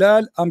freedom of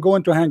Bilal, I'm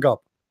going to hang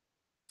up.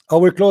 I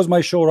will close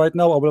my show right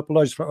now. I will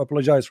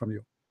apologize from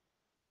you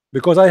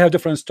because I have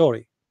different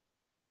story.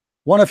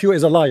 One of you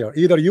is a liar,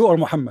 either you or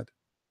Muhammad.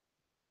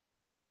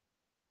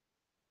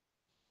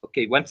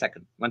 Okay, one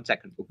second.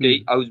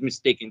 Okay, I was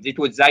mistaken. It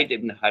was Zaid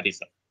ibn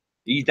Haritha.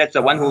 That's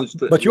the one who's.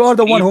 But you are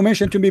the one who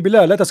mentioned to me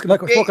Bilal. Let us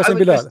focus on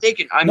Bilal.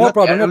 No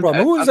problem.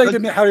 Who is Zaid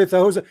ibn Haritha?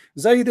 Who's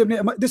Zaid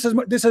ibn? This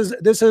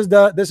is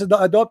the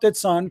adopted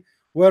son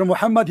where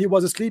Muhammad he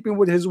was sleeping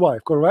with his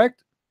wife.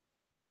 Correct?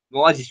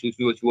 No, he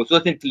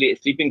wasn't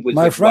sleeping with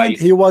my his friend. Wife.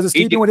 He was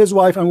sleeping with his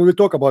wife, and we will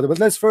talk about it. But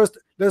let's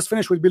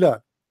finish with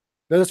Bilal.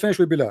 Let us finish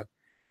with Bilal.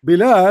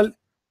 Bilal,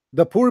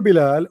 the poor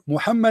Bilal,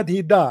 Muhammad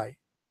he died.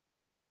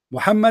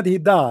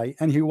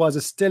 And he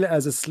was still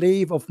as a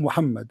slave of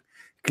Muhammad,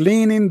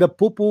 cleaning the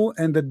poo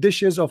and the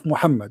dishes of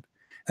Muhammad.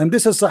 And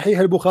this is Sahih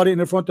al-Bukhari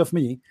in front of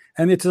me,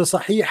 and it is a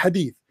Sahih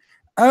hadith.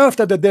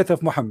 After the death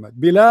of Muhammad,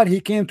 Bilal he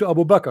came to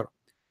Abu Bakr,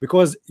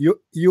 because you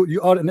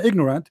are an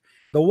ignorant.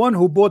 The one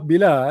who bought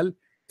Bilal,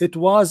 it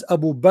was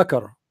Abu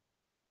Bakr,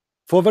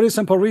 for a very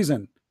simple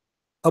reason.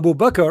 Abu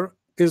Bakr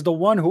is the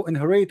one who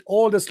inherit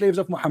all the slaves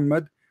of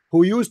Muhammad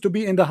who used to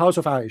be in the house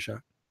of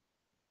Aisha.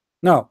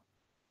 Now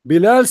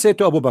Bilal said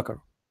to Abu Bakr,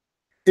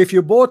 if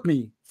you bought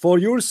me for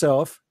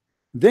yourself,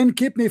 then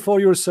keep me for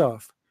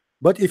yourself.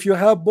 But if you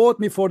have bought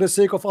me for the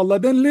sake of Allah,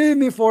 then leave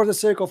me for the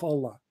sake of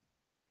Allah.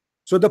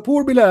 So the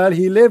poor Bilal,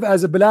 he lived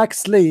as a black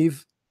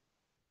slave,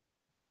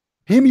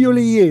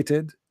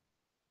 humiliated,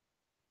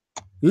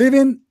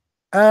 living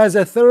as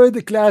a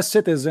third-class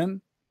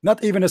citizen,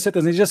 not even a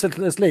citizen, he's just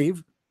a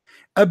slave,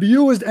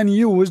 abused and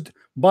used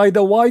by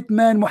the white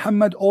man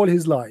Muhammad all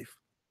his life.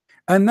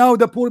 And now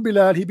the poor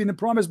Bilal, he been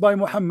promised by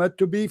Muhammad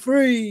to be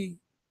free.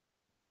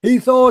 He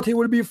thought he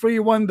will be free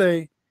one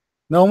day.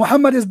 Now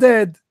Muhammad is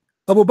dead.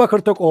 Abu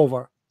Bakr took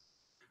over.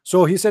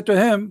 So he said to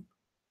him,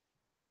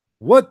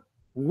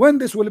 when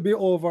this will be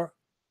over?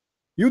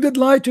 You did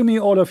lie to me,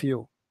 all of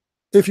you.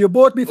 If you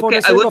bought me for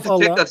the sake of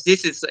Allah. I want to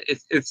check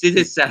if this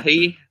is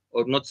Sahih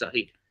or not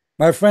Sahih.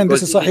 My friend,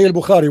 this is Sahih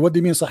al-Bukhari. What do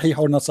you mean Sahih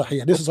or not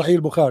Sahih? This is Sahih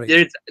al-Bukhari.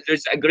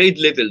 There's a great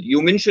level. You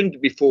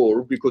mentioned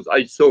before, because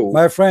I saw.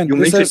 My friend,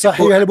 this is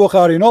Sahih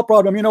al-Bukhari. No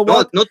problem. You know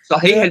what? Not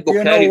Sahih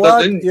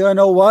al-Bukhari. You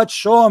know what?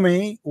 Show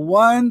me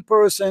one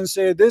person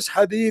say this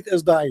hadith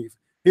is da'if.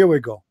 Here we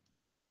go.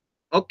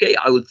 Okay,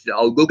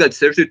 I'll Google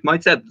search it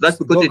myself. That's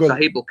because Google. it's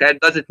Sahih Bukhari.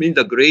 Doesn't mean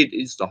the grade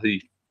is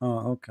Sahih.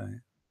 Oh,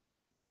 okay.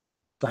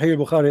 Sahih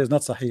al-Bukhari is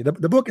not Sahih.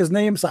 The book is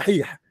named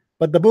Sahih,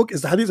 but the book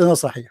is the hadith is not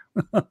Sahih.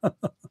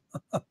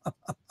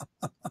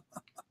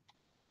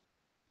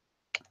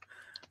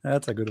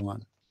 That's a good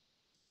one.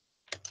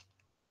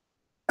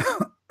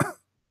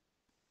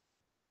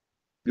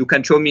 You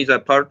can show me the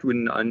part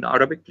in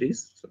Arabic,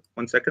 please.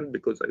 1 second,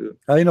 because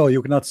I know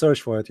you cannot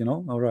search for it, you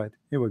know. All right,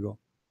 here we go.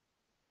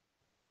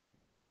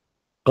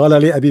 قال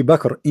لأبي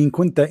بكر إن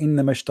كنت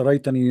إنما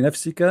اشتريتني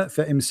لنفسك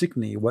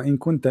فامسكني وإن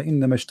كنت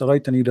إنما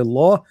اشتريتني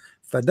لله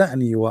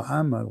فدعني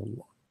وعمل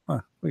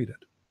الله. Read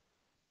it.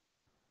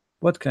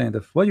 What kind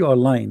of, why you are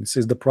lying?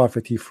 Says the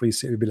Prophet, he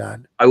frees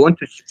Bilal. I want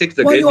to fix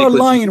the why grade. You are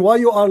lying? Why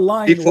you are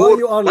lying? Before, why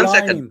you are 1 lying?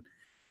 second.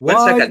 Why,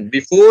 1 second.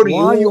 Before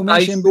why you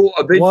mention, I saw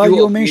a video why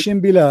you of mention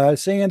Bilal,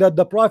 saying that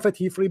the Prophet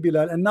he free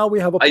Bilal, and now we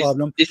have a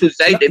problem. This is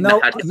Zayd ibn now,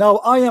 Harith. now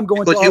I am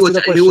going because to ask you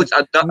the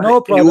question. No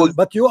problem.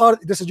 But you are.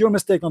 This is your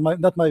mistake,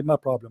 not my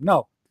problem.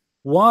 Now,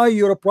 why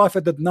your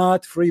Prophet did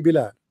not free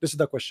Bilal? This is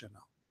the question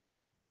now.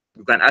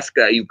 You can ask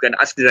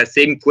the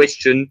same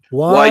question.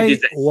 Why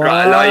did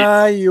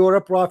why you're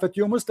a prophet?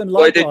 You Muslim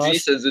like why did us.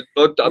 Jesus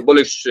not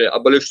abolish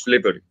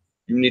slavery?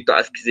 You need to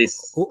ask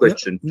this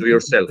question to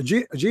yourself.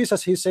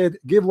 Jesus, he said,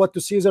 give what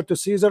to Caesar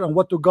and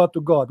what to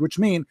God, which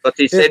means. But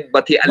he said,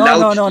 but he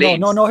allowed slaves.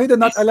 No, he did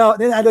not allow.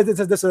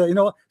 This you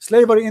know,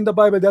 slavery in the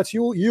Bible. That's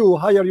you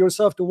hire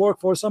yourself to work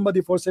for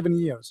somebody for 7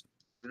 years.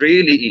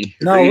 Really?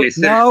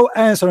 Now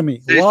answer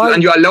me. Why?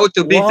 And you're allowed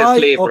to beat the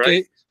slave, okay.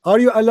 Right? Are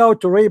you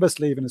allowed to rape a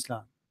slave in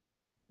Islam?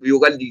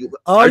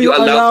 Are you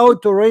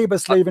allowed to rape a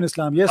slave in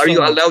Islam? Yes. Are you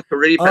allowed to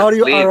rape a slave? Are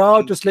you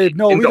allowed to slave?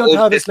 No, we don't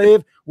have a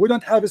slave. We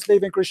don't have a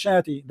slave in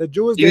Christianity. The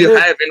Jews, the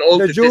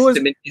Jews,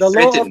 the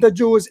law of the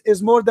Jews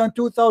is more than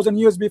 2,000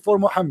 years before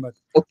Muhammad.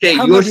 Okay,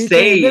 Muhammad, you're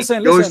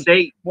saying,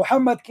 listen.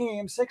 Muhammad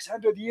came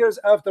 600 years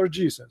after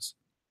Jesus,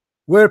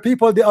 where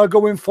people they are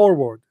going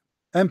forward,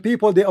 and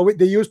people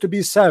they used to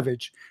be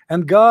savage,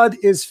 and God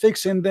is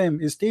fixing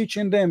them, is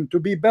teaching them to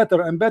be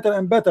better and better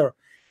and better.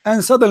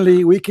 And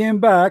suddenly we came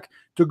back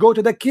to go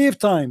to the cave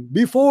time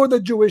before the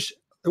Jewish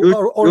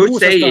or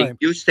Musa's time.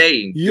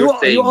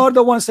 You are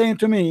the one saying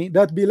to me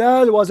that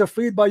Bilal was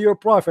freed by your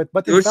prophet,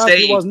 but in fact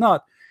he was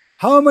not.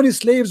 How many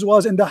slaves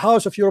was in the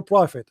house of your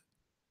prophet?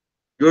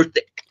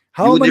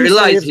 How many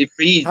slaves? He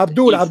freed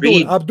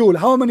Abdul.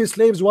 How many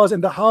slaves was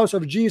in the house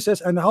of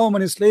Jesus, and how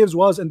many slaves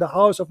was in the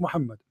house of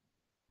Muhammad?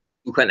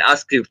 You can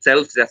ask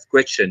yourself that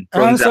question.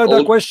 Answer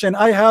the question.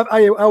 I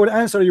will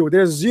answer you.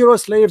 There's 0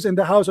 slaves in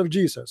the house of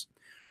Jesus.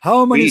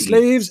 How many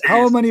slaves?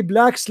 How many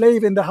black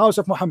slaves in the house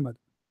of Muhammad?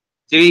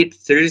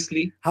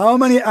 Seriously? How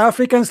many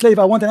African slaves?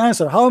 I want an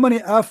answer. How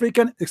many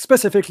African,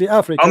 specifically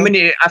African? How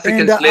many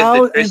African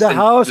slaves in the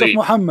house of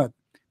Muhammad?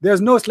 There's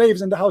no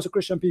slaves in the house of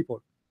Christian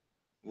people.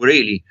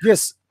 Really?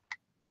 Yes.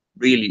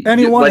 Really?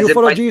 Anyone who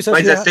follow Jesus?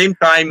 By the same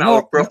time,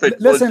 our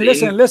prophet.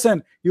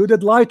 Listen. You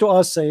did lie to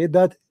us. Say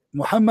that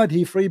Muhammad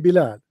he freed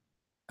Bilal,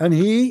 and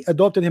he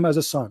adopted him as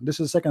a son. This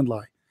is the second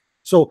lie.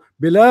 So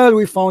Bilal,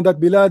 we found that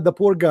Bilal, the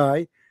poor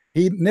guy,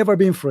 he never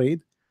been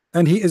freed,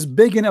 and he is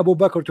begging Abu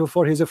Bakr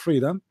for his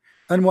freedom.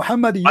 And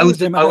Muhammad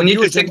used him. I will need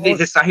to check this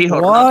is Sahih or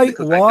not.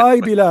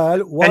 Why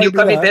Bilal? Can you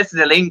copy paste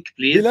the link,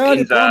 please?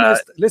 Bilal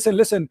promised.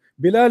 Listen.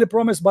 Bilal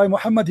promised by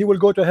Muhammad he will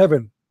go to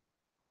heaven.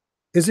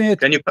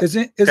 Isn't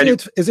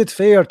it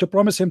fair to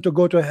promise him to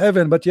go to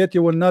heaven, but yet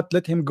you will not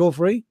let him go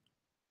free?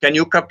 Can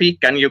you copy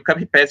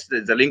paste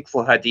the link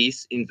for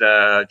hadith in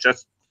the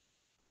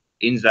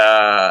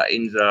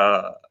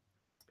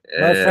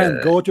my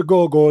friend, go to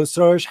Google,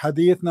 search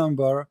hadith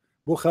number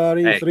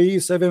Bukhari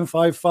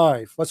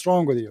 3755. What's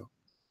wrong with you?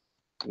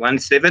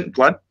 17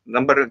 what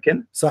number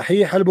again?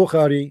 Sahih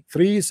al-Bukhari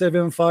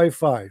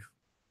 3755.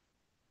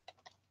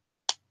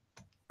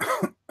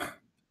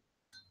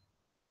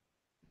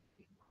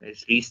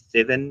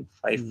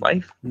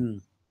 3755.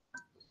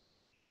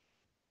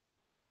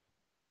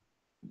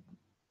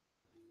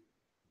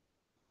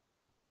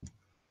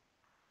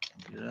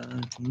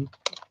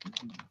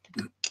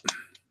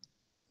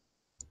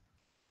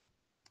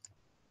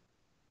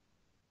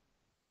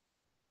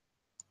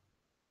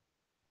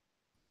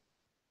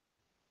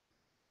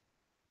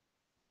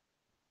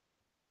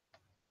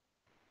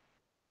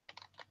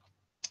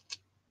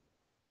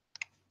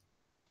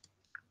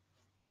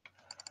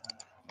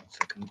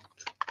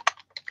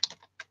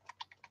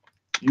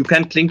 You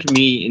can't link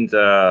me in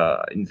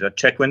the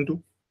chat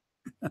window.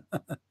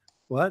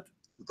 What?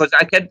 Because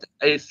I can't.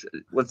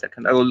 1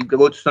 second. I will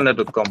go to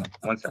sunnah.com.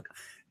 1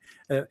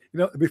 second.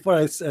 Before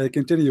I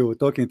continue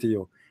talking to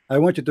you, I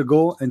want you to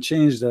go and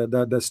change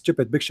the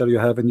stupid picture you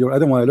have in your. I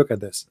don't want to look at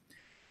this.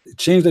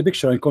 Change the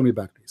picture and call me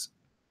back, please.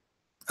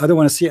 I don't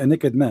want to see a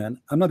naked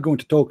man. I'm not going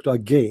to talk to a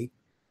gay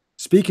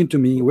speaking to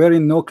me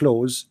wearing no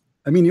clothes.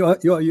 I mean,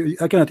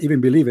 I cannot even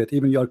believe it.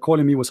 Even you are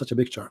calling me with such a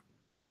picture.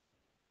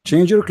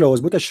 Change your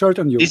clothes. Put a shirt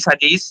on you. This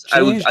hadith,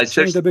 I'll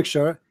change the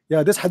picture.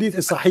 Yeah, this hadith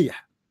is sahih.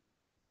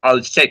 I'll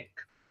check.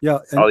 Yeah,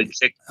 I'll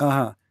check.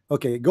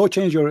 Okay, go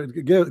change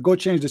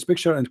this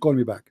picture and call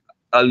me back.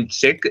 I'll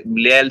check.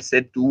 Bilal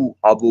said to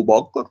Abu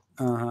Bakr.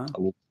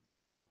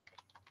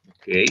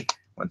 Okay,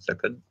 1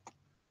 second.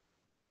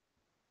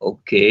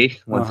 Okay,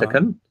 1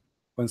 second.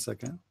 1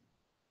 second.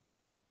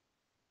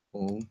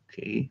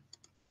 Okay.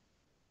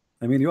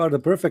 I mean, you are the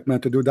perfect man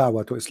to do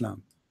da'wah to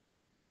Islam.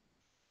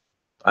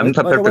 I'm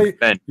not a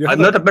perfect man. I'm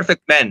not a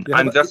perfect man.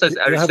 I'm just a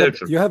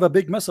researcher. You have a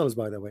big muscles,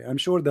 by the way. I'm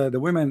sure the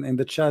women in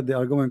the chat, they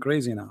are going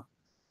crazy now.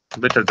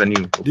 Better than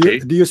you. Okay.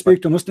 Do you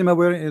speak to Muslim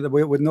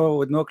with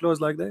no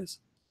clothes like this?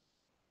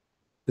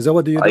 Is that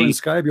what you do in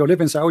Skype? You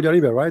live in Saudi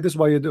Arabia, right? This is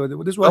why you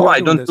do. This is why no,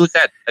 I don't do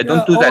that. I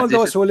don't do that. All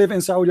those who live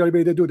in Saudi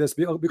Arabia, they do this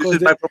because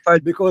they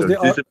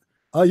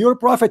are your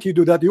prophet. You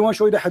do that. Do you want to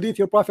show you the hadith?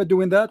 Your prophet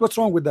doing that? What's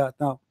wrong with that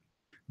now?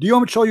 Do you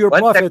want me to show your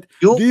prophet?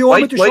 Do you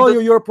want me to show you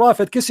your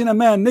prophet kissing a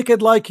man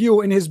naked like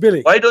you in his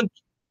belly? Why don't?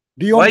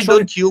 Do you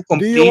want you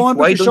complete? Do you want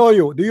me to show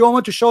you? Do you want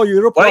me to show you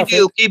your prophet? Why do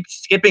you keep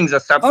skipping the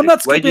subject? I'm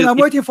not skipping. I'm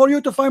waiting for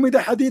you to find me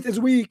the hadith is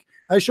weak.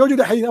 I showed you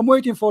the hadith. I'm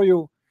waiting for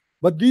you.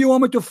 But do you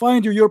want me to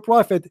find you your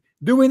prophet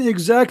doing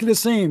exactly the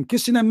same,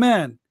 kissing a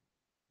man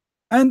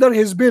under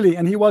his belly,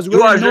 and he was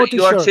wearing no t-shirt?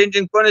 You are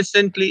changing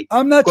constantly.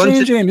 I'm not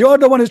changing. You are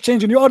the one who's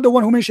changing. You are the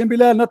one who mentioned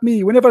Bilal, not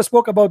me. We never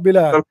spoke about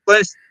Bilal.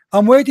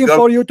 I'm waiting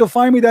for you to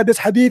find me that this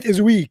hadith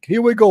is weak.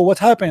 Here we go. What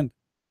happened?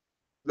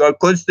 You are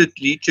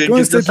constantly changing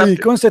the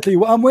subject. Constantly.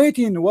 Well, I'm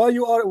waiting. Why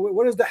you are?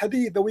 Where is the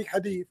hadith? The weak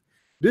hadith.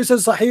 This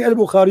is Sahih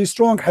al-Bukhari,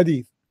 strong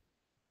hadith.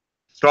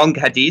 Strong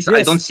hadith. Yes.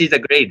 I don't see the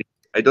grading.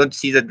 I don't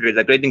see the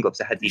grading of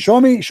the hadith.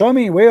 Show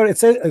me where it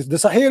says the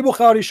Sahih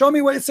al-Bukhari. Show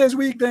me where it says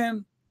weak.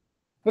 Then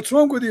what's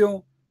wrong with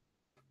you?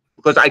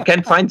 Because I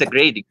can't find the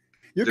grading.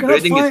 The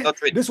grading is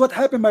not written. This is what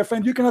happened, my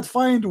friend. You cannot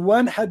find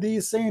one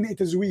hadith saying it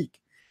is weak.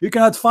 You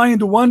cannot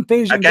find one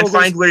page. I can't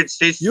find where it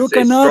says. You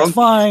cannot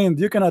find.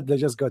 You cannot.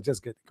 Just go.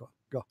 Just get go.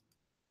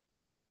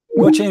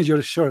 Go change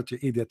your shirt, you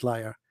idiot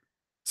liar,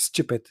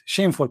 stupid,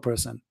 shameful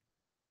person.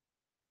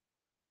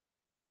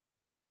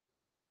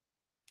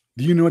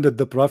 Do you know that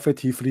the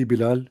prophet, he freed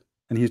Bilal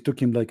and he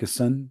took him like a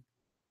son?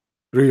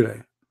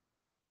 Really?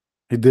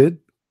 He did?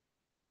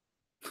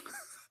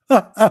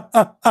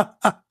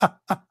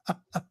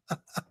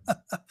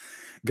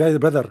 Guys,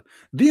 brother,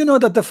 do you know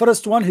that the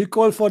first one he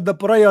called for the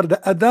prayer, the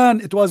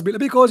adhan, it was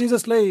because he's a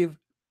slave.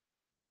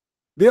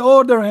 They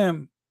order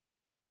him.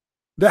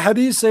 The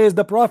hadith says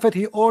the prophet,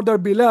 he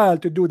ordered Bilal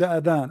to do the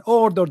adhan,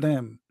 ordered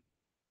him,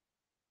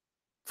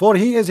 for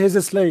he is his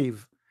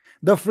slave.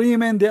 The free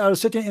men, they are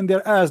sitting in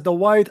their ass, the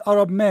white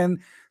Arab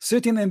men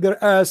sitting in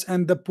their ass,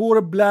 and the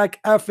poor black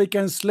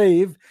African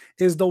slave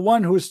is the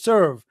one who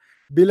served.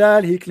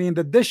 Bilal, he cleaned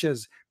the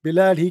dishes.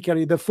 Bilal, he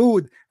carried the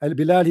food. And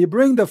Bilal, he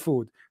bring the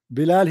food.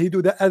 Bilal, he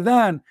do the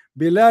adhan.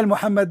 Bilal,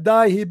 Muhammad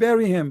die, he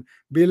bury him.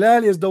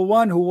 Bilal is the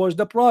one who was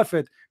the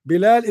prophet.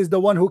 Bilal is the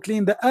one who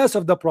cleaned the ass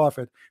of the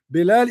prophet.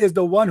 Bilal is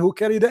the one who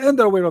carried the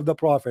underwear of the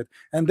prophet.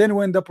 And then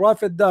when the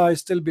prophet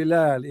dies, still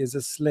Bilal is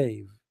a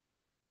slave.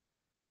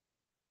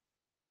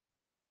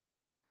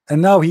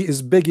 And now he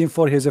is begging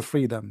for his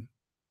freedom.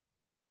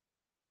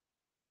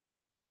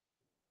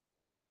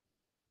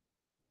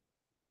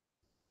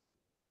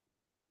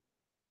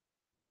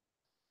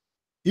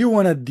 You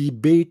want to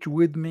debate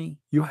with me?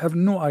 You have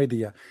no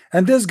idea.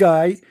 And this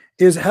guy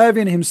is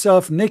having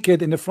himself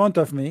naked in the front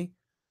of me.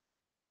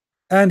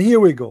 And here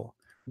we go.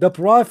 The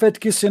prophet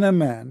kissing a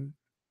man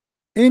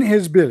in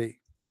his belly.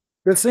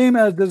 The same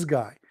as this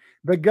guy.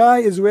 The guy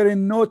is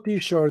wearing no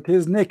t-shirt.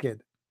 He's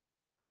naked.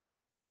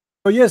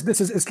 So yes,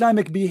 this is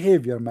Islamic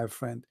behavior, my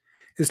friend.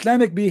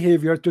 Islamic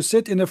behavior to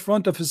sit in the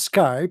front of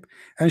Skype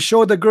and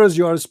show the girls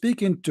you are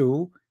speaking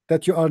to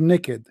that you are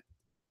naked.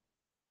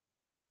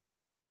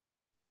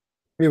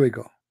 Here we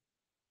go.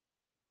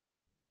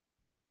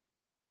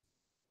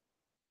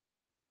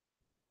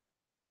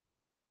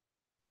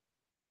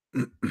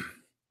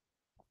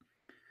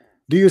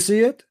 Do you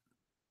see it?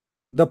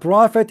 The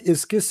prophet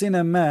is kissing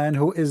a man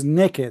who is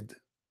naked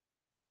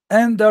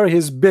under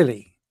his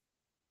belly.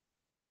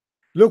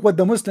 Look what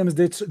the Muslims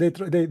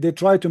they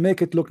try to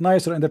make it look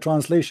nicer in the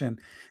translation.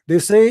 They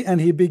say, and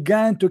he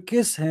began to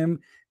kiss him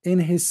in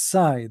his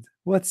side.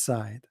 What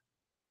side?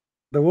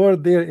 The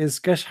word there is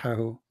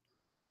kashhahu.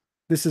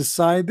 This is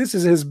side. This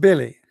is his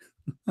belly.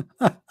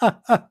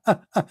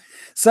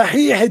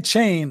 Sahih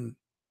chain.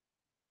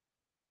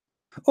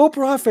 Oh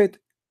prophet,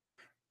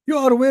 you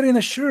are wearing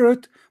a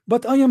shirt,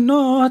 but I am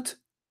not.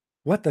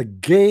 What a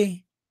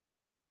gay.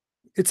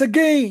 It's a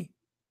gay.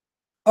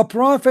 A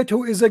prophet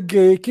who is a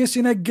gay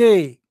kissing a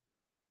gay.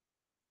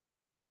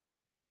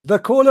 The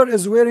caller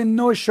is wearing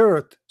no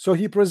shirt, so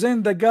he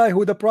present the guy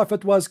who the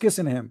prophet was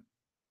kissing him.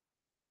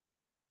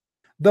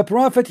 The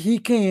prophet, he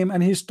came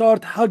and he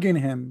start hugging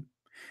him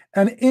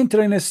and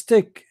entering a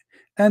stick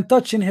and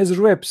touching his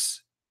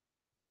ribs.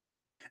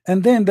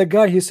 And then the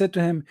guy, he said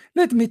to him,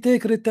 let me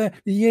take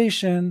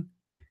retaliation.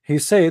 He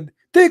said,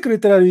 take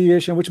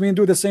retaliation, which means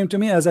do the same to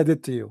me as I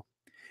did to you.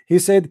 He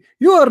said,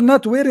 you are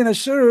not wearing a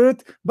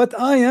shirt, but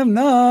I am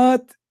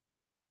not.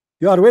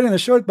 You are wearing a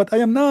shirt, but I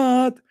am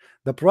not.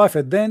 The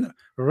prophet then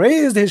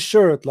raised his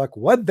shirt like,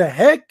 what the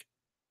heck?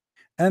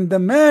 And the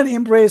man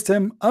embraced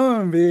him.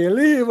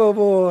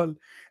 Unbelievable.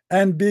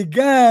 and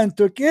began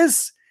to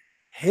kiss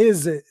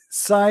his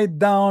side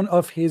down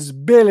of his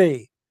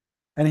belly.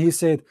 And he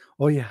said,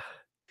 oh yeah,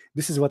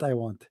 this is what I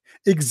want.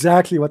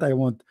 Exactly what I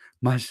want.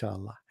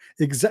 MashaAllah.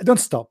 Don't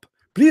stop.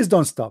 Please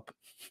don't stop.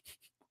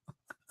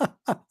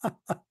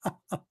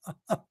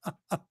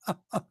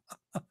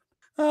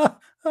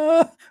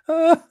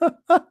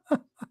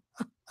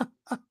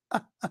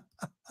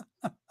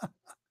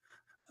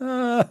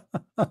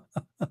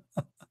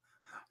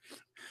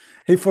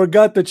 He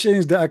forgot to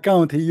change the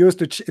account he used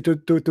to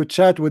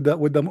chat with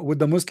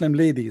the Muslim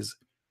ladies.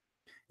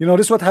 You know,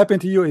 this is what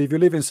happened to you if you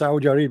live in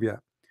Saudi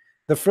Arabia.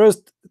 The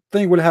first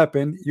thing will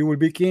happen, you will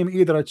become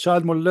either a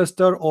child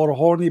molester or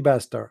horny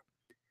bastard.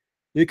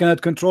 You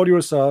cannot control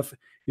yourself.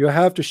 You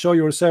have to show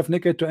yourself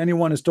naked to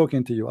anyone who's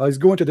talking to you. I was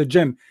going to the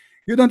gym.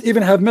 You don't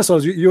even have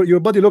muscles. Your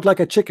body look like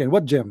a chicken.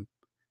 What gym?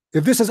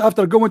 If this is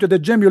after going to the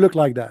gym, you look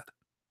like that.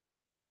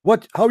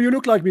 How you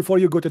look like before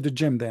you go to the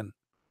gym then?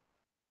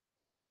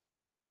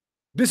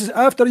 This is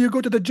after you go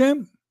to the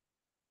gym?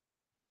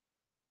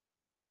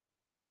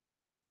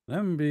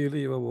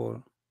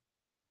 Unbelievable.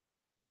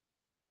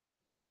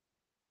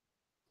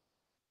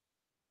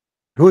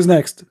 Who's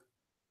next?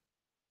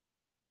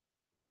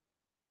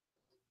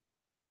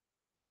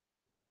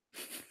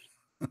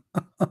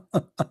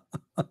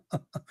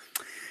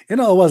 You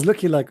know, I was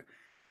looking like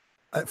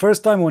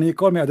first time when he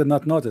called me, I did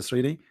not notice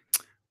really,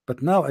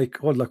 but now I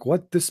called like,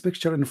 what, this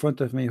picture in front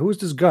of me? Who's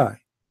this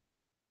guy?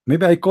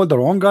 Maybe I called the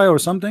wrong guy or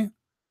something,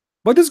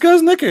 but this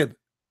guy's naked.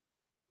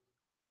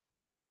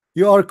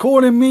 You are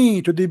calling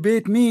me to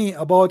debate me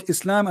about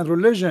Islam and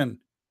religion,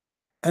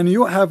 and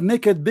you have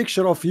naked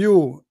picture of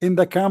you in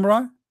the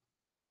camera.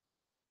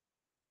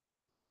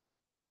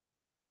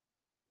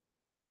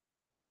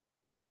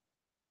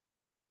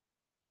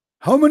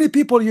 How many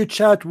people you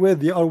chat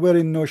with, they are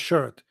wearing no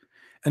shirt?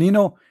 And you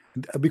know,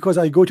 because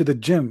I go to the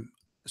gym.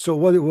 So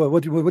what do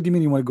you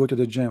mean you want to go to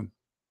the gym?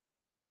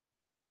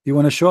 You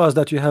want to show us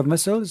that you have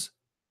muscles?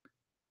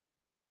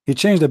 He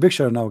changed the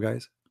picture now,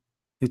 guys.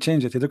 He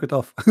changed it. He took it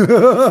off.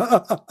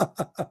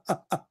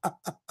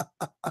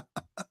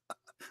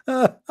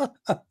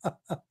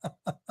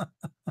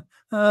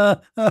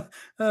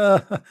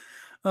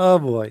 Oh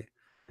boy.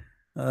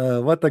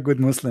 What a good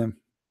Muslim.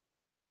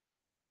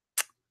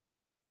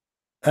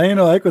 I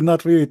know I could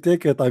not really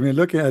take it. I mean,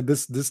 looking at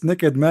this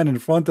naked man in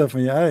front of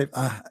me,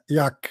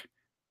 yuck.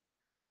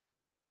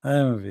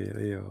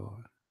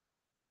 Unbelievable.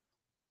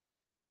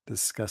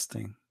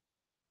 Disgusting.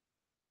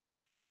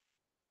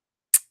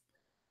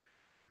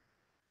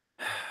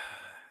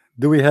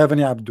 Do we have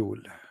any Abdul?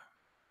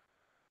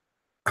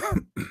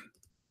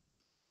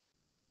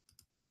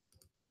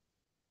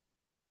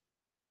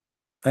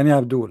 Any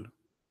Abdul?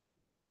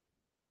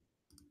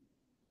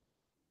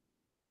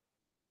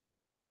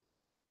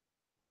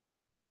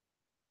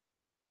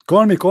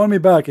 Call me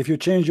back. If you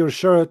change your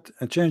shirt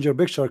and change your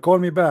picture, call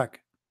me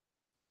back.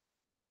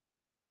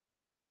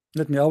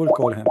 I will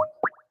call him.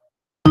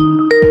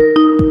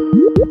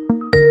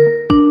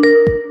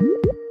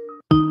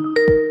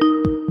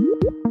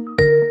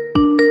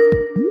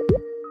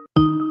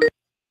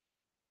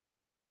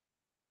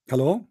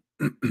 Hello?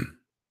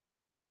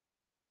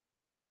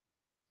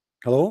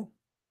 Hello?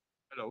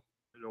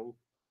 Hello.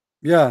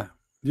 Yeah,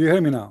 do you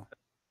hear me now?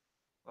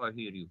 I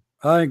hear you.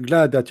 I'm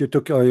glad that you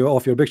took you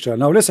off your picture.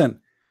 Now listen,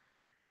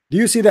 do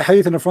you see the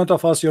hadith in front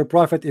of us? Your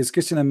prophet is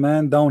kissing a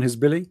man down his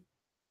belly.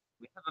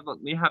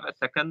 We have a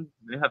second.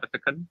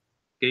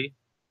 Okay.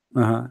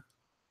 Yeah,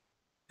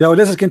 well,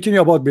 let us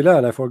continue about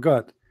Bilal. I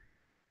forgot.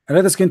 And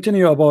let us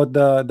continue about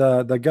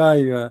the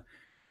guy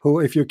who,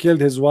 if you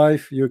killed his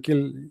wife, you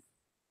kill.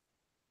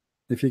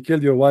 If you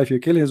killed your wife, you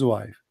kill his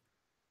wife.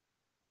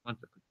 1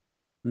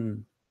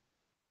 second.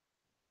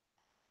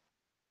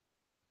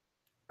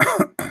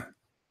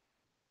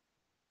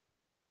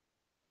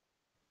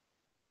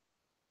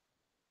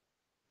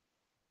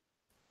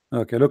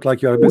 Okay, look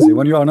like you are busy.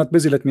 When you are not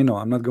busy, let me know.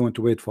 I'm not going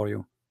to wait for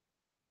you.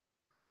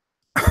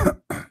 I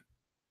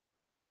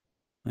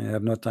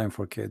have no time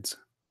for kids.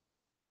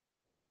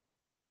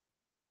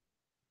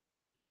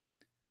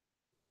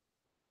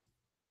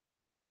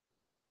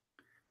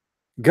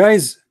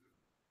 Guys,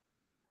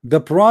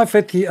 the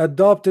prophet, he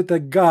adopted a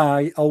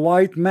guy, a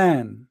white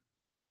man.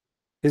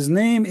 His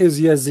name is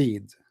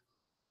Yazid.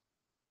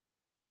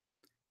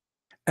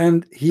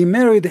 And he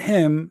married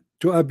him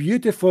to a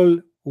beautiful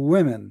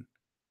woman.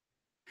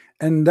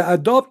 And the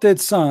adopted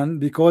son,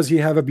 because he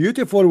have a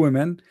beautiful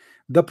woman,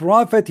 the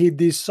prophet, he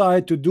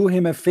decided to do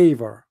him a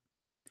favor,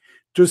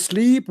 to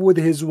sleep with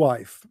his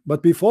wife.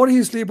 But before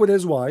he sleep with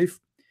his wife,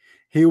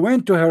 he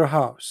went to her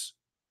house.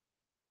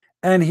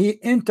 And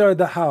he entered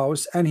the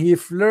house and he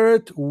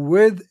flirted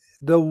with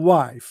the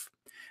wife.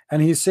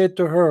 And he said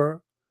to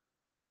her,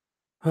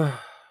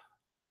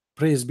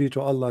 praise be to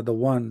Allah, the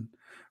one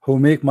who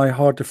make my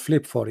heart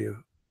flip for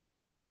you.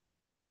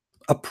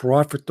 A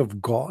prophet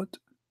of God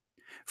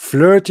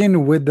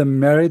flirting with the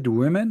married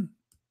women.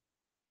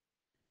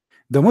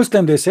 The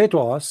Muslim, they say to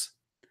us,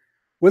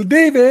 well,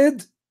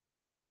 David,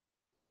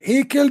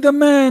 he killed a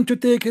man to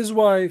take his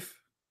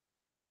wife.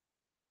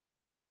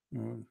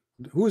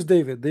 Who's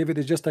David? David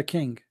is just a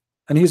king,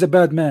 and he's a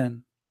bad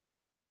man.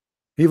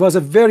 He was a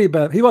very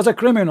bad, he was a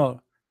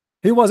criminal,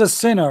 he was a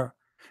sinner.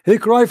 He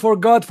cried for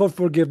God for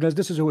forgiveness.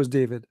 This is who is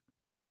David.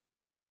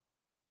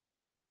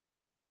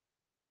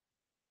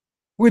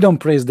 We don't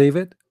praise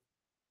David.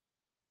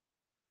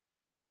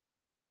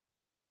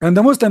 And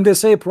the Muslim, they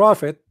say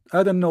prophet.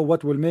 I don't know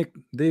what will make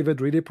David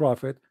really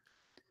prophet.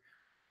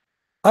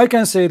 I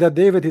can say that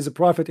David is a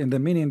prophet in the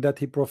meaning that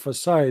he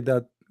prophesied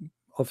that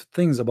of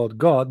things about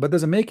God, but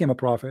doesn't make him a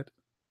prophet.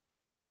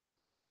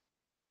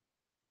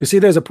 You see,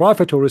 there's a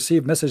prophet who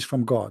received message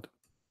from God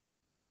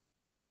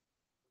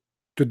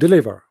to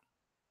deliver,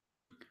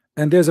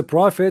 and there's a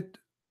prophet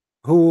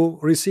who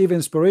received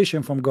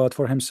inspiration from God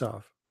for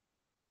himself,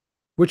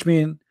 which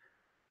means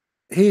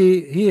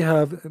he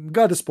have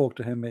God spoke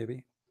to him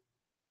maybe,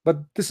 but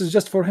this is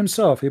just for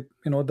himself. He,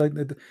 you know,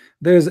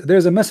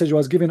 there's a message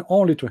was given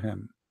only to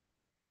him.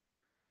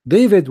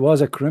 David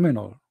was a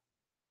criminal.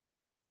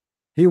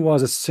 He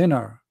was a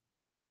sinner.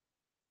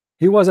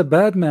 He was a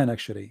bad man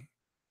actually.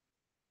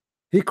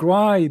 He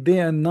cried day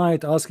and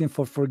night asking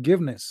for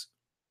forgiveness.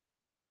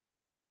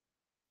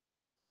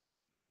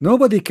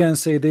 Nobody can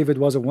say David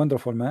was a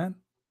wonderful man.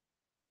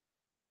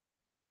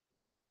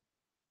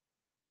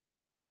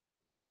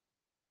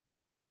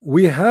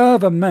 We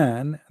have a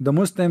man, the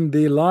Muslim,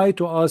 they lie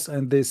to us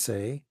and they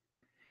say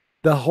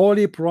the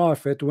holy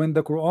prophet, when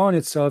the Quran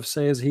itself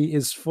says he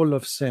is full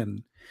of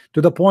sin,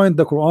 to the point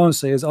the Quran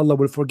says Allah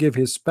will forgive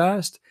his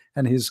past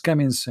and his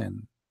coming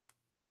sin.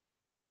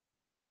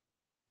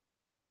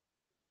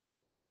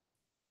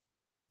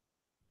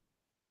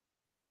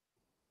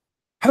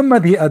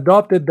 Muhammad, he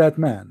adopted that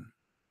man,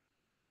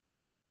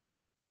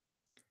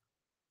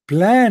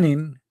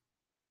 planning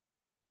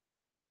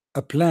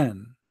a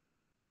plan.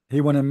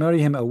 He want to marry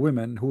him a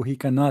woman who he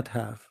cannot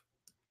have.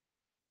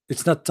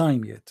 It's not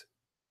time yet.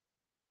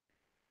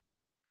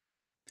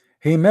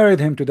 He married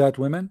him to that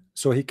woman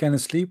so he can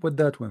sleep with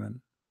that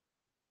woman.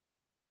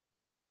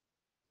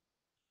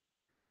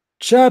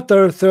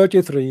 Chapter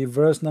 33,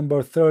 verse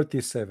number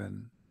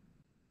 37.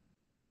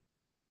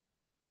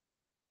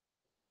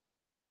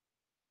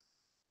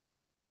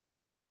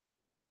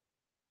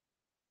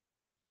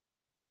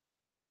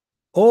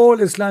 All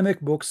Islamic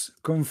books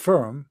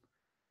confirm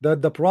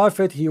that the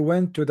Prophet, he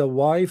went to the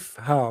wife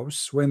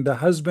house when the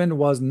husband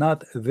was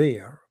not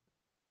there,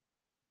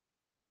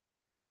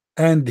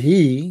 and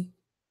he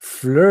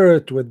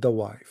flirt with the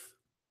wife,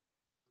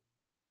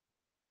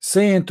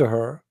 saying to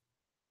her,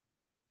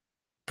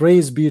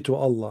 praise be to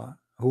Allah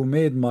who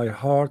made my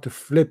heart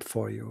flip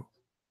for you.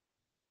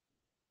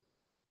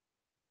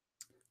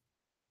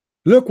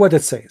 Look what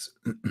it says.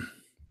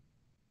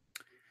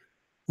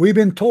 We've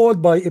been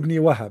told by Ibn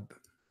Wahab,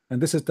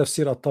 and this is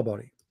Tafsir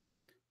al-Tabari,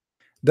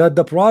 that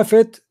the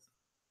Prophet,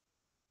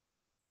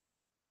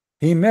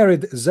 he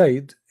married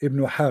Zayd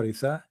ibn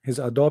Haritha, his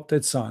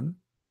adopted son.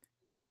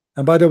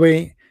 And by the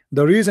way,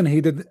 the reason he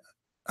did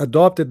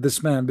adopted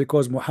this man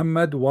because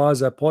Muhammad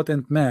was a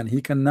potent man.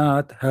 He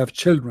cannot have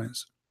children.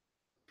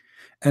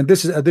 And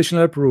this is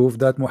additional proof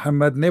that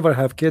Muhammad never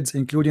have kids,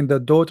 including the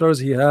daughters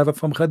he have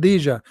from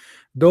Khadija.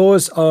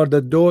 Those are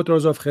the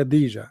daughters of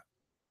Khadija.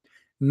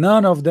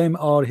 None of them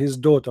are his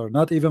daughter,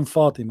 not even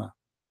Fatima.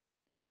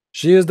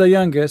 She is the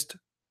youngest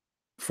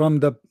from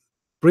the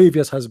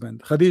previous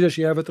husband. Khadija,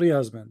 she have 3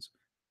 husbands.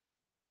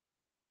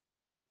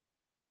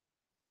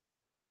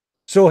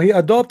 So he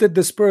adopted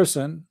this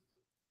person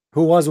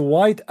who was a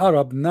white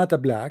Arab, not a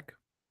black,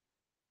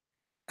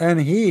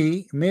 and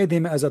he made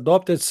him as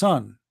adopted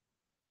son,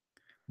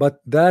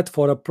 but that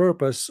for a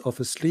purpose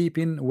of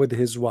sleeping with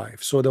his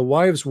wife. So the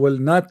wives will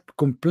not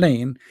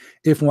complain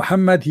if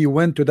Muhammad, he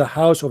went to the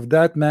house of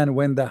that man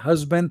when the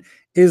husband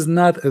is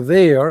not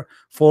there,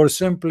 for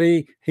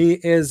simply he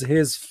is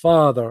his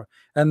father,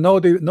 and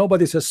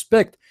nobody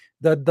suspect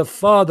that the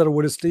father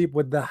will sleep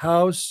with the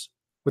house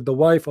with the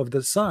wife of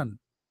the son.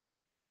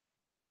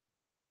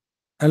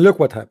 And look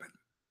what happened.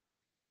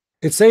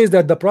 It says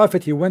that the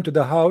Prophet, he went to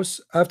the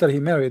house after he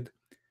married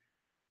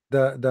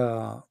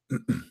the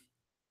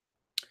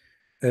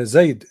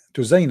Zayd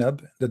to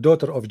Zainab, the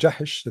daughter of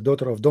Jahish, the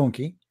daughter of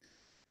donkey,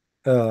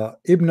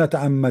 ibnat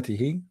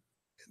ammatihi,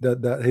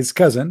 his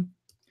cousin.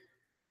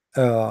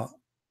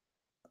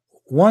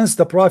 Once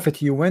the Prophet,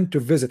 he went to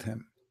visit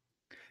him,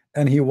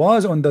 and he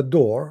was on the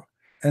door,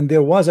 and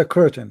there was a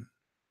curtain,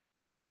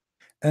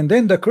 and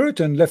then the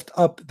curtain left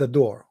up the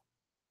door,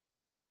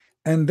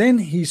 and then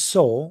he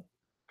saw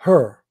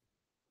her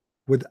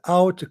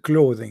without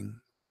clothing,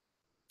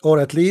 or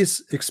at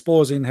least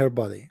exposing her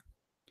body,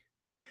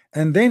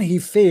 and then he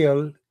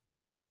felt,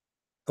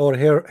 or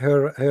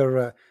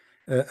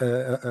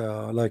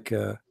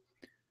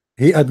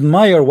he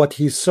admired what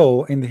he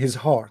saw in his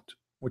heart,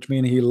 which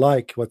means he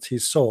liked what he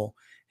saw.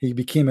 He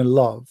became in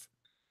love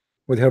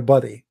with her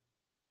body,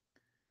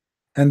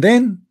 and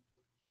then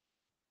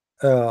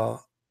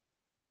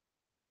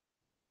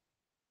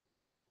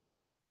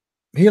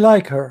he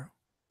liked her,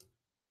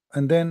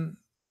 and then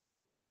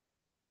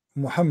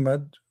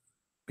Muhammad,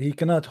 he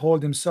cannot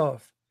hold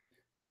himself,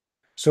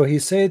 so he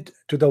said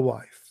to the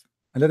wife,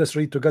 And let us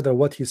read together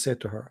what he said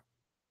to her.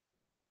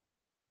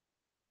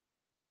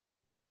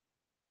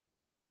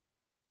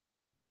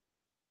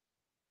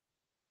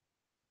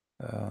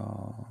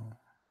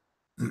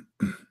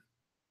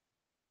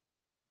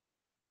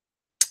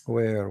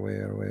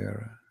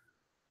 Where?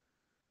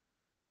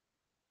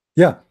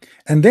 Yeah.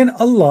 And then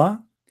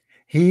Allah,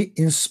 he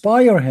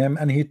inspired him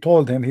and he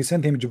told him, he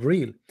sent him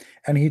Jibreel,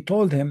 and he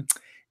told him,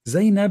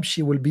 Zainab,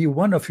 she will be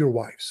one of your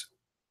wives.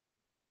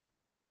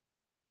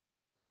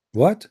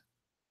 What?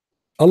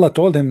 Allah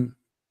told him,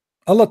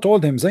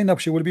 Zainab,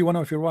 she will be one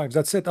of your wives.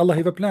 That's it. Allah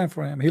have a plan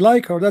for him. He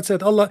like her. That's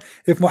it. Allah,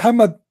 if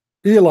Muhammad,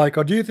 he like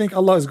her, do you think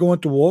Allah is going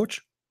to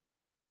watch?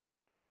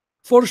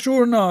 For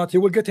sure not. He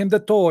will get him the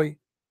toy.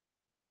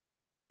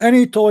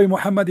 Any toy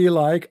Muhammad he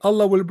like,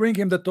 Allah will bring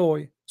him the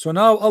toy. So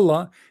now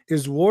Allah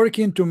is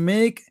working to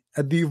make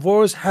a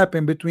divorce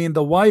happen between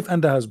the wife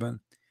and the husband.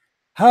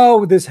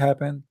 How this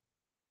happened?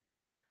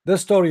 The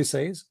story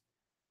says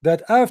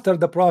that after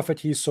the Prophet,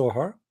 he saw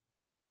her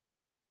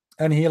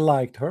and he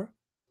liked her.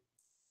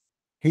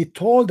 He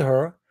told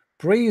her,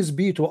 praise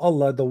be to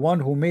Allah, the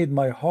one who made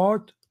my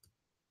heart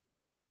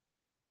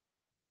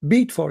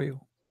beat for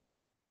you.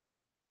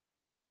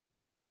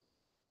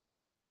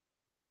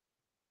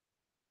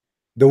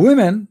 The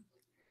women,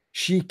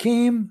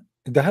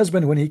 the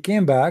husband, when he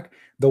came back,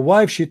 the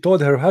wife, she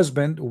told her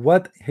husband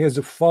what his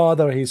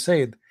father he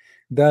said,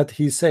 that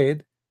he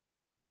said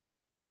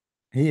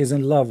he is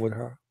in love with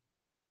her.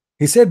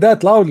 He said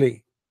that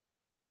loudly.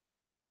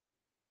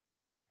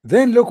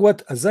 Then look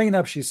what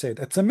Zainab, she said.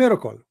 It's a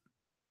miracle.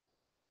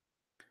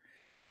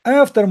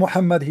 After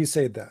Muhammad, he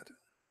said that.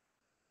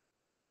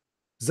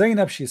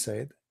 Zainab, she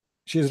said,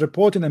 she is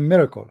reporting a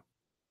miracle.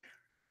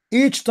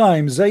 Each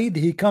time Zayd,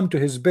 he come to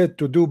his bed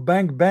to do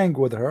bang bang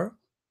with her,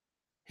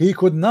 he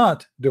could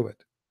not do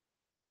it.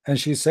 And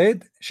she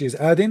said, she's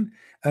adding,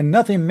 and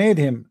nothing made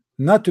him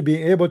not to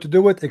be able to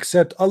do it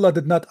except Allah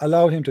did not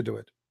allow him to do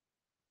it.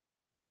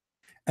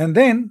 And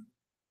then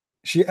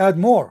she add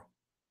more,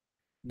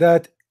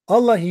 that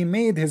Allah, he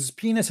made his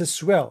penis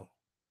swell.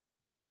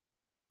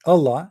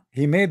 Allah,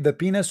 he made the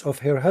penis of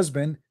her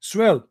husband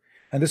swell,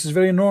 and this is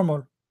very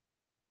normal.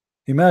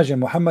 Imagine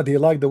Muhammad, he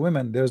liked the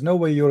women. There's no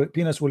way your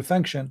penis will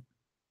function.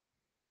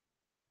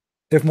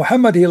 If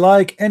Muhammad, he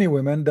like any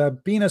woman, the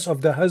penis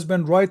of the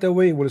husband right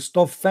away will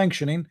stop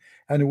functioning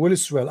and will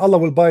swell. Allah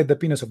will bite the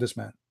penis of this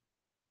man.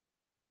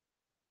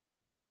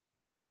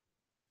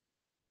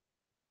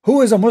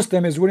 Who is a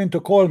Muslim is willing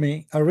to call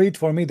me and read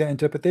for me the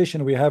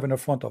interpretation we have in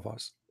front of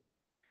us?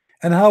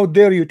 And how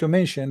dare you to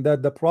mention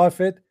that the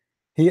Prophet,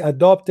 he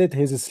adopted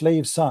his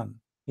slave son.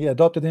 He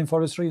adopted him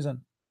for this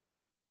reason.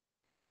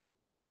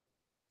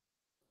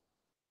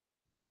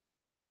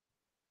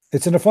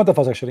 It's in the front of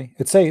us actually.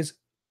 It says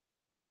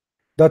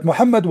that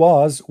Muhammad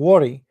was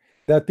worried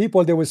that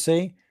people, they will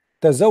say,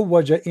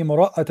 تزوج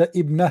امرأة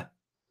ابنه.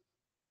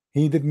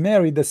 He did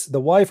marry the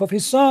wife of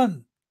his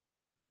son.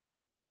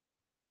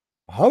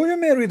 How will you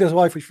marry this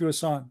wife of your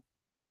son?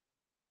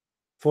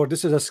 For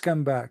this is a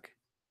scumbag.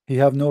 He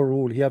have no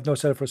rule. He have no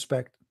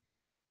self-respect.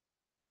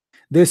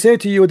 They say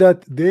to you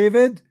that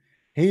David,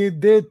 he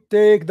did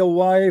take the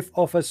wife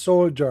of a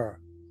soldier.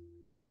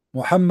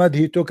 Muhammad,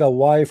 he took a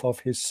wife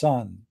of his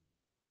son.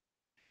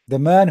 The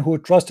man who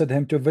trusted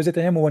him to visit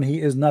him when he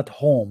is not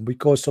home,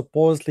 because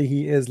supposedly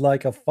he is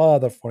like a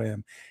father for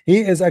him.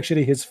 He is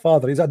actually his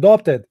father. He's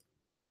adopted.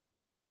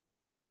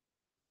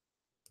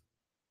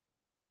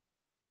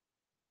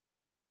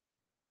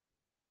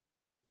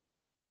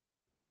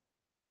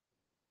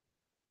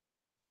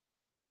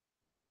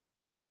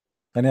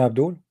 And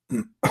Abdul.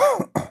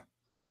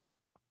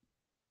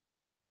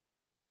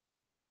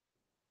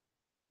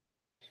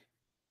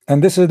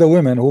 And this is the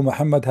women who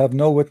Muhammad have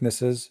no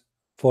witnesses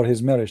for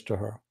his marriage to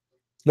her.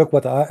 Look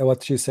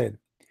what she said.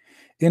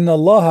 إن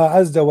الله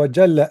عز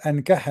وجل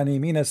أنكحني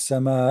من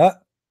السماء.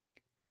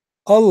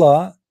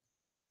 Allah,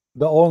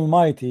 the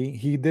Almighty,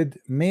 he did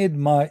made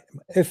my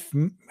if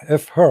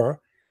her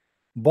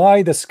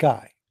by the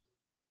sky.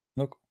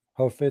 Look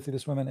how faithful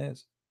this woman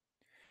is.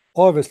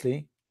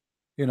 Obviously,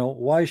 you know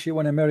why she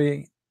want to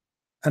marry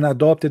an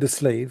adopted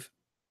slave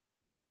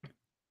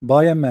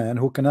by a man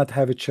who cannot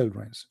have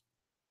children.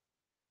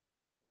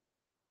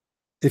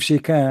 If she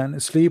can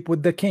sleep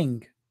with the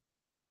king,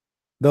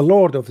 the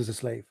lord of this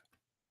slave.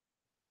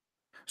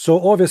 So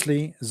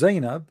obviously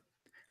Zainab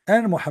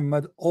and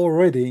Muhammad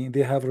already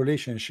they have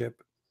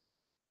relationship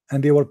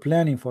and they were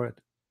planning for it.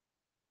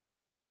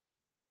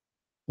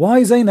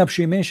 Why Zainab,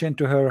 she mentioned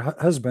to her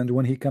husband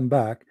when he come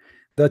back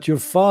that your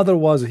father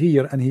was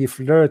here and he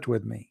flirted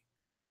with me?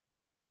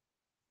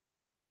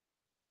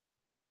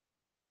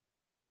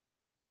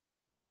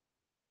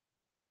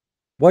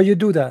 Why you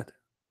do that?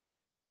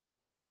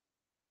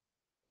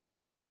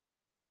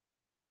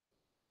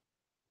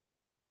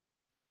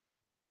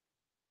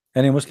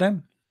 Any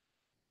Muslim?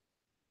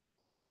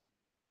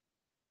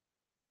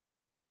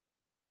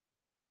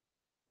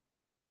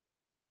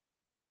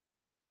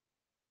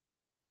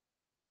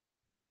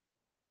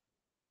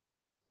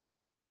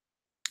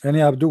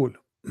 Any Abdul?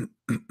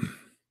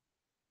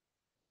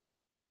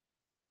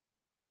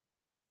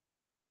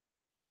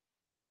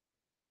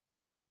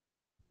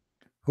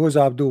 Who's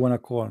Abdul wanna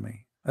call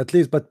me? At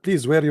least, but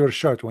please wear your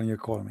shirt when you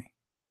call me.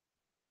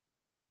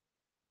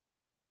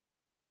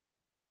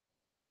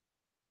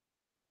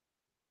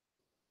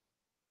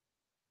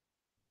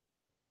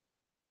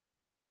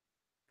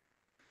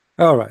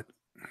 All right.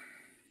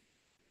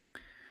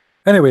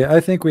 Anyway,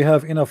 I think we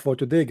have enough for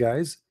today,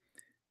 guys.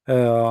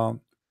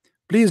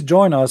 Please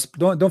join us.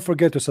 Don't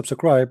forget to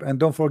subscribe, and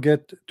don't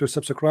forget to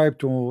subscribe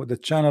to the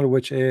channel,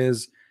 which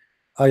is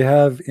I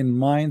have in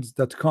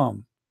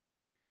minds.com.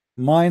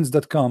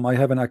 Minds.com. I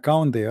have an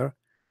account there.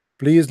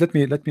 Please let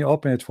me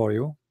open it for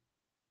you.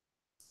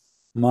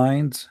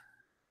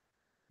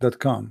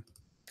 Minds.com.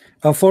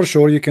 And for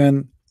sure you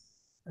can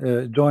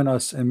join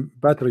us in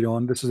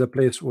Patreon. This is a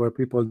place where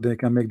people they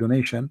can make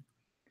donation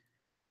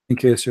in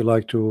case you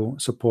like to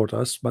support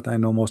us, but I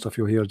know most of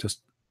you here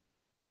just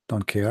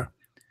don't care.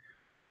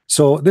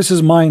 So this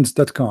is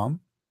minds.com.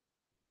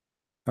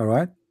 All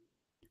right,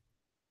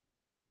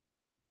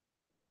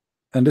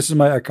 and this is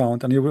my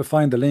account, and you will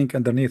find the link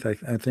underneath,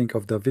 I think,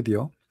 of the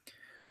video.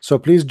 So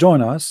please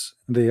join us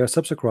there,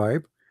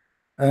 subscribe,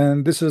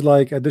 and this is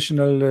like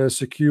additional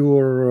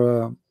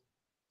secure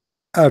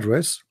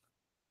address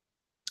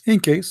in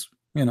case,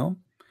 you know,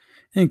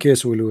 in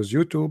case we lose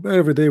YouTube.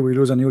 Every day we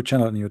lose a new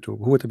channel on YouTube.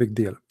 What a big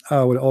deal.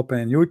 I will open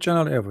a new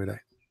channel every day.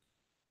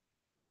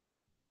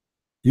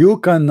 You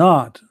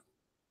cannot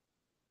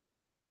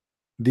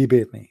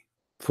debate me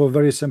for a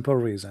very simple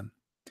reason.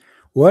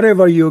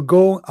 Wherever you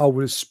go, I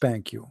will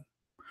spank you.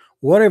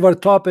 Whatever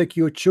topic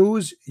you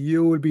choose,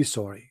 you will be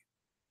sorry.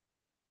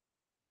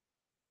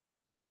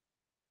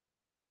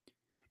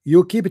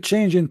 You keep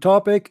changing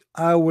topic,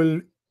 I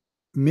will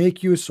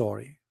make you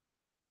sorry.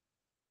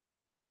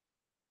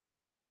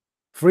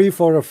 Free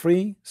for a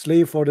free,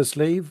 slave for the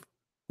slave,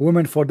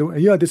 women for the,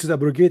 yeah, this is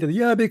abrogated.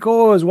 Yeah,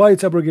 because why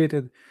it's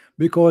abrogated?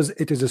 Because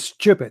it is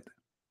stupid.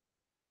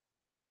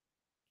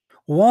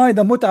 Why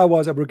the mut'a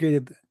was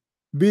abrogated?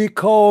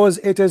 Because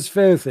it is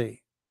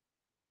filthy.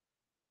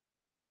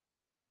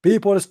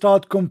 People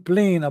start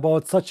complaining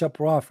about such a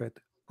prophet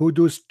who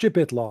do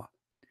stupid law.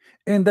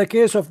 In the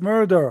case of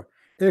murder,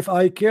 if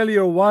I kill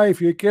your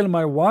wife, you kill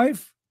my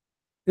wife,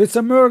 it's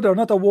a murder,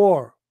 not a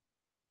war.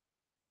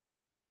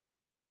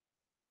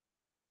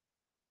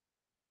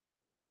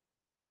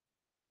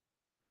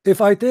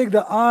 If I take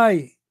the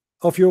eye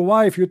of your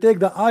wife, you take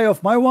the eye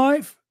of my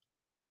wife.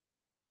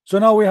 So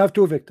now we have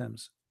two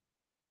victims.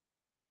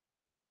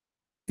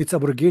 It's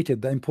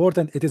abrogated. The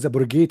important, it is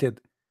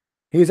abrogated.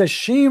 He is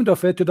ashamed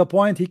of it to the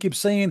point he keeps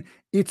saying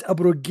it's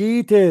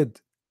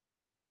abrogated.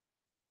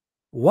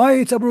 Why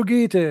it's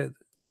abrogated?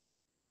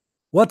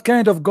 What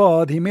kind of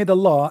God? He made a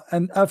law,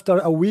 and after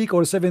a week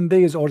or 7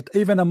 days or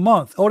even a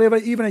month or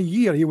even a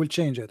year, he will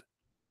change it.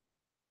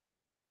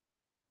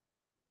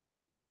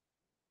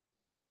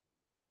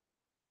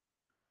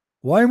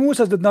 Why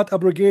Moses did not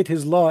abrogate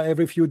his law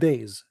every few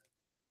days?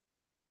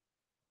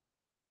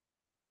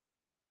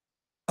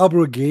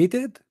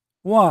 Abrogated?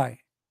 Why?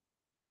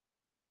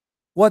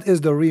 What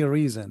is the real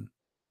reason?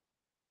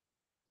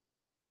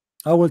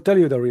 I will tell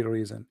you the real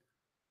reason.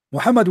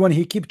 Muhammad, when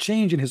he keep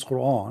changing his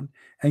Quran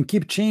and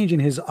keep changing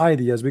his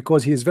ideas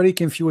because he is very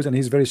confused and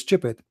he's very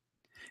stupid,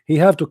 he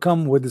have to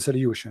come with the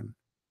solution.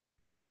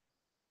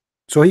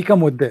 So he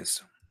come with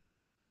this.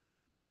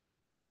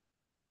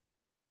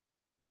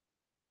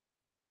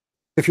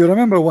 If you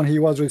remember when he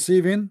was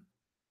receiving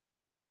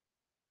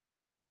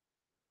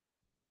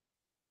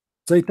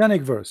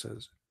satanic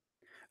verses,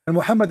 and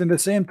Muhammad in the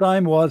same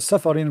time was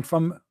suffering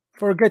from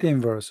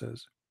forgetting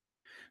verses,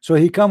 so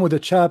he come with a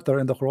chapter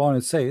in the Quran.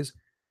 It says,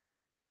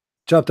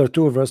 chapter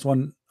 2 verse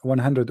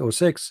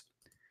 106,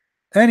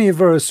 any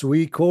verse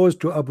we cause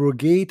to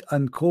abrogate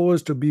and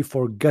cause to be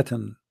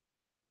forgotten,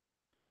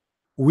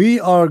 we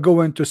are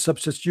going to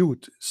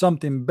substitute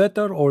something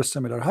better or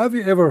similar. Have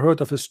you ever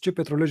heard of a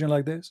stupid religion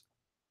like this?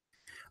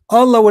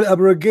 Allah will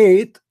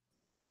abrogate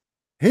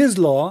his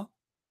law,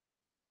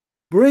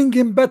 bring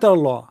him better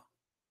law.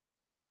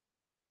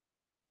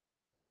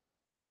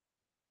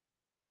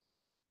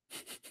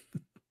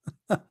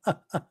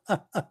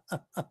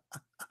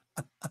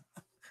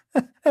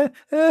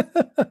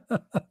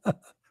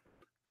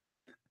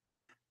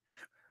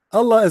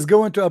 Allah is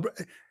going to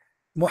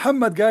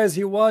Muhammad, guys,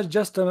 he was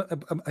just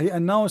he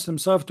announced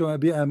himself to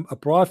be a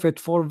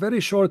prophet for a very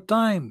short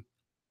time.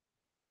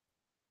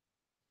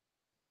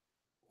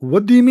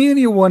 What do you mean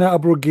you want to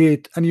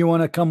abrogate and you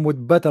want to come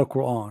with better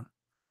Quran?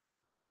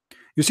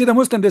 You see the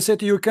Muslim, they say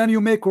to you, can you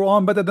make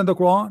Quran better than the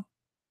Quran?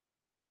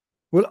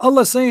 Well,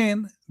 Allah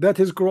saying that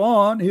his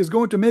Quran, he is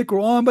going to make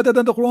Quran better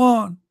than the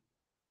Quran,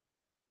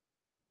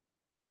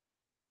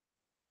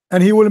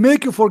 and he will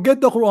make you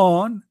forget the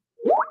Quran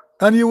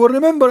and you will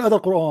remember other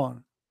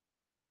Quran,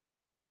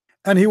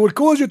 and he will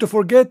cause you to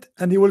forget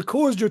and he will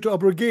cause you to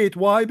abrogate.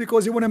 Why?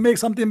 Because he want to make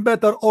something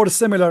better or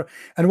similar.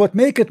 And what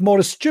make it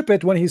more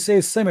stupid when he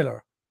says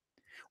similar?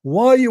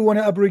 Why you want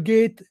to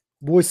abrogate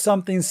with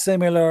something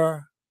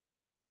similar?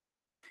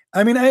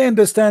 I mean, I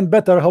understand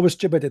better how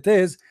stupid it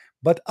is,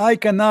 but I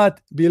cannot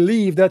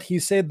believe that he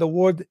said the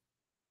word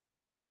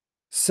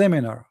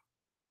similar.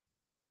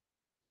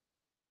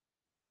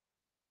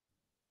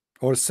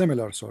 or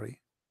similar, sorry.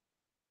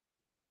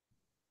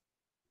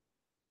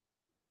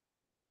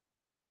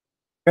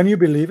 Can you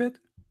believe it?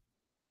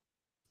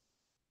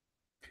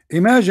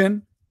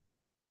 Imagine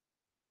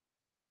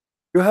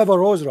you have a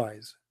Rolls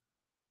Royce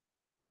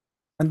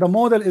and the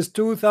model is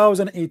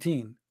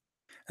 2018,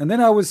 and then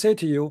I will say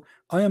to you,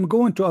 I am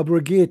going to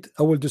abrogate,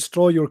 I will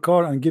destroy your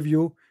car and give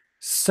you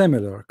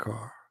similar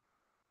car.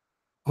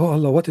 Oh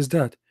Allah, what is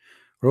that?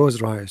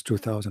 Rolls Royce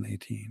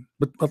 2018.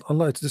 But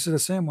Allah, this is the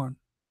same one.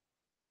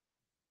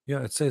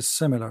 Yeah, it says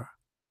similar.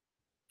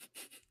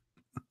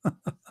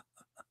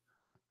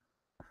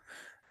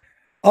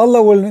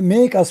 Allah will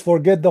make us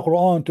forget the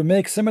Quran to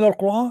make similar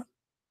Quran.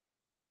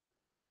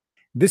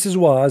 This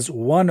was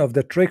one of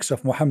the tricks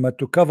of Muhammad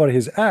to cover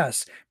his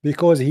ass,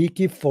 because he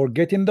keep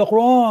forgetting the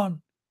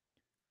Quran.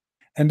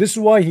 And this is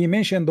why he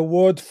mentioned the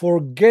word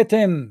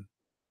forgetting.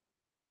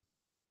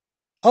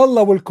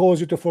 Allah will cause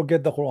you to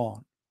forget the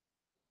Quran.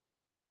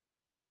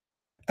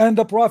 And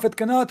the Prophet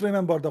cannot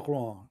remember the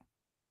Quran.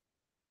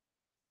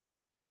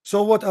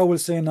 So what I will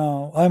say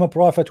now, I'm a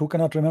prophet who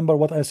cannot remember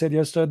what I said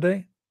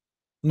yesterday?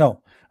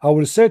 No, I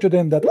will say to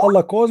them that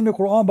Allah calls me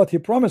Quran, but he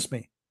promised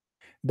me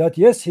that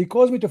yes, he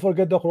caused me to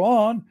forget the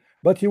Quran,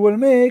 but he will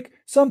make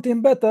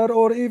something better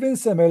or even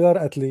similar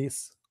at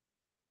least.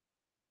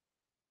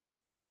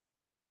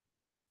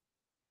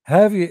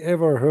 Have you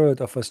ever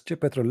heard of a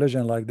stupid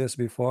religion like this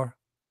before?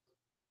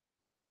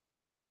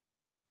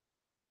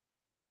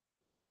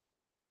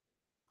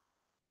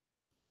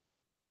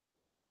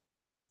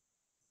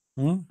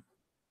 Hmm?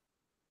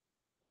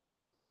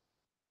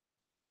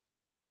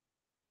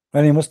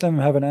 Any Muslim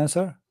have an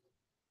answer?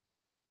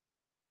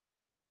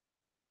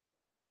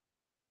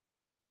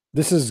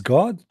 This is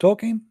God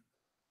talking?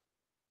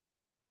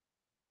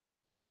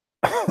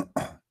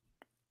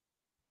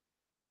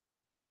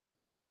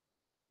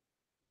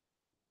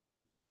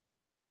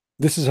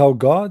 This is how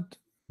God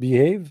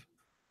behave?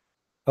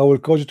 I will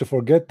cause you to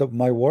forget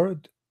my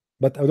word,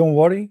 but don't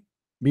worry,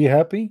 be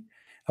happy.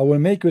 I will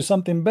make you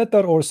something better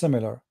or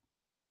similar.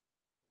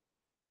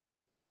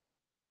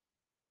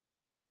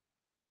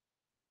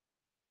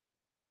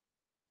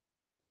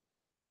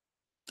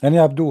 Any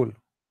Abdul?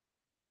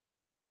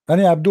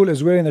 Any Abdul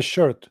is wearing a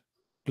shirt,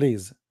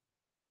 please.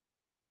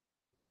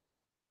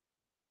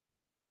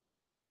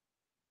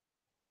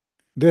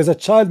 There's a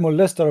child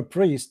molester, a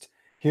priest.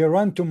 He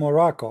ran to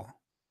Morocco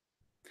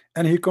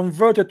and he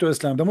converted to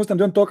Islam. The Muslims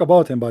don't talk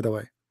about him, by the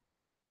way.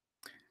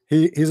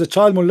 He's a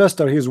child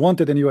molester. He's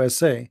wanted in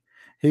USA.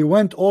 He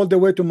went all the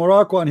way to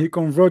Morocco and he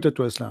converted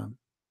to Islam.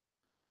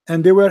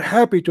 And they were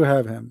happy to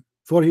have him,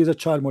 for he's a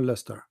child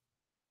molester.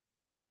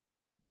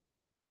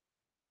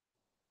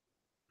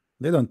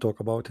 They don't talk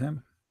about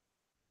him.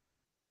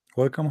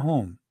 Welcome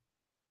home.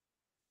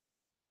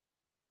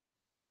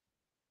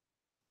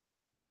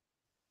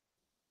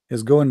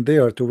 He's going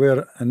there to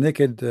wear a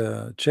naked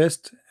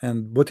chest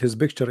and put his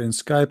picture in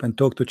Skype and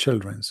talk to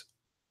children's.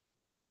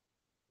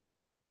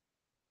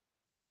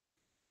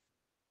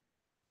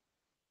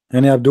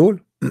 Any Abdul?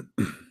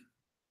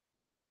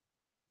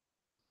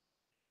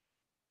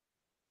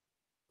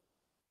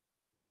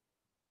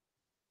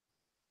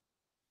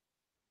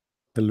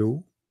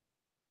 Hello?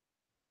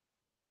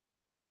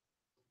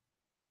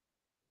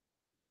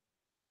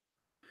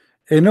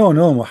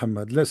 No,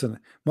 Muhammad. Listen,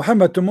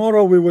 Muhammad.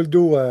 Tomorrow we will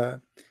do.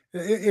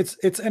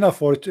 It's enough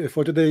for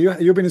today.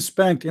 You've been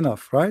spanked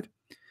enough, right?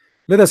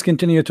 Let us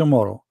continue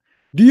tomorrow.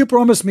 Do you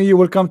promise me you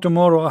will come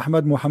tomorrow,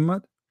 Ahmad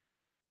Muhammad?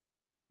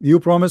 You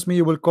promise me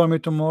you will call me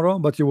tomorrow,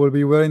 but you will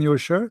be wearing your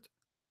shirt?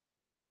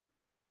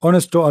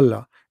 Honest to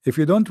Allah. If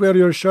you don't wear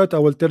your shirt, I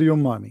will tell your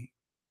mommy.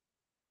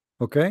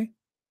 Okay?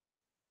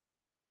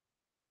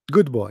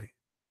 Good boy.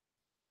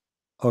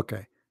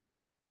 Okay.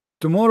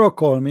 Tomorrow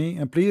call me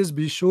and please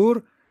be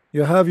sure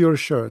you have your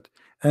shirt.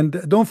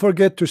 And don't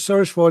forget to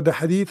search for the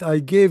hadith I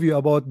gave you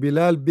about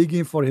Bilal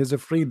begging for his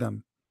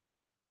freedom.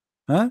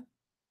 Huh?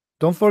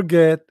 Don't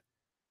forget.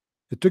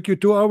 It took you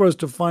 2 hours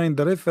to find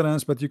the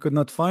reference, but you could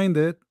not find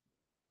it.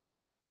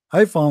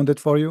 I found it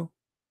for you.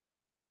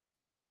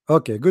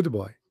 Okay, good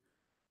boy.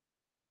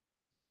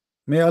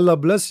 May Allah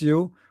bless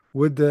you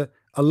with a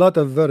lot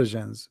of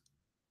virgins.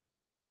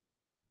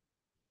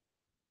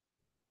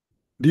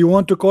 Do you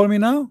want to call me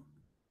now?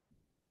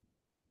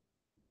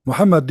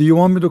 Muhammad, do you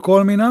want me to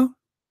call me now?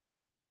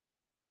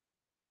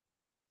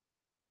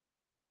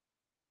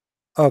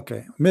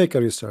 Okay, make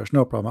a research,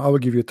 no problem. I will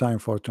give you time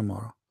for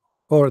tomorrow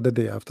or the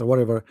day after,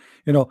 whatever.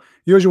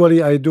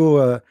 Usually I do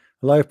a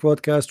live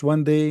broadcast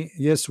one day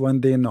yes,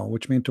 one day no,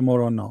 which means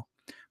tomorrow no.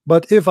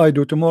 But if I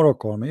do tomorrow,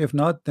 call me. If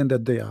not, then the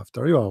day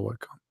after. You are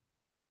welcome.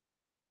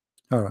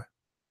 All right.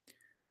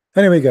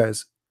 Anyway,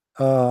 guys,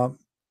 I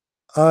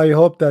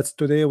hope that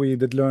today we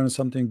did learn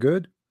something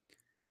good.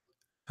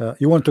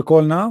 You want to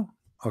call now?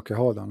 Okay,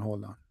 hold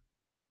on.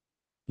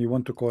 You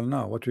want to call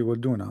now? What we will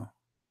do now?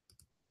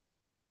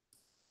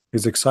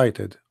 He's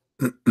excited.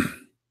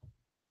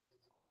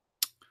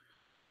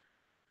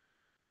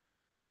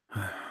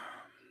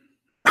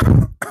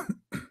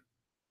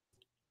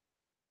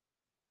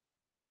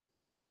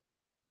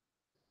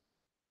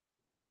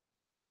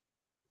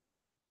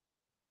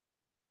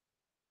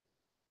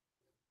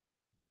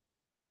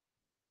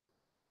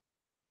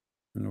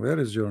 Where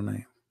is your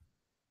name?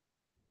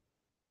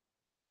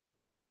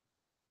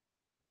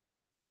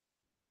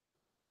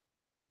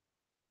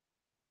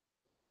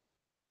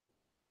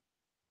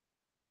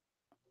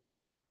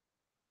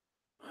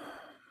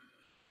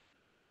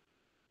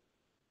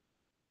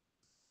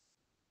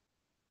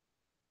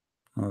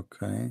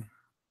 Okay.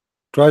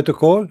 Try to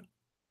call?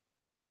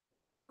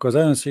 Because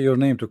I don't see your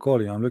name to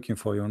call you. I'm looking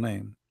for your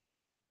name.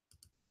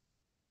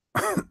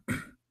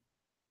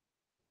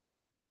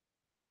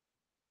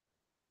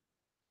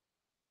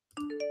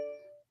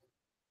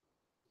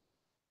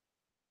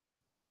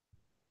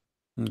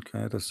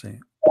 Okay, let's see.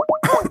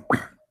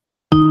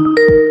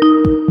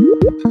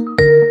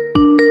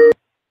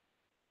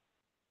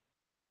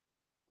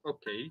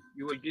 Okay,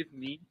 you will give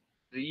me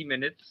 3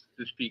 minutes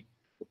to speak.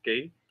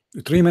 Okay,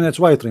 3 minutes?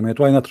 Why 3 minutes?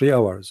 Why not 3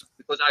 hours?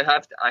 because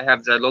I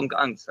have the long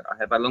answer. I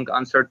have a long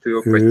answer to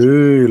your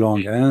question.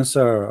 Long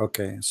answer.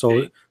 Okay. So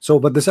Okay.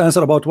 but this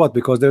answer about what?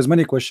 Because there's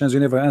many questions you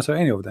never answer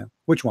any of them.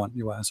 Which one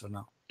you answer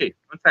now? Okay,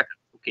 1 second.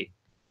 Okay,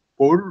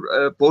 for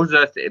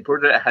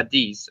the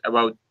hadith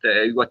about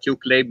what you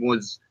claim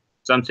was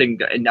something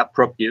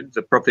inappropriate.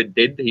 The Prophet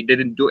did. He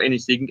didn't do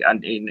anything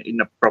and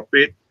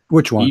inappropriate.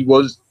 Which one? He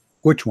was.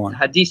 Which one?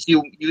 Hadith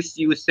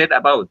you said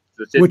about.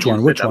 Which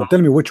one? Which one?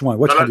 Tell me which one.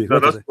 Which hadith? The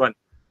What is last it? one.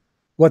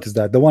 What is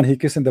that? The one he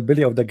kissing the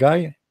belly of the guy?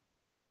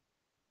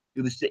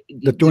 You say,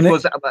 The this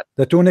was about.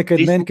 the two naked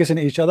this- men kissing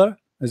each other?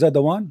 Is that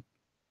the one?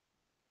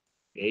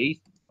 Okay,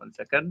 1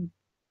 second.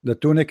 The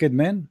two naked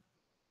men?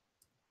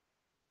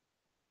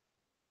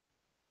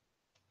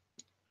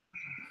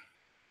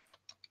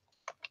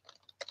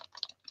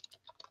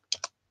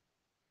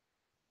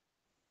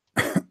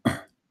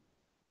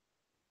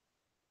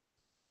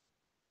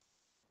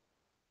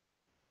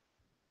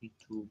 Need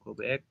to go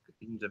back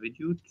in the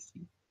video to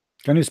see.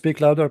 Can you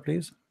speak louder,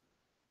 please?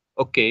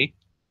 Okay.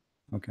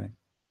 Okay.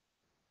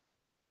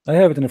 I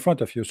have it in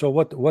front of you. So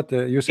what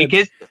you said?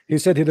 Because He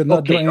said he did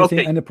not do anything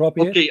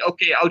inappropriate.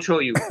 Okay, I'll show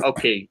you.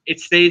 Okay, it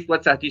says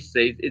what hadith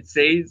says. It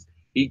says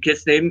he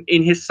kissed him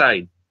in his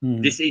side.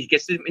 Hmm. This is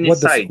kissed him in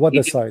his side. What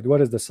the side? What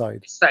is the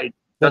side? Side.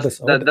 What Does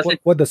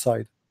the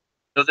side?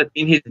 it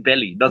mean his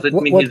belly? Does it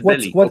mean his what's-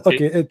 belly? What?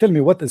 Okay, tell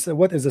me what is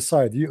the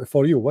side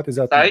for you? What is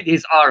that? Side,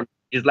 his arm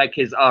is like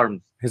his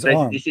arms. His This-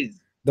 arm. This is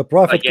The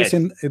prophet yes.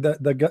 kissing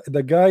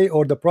the guy,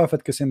 or the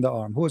prophet kissing the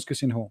arm? Who is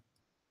kissing who?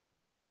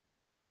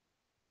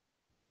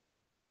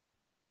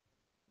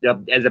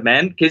 As a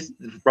man kissed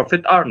the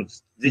prophet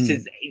arms. This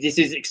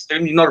is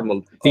extremely normal.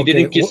 He Okay,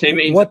 didn't kiss him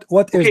in. What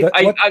is Okay, the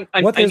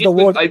what I is need the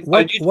to- word? I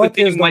What need to what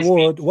continue is the my speech.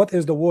 word? What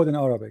is the word in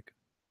Arabic?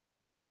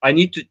 I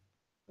need to.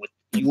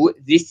 You.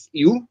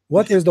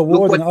 What is the Look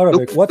word what- in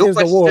Arabic? look- What look is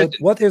the what word?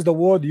 said- What is the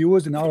word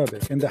used in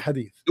Arabic in the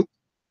hadith?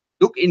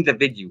 Look in the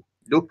video.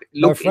 Look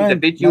My in the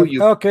friend, video.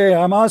 okay,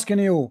 I'm asking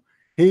you.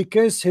 He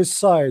kissed his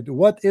side.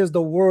 What is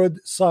the word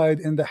side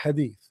in the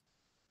hadith?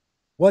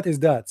 What is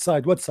that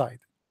side? What side?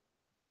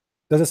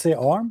 Does it say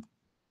arm?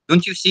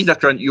 Don't you see that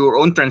your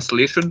own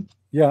translation?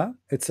 Yeah,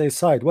 it says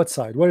side. What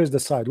side? Where is the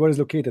side? Where is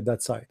located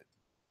that side?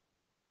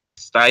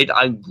 Side.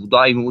 I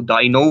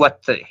know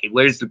what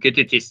where is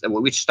located is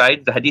which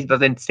side. The hadith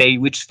doesn't say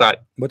which side.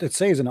 But it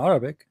says in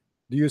Arabic.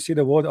 Do you see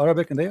the word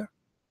Arabic in there?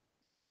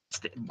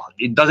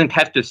 It doesn't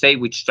have to say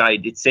which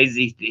side. It says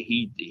he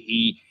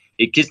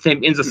kissed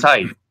him in the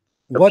side.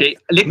 What? Okay,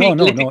 let No,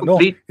 me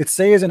complete. It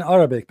says in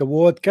Arabic the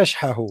word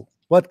kashhahu.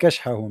 What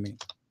kashhahu mean?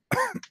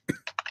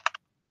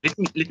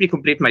 Let me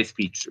complete my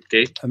speech.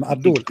 Okay,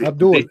 Abdul,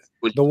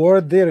 the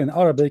word there in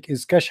Arabic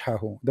is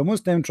kashhahu. The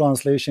Muslim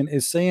translation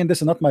is saying,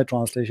 this is not my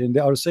translation, they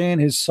are saying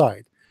his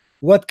side.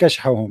 What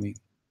kashhahu mean?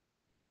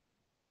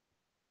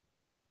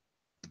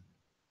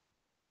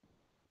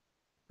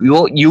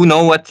 You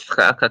know what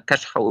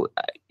kashhahu?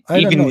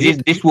 I don't Even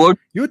know. this word.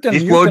 You tell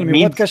this me word what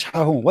means-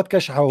 kashhahu. What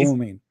kashhahu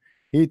mean?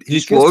 He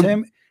this kissed word-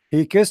 him.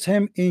 He kissed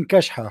him in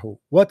kashhahu.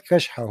 What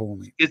kashhahu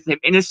mean? Kissed him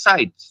in his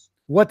side.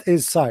 What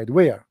is side?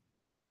 Where?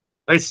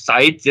 Where's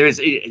side? There is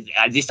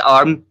this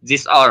arm.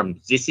 This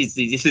arm. This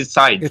is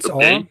side. It's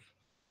okay. arm.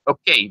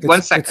 Okay.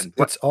 1 second.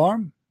 It's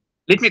arm.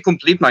 Let me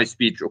complete my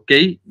speech.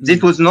 Okay.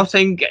 This was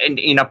nothing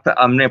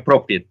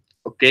inappropriate.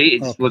 Okay.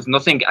 It was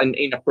nothing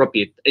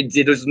inappropriate.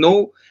 There is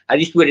no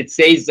hadith where it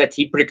says that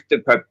he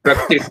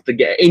practiced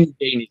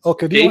any.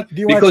 Okay. Do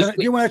you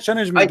want to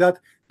challenge me that?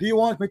 Do you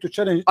want me to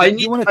challenge? I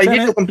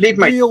need to complete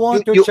my. Do you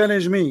want to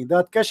challenge me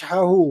that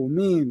kashhahu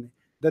mean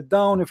the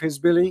down of his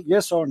belly?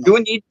 Yes or no?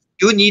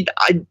 You need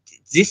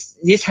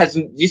this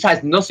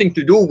has nothing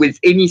to do with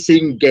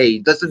anything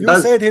gay.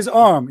 You said his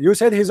arm. You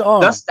said his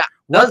arm.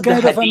 What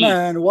kind of a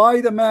man? Why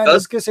the man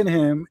is kissing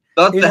him?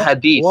 The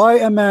hadith. Why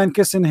a man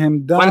kissing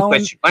him down? One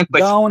question.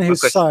 Down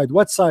his side.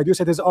 What side? You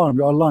said his arm.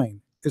 You are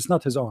lying. It's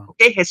not his arm.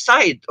 Okay, his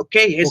side.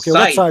 Okay, his side.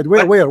 What side?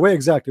 Where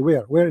exactly?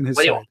 Where in his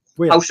side?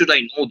 Where? How should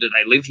I know that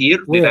I live here?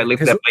 Where? Did I live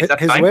there by that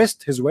time?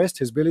 His west,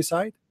 his belly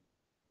side.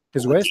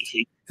 His west.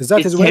 Is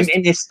that his him west?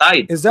 in his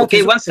side. Is that okay?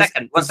 his, 1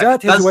 second. Is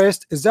that his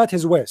west? Is that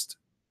his west?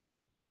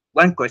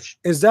 One question.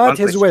 Is that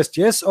his west?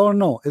 Yes or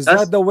no? Is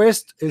that the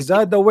west? Is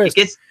that the west?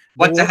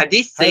 What the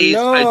hadith says,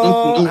 I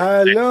don't know.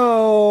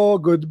 Hello,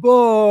 good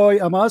boy.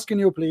 I'm asking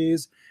you,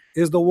 please.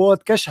 Is the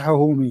word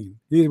kashhahu mean?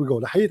 Here we go.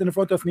 The hadith in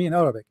front of me in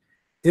Arabic.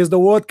 Is the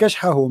word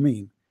kashhahu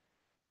mean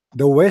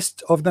the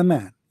west of the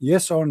man?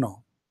 Yes or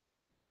no?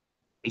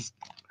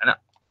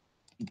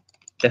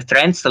 The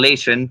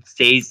translation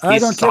says I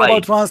his don't care about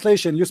side.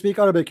 translation. You speak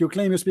Arabic. You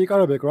claim you speak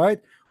Arabic,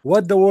 right?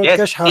 What the word Yes,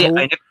 kashhahu?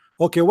 yeah,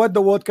 Okay, what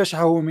the word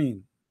kashhahu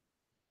mean?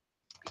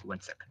 1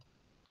 second.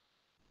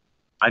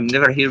 I've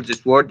never heard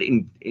this word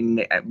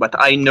but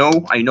I know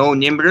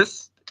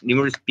numerous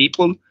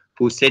people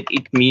who said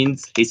it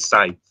means his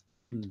side.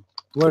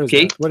 Where is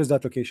Okay. that? Where is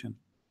that location?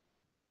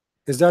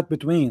 Is that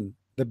between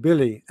the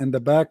belly and the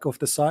back of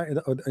the side,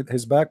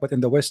 his back, but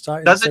in the west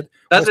side, Does it-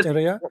 does west it-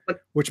 area,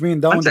 but- which mean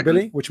down one the second,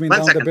 belly, which mean one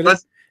down second, the belly?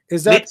 let's-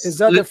 Is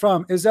that let's-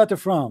 from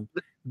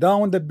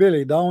down the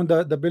belly, down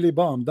the belly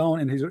bump, down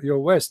in your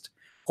west,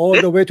 all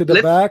the way to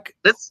the back,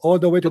 all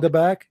the way to the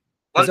back?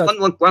 Is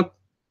that,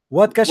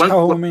 what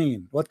kashhahu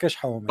mean? What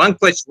kashhahu mean?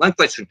 One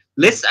question.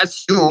 Let's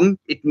assume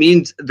it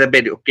means the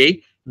belly.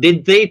 Okay.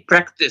 Did they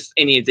practice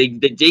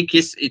did they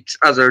kiss each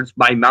other's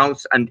by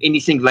mouth and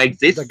anything like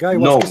this? The guy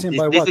was no. kissing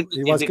by what?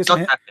 He was kissing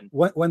him. Happen.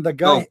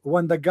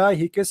 When the guy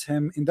he kissed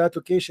him in that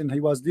location,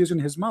 he was using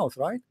his mouth,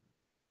 right?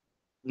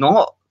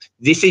 No,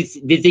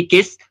 did they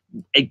kiss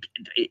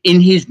in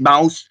his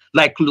mouth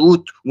like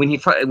Lut when he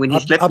slept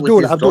with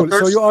his daughters?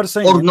 So you are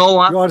saying, or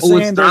Noah, you are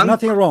saying there's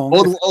nothing wrong.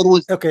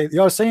 Okay,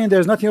 you are saying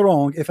there's nothing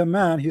wrong if a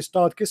man he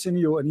start kissing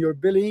you in your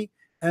belly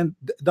and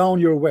down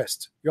your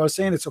west. You are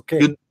saying it's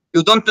okay.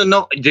 You don't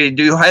know.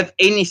 Do you have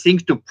anything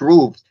to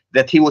prove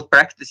that he was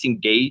practicing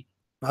gay?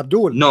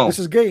 Abdul, no. This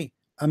is gay.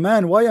 A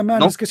man, why a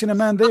man is kissing a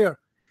man there?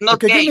 Not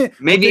gay.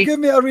 Give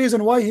me a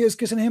reason why he is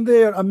kissing him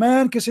there. A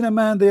man kissing a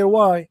man there,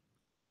 why?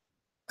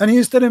 And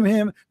he's telling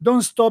him,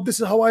 don't stop, this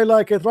is how I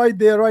like it, right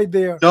there, right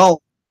there. No,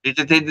 this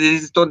is how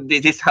I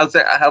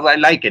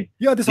like it.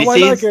 Yeah, this is how I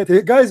like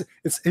it. Guys,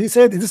 he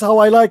said, this is how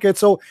I like it.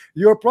 So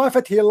your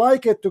prophet, he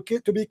like it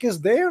to be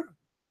kissed there?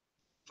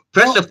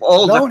 First of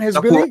all, the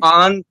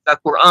Quran.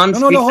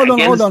 No,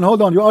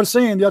 hold on. You are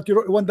saying that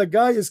when the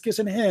guy is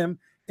kissing him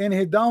and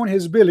he down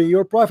his belly,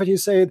 your prophet, he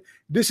said,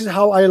 this is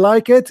how I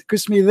like it,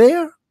 kiss me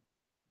there?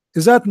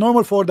 Is that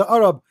normal for the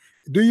Arab?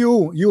 Do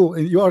you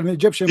are an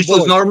Egyptian this boy.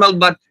 Was normal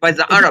but by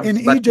the Arabs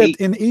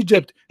in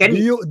Egypt do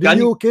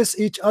you kiss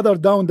each other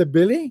down the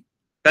belly?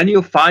 Can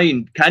you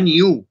find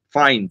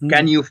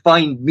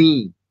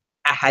me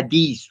a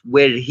hadith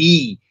where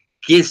he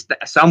kissed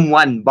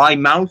someone by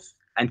mouth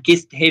and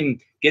kissed him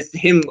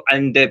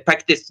and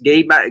practiced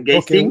gay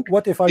thing?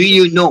 What if I do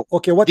you know?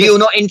 Okay, what do you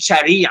know in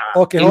Sharia?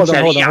 Okay, hold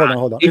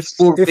on.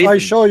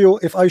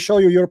 If I show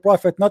you your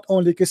prophet not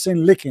only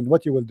kissing, licking,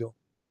 what you will do?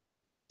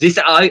 This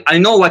I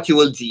know what you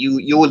will do.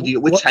 You will do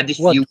which hadith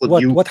you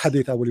will use. What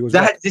hadith I will use?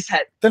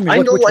 Tell me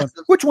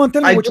which one?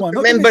 Tell me which one.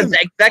 Remember the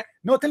exact.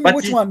 No, tell me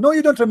which one. No,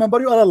 you don't remember.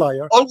 You are a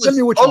liar. Tell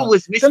me which one.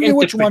 Tell me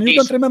which one. You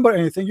don't remember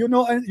anything. You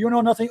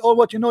know nothing. All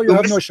what you know, you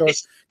have no shirt.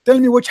 Tell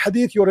me which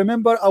hadith you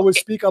remember. I will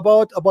speak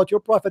about your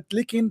prophet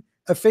licking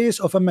a face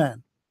of a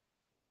man,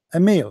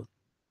 a male.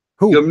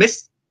 Who?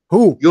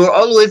 Who? You're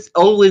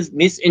always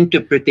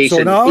misinterpretation.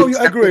 So now you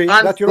agree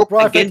that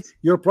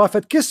your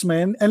prophet kissed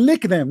men and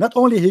licked them. Not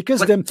only he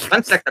kissed them.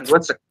 One second.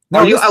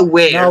 Now, are you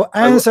aware? Now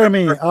answer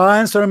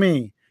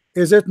me.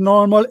 Is it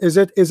normal? Is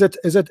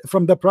it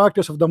from the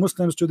practice of the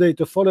Muslims today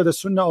to follow the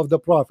Sunnah of the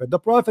Prophet? The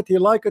Prophet, he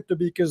liked it to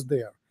be kissed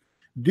there.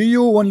 Do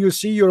you, when you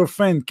see your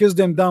friend, kiss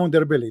them down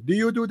their belly? Do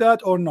you do that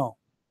or no?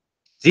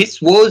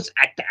 This was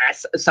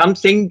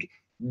something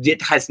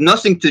that has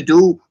nothing to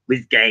do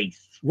with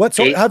gays. What?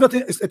 So it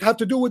had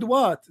to do with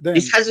what? Then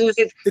it has to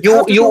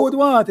do with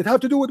what? It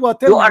had to do with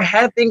what? You are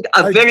having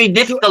a very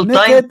difficult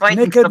time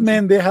finding naked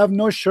men. They have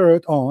no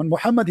shirt on.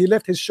 Muhammad, he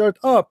left his shirt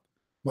up.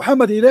 Why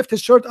he left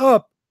his shirt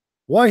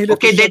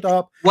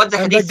up? What the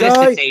hadith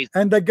says.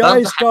 And the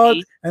guy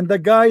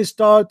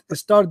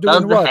start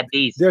doing what?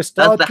 They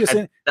start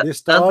kissing. They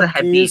start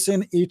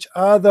kissing each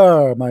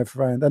other, my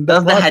friend. And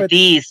the prophet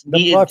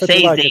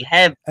says they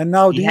have. And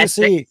now do you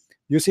see?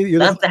 You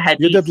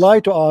did lie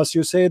to us.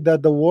 You said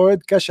that the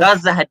word kashaf.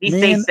 Does the hadith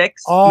say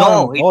sex?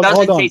 No, it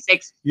doesn't say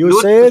sex.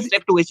 You said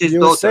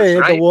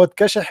right? the word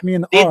kashaf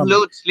mean arm.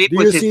 Do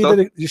you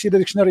see the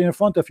dictionary in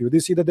front of you? Do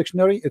you see the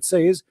dictionary? It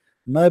says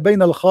ما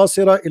بين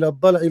الخاصرة إلى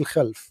الضلع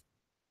الخلف.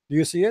 Do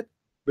you see it?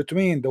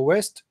 Between the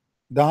west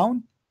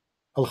down,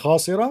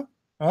 al-khasira,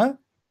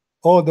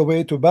 all the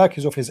way to back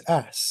of his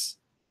ass.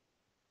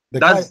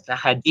 That's the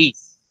hadith.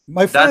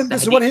 My friend,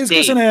 this is what he's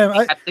kissing him.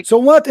 So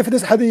what if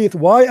this hadith?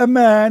 Why a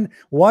man?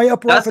 Why a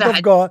prophet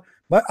of God?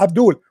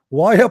 Abdul,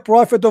 why a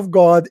prophet of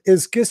God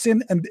is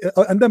kissing and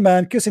the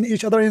man kissing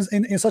each other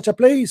in such a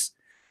place?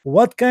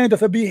 What kind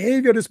of a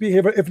behavior is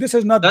behavior? If this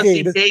is not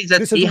gay,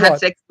 this is had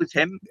sex with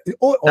him.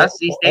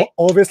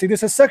 Obviously,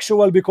 this is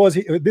sexual because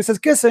this is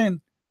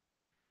kissing.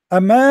 A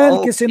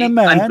man kissing a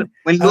man,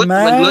 a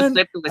man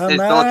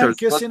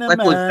kissing a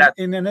man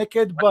in a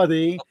naked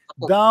body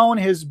down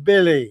his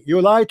belly.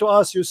 You lied to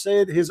us. You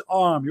said his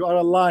arm. You are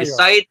a liar.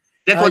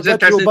 That I was the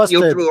got you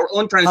translation. busted. Your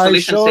own I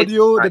translation showed said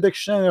you the right.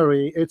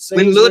 dictionary. It says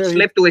When Lot where he,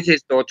 slept with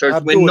his daughters,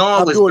 when Abdul, Noah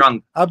was Abdul,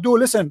 drunk. Abdul,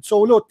 listen. So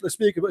Lot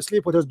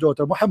sleep with his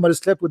daughter. Muhammad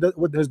slept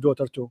with his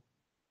daughter too.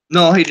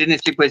 No, he didn't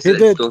sleep with He his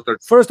did. daughters.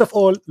 First of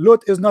all,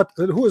 Lot is not.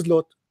 Who is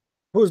Lot?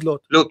 Who is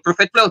Lot? Lot,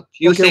 Prophet Lot.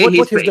 You Okay, say what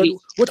he's he's done?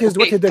 What he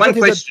okay. did? One What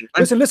he did? question.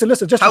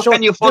 Listen. Just to How show,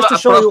 can you follow a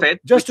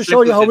prophet just which to slept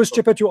show you with how his daughter?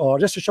 stupid you are.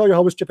 Just to show you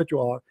how stupid you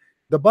are.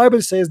 The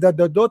Bible says that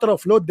the daughter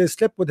of Lot, they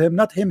slept with him,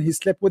 not him. He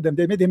slept with them.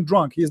 They made him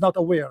drunk. He is not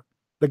aware.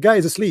 The guy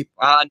is asleep.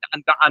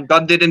 And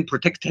God didn't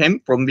protect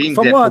him from being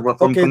From there, what?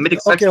 from Okay, committing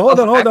okay. such Hold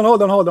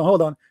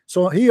awful on.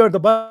 So here the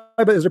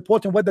Bible is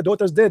reporting what the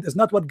daughters did. It's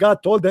not what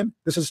God told them.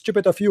 This is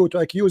stupid of you to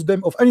accuse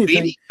them of anything.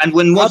 Really? And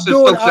when Moses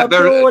talks about the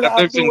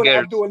virgin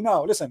girls, Abdul.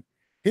 Now listen.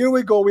 Here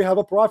we go. We have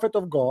a prophet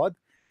of God.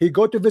 He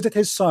go to visit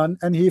his son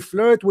and he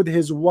flirt with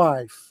his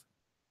wife.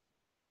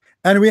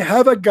 And we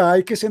have a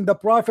guy kissing the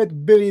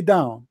prophet belly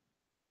down.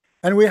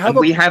 And we have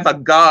a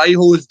guy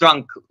who is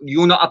drunk.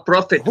 You know, a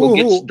prophet who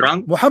gets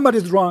drunk. Muhammad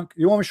is drunk.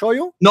 You want me to show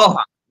you?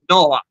 Noah. Do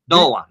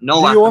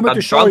you want me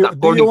to show you?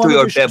 Do you want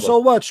me to show you? So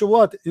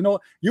what? You know,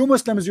 you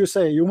Muslims, you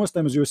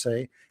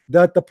say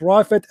that the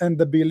prophet and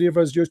the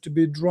believers used to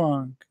be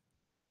drunk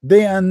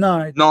day and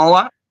night.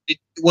 Noah,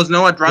 was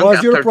Noah drunk was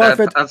after your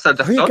prophet? after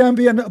the He flood? can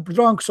be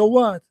drunk. So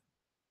what?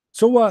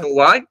 So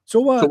why?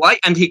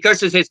 And he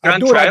curses his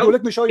grandchild. Abdul,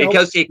 let me show you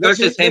because he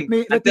curses him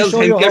and tells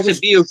him,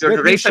 "Cursed be your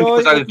generation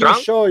because I was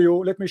drunk."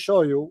 Let me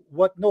show you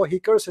what. No, he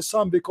cursed his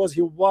son because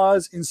he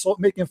was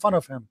making fun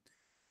of him.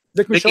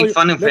 Let me show you.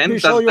 Let me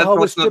show you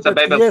how stupid.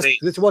 Yes,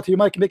 that's what he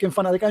might making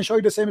fun of. I can show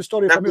you the same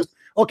story from yours.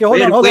 Okay,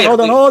 hold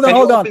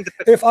on.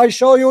 If I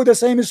show you the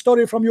same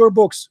story from your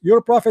books, your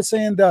prophet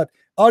saying that,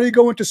 are you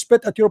going to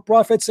spit at your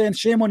prophet saying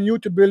shame on you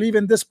to believe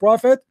in this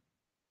prophet?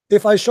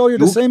 If I show you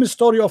the same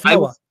story of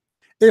Noah,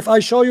 if I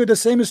show you the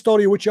same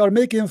story which you are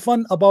making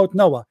fun about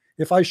Noah,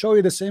 if I show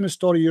you the same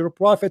story, your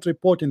prophet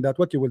reporting that,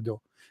 what you will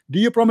do? Do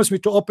you promise me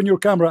to open your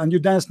camera and you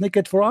dance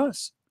naked for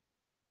us?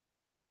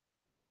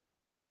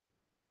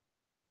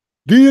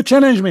 Do you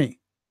challenge me?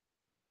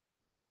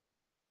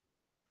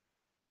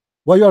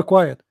 Why you are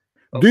quiet?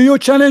 Do you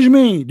challenge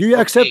me? Do you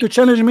accept to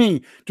challenge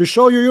me to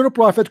show you your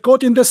prophet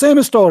quoting the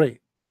same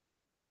story?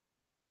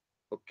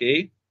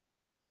 Okay.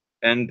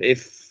 And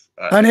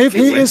if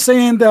he is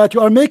saying that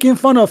you are making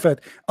fun of it,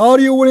 are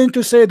you willing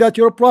to say that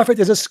your prophet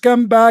is a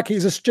scumbag,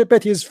 he's a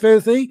stupid, he's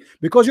filthy?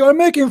 Because you are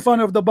making fun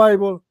of the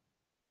Bible.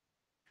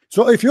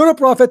 So if you're a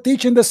prophet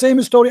teaching the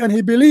same story and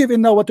he believed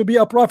in Noah to be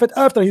a prophet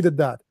after he did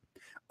that,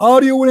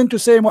 are you willing to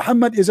say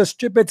Muhammad is a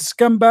stupid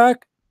scumbag?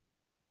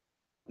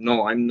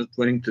 No, I'm not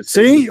willing to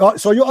say. See,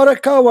 so you are a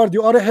coward,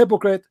 you are a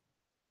hypocrite.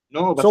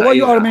 No, but so why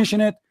you are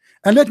mentioning it?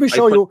 And let me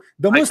show you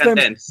the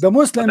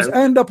Muslims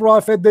and the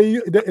prophet.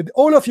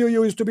 All of you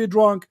used to be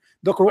drunk.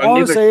 The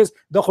Quran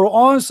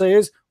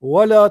says,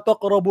 "Wala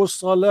taqrabu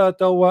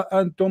salata wa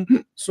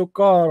antum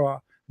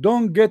sukara."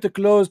 Don't get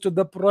close to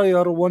the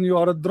prayer when you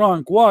are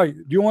drunk. Why?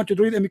 Do you want to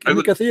read Ibn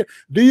Kathir?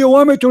 Do you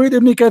want me to read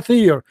Ibn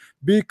Kathir?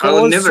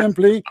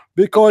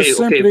 Because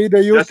simply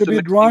they used to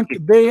be drunk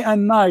day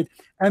and night.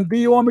 And do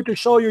you want me to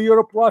show you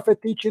your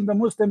prophet teaching the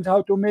Muslims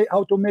how to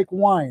make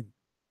wine?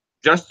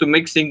 Just to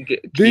make things clear,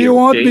 do you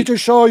want me to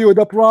show you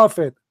the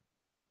prophet?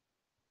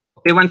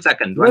 Okay, one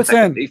second.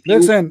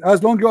 Listen.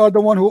 As long as you are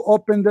the one who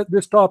opened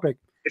this topic,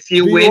 if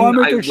you do win, you want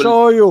me to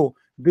show you?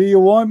 Do you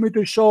want me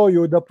to show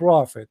you the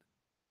prophet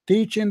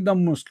teaching the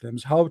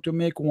Muslims how to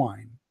make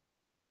wine?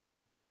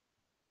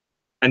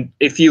 And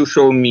if you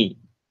show me,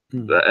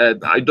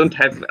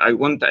 I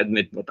won't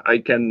admit, but I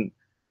can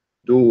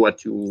do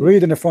what you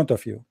read in the front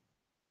of you.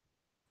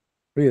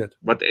 Read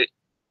it.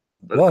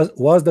 But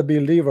was the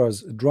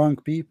believers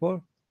drunk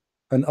people?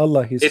 And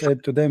Allah, he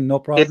said to them, no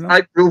problem. If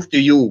I prove to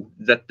you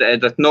that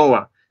that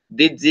Noah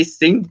did this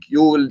thing,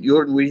 you're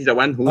the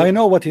one who. I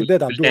know what he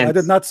did, Abdul. I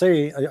did not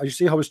say. You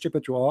see how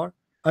stupid you are.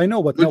 I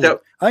know what Noah.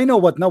 I know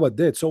what Noah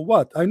did. So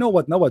what? I know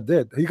what Noah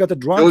did. He got a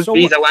drunk. So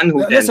be the one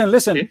who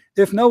listen. Okay?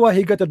 If Noah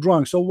he got a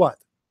drunk, so what?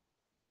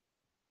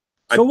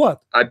 So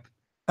what?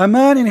 A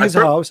man in his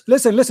house.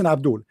 Listen,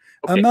 Abdul.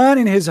 Okay. A man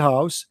in his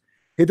house.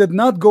 He did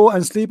not go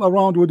and sleep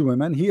around with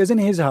women. He is in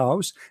his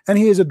house and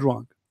he is a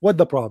drunk. What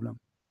the problem?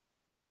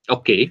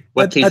 Okay.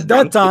 At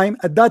that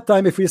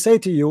time, if we say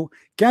to you,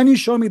 can you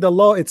show me the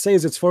law? It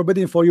says it's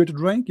forbidden for you to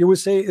drink. You will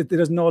say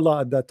there is no law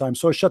at that time.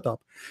 So shut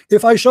up.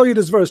 If I show you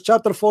this verse,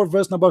 chapter 4,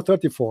 verse number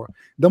 34,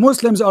 the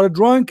Muslims are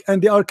drunk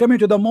and they are coming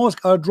to the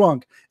mosque are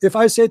drunk. If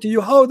I say to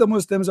you how the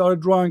Muslims are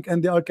drunk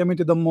and they are coming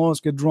to the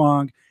mosque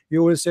drunk,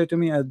 you will say to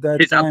me at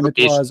that time it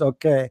was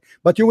okay.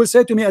 But you will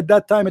say to me at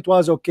that time it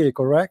was okay,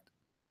 correct?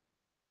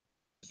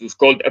 It's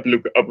called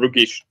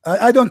abrogation.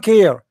 I don't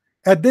care.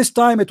 At this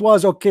time it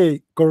was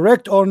okay,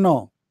 correct or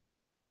no?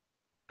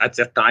 At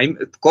that time,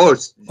 of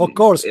course. Of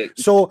course.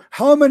 So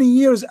how many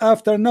years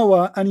after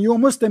Noah and you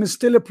Muslims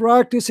still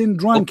practicing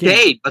drinking?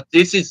 Okay, but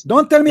this is.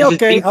 Don't tell me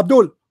okay,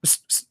 Abdul.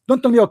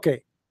 Don't tell me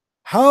okay.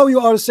 How you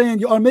are saying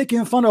you are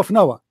making fun of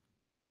Noah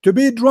to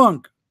be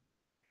drunk,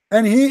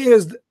 and he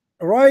is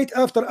right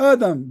after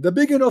Adam, the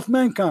beginning of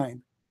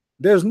mankind.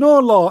 There's no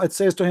law it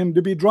says to him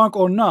to be drunk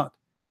or not.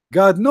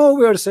 God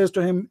nowhere says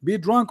to him be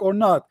drunk or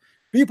not.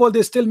 People,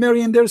 they still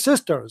marrying their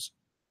sisters.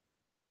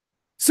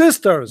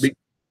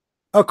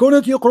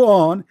 According to your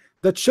Quran,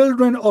 the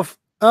children of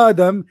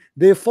Adam,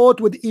 they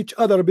fought with each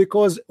other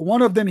because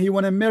one of them, he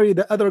want to marry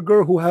the other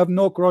girl who have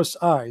no cross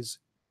eyes,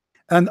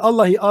 and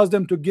Allah, he asked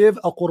them to give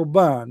a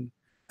qurban,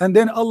 and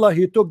then Allah,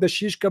 he took the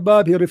shish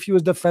kebab, he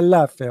refused the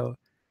falafel,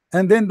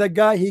 and then the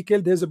guy, he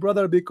killed his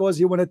brother because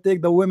he want to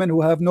take the women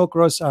who have no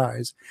cross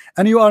eyes.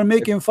 And you are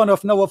making fun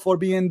of Noah for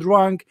being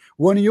drunk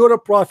when you're a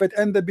prophet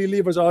and the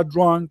believers are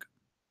drunk.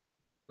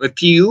 If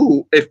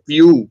you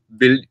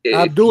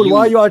Abdul,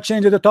 why you are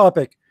changing the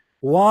topic?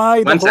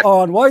 Why the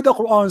Quran? Why the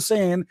Quran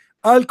saying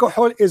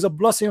alcohol is a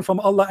blessing from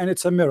Allah and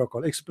it's a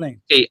miracle?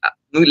 Explain. Okay,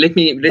 let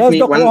me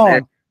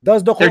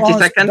Does the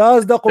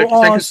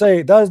Quran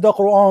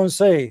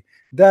say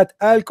that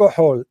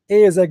alcohol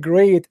is a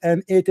great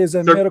and it is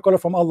a miracle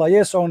from Allah?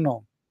 Yes or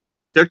no?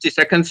 30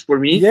 seconds for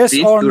me. Yes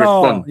please, or to no?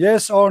 respond.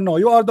 Yes or no?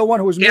 You are the one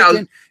who's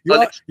making.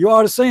 You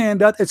are saying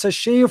that it's a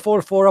shame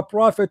for a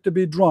prophet to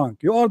be drunk.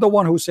 You are the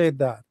one who said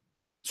that.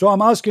 So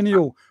I'm asking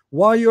you,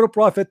 why your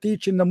prophet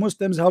teaching the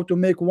Muslims how to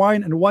make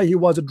wine and why he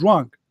was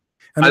drunk,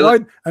 and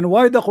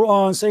why the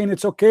Quran saying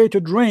it's okay to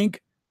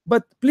drink,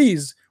 but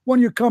please, when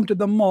you come to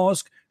the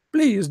mosque,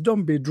 please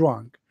don't be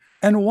drunk,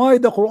 and why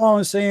the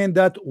Quran saying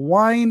that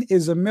wine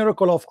is a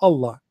miracle of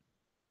Allah.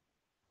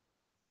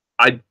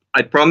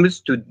 I promise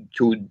to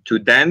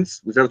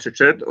dance without a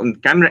shirt on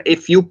camera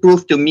if you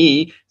prove to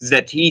me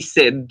that he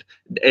said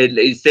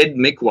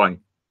make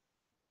wine.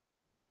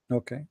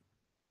 Okay.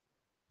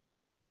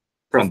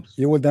 Promise.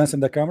 You will dance in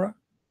the camera?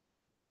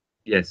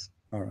 Yes.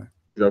 All right.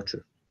 Without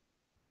shirt.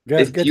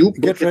 Guys,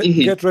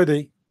 get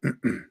ready.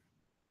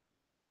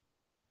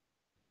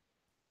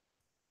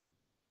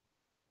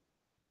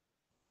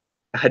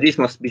 Hadith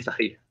must be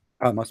sahih.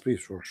 Must be,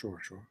 sure.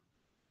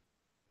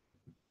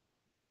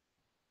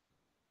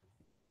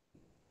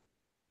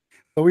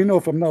 So we know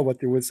from now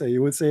what you will say.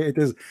 You will say it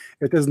is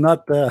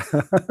not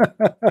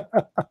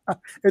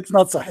it's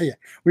not sahih.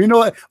 We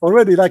know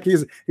already, like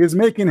he's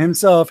making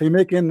himself, he's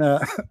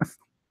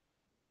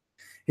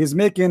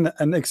making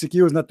an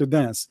excuse not to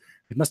dance.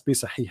 It must be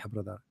sahih,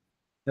 brother.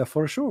 Yeah,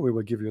 for sure we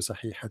will give you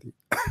sahih hadith.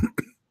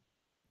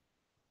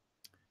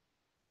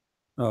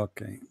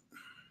 Okay.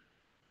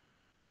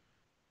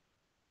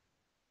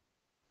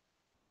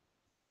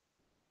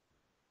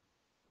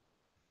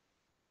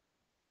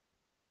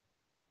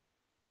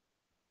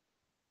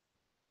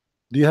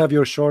 Do you have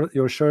your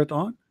shirt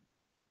on?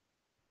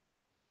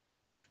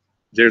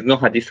 There's no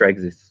hadith like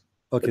this.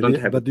 Okay,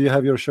 but do you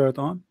have your shirt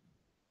on?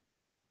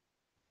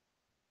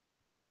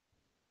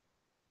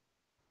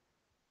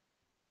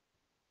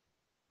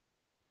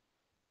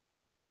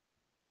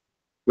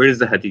 Where is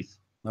the hadith?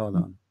 Hold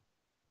on.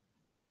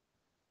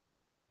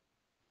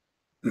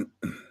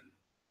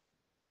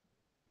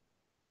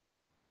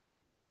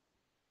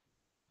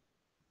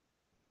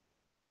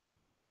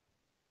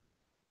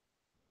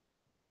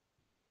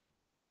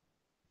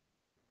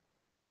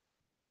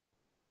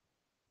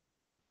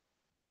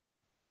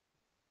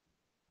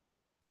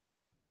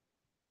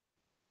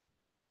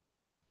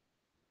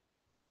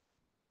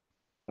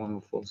 One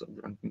who falls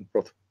under Arabian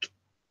Prophet.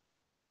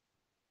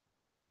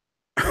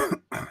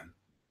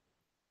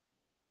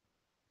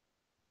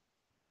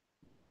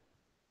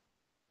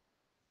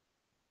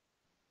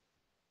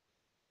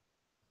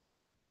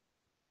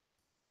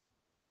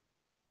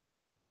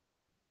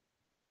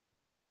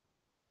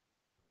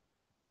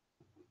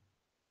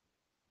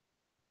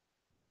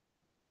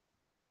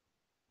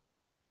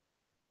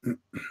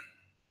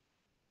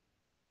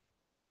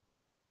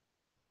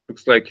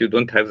 Looks like you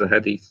don't have the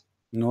hadith.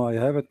 No, I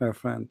have it, my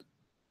friend.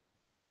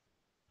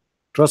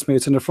 Trust me,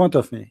 it's in the front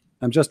of me.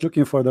 I'm just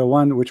looking for the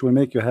one which will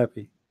make you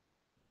happy.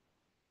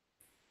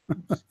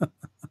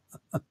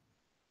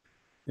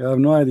 You have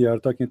no idea you're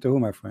talking to who,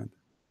 my friend.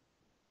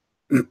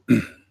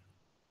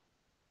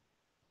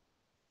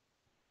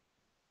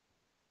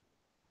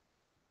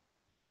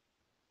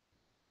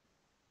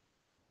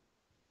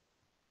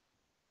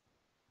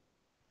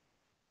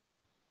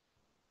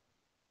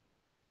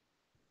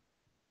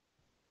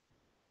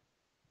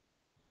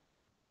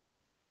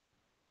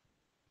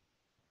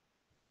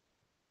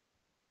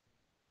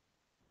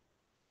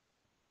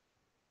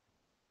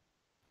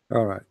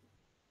 All right.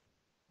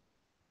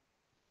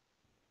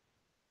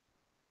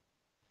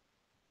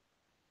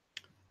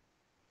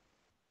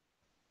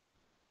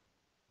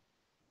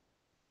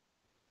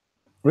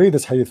 Read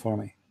this hadith for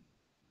me.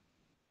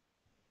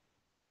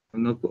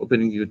 I'm not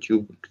opening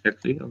YouTube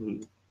exactly. I will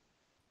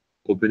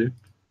open it.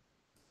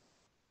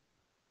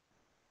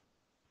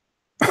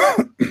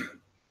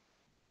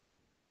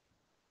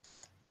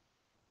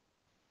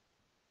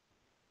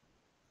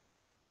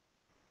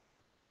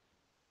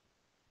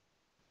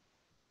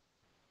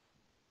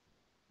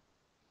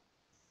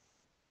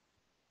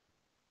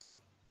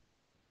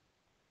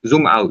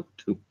 Zoom out.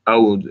 I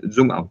will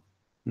zoom out.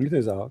 It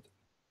is out.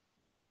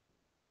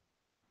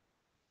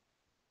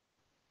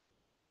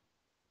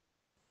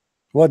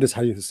 What this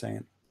hadith is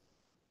saying?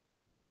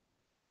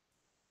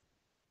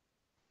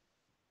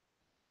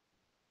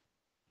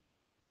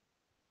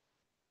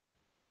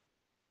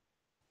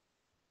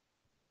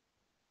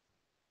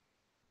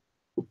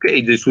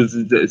 Okay, this was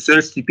the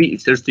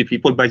thirsty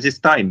people by this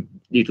time.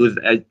 It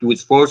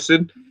was forced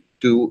to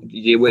they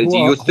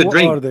used to Who are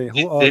drink. they?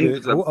 Who are Then they?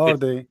 Who are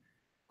they?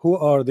 Who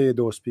are they?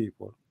 Those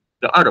people?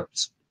 the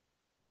Arabs,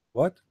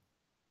 What?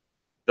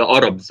 the And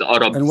Arabs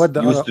what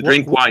the used to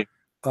drink wine.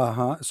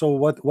 So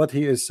what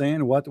he is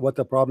saying? What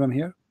the problem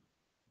here?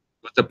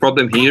 But the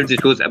problem here,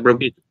 this was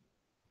abrogated.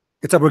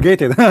 It's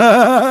abrogated.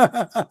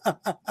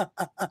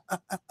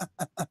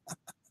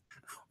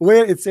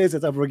 Where it says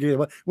it's abrogated.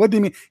 What do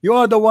you mean? You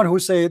are the one who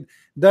said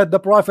that the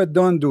prophet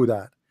don't do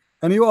that,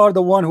 and you are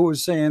the one who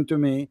is saying to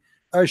me,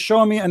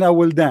 show me and I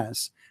will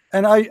dance.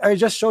 And I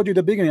just showed you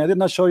the beginning. I did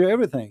not show you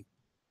everything.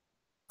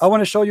 I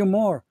want to show you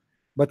more.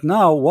 But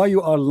now why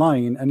you are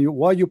lying, and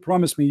why you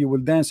promise me you will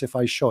dance if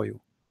I show you?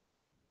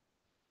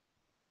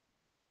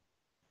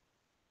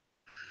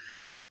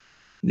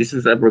 This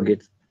is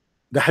abrogated.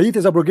 The hadith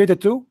is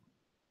abrogated too?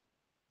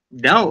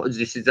 Now,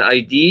 this is the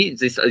idea.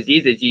 This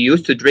idea that you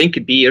used to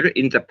drink beer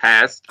in the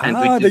past,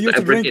 and They used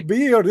to drink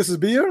beer. This is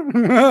beer.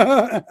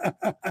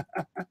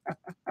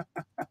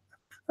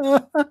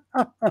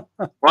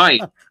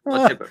 Right,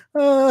 whatever.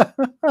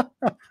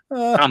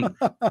 Come.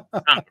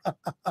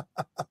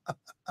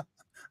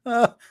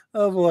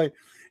 Oh boy,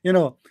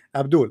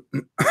 Abdul.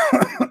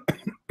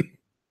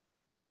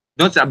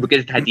 Not the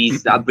abrogated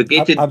hadith, the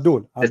abrogated.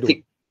 Abdul.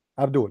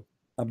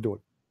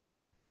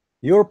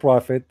 Your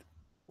prophet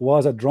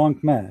was a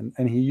drunk man,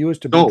 and he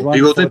used to be drunk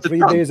he for wasn't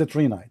 3 days and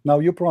 3 nights. Now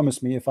you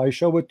promise me if I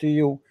show it to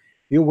you,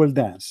 you will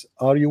dance.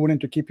 Are you willing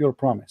to keep your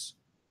promise?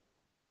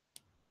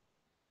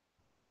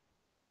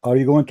 Are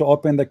you going to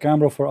open the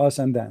camera for us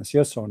and dance?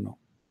 Yes or no?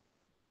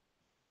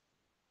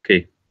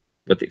 Okay,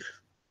 what if?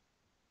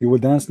 You will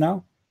dance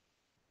now?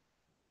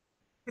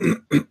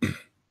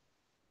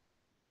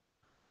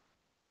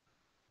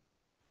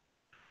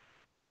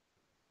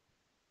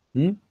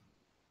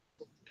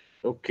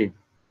 Okay.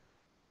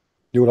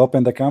 You will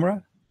open the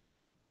camera?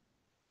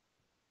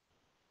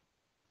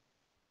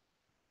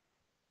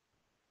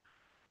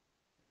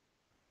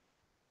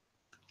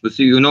 But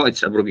see, you know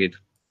it's abrogated.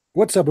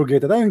 What's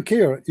abrogated? I don't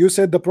care. You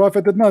said the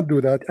prophet did not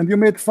do that, and you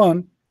made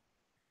fun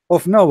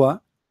of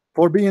Noah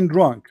for being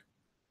drunk.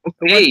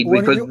 Okay,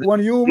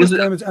 when you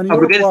Muslims and your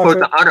abrogated prophet, for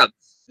the Arabs.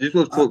 This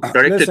was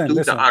directed to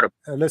the Arabs.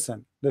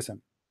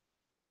 Listen.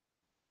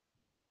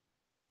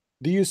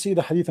 Do you see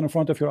the hadith in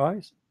front of your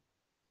eyes?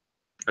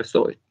 I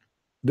saw it.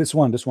 This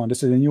one. This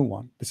is a new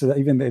one. This is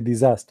even a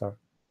disaster.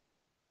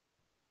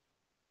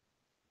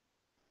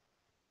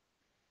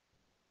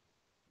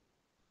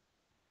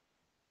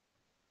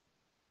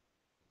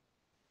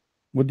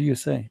 What do you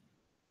say?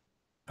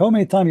 How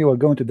many times you are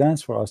going to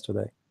dance for us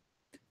today?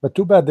 But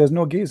too bad there's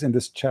no gays in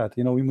this chat.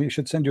 We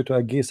should send you to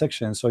a gay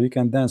section so you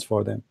can dance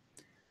for them.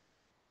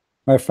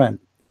 My friend,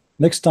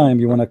 next time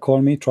you want to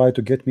call me, try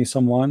to get me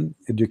someone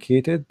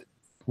educated.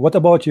 What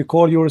about you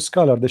call your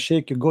scholar, the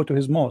sheikh, you go to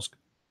his mosque?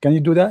 Can you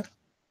do that?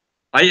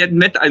 I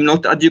admit I'm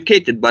not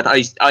educated, but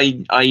I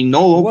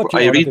know,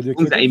 I read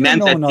the Imam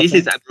that this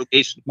is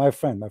abrogation. My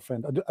friend,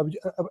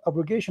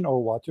 abrogation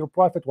or what? Your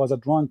prophet was a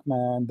drunk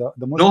man. The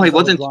no, he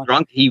wasn't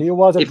drunk. He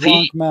was a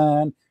drunk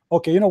man.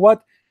 Okay, you know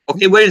what?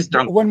 Okay, where is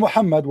drunk? When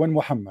Muhammad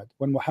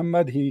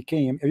he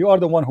came, you are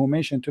the one who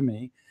mentioned to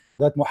me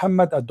that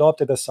Muhammad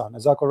adopted a son.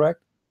 Is that correct?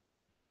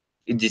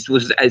 This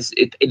was as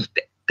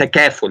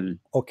takaful.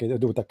 Okay,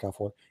 do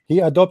takaful. He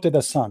adopted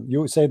a son.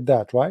 You said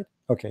that, right?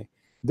 Okay.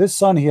 This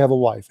son, he have a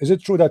wife. Is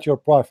it true that your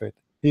prophet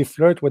he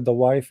flirt with the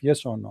wife?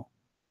 Yes or no?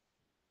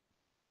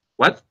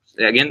 What?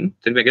 Again?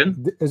 Tell me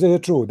again. Is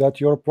it true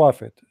that your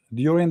prophet,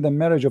 during the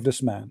marriage of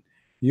this man,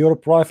 your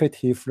prophet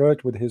he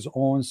flirt with his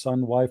own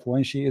son wife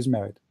when she is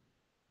married?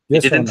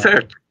 Yes he didn't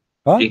flirt.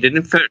 Huh? He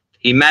didn't flirt.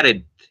 He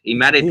married. He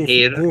married her.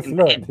 He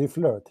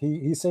flirt.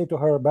 He said to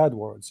her bad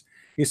words.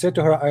 He said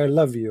to her, "I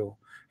love you."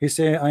 He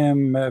said, "I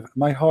am.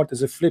 My heart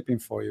is flipping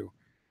for you."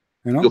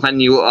 Johan,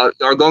 you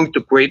are going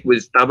to create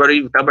with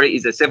Tabari. Tabari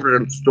is a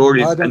several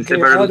stories. I don't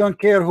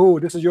care who.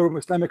 This is your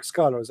Islamic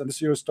scholars, and this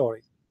is your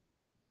story.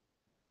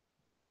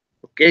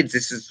 Okay,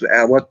 this is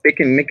what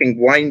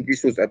making wine.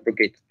 This was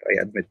abrogated. I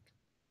admit.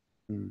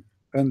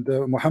 And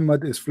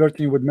Muhammad is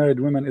flirting with married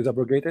women is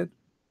abrogated.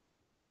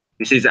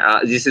 This is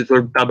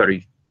for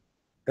Tabari.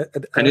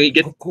 Can we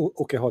get?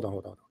 Okay, hold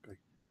on.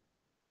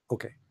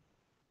 Okay.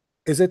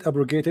 Is it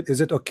abrogated?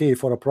 Is it okay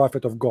for a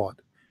prophet of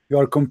God? You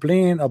are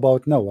complaining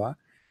about Noah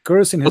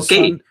cursing his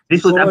son.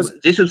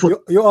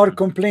 You are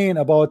complaining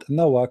about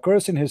Noah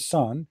cursing his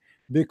son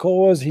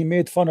because he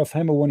made fun of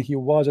him when he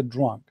was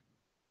drunk.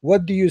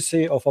 What do you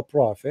say of a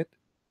prophet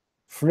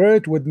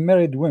flirt with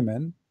married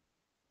women,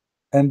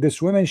 and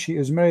this woman she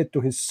is married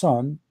to his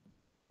son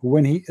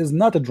when he is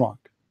not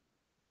drunk?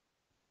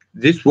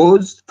 This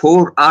was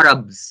for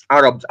Arabs.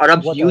 Arabs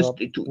used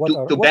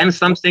to ban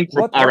something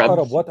from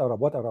Arabs. What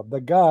Arab?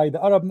 The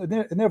Arab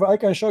never. I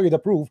can show you the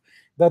proof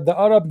that the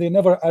Arab they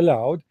never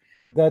allowed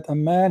that a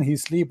man he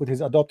sleep with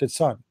his adopted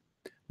son.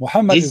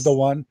 Muhammad is the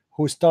one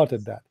who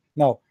started that.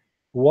 Now,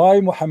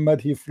 why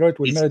Muhammad he flirt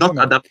with married women?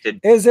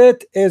 Adopted. Is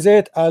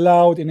it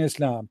allowed in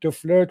Islam to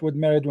flirt with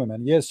married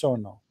women? Yes or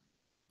no?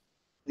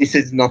 This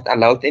is not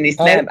allowed in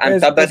Islam, and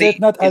is Tabari it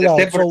not is a allowed?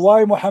 So separate. why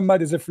Muhammad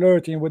is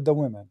flirting with the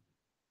women?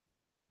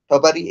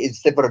 Tabari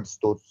is separate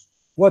source.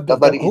 What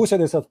Tabari who is,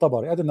 said it's a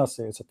Tabari? I did not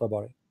say it's a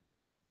Tabari.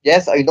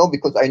 yes, I know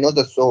because I know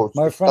the source.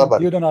 My It's friend,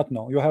 Tabari. you do not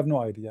know. You have no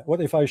idea.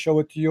 What if I show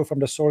it to you from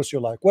the source you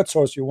like? What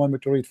source you want me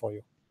to read for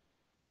you?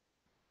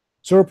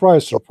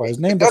 Surprise, Okay. surprise.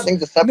 Regarding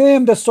the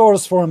Name the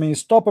source for me.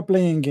 Stop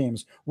playing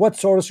games. What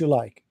source you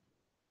like?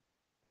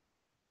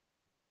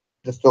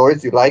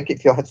 stories you like,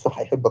 if you had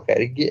Sahih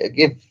al-Bukhari,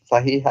 give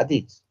Sahih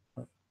Hadith.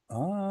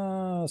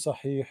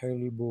 Sahih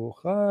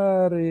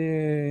al-Bukhari.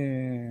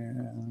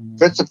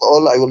 First of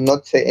all, I will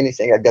not say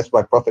anything against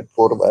my prophet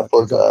for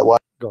the one.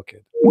 Go,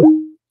 kid.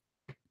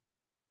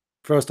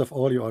 First of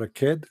all, you are a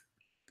kid.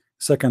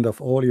 Second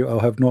of all, you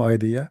have no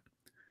idea.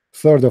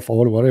 Third of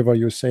all, whatever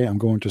you say, I'm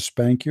going to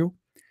spank you.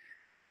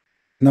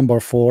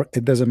 Number four,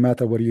 it doesn't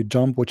matter where you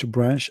jump, which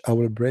branch, I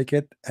will break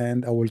it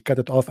and I will cut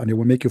it off and it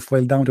will make you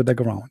fall down to the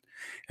ground.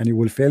 And you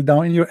will fall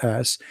down in your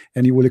ass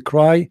and you will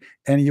cry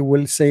and you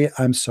will say,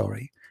 I'm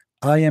sorry.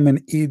 I am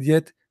an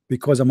idiot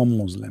because I'm a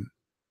Muslim.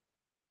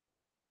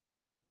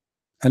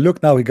 And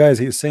look now, guys,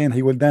 he's saying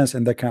he will dance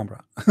in the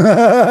camera.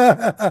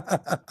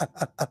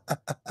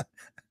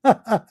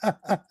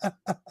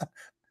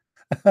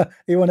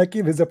 He want to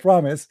keep his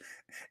promise.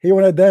 He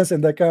want to dance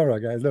in the camera,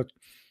 guys.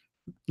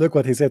 Look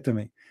what he said to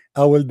me.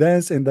 I will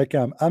dance in the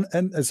camp.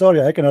 And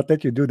sorry, I cannot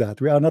let you do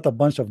that. We are not a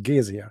bunch of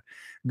gays here.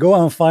 Go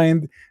and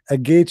find a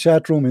gay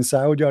chat room in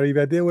Saudi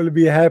Arabia. They will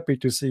be happy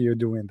to see you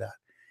doing that.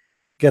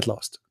 Get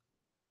lost.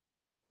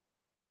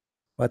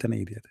 What an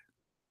idiot.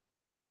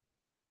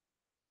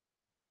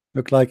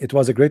 Looked like it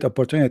was a great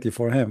opportunity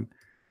for him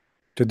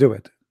to do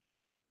it.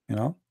 You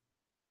know?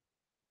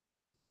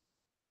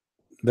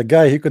 The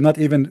guy, he could not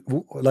even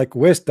like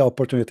waste the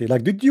opportunity.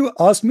 Like, did you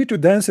ask me to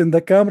dance in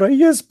the camera?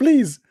 Yes,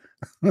 please.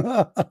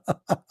 I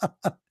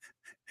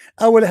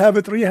will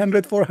have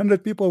 300,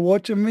 400 people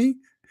watching me.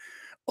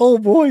 Oh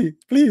boy,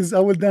 please, I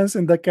will dance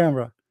in the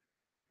camera.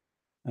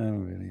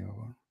 I'm really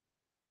over.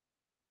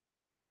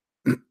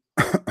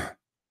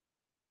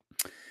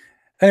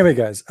 Anyway,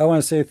 guys, I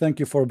want to say thank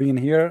you for being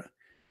here.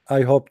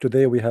 I hope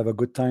today we have a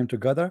good time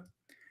together.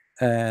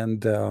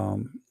 And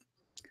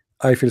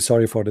I feel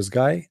sorry for this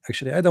guy.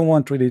 Actually, I don't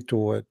want really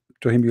to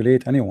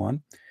humiliate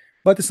anyone,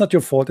 but it's not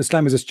your fault.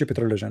 Islam is a stupid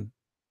religion.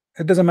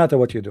 It doesn't matter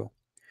what you do.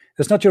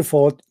 It's not your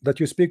fault that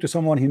you speak to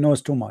someone who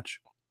knows too much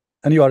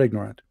and you are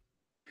ignorant.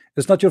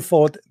 It's not your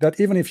fault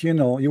that even if you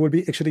know, you will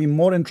be actually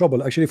more in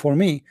trouble. Actually, for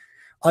me,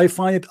 I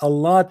find it a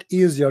lot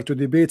easier to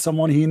debate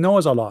someone he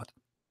knows a lot,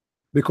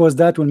 because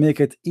that will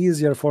make it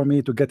easier for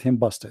me to get him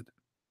busted.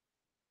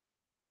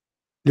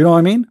 You know what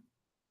I mean?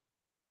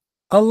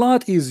 A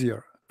lot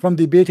easier from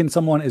debating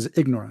someone is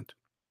ignorant.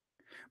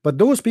 But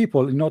those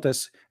people, you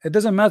notice, it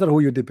doesn't matter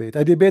who you debate.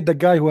 I debate the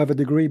guy who have a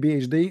degree,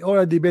 PhD, or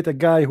I debate a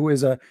guy who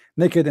is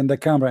naked in the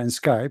camera in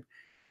Skype.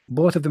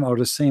 Both of them are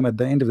the same at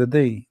the end of the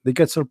day. They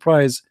get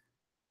surprised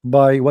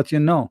by what you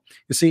know.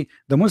 You see,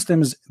 the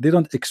Muslims, they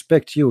don't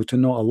expect you to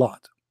know a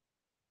lot.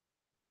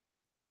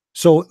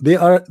 So they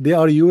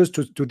are used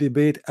to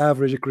debate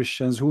average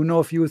Christians who know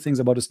a few things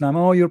about Islam.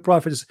 Oh, your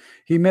prophet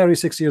he married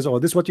 6 years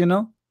old. This is what you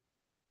know?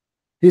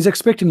 He's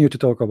expecting you to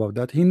talk about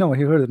that. He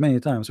heard it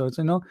many times. So it's,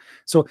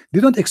 so they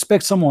don't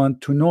expect someone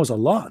to knows a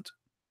lot.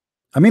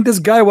 I mean, this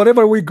guy,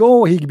 wherever we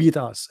go, he beat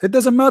us. It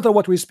doesn't matter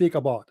what we speak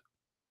about.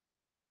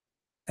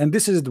 And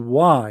this is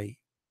why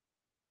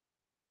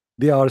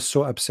they are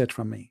so upset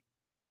from me.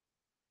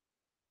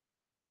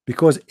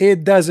 Because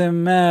it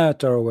doesn't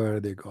matter where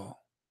they go.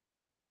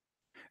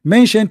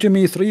 Mention to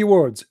me 3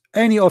 words,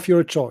 any of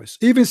your choice.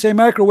 Even say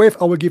microwave,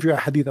 I will give you a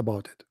hadith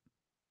about it.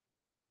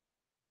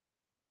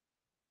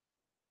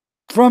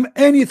 From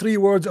any 3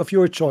 words of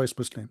your choice,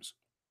 Muslims.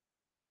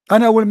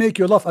 And I will make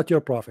you laugh at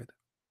your prophet.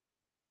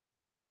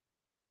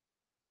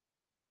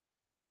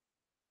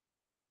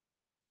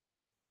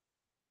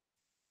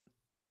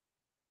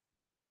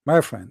 My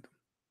friend,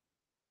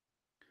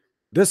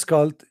 this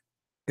cult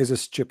is a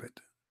stupid,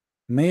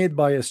 made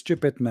by a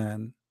stupid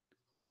man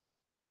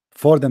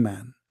for the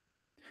man.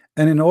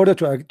 And in order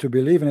to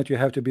believe in it, you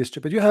have to be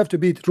stupid. You have to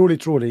be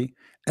truly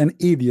an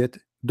idiot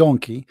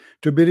donkey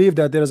to believe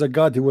that there is a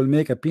God who will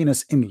make a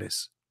penis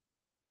endless.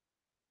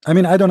 I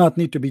mean, I do not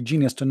need to be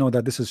genius to know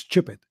that this is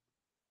stupid.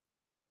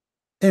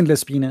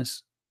 Endless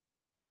penis.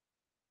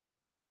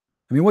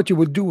 I mean, what you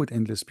will do with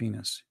endless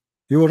penis?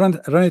 You will run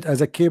it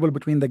as a cable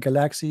between the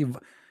galaxy.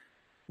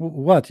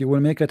 What? You will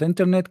make an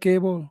internet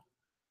cable?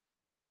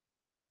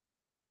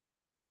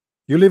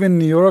 You live in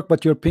New York,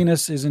 but your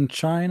penis is in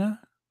China?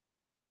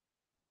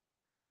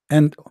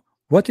 And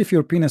what if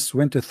your penis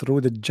went through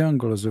the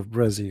jungles of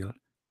Brazil?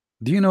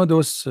 Do you know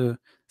those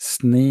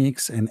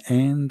snakes and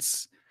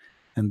ants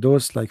and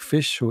those like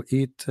fish who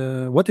eat?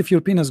 What if your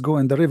penis go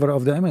in the river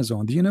of the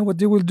Amazon? Do you know what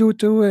they will do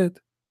to it?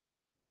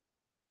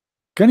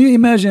 Can you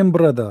imagine,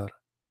 brother?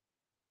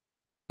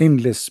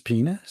 Endless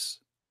penis?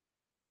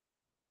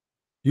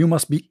 You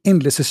must be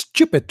endless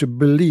stupid to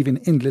believe in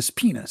endless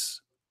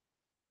penis.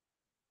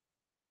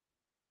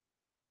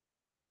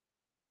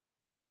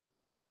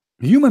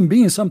 Human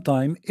being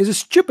sometime is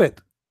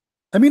stupid.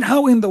 I mean,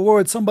 how in the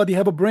world somebody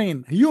have a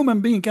brain? A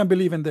human being can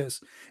believe in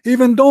this.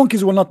 Even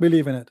donkeys will not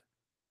believe in it.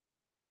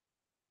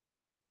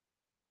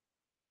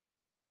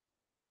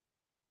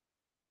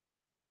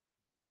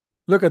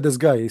 Look at this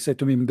guy. He said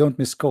to me, don't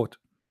misquote.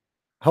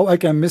 How I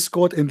can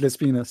misquote endless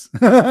penis?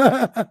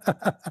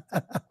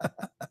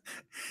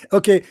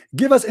 Okay,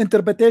 give us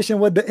interpretation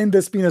what the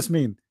endless penis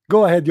mean.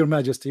 Go ahead, your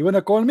majesty. You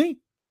wanna call me?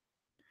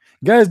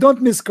 Guys,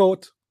 don't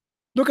misquote.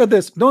 Look at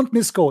this. Don't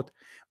misquote.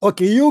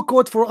 Okay, you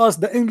quote for us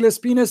the endless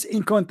penis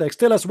in context.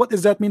 Tell us what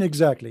does that mean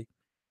exactly.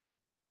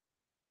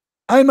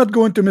 I'm not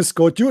going to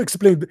misquote. You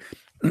explain.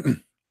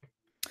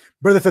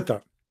 Brother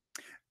Fitter,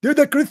 there's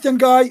a Christian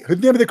guy, his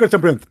name is the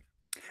Christian Prince,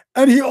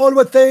 and he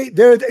always say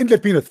there is the endless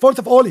penis. First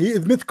of all, he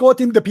is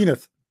misquoting the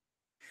penis.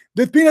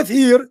 The penis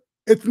here,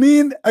 it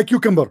means a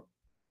cucumber.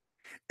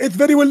 It's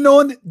very well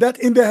known that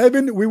in the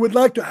heaven we would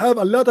like to have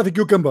a lot of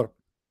cucumber,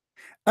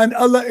 and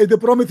Allah is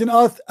promising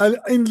us an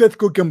endless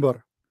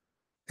cucumber.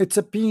 It's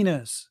a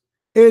penis.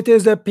 It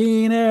is a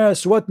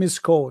penis. What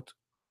misquote?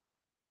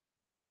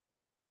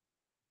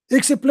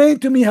 Explain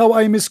to me how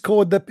I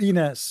misquote the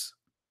penis.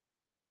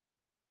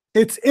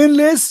 It's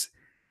endless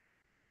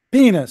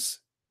penis.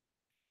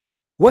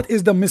 What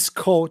is the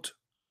misquote?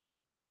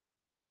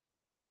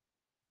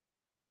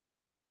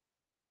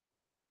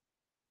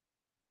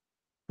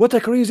 What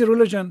a crazy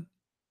religion.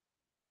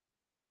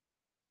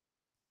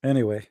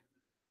 Anyway,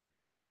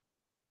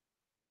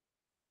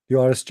 you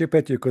are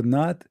stupid. You could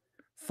not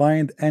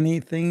find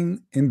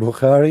anything in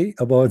Bukhari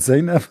about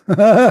Zainab.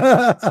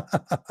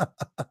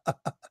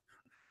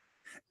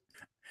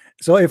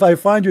 So if I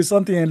find you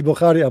something in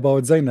Bukhari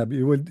about Zainab,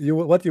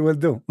 what you will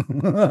do?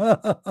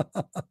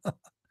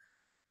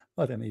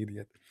 What an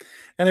idiot.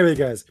 Anyway,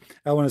 guys,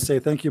 I want to say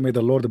thank you. May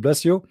the Lord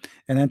bless you.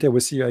 And until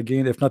we see you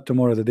again, if not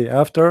tomorrow, the day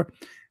after,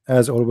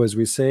 as always,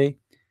 we say,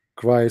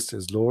 Christ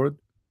is Lord,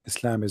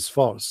 Islam is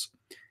false,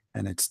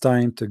 and it's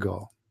time to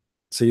go.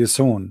 See you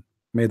soon.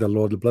 May the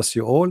Lord bless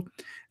you all.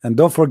 And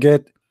don't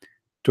forget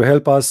to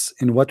help us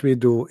in what we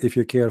do if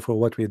you care for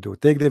what we do.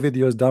 Take the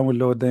videos,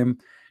 download them,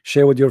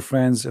 share with your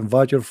friends,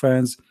 invite your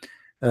friends,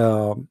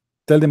 tell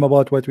them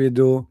about what we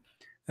do,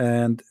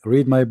 and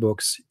read my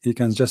books. You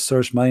can just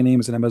search my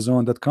name in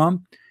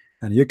Amazon.com,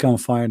 and you can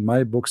find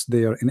my books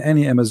there in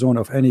any Amazon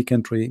of any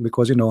country,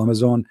 because you know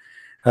Amazon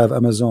have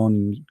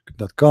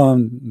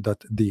Amazon.com,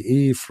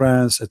 .de,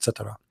 France,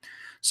 etc.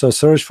 So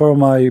search for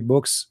my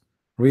books,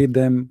 read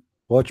them,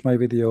 watch my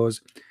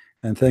videos,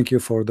 and thank you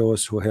for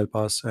those who help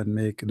us and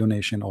make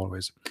donation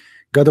always.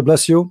 God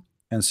bless you,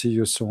 and see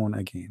you soon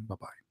again.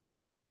 Bye-bye.